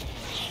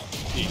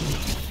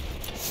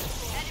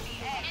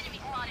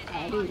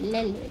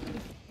 ഇല്ലല്ലോ.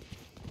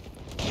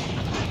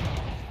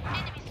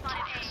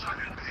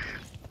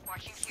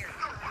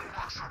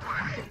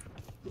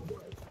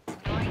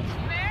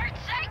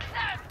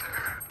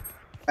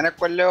 എന്നെ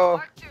കൊല്ലോ.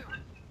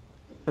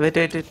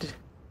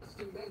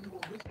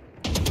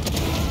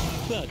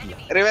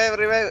 റിവൈവ്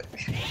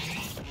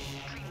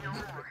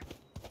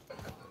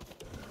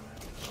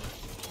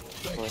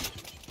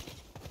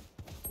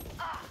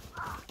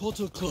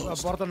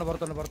പുറത്തുണ്ട്.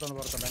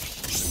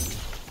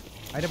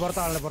 അതിന്റെ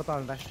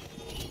പുറത്താളുണ്ട്.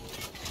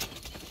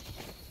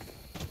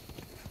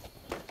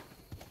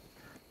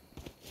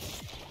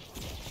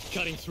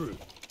 Cutting through.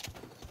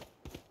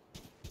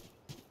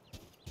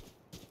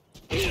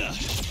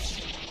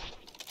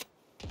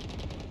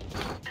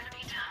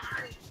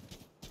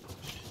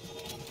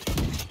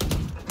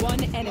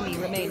 One enemy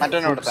remaining.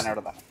 മറ്റൊന്നോട് തന്നെ.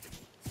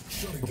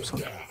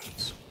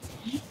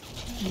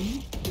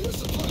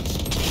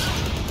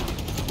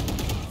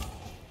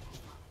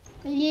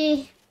 അയ്യേ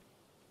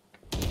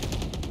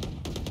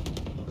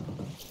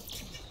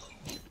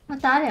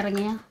താഴെ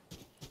ഇറങ്ങിയാ?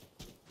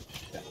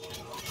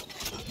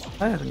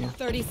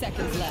 30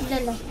 seconds left.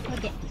 ഇല്ലല്ലോ.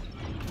 Okay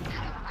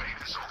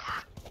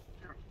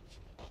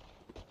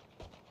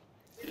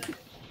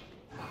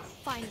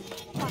Finally,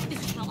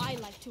 this is how I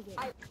like to win.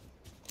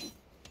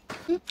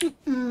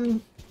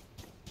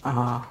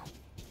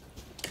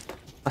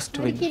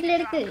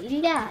 കില്ലെടുക്ക്.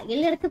 ഇല്ല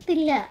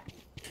കില്ലെടുക്കത്തില്ല.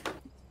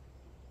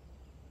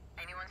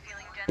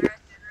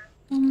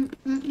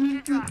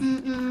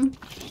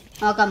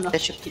 നോക്കാം ബ്രോ.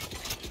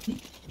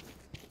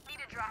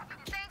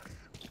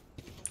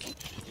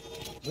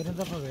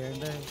 ഇവരെന്താ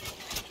വേണ്ടേ?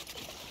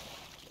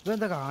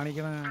 ഇതെന്താ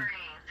കാണിക്കണ?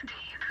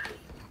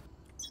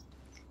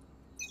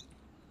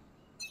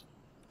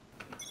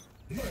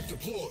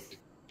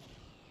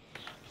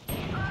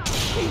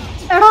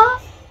 എടാ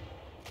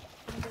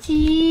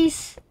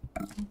ചീസ്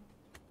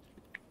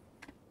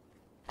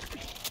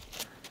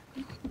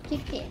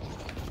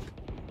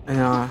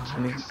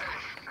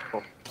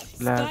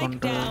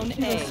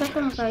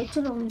കഴിച്ചു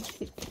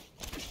തോന്നിച്ചു.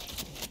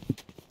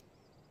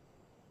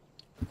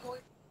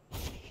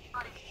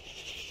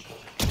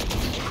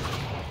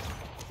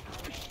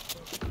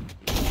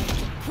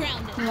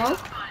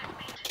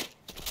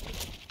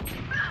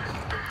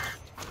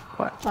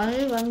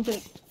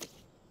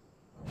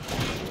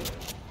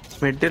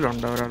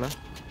 മിഡിലുണ്ടോ ഒരാള്?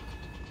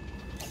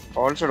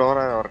 Also door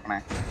ഓർക്കണേ.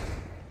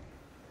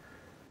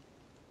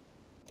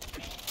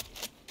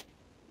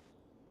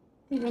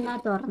 ഇതിനാ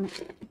തുറന്ന്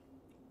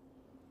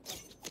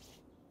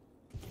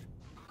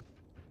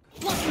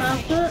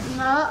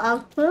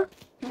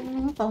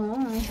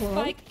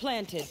Spike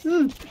planted.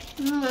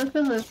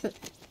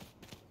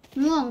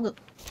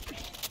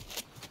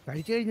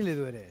 കഴിച്ചു കഴിഞ്ഞില്ലേ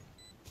ഇതുവരെ?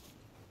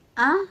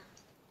 ആ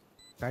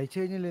കഴിച്ചു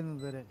കഴിഞ്ഞില്ലേ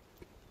ഇതുവരെ?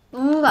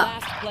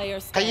 Last player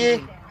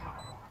standing.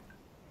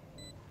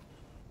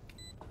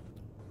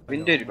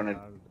 വിൻഡോ ഇരിക്കണേ.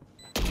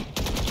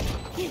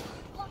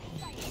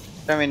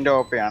 വിൻഡോ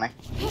ഓപ്പൺ ആണേ.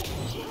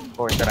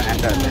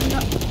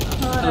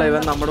 അല്ല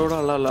ഇവൻ നമ്മുടെ കൂടെ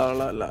ഉള്ള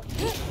ആളല്ല.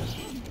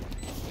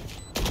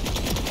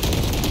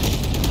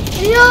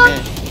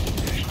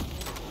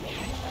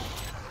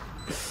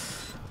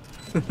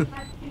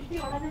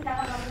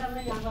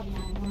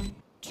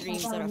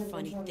 Dreams are a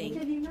funny thing.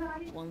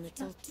 One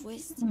little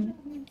twist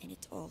and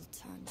it all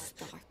turns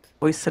dark.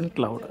 Poisson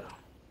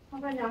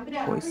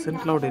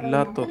cloud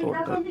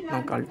ഇല്ലാത്തതുകൊണ്ട്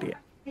നമുക്ക് അൾട്ട്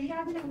ചെയ്യാം.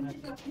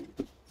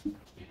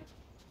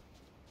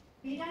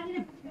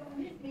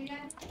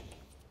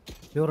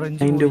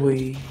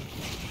 പോയി.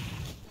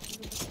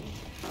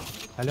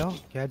 ഹലോ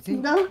കാറ്റ്സി,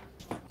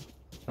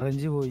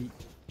 റേഞ്ച് പോയി.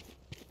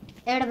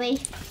 എവിടെ പോയി?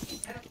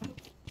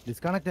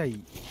 ഡിസ്കണക്ട് ആയി.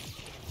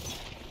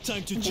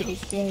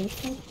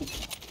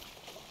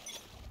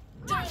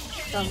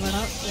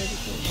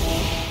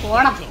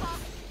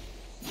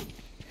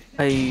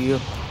 അയ്യോ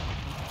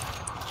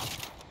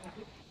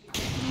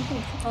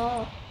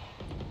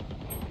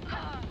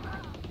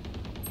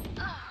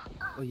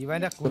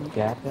ഇവന്റെ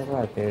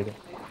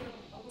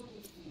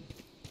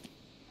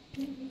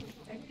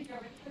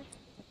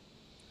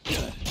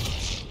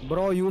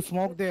bro, you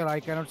smoke there. I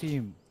cannot see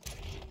him.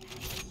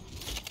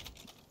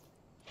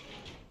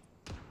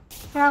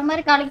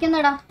 അവന്മാര്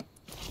കളിക്കുന്നടാ.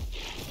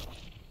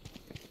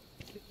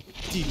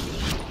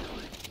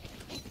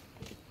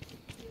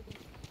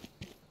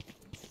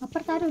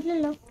 അപ്പുറത്താരും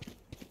ഇല്ലല്ലോ.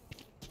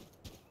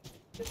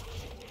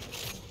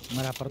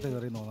 അപ്പുറത്ത്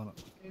കയറി നോക്കണം.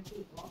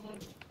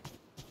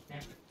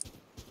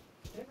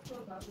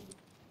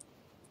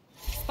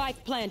 Spike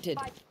planted.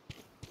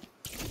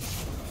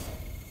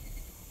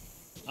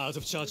 Out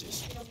of charges.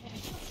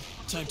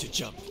 Time to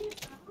jump.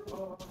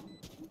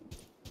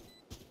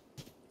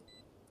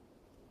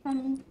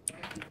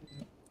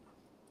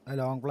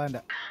 Long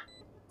plant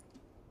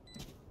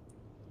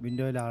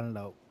വിൻഡോയിൽ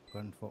ആളുണ്ടാവും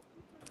കൺഫേം.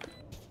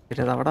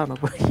 അവിടാണ്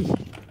പോയി.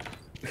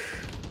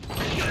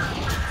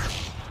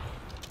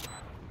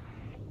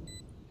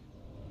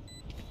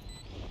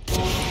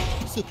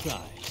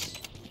 Surprise.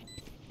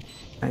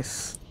 Nice.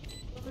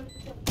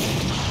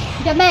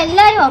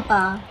 എല്ലാരും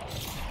അപ്പാ.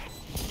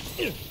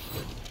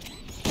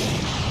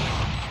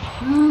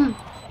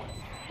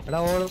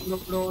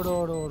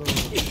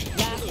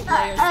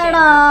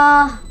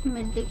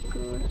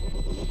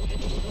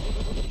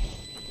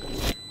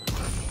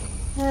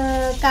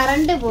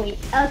 കറണ്ട് പോയി.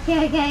 Okay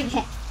okay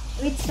okay.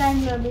 Which time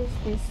is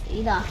this?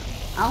 ഇതാ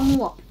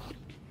അങ്ങോ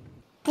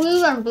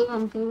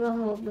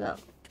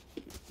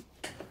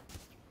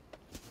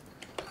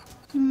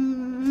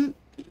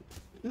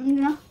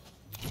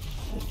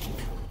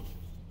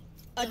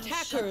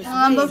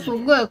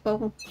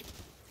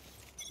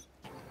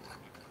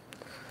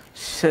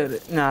ശരി,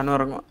 ഞാനും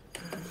ഇറങ്ങും.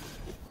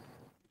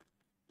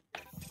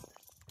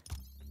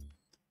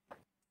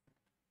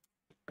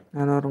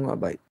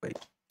 Bye bye.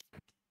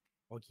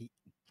 Okay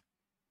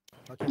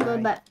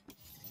bye.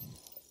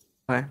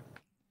 By.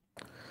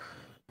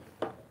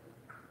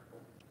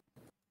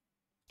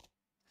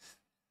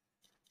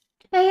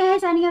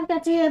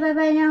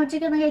 ഞാൻ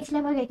ഉച്ചക്കൊന്നും കഴിച്ചില്ല.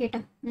 പോയി കഴിക്കട്ടെ.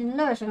 നല്ല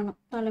വിശക്കണം.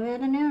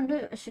 തലവേദനയുണ്ട്,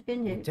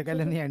 വിശക്കുകയും ചെയ്യും.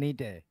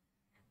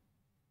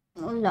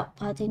 ഇല്ല,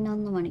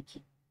 11 മണിക്ക്.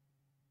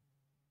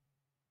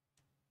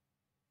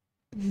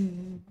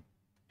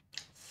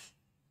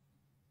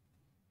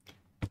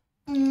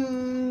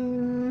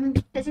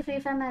 Free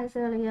fire match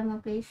കളിക്കാമോ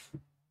please?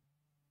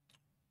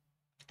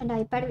 എൻ്റെ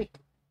ഐപാഡ്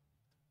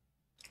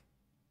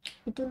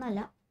വിറ്റൊന്നല്ല,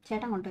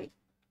 ചേട്ടൻ കൊണ്ടുപോയി.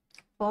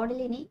 ഫോണിൽ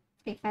ഇനി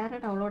ഫ്രീ ഫയർ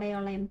ഡൗൺലോഡ്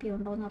ചെയ്യാനുള്ള MP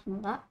ഉണ്ടോയെന്ന്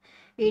പറഞ്ഞതാ.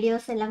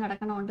 വീഡിയോസ് എല്ലാം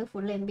കിടക്കണമുണ്ട്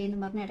ഫുൾ MP എന്ന്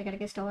പറഞ്ഞ്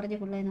ഇടയ്ക്കിടയ്ക്ക് സ്റ്റോറേജ്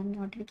ഫുൾ ചെയ്യുന്നുണ്ട്.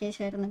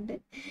 നോട്ടിഫിക്കേഷൻ വരുന്നുണ്ട്.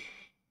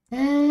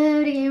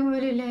 ഒരു ഗെയിം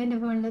പോലും ഇല്ല എൻ്റെ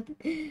ഫോണിലത്.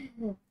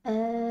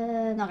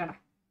 നോക്കട്ടെ.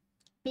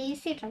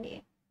 PC PC ട്രൈ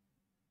ചെയ്യാം.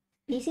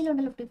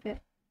 PC-ലുണ്ടല്ലോ ഫ്രീ ഫയർ.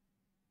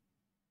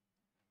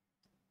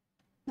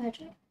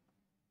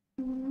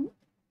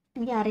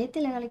 എനിക്ക്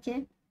അറിയത്തില്ല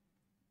കളിക്കാൻ.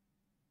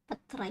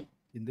 അത്രയും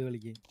എന്ത്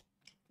കളിക്കാൻ?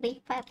 Free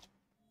fire.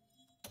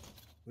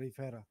 ഫ്രീ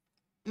ഫയറാ?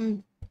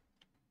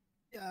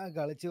 ഞാൻ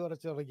കളിച്ച്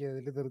കുറച്ച് ഇറക്കിയത്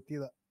ഇതിൽ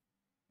നിർത്തിയതാ.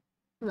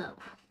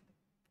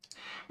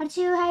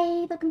 Archu, hi,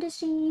 welcome to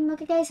stream.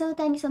 Okay guys, so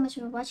thank you so much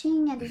for watching,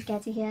 and this is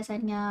KATZY here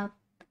signing up.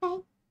 Bye.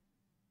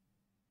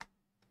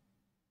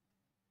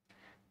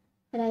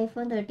 ഒരു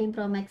iPhone 13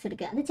 Pro Max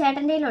എടുക്കുക. അത്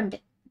ചേട്ടൻ്റെ കയ്യിലുണ്ട്.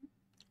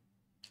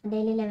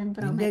 ഡെയിലി 11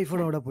 Pro നിന്റെ Max. ഐഫോൺ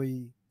അവിടെ പോയി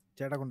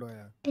ചേട്ടാ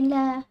കൊണ്ടുപോയാ? ഇല്ല,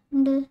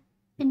 ഉണ്ട്.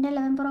 എൻ്റെ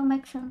 11 Pro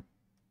Max ആണ്.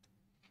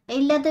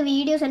 ഇല്ലാത്ത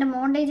വീഡിയോസ്, എൻ്റെ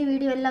മോണ്ടേജ്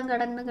വീഡിയോ എല്ലാം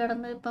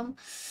കിടന്ന് ഇപ്പം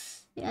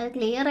അത്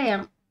ക്ലിയർ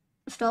ചെയ്യണം.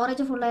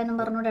 സ്റ്റോറേജ് ഫുൾ ആയെന്നും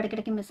പറഞ്ഞുകൊണ്ട്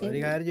ഇടയ്ക്കിടയ്ക്ക് മെസ്സേജ്. ഒരു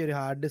കാര്യം, ഒരു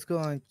ഹാർഡ് ഡിസ്ക്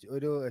വാങ്ങിച്ച്,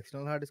 ഒരു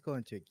എക്സ്റ്റേണൽ ഹാർഡ് ഡിസ്ക്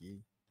വാങ്ങിച്ചു വെക്കി.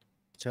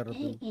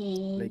 ചെറുത്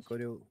ലൈക്ക്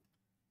ഒരു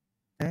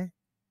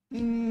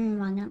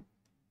വാങ്ങാം.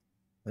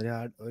 ഒരു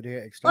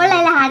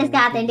ഹാർഡ് ഡിസ്ക്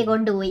ആത്തേണ്ടി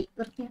കൊണ്ടുപോയി.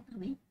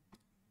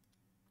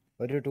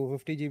 ഒരു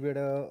 250 GB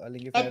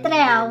അല്ലെങ്കിൽ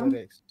എത്രയാവും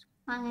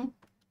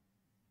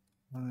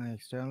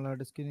എക്സ്റ്റേണൽ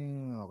ഹാർഡ് ഡിസ്കിന്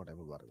നോക്കട്ടെ,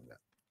 ഇപ്പൊ പറഞ്ഞില്ല.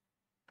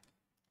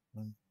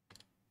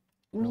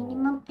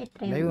 മിനിമം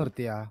എത്രയാണ്? ലൈവ്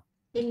നിർത്തിയാ?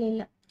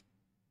 ഇല്ല,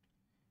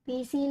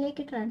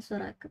 PC-യിലേക്ക്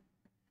ട്രാൻസ്ഫർ ആക്കും.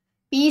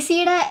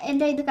 PC-യുടെ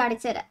എൻ്റെ ഇത്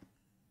കാണിച്ചു തരാം.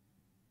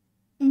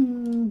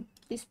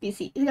 PC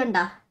ഇത്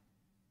കണ്ടേ?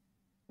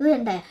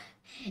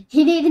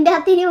 ഇനി ഇതിൻ്റെ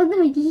അകത്ത് ഇനി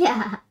ഒന്നുമില്ല.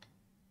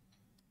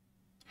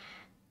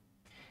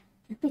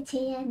 ഇപ്പൊ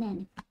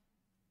ചെയ്യാനാണ്.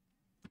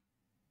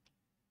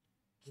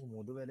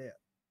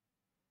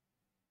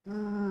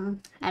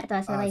 അടുത്ത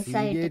വർഷം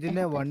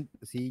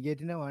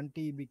സീഗേറ്റിന്റെ 1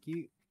 TBക്ക്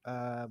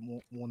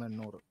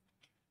 3800.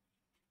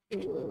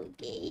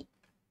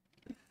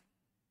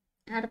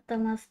 അടുത്ത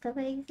മാസത്തെ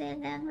പൈസ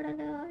എല്ലാം കൂടെ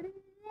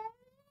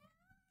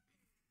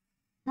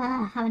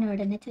അവനോട്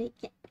തന്നെ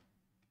ചോദിക്കാം.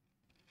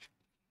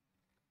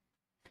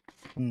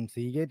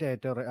 സീഗേറ്റ്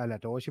ഏറ്റവും അല്ല,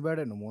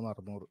 ടോഷിബയുടെ ഉണ്ട്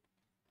 3600.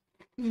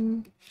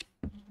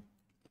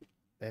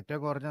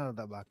 ഏറ്റവും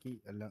കുറഞ്ഞതാ, ബാക്കി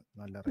എല്ലാം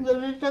നല്ല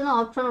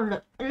ഓപ്ഷൻ ഉണ്ട്.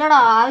 ഇല്ലടാ,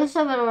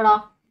 ആവശ്യം വരൂടാ.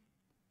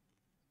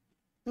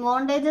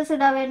 മോണ്ടേജസ്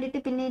ഇടാൻ വേണ്ടിട്ട്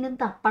പിന്നെ ഇതിന്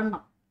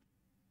തപ്പണം.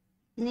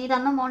 നീ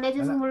തന്ന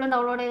മോണ്ടേജസ് ഫുള്ള്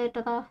ഡൗൺലോഡ്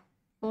ചെയ്തിട്ടതാ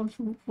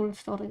ഫുൾ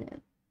സ്റ്റോറേജ്.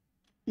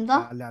 എന്താ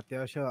അല്ല,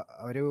 അത്യാവശ്യം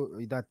ഒരു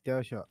ഇത്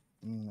അത്യാവശ്യം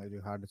ഒരു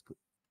ഹാർഡ് ഡിസ്ക്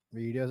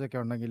വീഡിയോസ് ഒക്കെ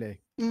ഉണ്ടെങ്കിലേ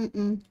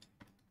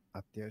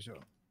അത്യാവശ്യം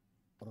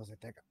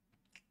സെറ്റാക്കാം.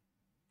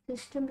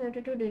 സിസ്റ്റം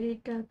 32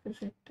 ഡിലീറ്റ് ആക്ക്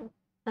സെറ്റ്.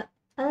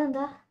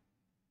 അതെന്താ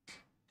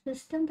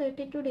സിസ്റ്റം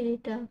 32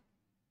 ഡിലീറ്റ് ആ?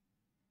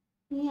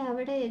 നീ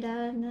അവിടെ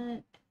ഇടാന്ന്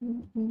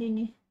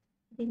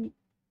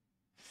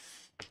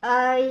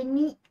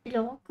ഇനി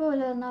ലോക്കോ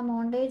പോലെ വന്നാ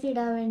മോണ്ടേജ്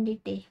ഇടാൻ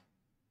വേണ്ടിട്ടേ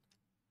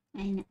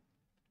അതിന്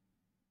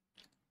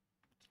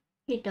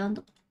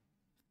കിട്ടുമെന്നു.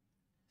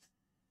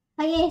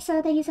 Okay, so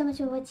thank you so much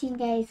for watching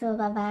guys. So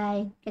bye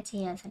bye.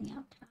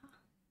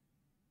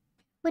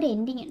 ഒരു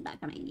എൻഡിങ്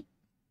ഉണ്ടാക്കണം ഇനി.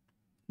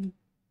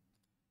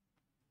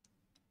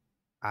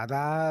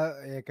 അതാ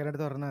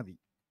ഏക്കരടുത്ത് പറഞ്ഞാൽ മതി.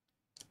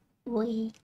 ഓയ്